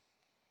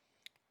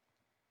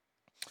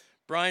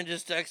 Brian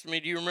just texted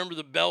me, do you remember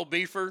the Bell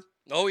Beefer?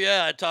 Oh,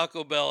 yeah, at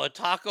Taco Bell. A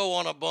taco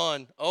on a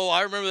bun. Oh,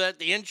 I remember that.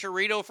 The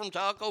Enchilito from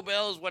Taco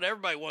Bell is what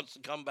everybody wants to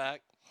come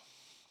back.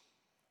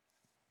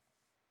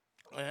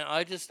 And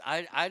I just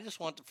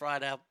want the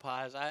fried apple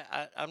pies.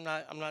 I'm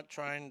not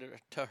trying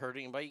to hurt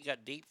anybody. You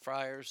got deep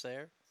fryers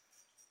there.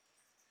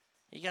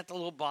 You got the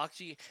little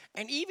box.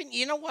 And even,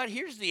 you know what?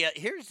 Here's the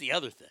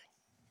other thing.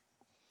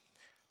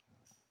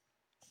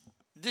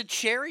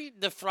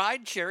 The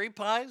fried cherry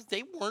pies,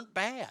 they weren't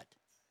bad.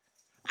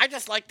 I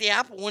just like the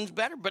apple ones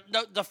better. But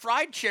the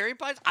fried cherry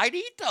pies, I'd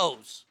eat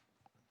those.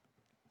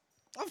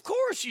 Of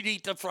course you'd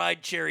eat the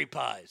fried cherry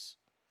pies.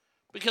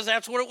 Because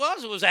that's what it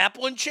was. It was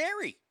apple and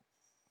cherry.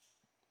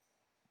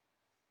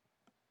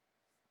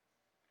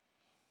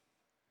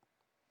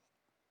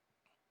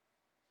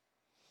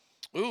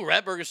 Ooh,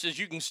 Ratburger says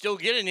you can still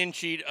get an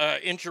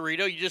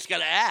Enchilito. You just got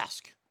to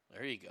ask.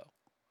 There you go.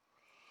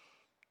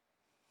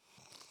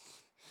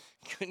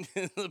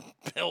 The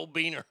Bell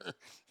Beaner.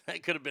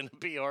 That could have been a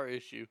PR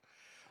issue.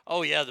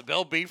 Oh, yeah, the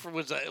Bell Beefer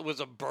was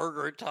a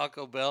burger at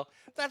Taco Bell.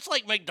 That's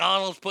like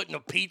McDonald's putting a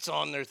pizza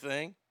on their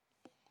thing.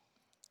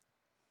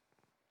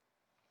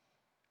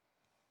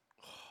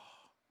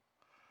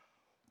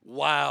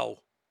 Wow.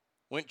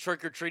 Went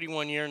trick-or-treating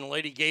one year, and the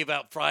lady gave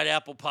out fried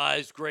apple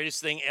pies.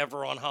 Greatest thing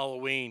ever on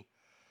Halloween.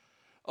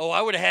 Oh,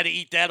 I would have had to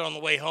eat that on the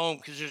way home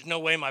because there's no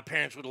way my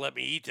parents would have let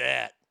me eat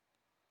that.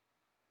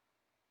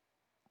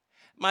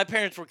 My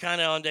parents were kind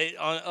of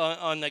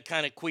on the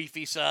kind of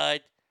queefy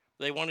side.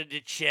 They wanted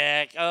to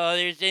check,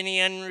 there's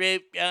any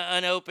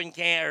unopened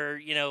can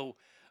or,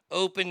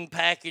 open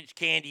packaged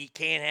candy. You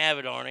can't have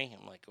it, Arnie.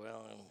 I'm like,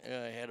 well, I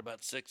had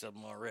about 6 of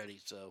them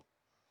already, so.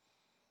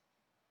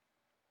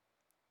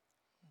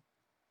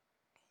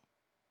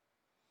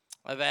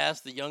 I've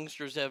asked. The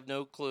youngsters have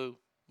no clue.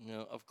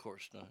 No, of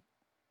course not.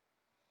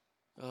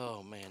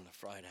 Oh, man, the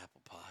fried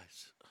apple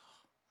pies.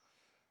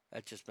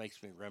 That just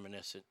makes me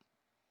reminiscent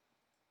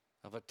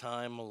of a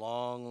time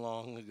long,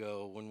 long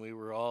ago when we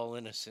were all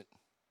innocent.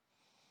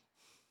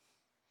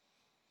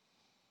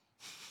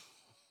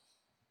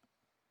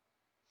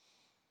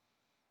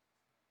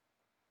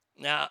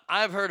 Now,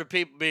 I've heard of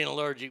people being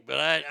allergic, but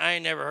I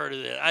ain't never heard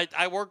of that.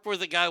 I worked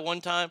with a guy one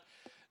time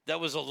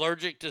that was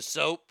allergic to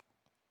soap.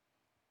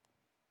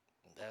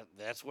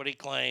 That's what he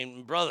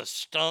claimed. Brother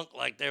stunk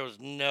like there was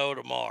no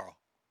tomorrow.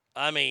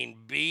 I mean,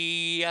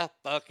 B-fucking-O.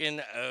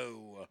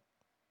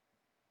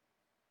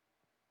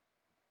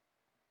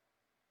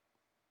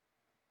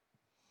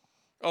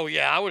 Oh,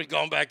 yeah, I would have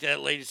gone back to that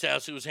lady's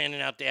house who was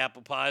handing out the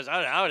apple pies.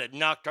 I would have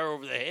knocked her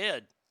over the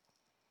head.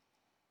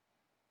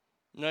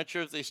 Not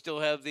sure if they still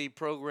have the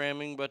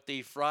programming, but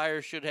the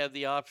fryer should have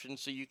the option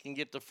so you can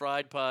get the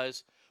fried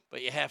pies,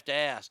 but you have to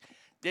ask.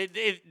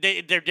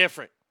 They're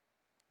different.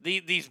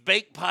 These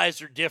baked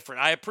pies are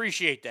different. I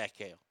appreciate that,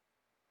 Kale.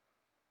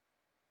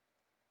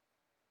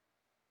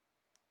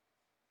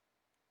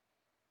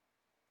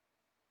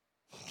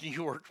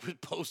 you worked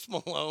with Post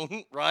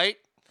Malone, right?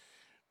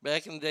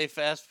 Back in the day,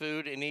 fast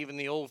food and even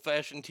the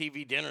old-fashioned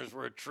TV dinners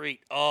were a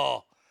treat.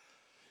 Oh,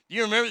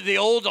 you remember the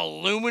old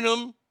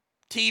aluminum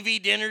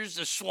TV dinners,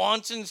 the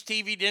Swanson's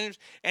TV dinners?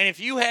 And if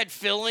you had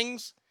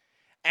fillings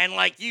and,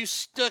 like, you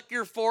stuck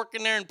your fork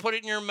in there and put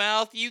it in your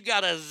mouth, you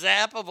got a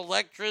zap of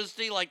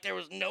electricity like there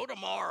was no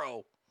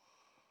tomorrow.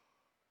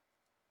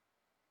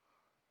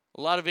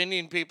 A lot of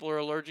Indian people are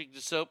allergic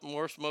to soap and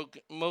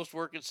most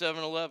work at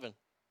 7-Eleven.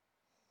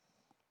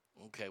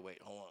 Okay,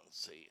 wait, hold on. Let's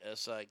see.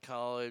 SI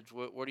College.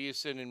 What are you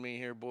sending me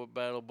here,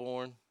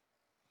 Battleborn?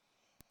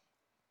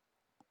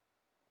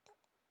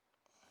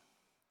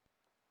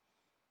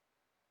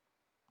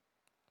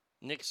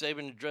 Nick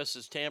Saban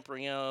addresses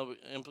tampering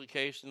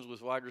implications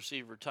with wide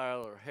receiver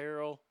Tyler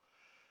Harrell.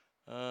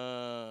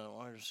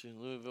 Wide receiver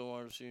Louisville,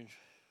 wide receiver.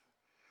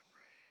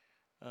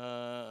 We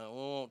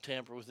won't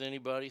tamper with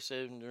anybody,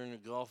 Saban during the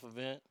golf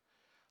event.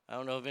 I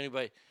don't know if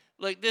anybody.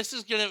 Like, this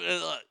is going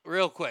to,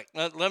 real quick,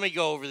 let me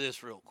go over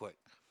this real quick.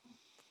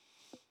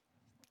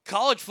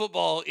 College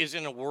football is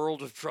in a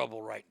world of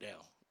trouble right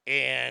now.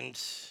 And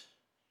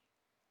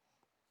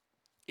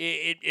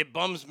it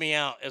bums me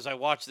out as I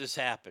watch this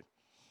happen.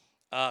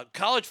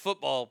 College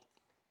football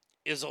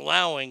is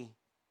allowing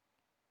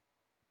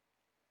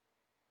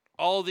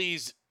all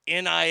these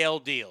NIL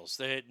deals,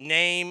 the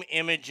name,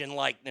 image, and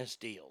likeness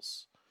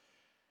deals.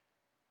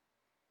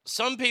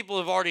 Some people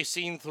have already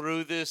seen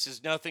through this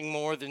as nothing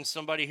more than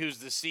somebody who's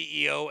the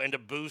CEO and a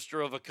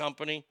booster of a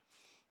company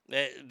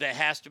that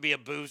has to be a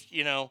boost,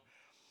 you know,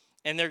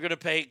 and they're going to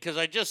pay, because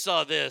I just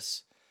saw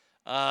this,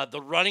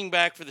 the running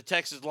back for the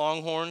Texas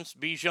Longhorns,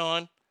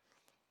 Bijan,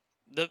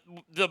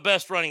 the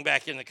best running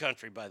back in the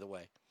country, by the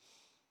way.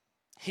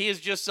 He has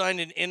just signed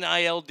an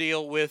NIL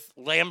deal with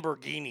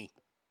Lamborghini.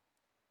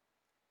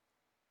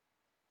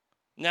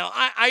 Now,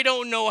 I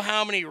don't know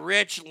how many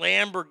rich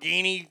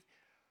Lamborghini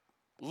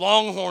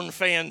Longhorn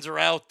fans are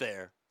out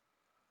there,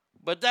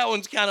 but that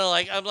one's kind of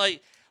like, I'm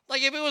like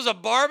if it was a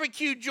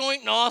barbecue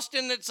joint in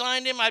Austin that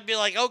signed him, I'd be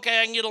like,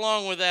 okay, I can get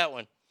along with that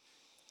one.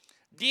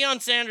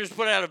 Deion Sanders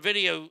put out a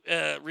video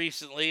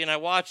recently, and I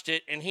watched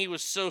it, and he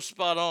was so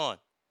spot on.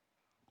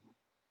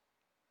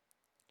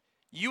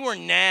 You are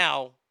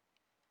now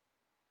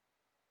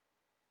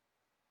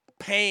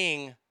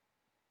paying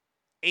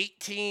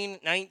 18,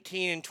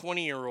 19, and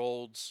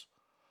 20-year-olds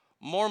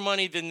more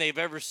money than they've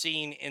ever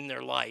seen in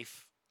their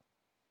life.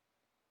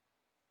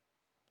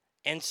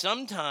 And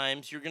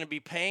sometimes you're going to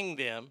be paying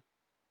them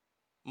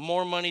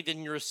more money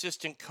than your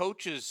assistant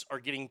coaches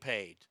are getting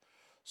paid.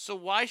 So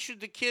why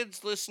should the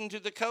kids listen to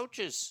the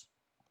coaches?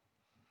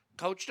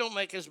 Coach don't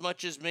make as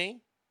much as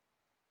me.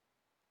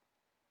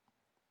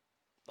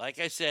 Like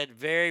I said,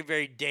 very,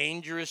 very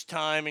dangerous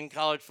time in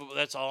college football.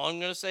 That's all I'm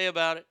going to say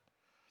about it.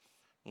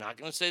 I'm not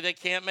going to say they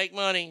can't make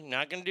money.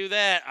 Not going to do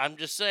that. I'm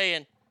just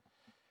saying,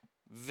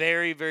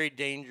 very, very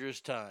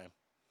dangerous time.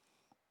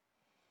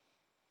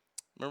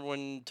 Remember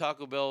when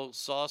Taco Bell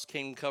sauce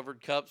came in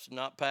covered cups,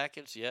 not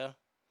packets? Yeah.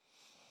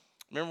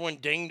 Remember when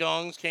Ding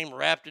Dongs came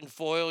wrapped in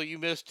foil? You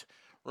missed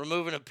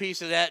removing a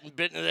piece of that and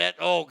bit into that?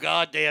 Oh,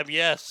 goddamn,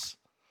 yes.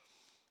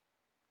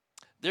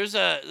 There's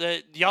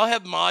y'all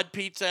have Mod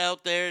Pizza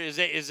out there? Is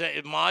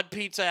that Mod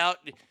Pizza out?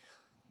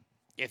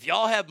 If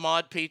y'all have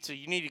Mod Pizza,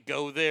 you need to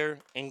go there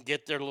and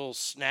get their little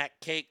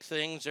snack cake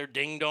things, their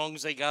Ding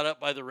Dongs they got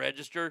up by the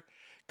register,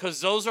 because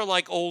those are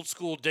like old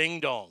school Ding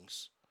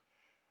Dongs.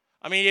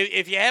 I mean,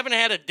 if you haven't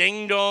had a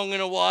Ding Dong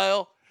in a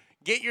while,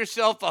 get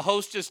yourself a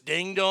Hostess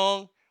Ding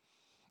Dong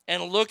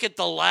and look at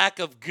the lack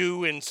of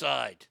goo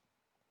inside.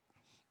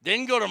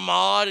 Then go to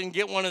Mod and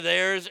get one of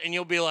theirs, and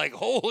you'll be like,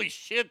 holy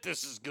shit,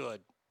 this is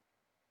good.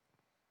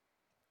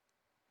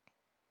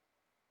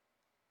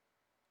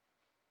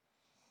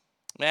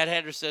 Matt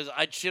Hatter says,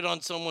 I'd shit on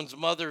someone's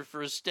mother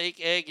for a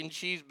steak, egg, and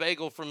cheese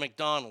bagel from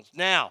McDonald's.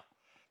 Now,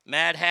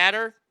 Matt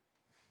Hatter,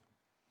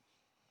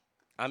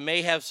 I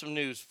may have some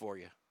news for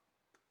you.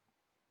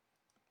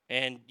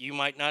 And you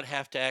might not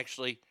have to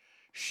actually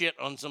shit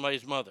on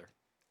somebody's mother.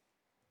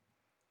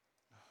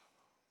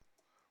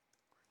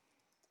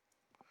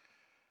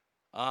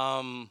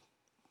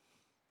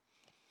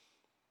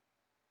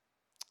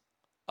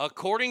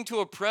 According to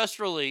a press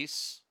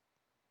release,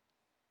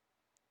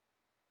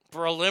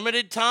 for a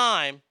limited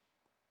time,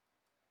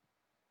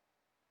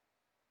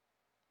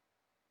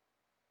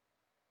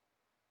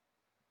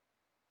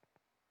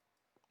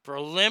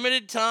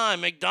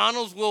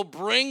 McDonald's will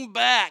bring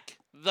back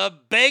the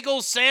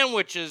bagel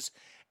sandwiches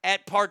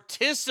at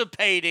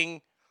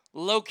participating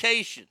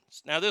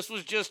locations. Now, this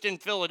was just in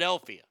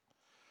Philadelphia,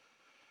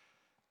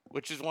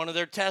 which is one of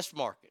their test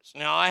markets.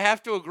 Now, I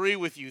have to agree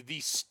with you.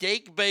 The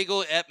steak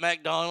bagel at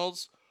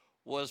McDonald's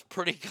was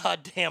pretty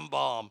goddamn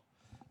bomb.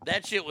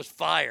 That shit was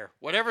fire.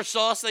 Whatever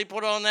sauce they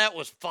put on that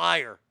was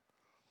fire.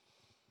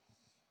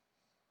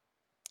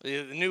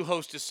 The new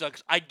Hostess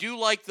sucks. I do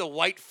like the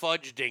white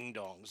fudge Ding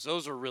Dongs.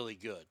 Those are really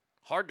good.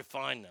 Hard to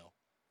find, though.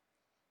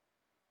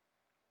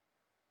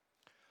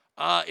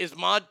 Is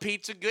Mod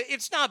Pizza good?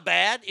 It's not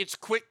bad. It's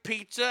quick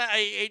pizza.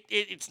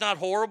 It's not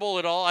horrible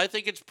at all. I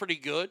think it's pretty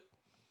good.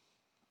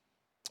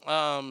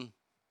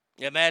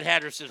 Yeah, Mad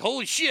Hatter said,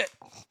 "Holy shit!"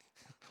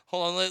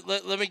 Hold on,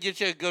 let me get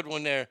you a good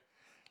one there.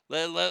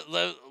 Let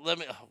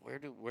me.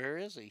 Where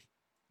is he?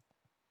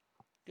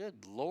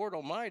 Good Lord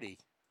Almighty!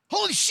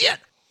 Holy shit!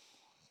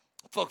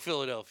 Fuck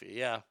Philadelphia,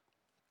 yeah.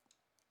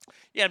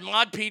 Yeah,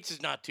 Mod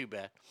Pizza's not too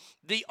bad.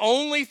 The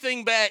only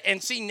thing bad,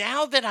 and see,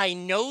 now that I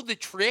know the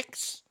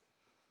tricks,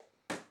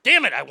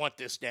 damn it, I want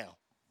this now.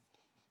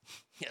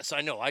 Yes,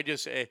 I know. I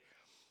just say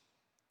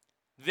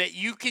that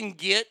you can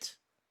get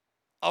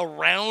a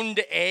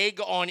round egg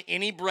on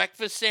any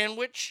breakfast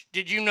sandwich.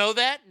 Did you know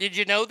that? Did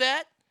you know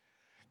that?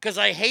 Because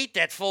I hate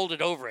that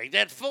folded over egg.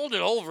 That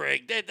folded over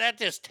egg, that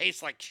just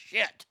tastes like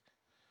shit.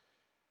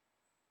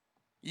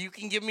 You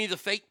can give me the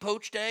fake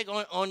poached egg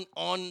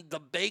on the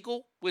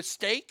bagel with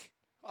steak?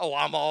 Oh,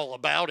 I'm all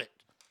about it.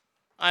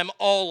 I'm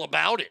all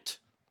about it.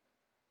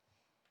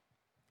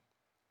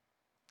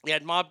 Yeah,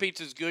 Mod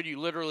Pizza's good. You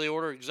literally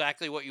order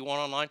exactly what you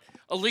want online.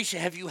 Alicia,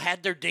 have you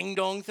had their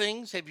ding-dong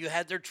things? Have you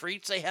had their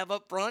treats they have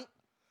up front?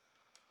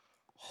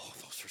 Oh,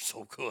 those are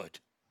so good.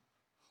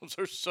 Those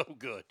are so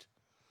good.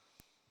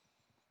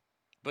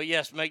 But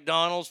yes,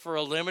 McDonald's for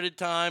a limited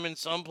time in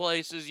some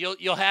places.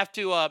 You'll have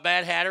to,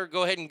 Mad Hatter,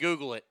 go ahead and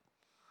Google it.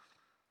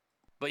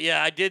 But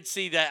yeah, I did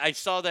see that. I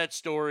saw that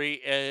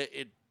story.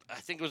 I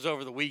think it was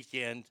over the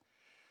weekend.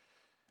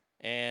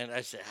 And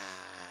I said,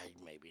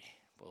 maybe.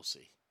 We'll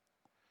see.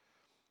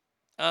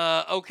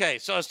 Okay,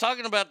 so I was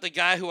talking about the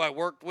guy who I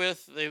worked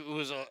with. He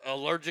was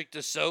allergic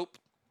to soap.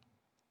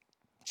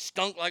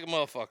 Stunk like a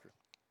motherfucker.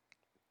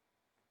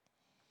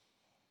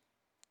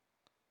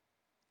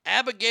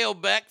 Abigail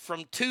Beck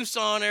from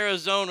Tucson,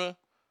 Arizona,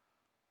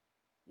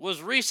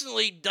 was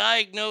recently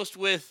diagnosed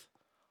with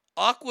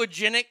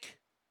aquagenic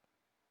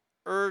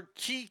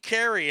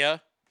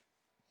urticaria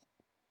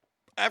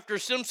after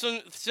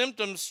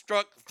symptoms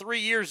struck 3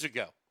 years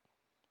ago.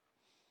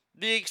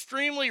 The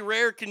extremely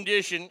rare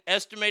condition,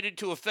 estimated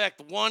to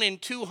affect 1 in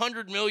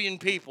 200 million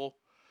people,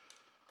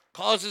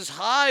 causes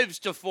hives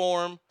to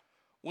form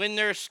when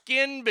their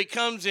skin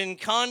becomes in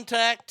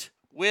contact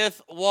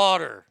with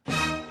water.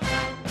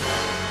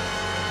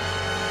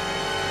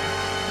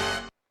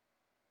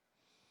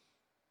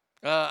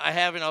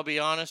 I'll be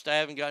honest, I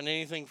haven't gotten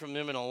anything from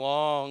them in a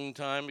long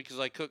time because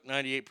I cook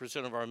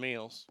 98% of our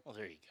meals. Well,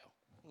 there you go.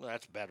 Well,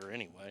 that's better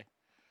anyway.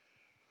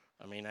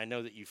 I mean, I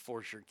know that you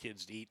force your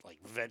kids to eat like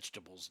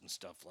vegetables and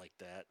stuff like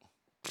that.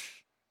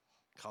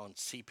 Calling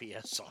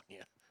CPS on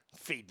you,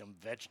 feeding them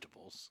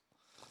vegetables.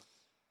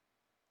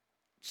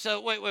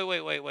 So, wait.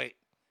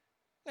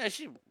 Yeah,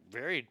 she's a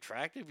very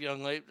attractive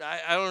young lady.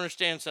 I don't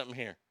understand something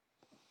here.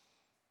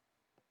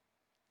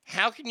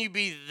 How can you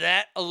be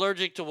that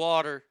allergic to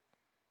water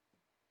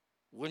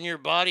when your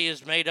body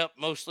is made up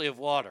mostly of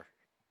water?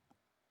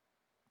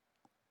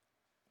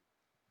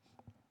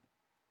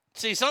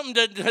 See, something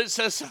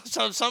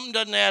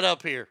doesn't add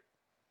up here.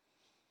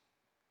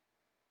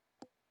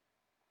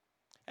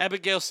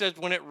 Abigail says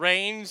when it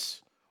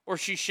rains or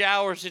she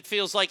showers, it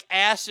feels like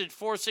acid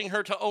forcing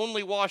her to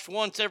only wash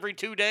once every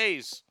 2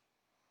 days.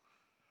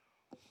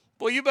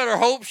 Well, you better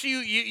hope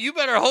you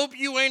better hope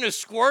you ain't a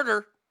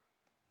squirter.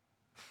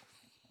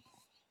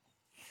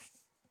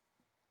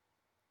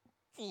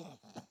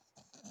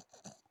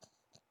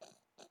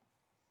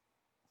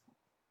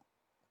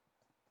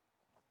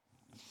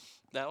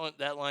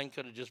 That line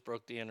could have just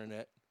broke the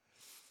internet.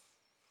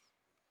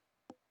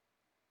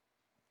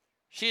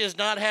 She has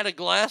not had a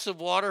glass of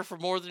water for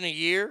more than a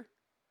year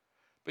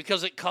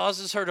because it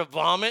causes her to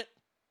vomit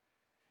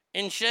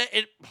and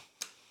shit.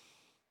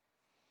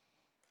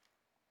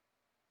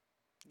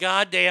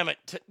 God damn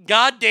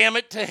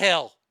it to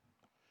hell.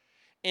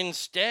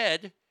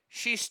 Instead,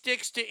 she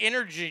sticks to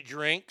energy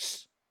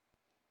drinks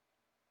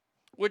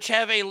which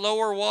have a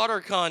lower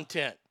water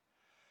content.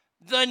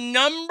 The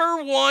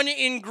number one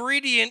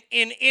ingredient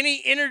in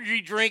any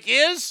energy drink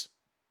is,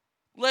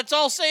 let's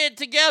all say it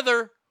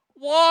together,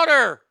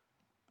 water.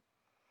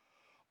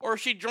 Or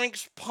she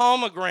drinks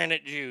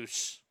pomegranate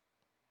juice.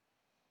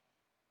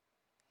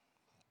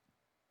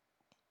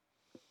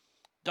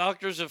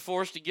 Doctors have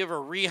forced to give her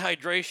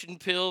rehydration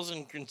pills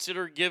and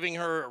consider giving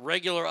her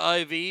regular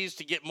IVs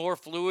to get more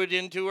fluid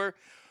into her.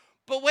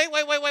 But wait.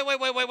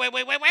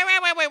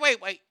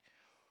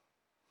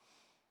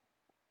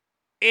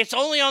 It's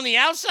only on the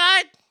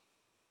outside?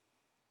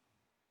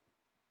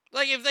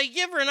 Like if they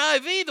give her an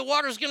IV, the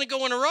water's going to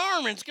go in her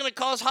arm and it's going to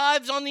cause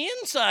hives on the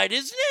inside,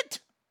 isn't it?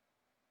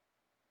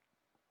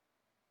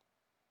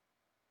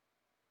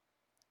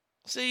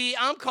 See,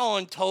 I'm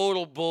calling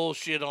total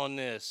bullshit on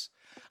this.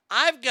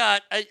 I've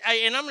got,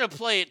 and I'm going to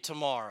play it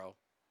tomorrow.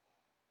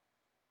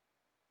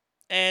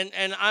 And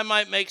I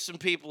might make some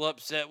people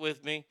upset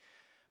with me.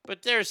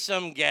 But there's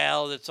some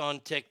gal that's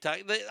on TikTok.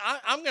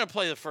 I'm going to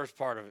play the first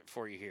part of it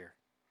for you here.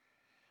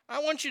 I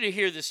want you to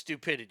hear the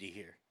stupidity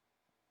here.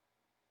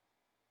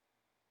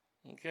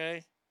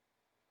 Okay?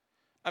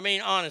 I mean,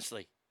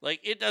 honestly,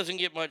 like, it doesn't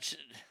get much.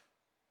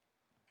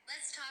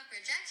 Let's talk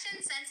rejection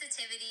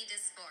sensitivity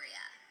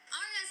dysphoria.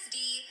 RSD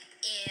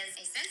is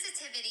a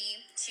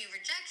sensitivity to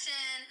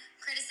rejection,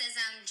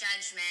 criticism,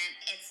 judgment.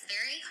 It's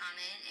very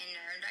common in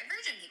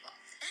neurodivergent people.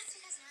 That's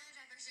because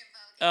neurodivergent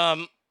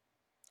folk.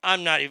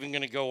 I'm not even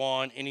gonna go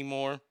on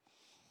anymore.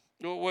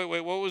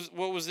 Wait,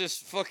 what was this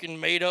fucking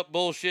made up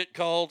bullshit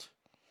called?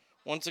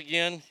 Once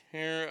again,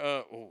 here,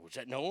 was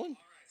that Nolan?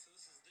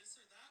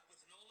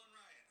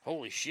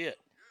 Holy shit.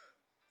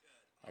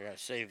 I gotta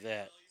save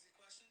that.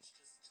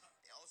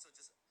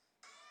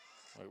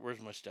 Wait,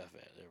 where's my stuff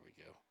at? There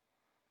we go.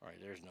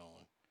 Alright, there's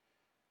Nolan.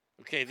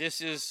 Okay,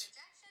 this is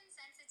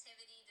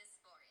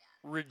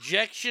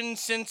rejection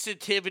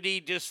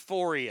sensitivity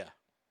dysphoria.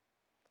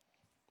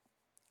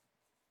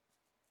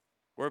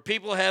 Where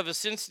people have a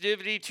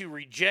sensitivity to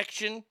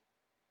rejection.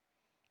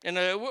 And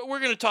we're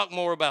going to talk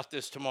more about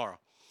this tomorrow.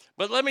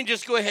 But let me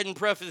just go ahead and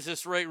preface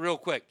this real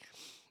quick.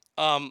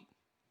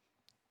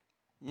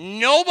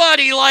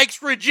 Nobody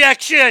likes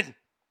rejection.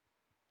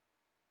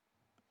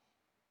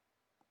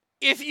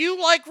 If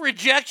you like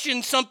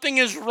rejection, something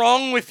is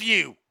wrong with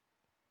you.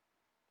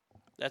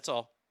 That's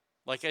all.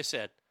 Like I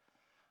said,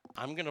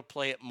 I'm going to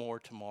play it more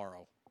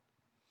tomorrow.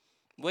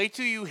 Wait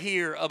till you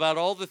hear about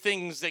all the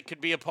things that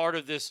could be a part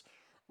of this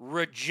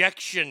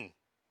rejection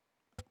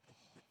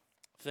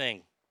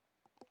thing.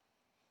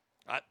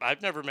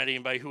 I've never met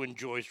anybody who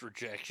enjoys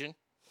rejection.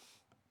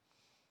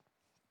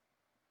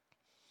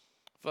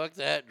 Fuck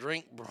that.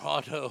 Drink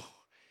Brado.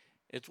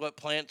 It's what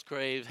plants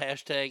crave.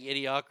 Hashtag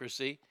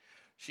idiocracy.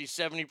 She's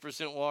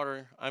 70%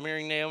 water. I'm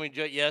hearing Naomi.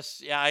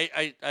 Yes. Yeah,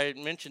 I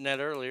mentioned that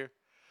earlier.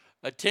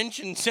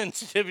 Attention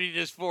sensitivity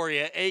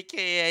dysphoria,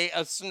 a.k.a.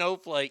 a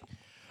snowflake.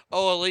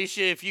 Oh,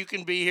 Alicia, if you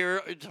can be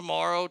here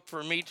tomorrow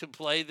for me to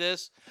play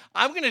this,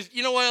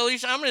 you know what,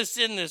 Alicia? I'm going to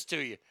send this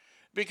to you.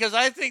 Because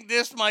I think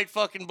this might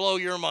fucking blow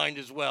your mind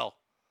as well.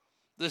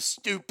 The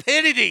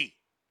stupidity.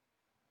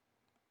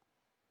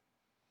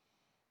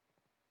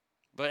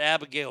 But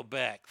Abigail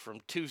Beck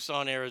from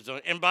Tucson,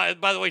 Arizona. And by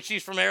the way,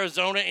 she's from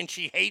Arizona and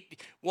she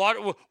hates water.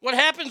 What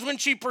happens when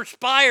she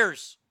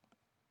perspires?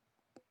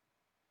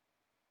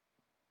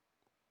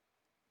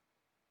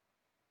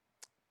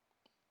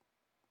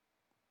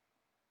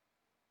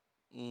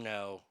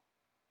 No.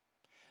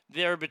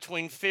 There are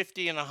between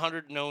 50 and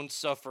 100 known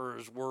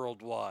sufferers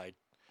worldwide.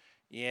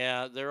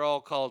 Yeah, they're all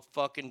called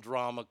fucking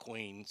drama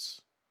queens.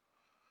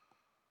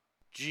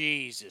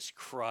 Jesus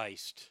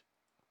Christ.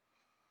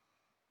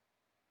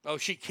 Oh,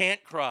 she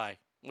can't cry.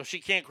 Well, she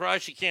can't cry,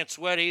 she can't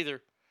sweat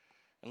either.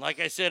 And like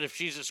I said, if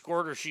she's a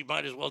squirter, she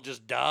might as well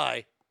just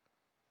die.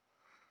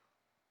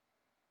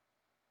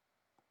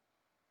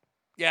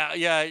 Yeah,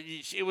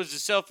 it was a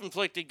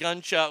self-inflicted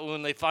gunshot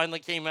wound. They finally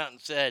came out and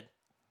said.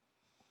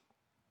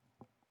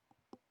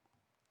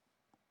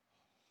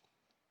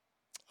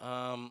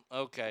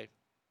 Okay.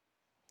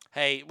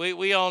 Hey,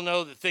 we all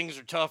know that things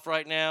are tough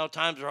right now.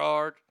 Times are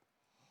hard.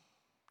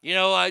 You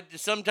know,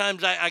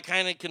 sometimes I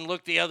kind of can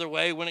look the other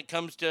way when it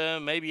comes to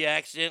maybe you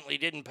accidentally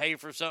didn't pay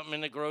for something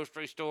in the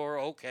grocery store.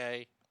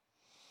 Okay.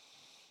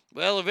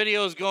 Well, a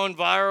video is going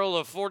viral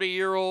of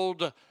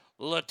 40-year-old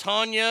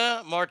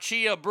LaTanya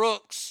Marcia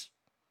Brooks.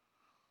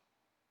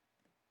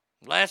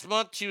 Last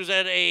month, she was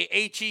at a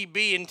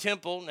H-E-B in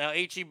Temple. Now,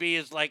 H-E-B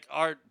is like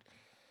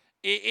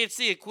it's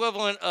the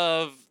equivalent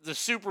of the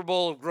Super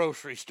Bowl of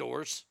grocery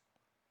stores.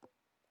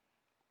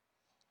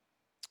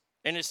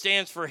 And it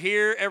stands for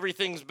Here,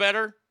 Everything's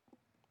Better.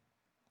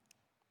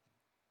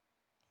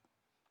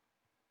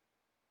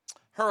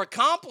 Her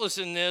accomplice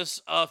in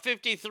this,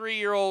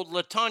 53-year-old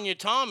LaTanya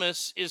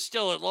Thomas, is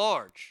still at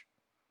large.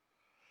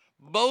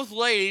 Both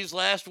ladies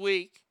last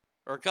week,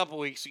 or a couple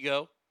weeks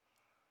ago,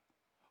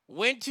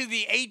 went to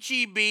the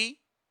H-E-B,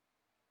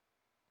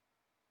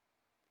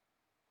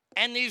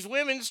 and these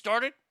women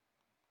started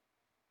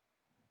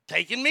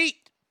taking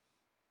meat.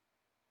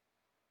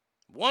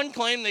 One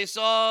claimed they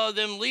saw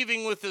them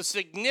leaving with a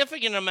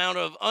significant amount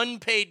of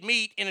unpaid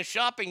meat in a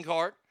shopping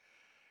cart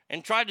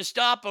and tried to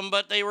stop them,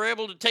 but they were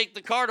able to take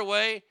the cart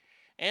away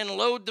and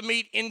load the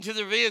meat into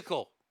their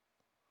vehicle.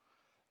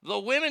 The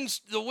woman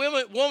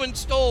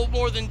stole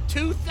more than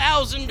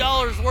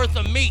 $2,000 worth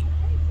of meat.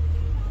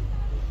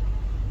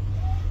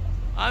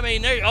 I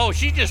mean,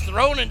 she's just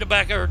throwing it in the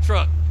back of her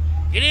truck.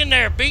 Get in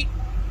there, Pete.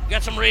 We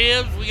got some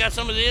ribs. We got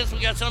some of this. We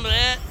got some of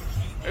that.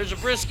 There's a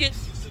brisket.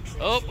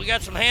 Oh, we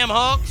got some ham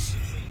hocks.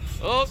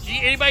 Oh,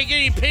 anybody get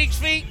any pig's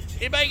feet?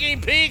 Anybody get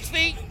any pig's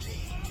feet?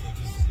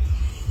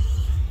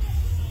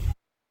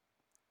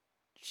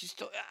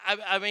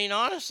 I mean,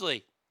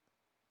 honestly,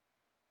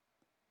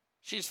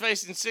 she's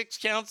facing 6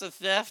 counts of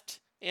theft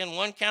and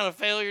 1 count of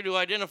failure to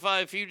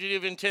identify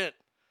fugitive intent.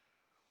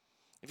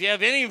 If you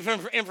have any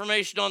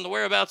information on the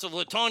whereabouts of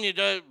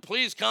LaTanya,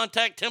 please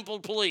contact Temple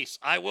Police.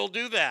 I will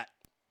do that.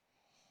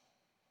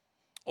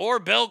 Or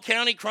Bell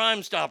County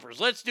Crime Stoppers.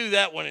 Let's do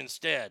that one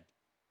instead.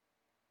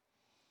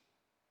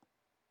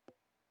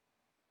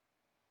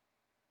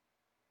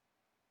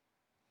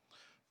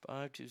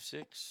 Five, 2,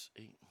 6,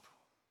 8.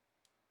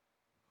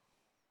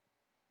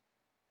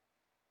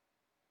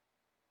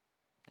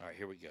 All right,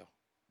 here we go.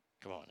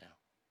 Come on now.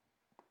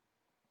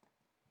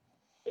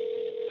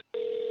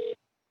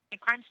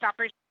 Crime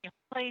Stoppers,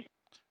 please.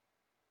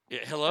 Yeah,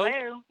 hello?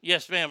 Hello?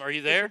 Yes, ma'am. Are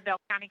you there? Bell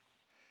County.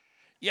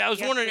 Yeah, I was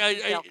Yes, wondering, this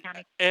is Bell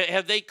County.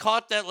 have they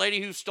caught that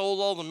lady who stole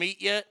all the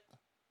meat yet?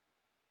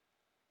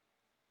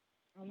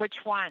 Which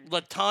one?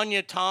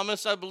 LaTanya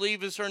Thomas, I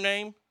believe is her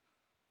name.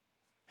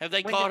 Have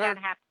they When caught did her?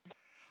 that happen?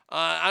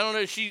 I don't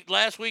know.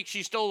 Last week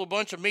she stole a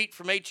bunch of meat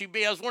from HEB.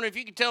 I was wondering if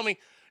you could tell me,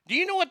 do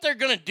you know what they're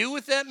going to do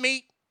with that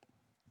meat?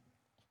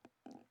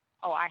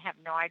 Oh, I have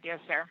no idea,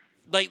 sir.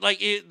 Like,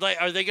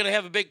 are they going to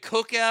have a big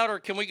cookout, or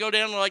can we go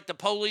down to like the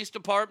police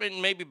department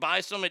and maybe buy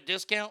some at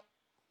discount?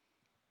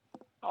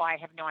 Oh, I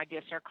have no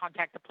idea, sir.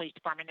 Contact the police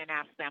department and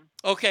ask them.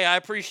 Okay, I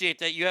appreciate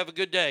that. You have a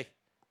good day.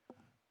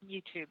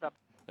 You too, bub.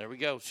 There we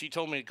go. She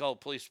told me to call the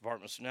police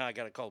department, so now I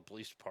got to call the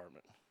police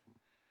department.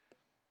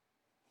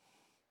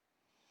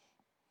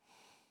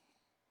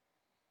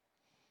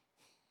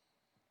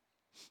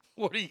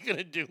 What are you going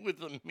to do with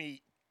the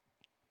meat?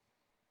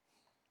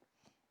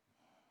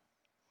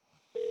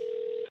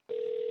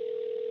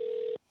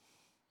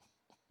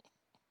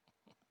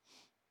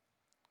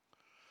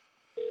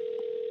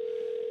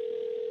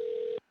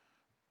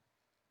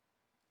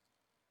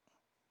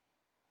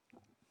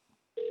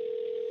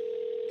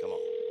 Come on.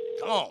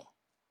 Come on.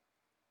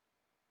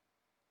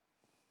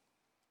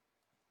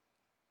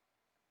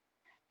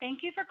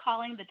 Thank you for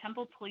calling the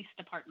Temple Police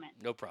Department.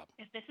 No problem.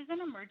 If this is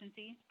an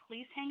emergency,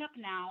 please hang up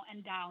now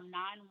and dial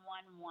 911.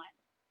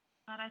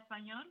 Para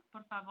español,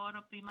 por favor,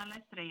 oprima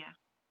la estrella.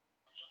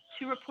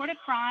 To report a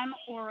crime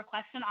or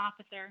request an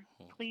officer,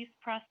 please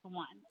press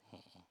 1.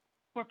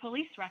 For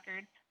police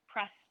records,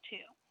 press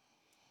 2.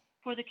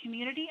 For the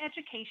Community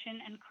Education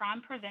and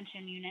Crime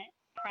Prevention Unit,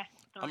 press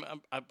 3.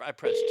 I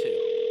pressed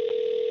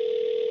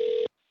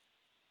 2.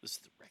 This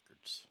is the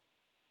records.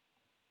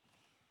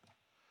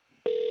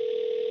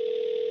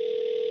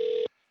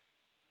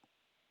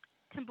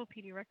 Temple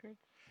PD Records.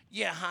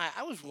 Yeah, hi.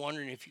 I was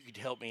wondering if you could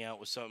help me out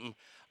with something.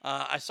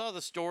 I saw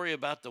the story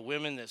about the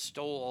women that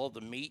stole all the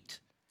meat,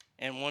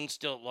 and one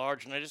still at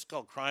large, and I just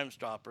called Crime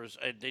Stoppers.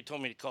 They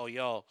told me to call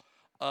y'all.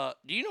 Do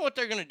you know what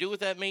they're going to do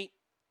with that meat?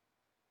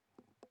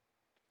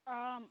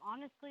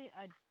 Honestly,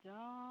 I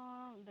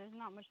don't. There's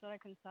not much that I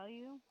can tell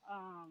you.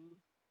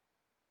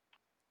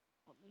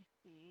 Let me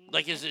see.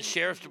 Like, is the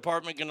sheriff's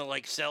department going to,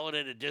 like, sell it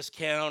at a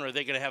discount, or are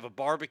they going to have a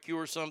barbecue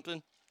or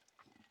something?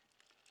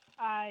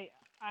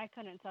 I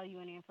couldn't tell you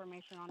any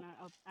information on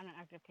an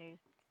active case.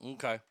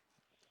 Okay.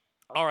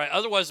 All right.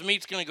 Otherwise, the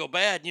meat's going to go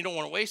bad, and you don't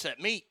want to waste that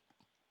meat.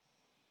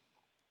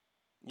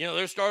 You know,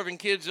 there's starving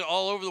kids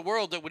all over the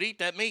world that would eat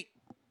that meat.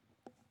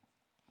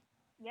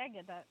 Yeah, I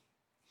get that.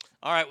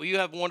 All right. Well, you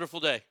have a wonderful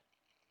day.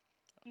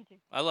 You too.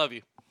 I love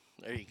you.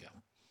 There you go.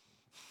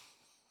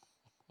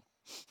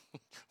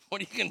 What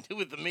are you going to do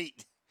with the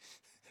meat?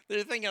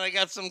 They're thinking I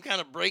got some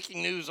kind of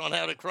breaking news on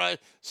how to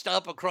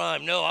stop a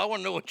crime. No, I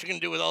want to know what you're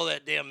going to do with all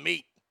that damn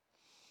meat.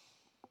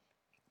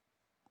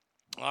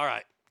 All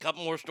right, a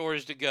couple more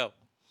stories to go.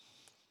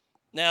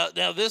 Now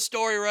this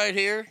story right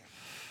here.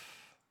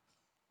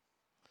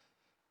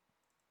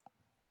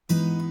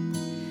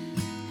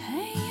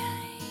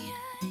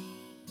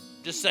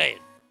 Just saying.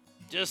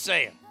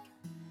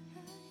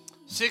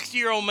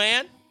 60-year-old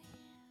man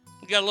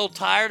got a little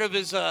tired of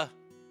his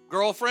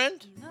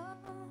girlfriend.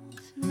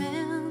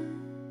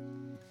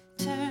 Man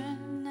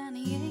turned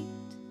 98.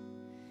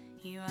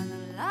 He won the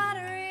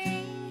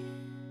lottery.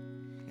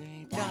 And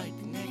he died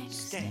the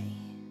next day.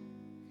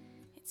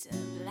 It's a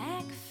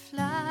black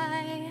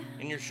fly.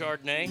 In your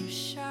Chardonnay?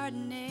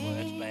 Chardonnay. Well,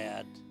 that's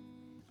bad.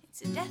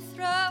 It's a death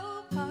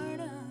row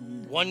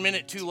pardon. 1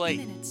 minute too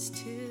late. 2 minutes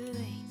too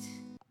late.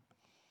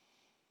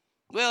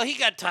 Well, he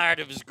got tired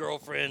of his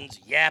girlfriend's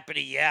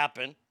yappity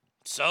yapping,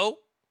 so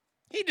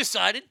he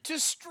decided to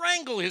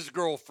strangle his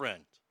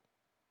girlfriend.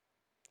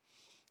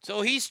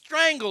 So he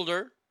strangled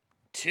her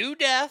to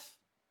death,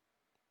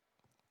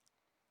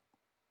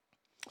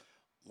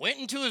 went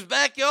into his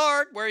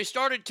backyard where he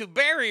started to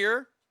bury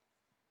her,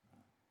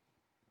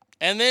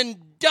 and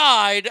then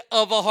died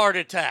of a heart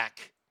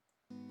attack.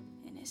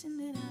 And isn't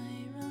it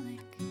ironic?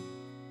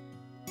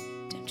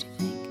 Don't you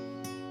think?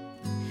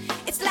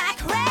 It's like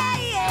rain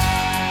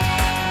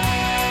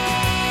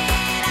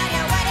on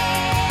your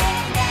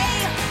wedding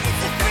day.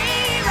 It's a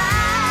free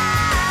ride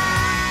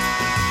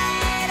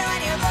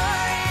when you've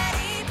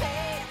already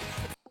paid.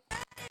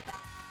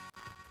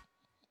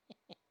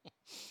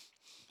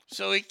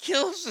 So he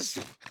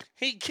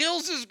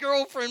kills his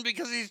girlfriend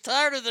because he's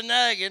tired of the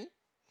nagging.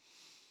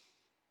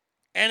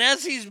 And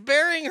as he's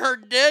burying her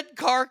dead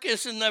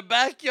carcass in the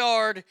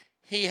backyard,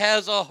 he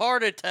has a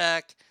heart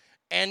attack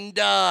and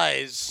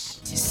dies.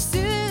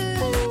 Suitcase,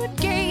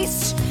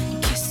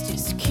 kissed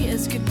his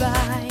kids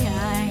goodbye.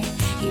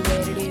 He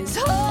waited his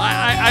whole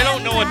I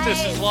don't know what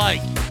this is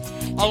like.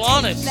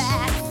 Alanis.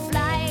 And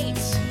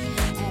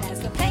as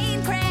the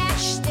plane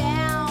crashed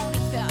down, he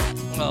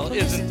thought, Well,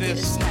 isn't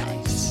this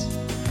nice?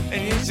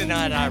 And isn't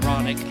that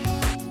ironic?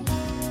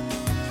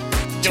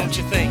 Don't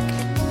you think?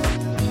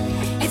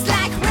 It's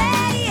like rain.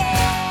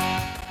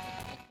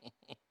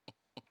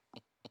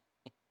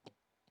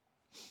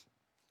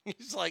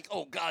 He's like,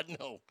 oh, God,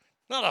 no.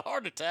 Not a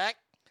heart attack.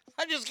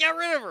 I just got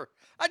rid of her.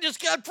 I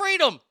just got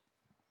freedom.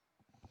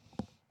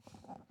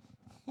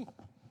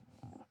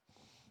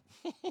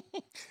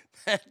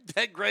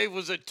 That grave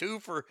was a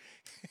twofer.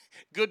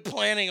 Good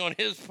planning on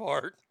his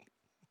part.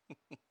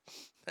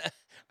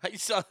 I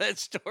saw that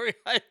story.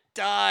 I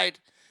died.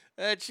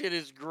 That shit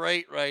is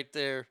great right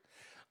there.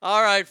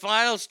 All right,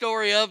 final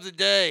story of the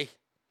day.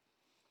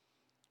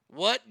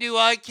 What do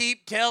I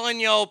keep telling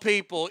y'all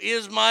people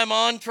is my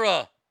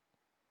mantra.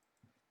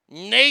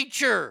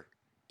 Nature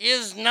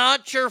is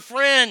not your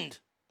friend.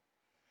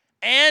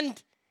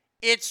 And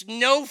it's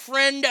no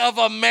friend of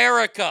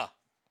America.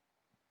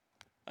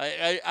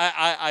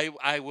 I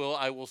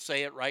will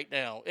say it right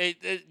now.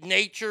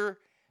 Nature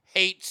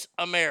hates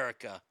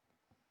America.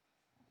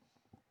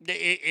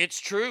 It's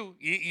true.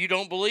 You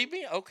don't believe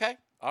me? Okay.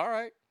 All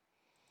right.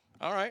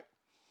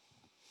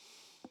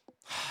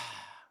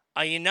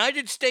 A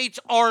United States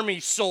Army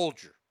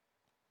soldier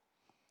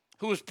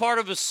who was part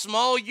of a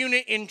small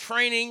unit in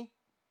training,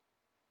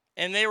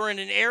 and they were in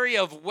an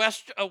area of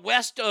west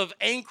of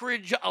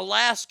Anchorage,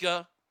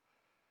 Alaska,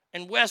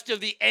 and west of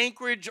the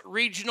Anchorage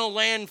Regional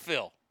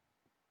Landfill.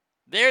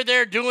 They're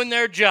there doing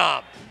their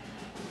job.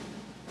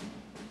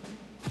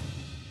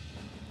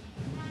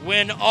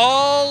 When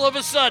all of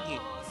a sudden,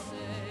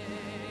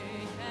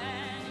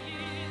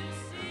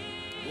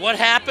 what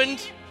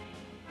happened?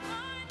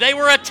 They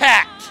were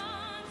attacked.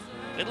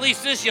 At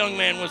least this young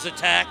man was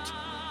attacked.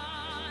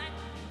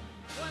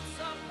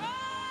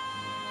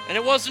 And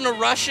it wasn't a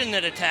Russian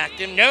that attacked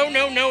him. No,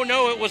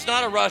 it was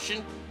not a Russian.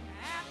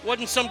 It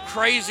wasn't some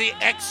crazy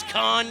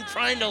ex-con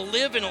trying to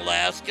live in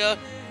Alaska.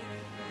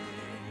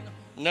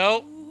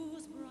 No,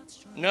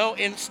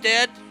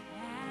 instead,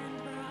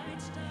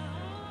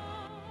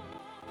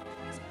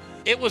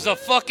 it was a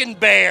fucking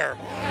bear.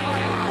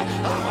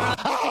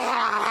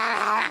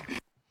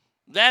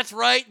 That's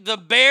right, the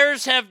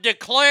bears have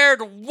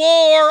declared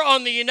war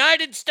on the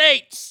United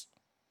States.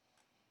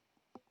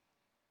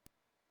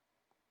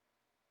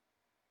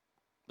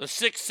 The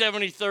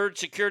 673rd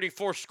Security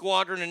Force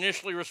Squadron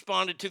initially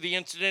responded to the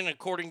incident,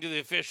 according to the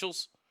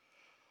officials.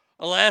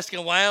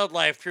 Alaskan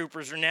wildlife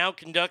troopers are now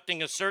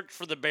conducting a search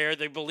for the bear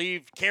they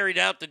believe carried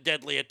out the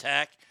deadly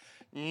attack.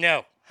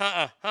 No.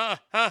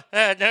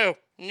 No.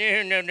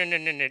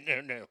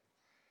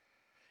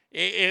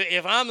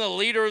 If I'm the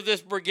leader of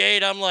this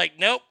brigade, I'm like,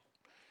 nope.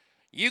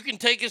 You can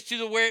take us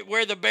to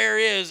where the bear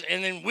is,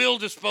 and then we'll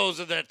dispose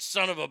of that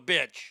son of a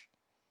bitch.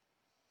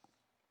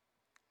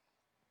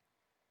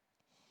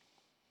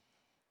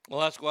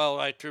 Alaska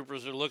wildlife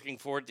troopers are looking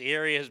for it. The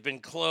area has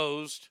been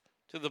closed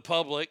to the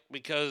public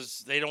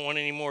because they don't want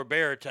any more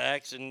bear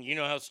attacks, and you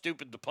know how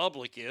stupid the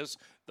public is.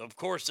 Of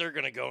course, they're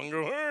going to go,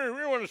 hey,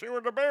 we want to see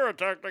where the bear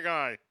attacked the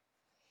guy.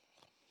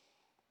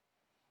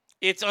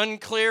 It's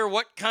unclear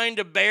what kind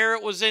of bear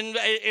it was in.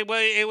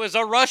 It was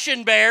a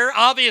Russian bear,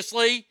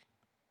 obviously.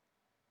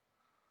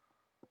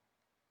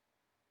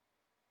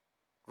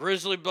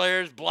 Grizzly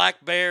bears,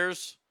 black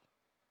bears,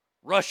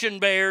 Russian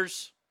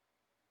bears,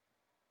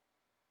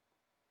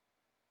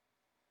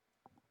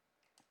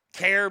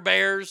 Care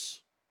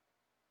Bears.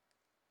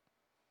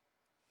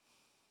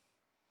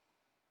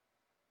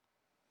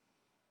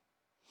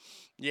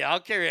 Yeah, I'll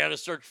carry out a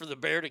search for the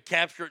bear to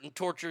capture it and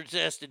torture its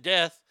ass to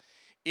death.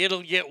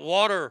 It'll get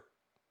water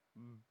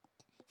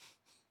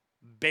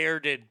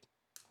bearded.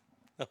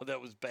 Oh,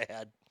 that was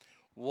bad.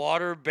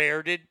 Water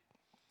bearded.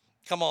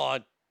 Come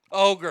on.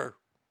 Ogre.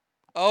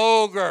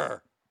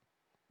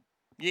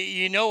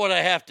 You know what I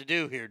have to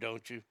do here,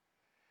 don't you?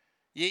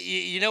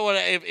 You know what?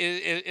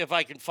 If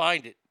I can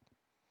find it.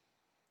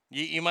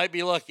 You might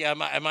be lucky. I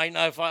might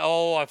not find.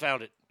 Oh, I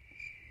found it.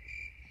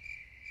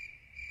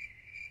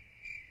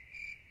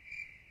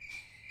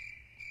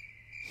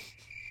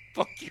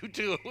 Fuck you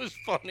too. It was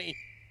funny.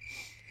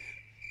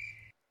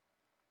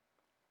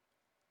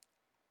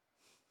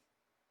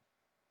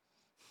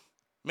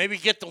 Maybe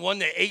get the one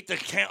that ate the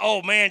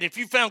oh man, if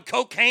you found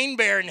Cocaine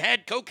Bear and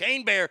had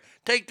Cocaine Bear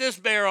take this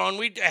bear on,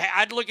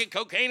 I'd look at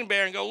Cocaine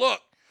Bear and go,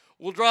 look,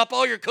 we'll drop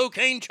all your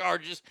cocaine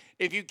charges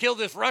if you kill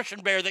this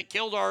Russian bear that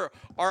killed our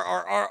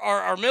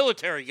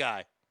military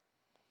guy.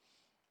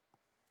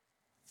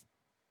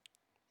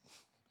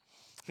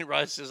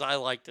 Rice says, I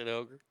liked it,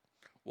 Ogre.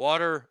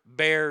 Water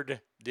bared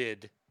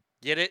did.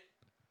 Get it?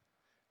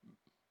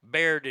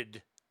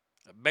 Bearded.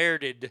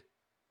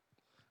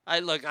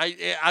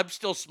 I'm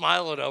still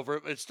smiling over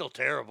it, but it's still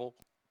terrible.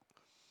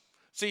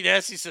 See,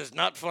 Nessie says,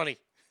 not funny.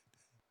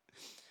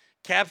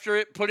 Capture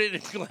it, put it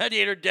in a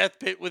gladiator death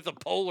pit with a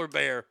polar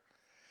bear.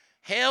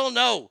 Hell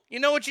no. You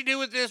know what you do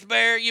with this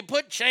bear? You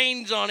put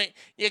chains on it.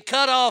 You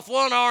cut off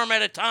one arm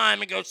at a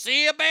time and go,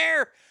 see a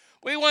bear?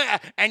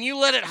 And you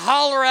let it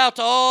holler out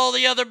to all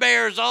the other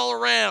bears all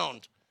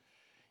around.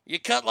 You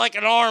cut like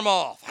an arm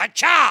off.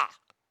 Ha-cha!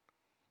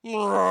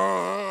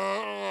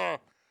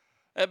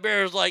 That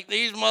bear's like,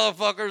 these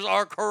motherfuckers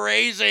are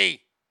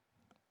crazy.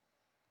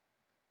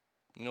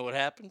 You know what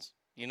happens?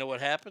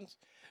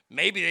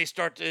 Maybe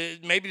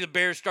the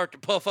bears start to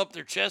puff up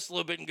their chest a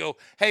little bit and go,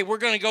 hey, we're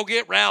going to go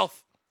get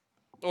Ralph.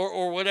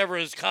 Or whatever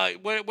his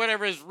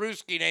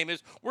Ruski name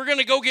is. We're going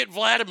to go get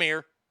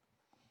Vladimir.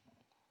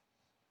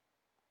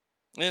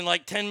 And then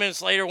like 10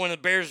 minutes later, when the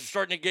bears are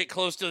starting to get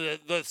close to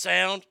the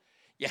sound,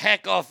 You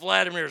hack off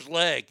Vladimir's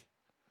leg.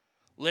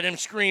 Let him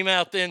scream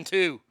out then,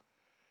 too.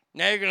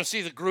 Now you're going to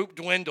see the group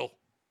dwindle.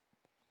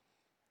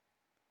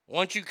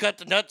 Once you cut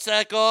the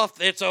nutsack off,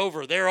 it's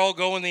over. They're all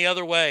going the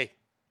other way.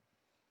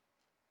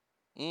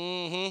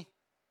 I'm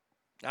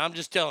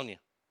just telling you.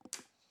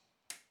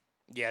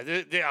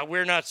 Yeah,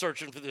 we're not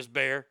searching for this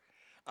bear.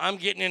 I'm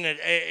getting in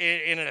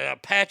an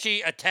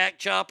Apache attack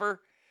chopper,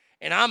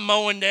 and I'm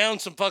mowing down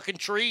some fucking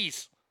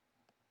trees.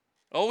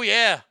 Oh,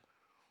 yeah.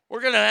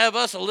 We're going to have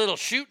us a little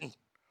shooting.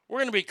 We're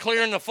going to be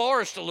clearing the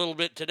forest a little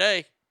bit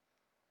today.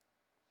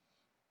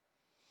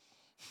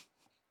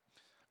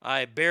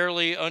 I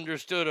barely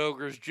understood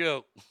Ogre's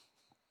joke.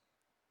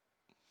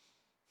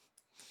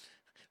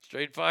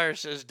 Straight Fire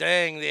says,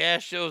 dang, the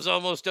ass show's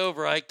almost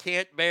over. I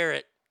can't bear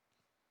it.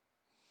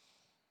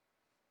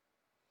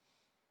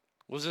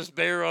 Was this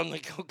bear on the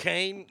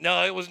cocaine?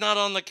 No, it was not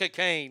on the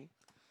cocaine.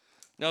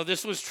 No,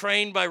 this was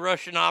trained by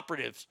Russian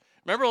operatives.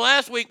 Remember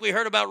last week we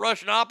heard about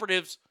Russian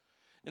operatives,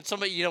 and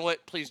somebody, you know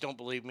what? Please don't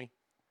believe me.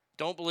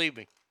 Don't believe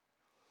me.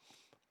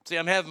 See,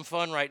 I'm having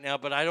fun right now,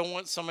 but I don't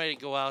want somebody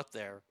to go out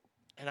there.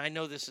 And I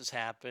know this has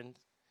happened.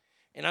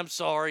 And I'm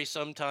sorry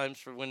sometimes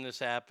for when this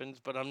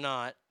happens, but I'm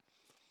not.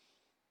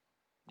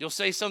 You'll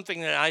say something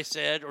that I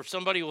said, or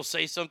somebody will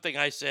say something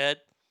I said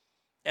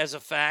as a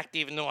fact,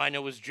 even though I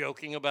know was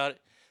joking about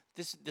it.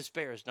 This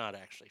bear is not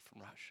actually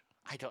from Russia.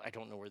 I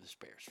don't know where this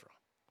bear's from.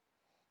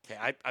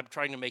 Okay, I'm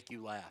trying to make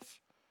you laugh.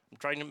 I'm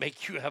trying to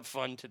make you have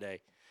fun today.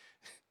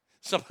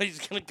 Somebody's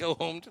going to go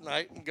home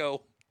tonight and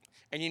go,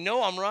 and you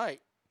know I'm right.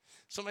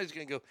 Somebody's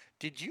going to go,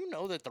 did you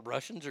know that the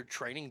Russians are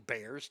training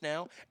bears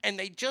now? And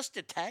they just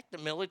attacked a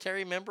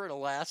military member in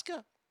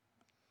Alaska?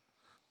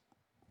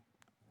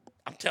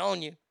 I'm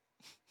telling you.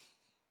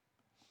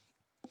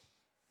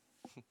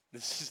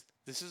 This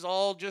is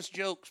all just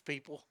jokes,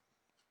 people.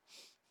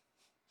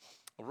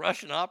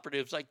 Russian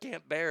operatives, I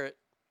can't bear it.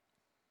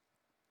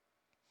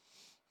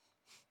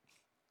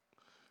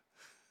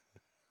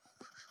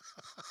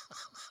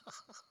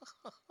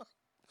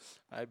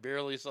 I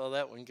barely saw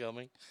that one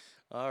coming.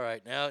 All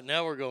right,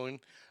 now we're going.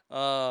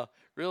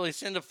 Really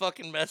send a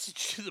fucking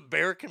message to the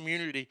bear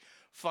community.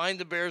 Find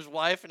the bear's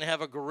wife and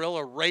have a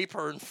gorilla rape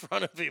her in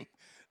front of him.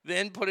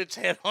 Then put its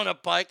head on a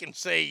pike and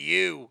say,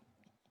 you.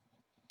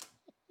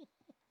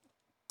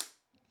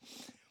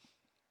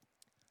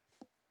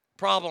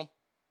 Problem,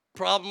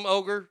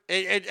 Ogre.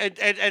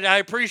 And I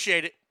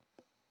appreciate it.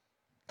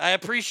 I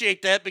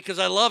appreciate that because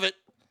I love it.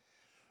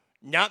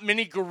 Not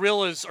many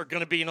gorillas are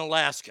going to be in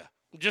Alaska.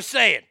 I'm just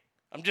saying.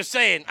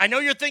 I know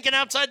you're thinking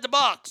outside the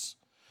box.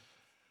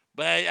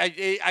 But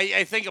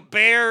I think a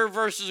bear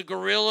versus a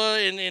gorilla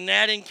in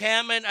that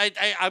encampment,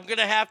 I'm going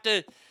to have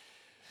to...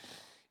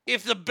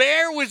 If the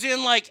bear was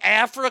in, like,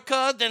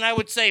 Africa, then I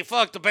would say,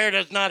 fuck, the bear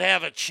does not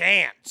have a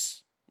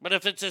chance. But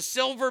if it's a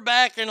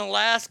silverback in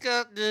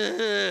Alaska,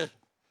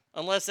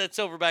 unless that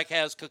silverback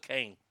has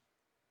cocaine.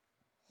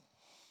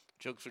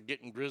 Jokes are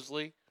getting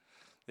grisly.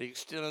 The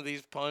extent of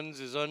these puns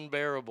is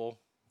unbearable.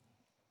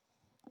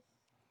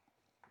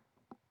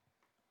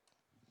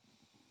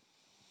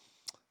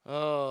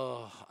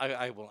 Oh,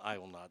 I will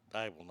not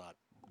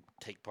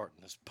take part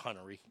in this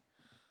punnery.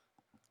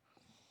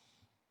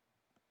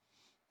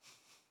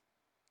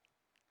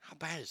 How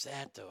bad is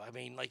that, though? I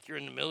mean, like, you're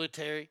in the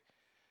military.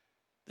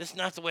 This is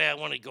not the way I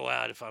want to go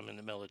out if I'm in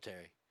the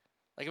military.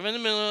 Like, if I'm in the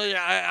military,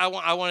 I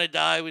want to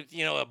die with,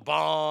 a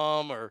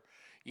bomb or,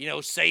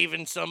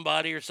 saving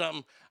somebody or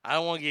something. I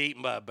don't want to get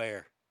eaten by a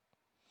bear.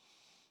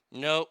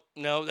 No,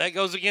 that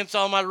goes against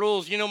all my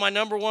rules. My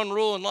number one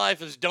rule in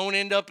life is don't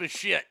end up as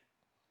shit.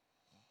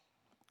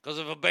 Because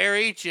if a bear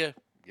eats you,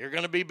 you're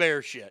going to be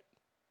bear shit.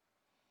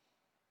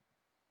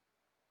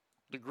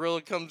 The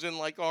gorilla comes in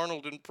like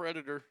Arnold in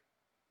Predator.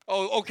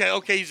 Oh,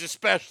 okay, he's a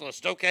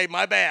specialist. Okay,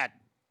 my bad.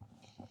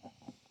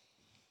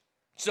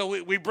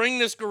 So we bring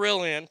this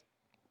gorilla in,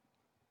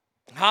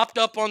 hopped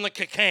up on the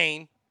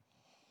cocaine,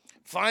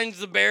 finds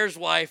the bear's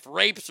wife,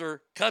 rapes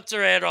her, cuts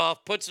her head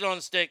off, puts it on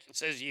a stick, and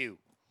says, you.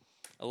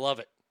 I love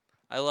it.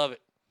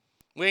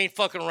 We ain't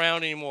fucking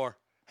around anymore.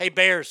 Hey,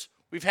 bears,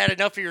 we've had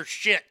enough of your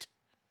shit.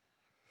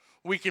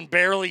 We can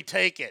barely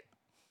take it.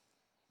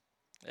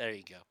 There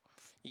you go.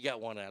 You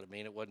got one out of me,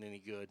 and it wasn't any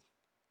good.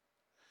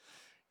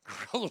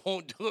 Gorilla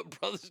won't do it.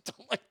 Brothers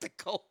don't like the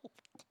cold.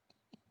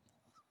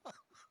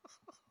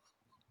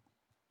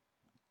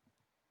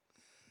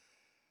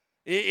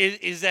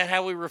 Is that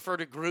how we refer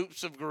to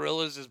groups of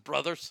gorillas as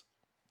brothers?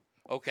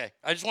 Okay.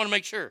 I just want to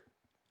make sure.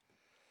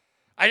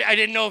 I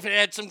didn't know if it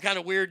had some kind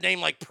of weird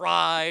name like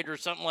Pride or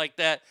something like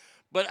that.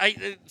 But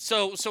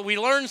so we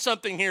learned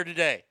something here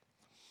today.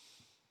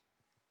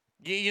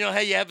 You know how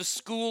you have a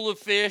school of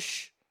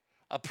fish,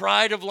 a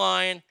pride of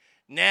lion.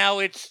 Now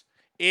it's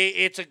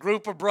a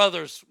group of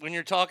brothers when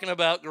you're talking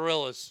about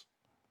gorillas.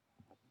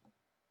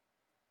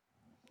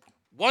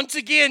 Once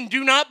again,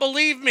 do not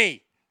believe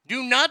me.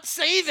 Do not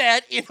say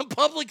that in a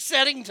public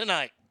setting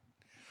tonight.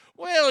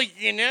 Well,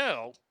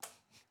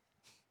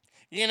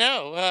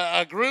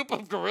 a group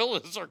of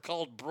gorillas are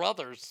called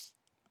brothers.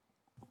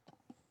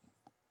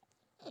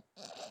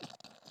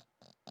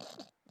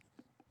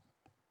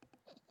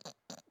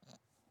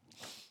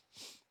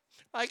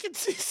 I can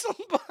see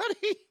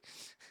somebody.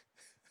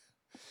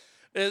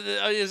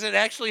 Is it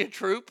actually a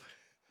troop?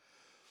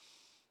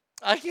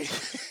 I can.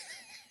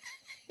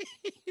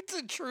 It's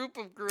a troop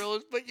of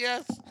gorillas, but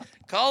yes,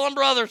 call them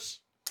brothers.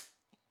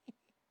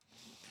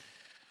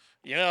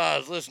 You know, I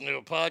was listening to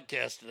a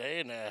podcast today,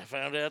 and I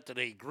found out that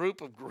a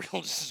group of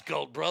gorillas is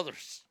called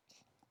brothers.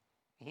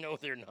 No,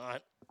 they're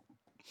not.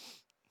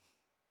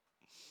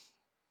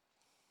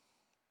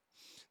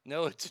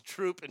 No, it's a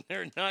troop, and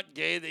they're not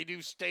gay. They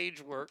do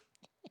stage work.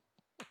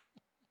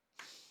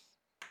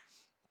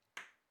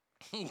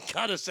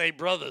 Gotta say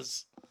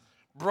brothers.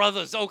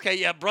 Brothers. Okay,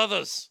 yeah,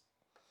 brothers.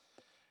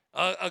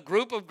 A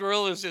group of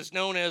gorillas is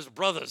known as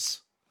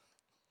brothers.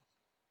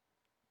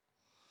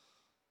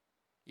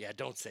 Yeah,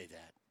 don't say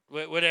that.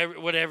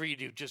 Whatever you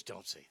do, just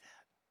don't say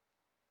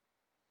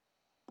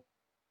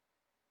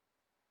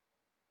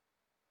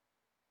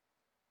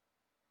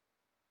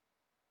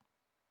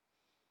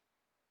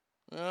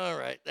that. All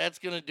right, that's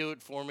going to do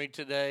it for me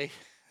today.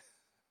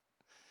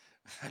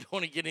 I don't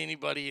want to get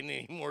anybody in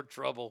any more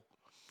trouble.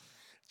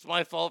 It's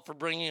my fault for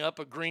bringing up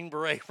a Green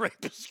Beret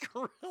rapist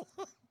gorilla.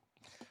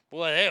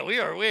 Boy, hey, we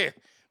are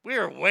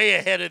way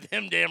ahead of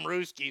them damn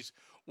Rooskies.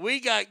 We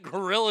got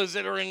gorillas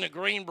that are in the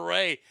Green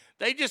Beret.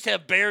 They just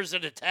have bears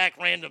that attack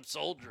random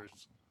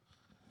soldiers.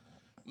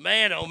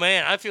 Man, oh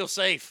man, I feel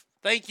safe.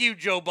 Thank you,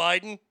 Joe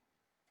Biden.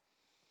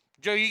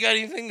 Joe, you got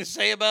anything to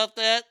say about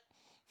that?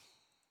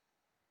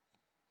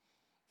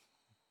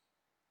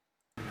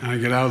 I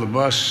get out of the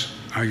bus,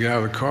 I get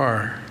out of the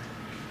car,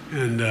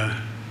 and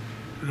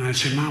I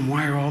said, Mom,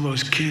 why are all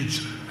those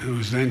kids? It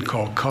was then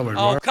called colored.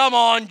 Oh, come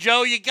on,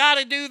 Joe. You got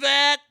to do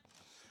that.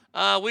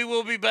 We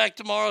will be back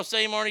tomorrow.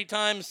 Same Arnie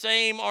time,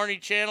 same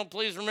Arnie channel.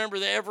 Please remember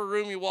that every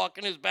room you walk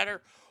in is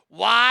better.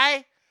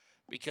 Why?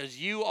 Because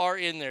you are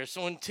in there.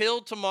 So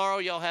until tomorrow,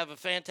 y'all have a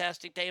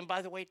fantastic day. And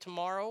by the way,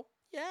 tomorrow,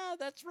 yeah,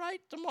 that's right.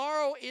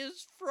 Tomorrow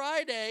is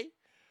Friday.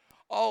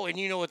 Oh, and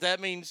you know what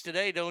that means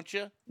today, don't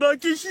you?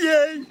 Buc-ee's,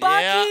 yay!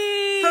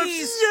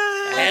 Buc-ee's!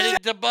 Yeah.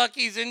 Headed to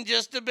Buc-ee's in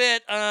just a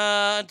bit.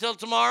 Until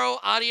tomorrow,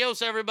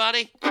 adios,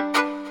 everybody.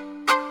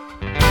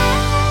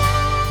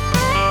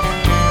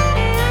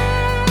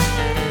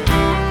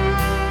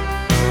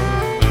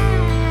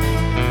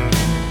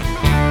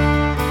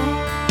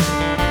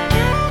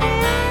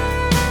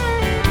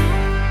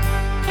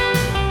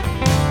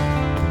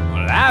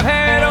 I've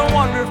had a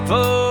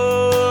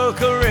wonderful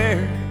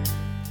career,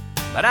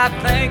 but I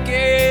think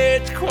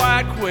it's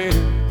quite queer.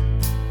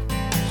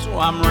 So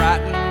I'm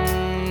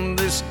writing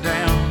this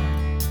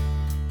down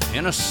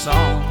in a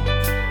song.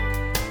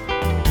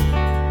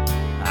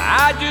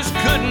 I just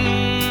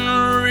couldn't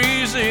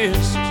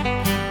resist,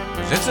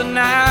 'cause it's a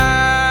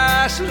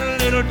nice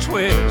little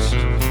twist,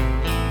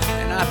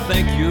 and I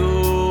think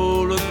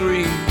you'll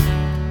agree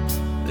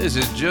this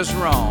is just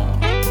wrong.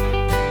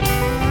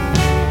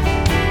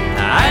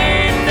 I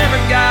ain't never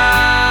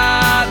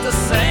got to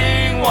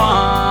sing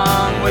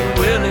one with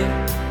Willie,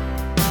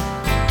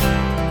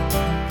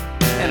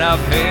 and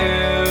I've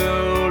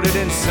held it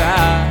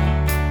inside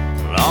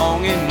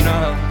long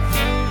enough.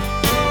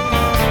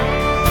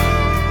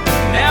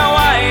 Now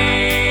I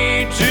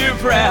ain't too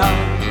proud,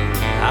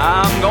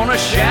 I'm gonna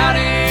shout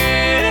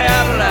it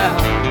out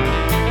loud.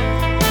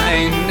 I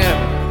ain't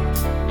never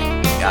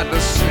got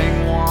to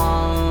sing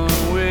one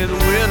with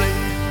Willie.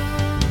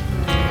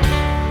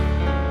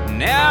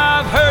 Now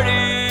I've heard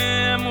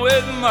him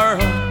with Merle,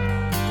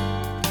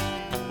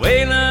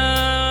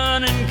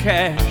 Waylon and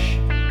Cash,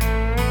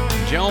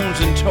 Jones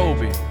and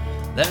Toby.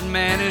 That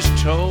man is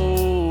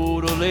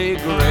totally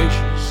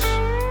gracious.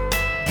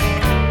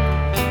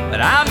 But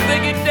I'm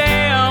thinking,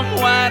 damn,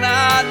 why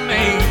not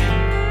me?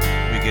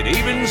 We could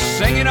even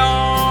sing it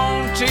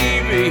on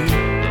TV,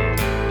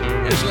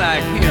 just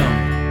like him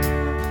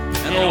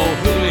and old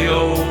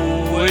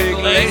Julio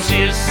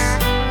Iglesias.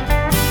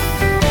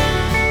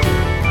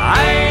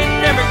 I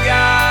ain't never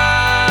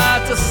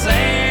got to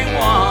sing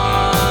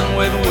one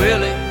with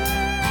Willie,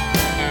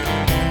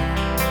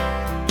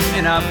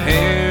 and I've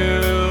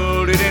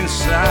held it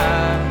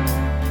inside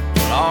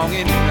long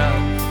enough.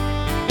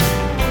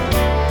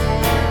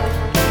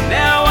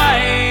 Now I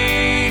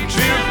ain't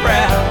too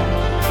proud,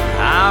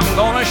 I'm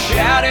gonna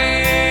shout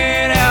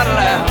it out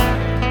loud.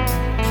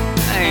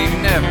 I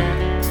ain't never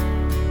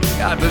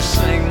got to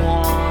sing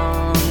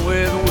one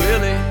with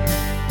Willie.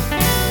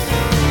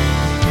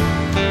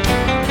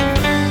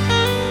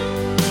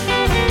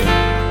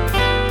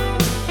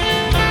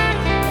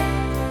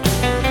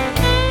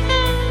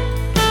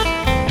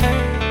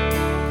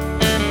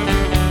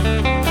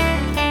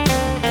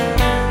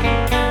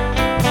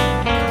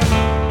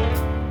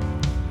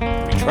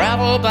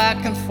 Travel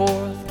back and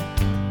forth,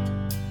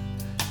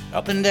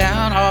 up and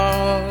down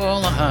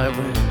all the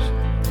highways,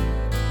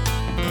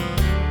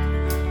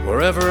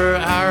 wherever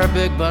our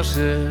big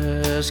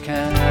buses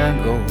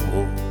can go.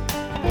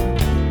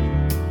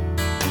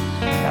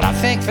 And I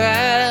think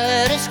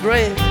that it's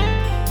great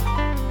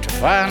to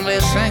finally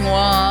sing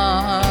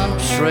one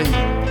straight,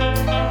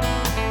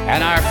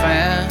 and our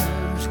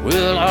fans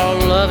will all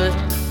love it,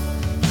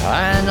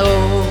 I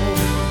know.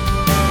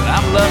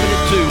 I'm loving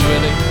it too,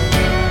 Willie.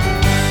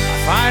 I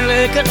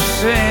finally got to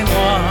sing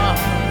one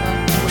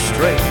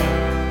straight.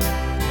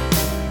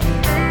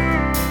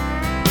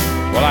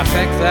 Well, I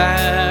think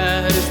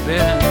that it's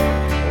been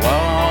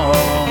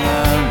long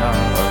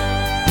enough.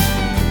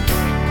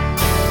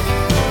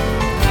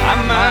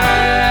 I'm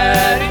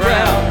mighty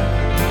proud.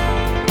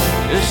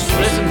 Just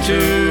listen to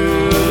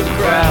the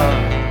crowd.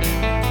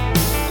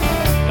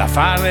 I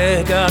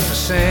finally got to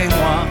sing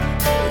one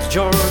with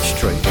George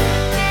Strait.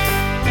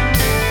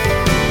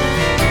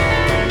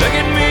 Look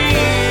at me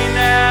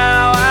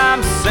now,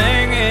 I'm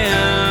singing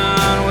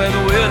with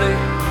Willie.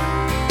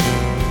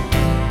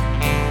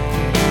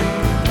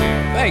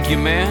 Thank you,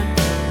 man.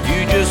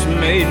 You just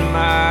made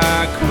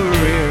my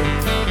career.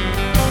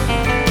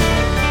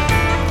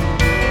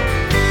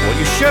 Well,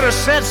 you should have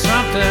said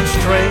something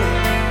straight.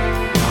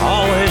 I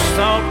always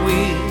thought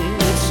we'd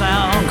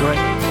sound great.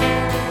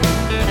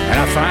 And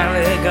I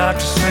finally got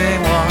to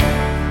sing one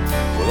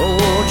with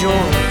old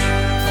George.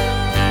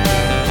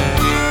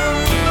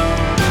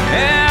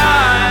 And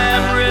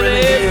I'm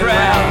really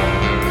proud,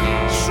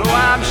 so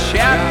I'm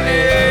shouting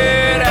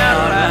it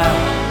out loud.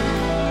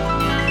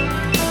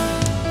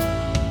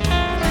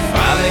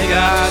 Finally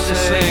got to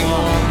sing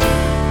one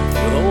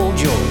with old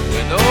George,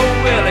 with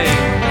old Willie.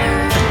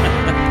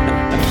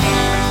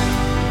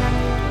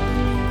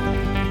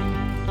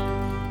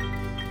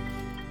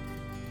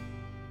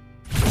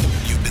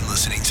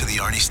 Listening to the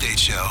Arnie State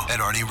Show at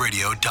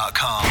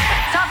ArnieRadio.com.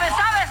 Stop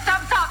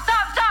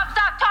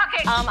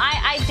talking!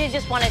 I did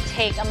just want to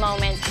take a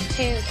moment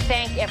to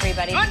thank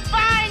everybody.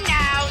 Goodbye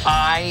now!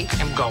 I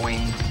am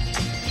going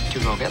to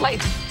go get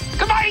late.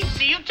 Goodbye!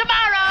 See you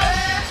tomorrow!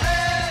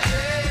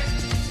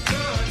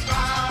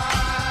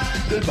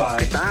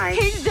 Goodbye. Bye.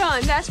 He's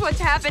done. That's what's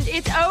happened.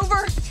 It's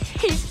over.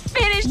 He's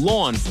finished.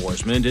 Law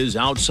enforcement is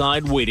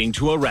outside waiting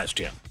to arrest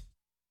him.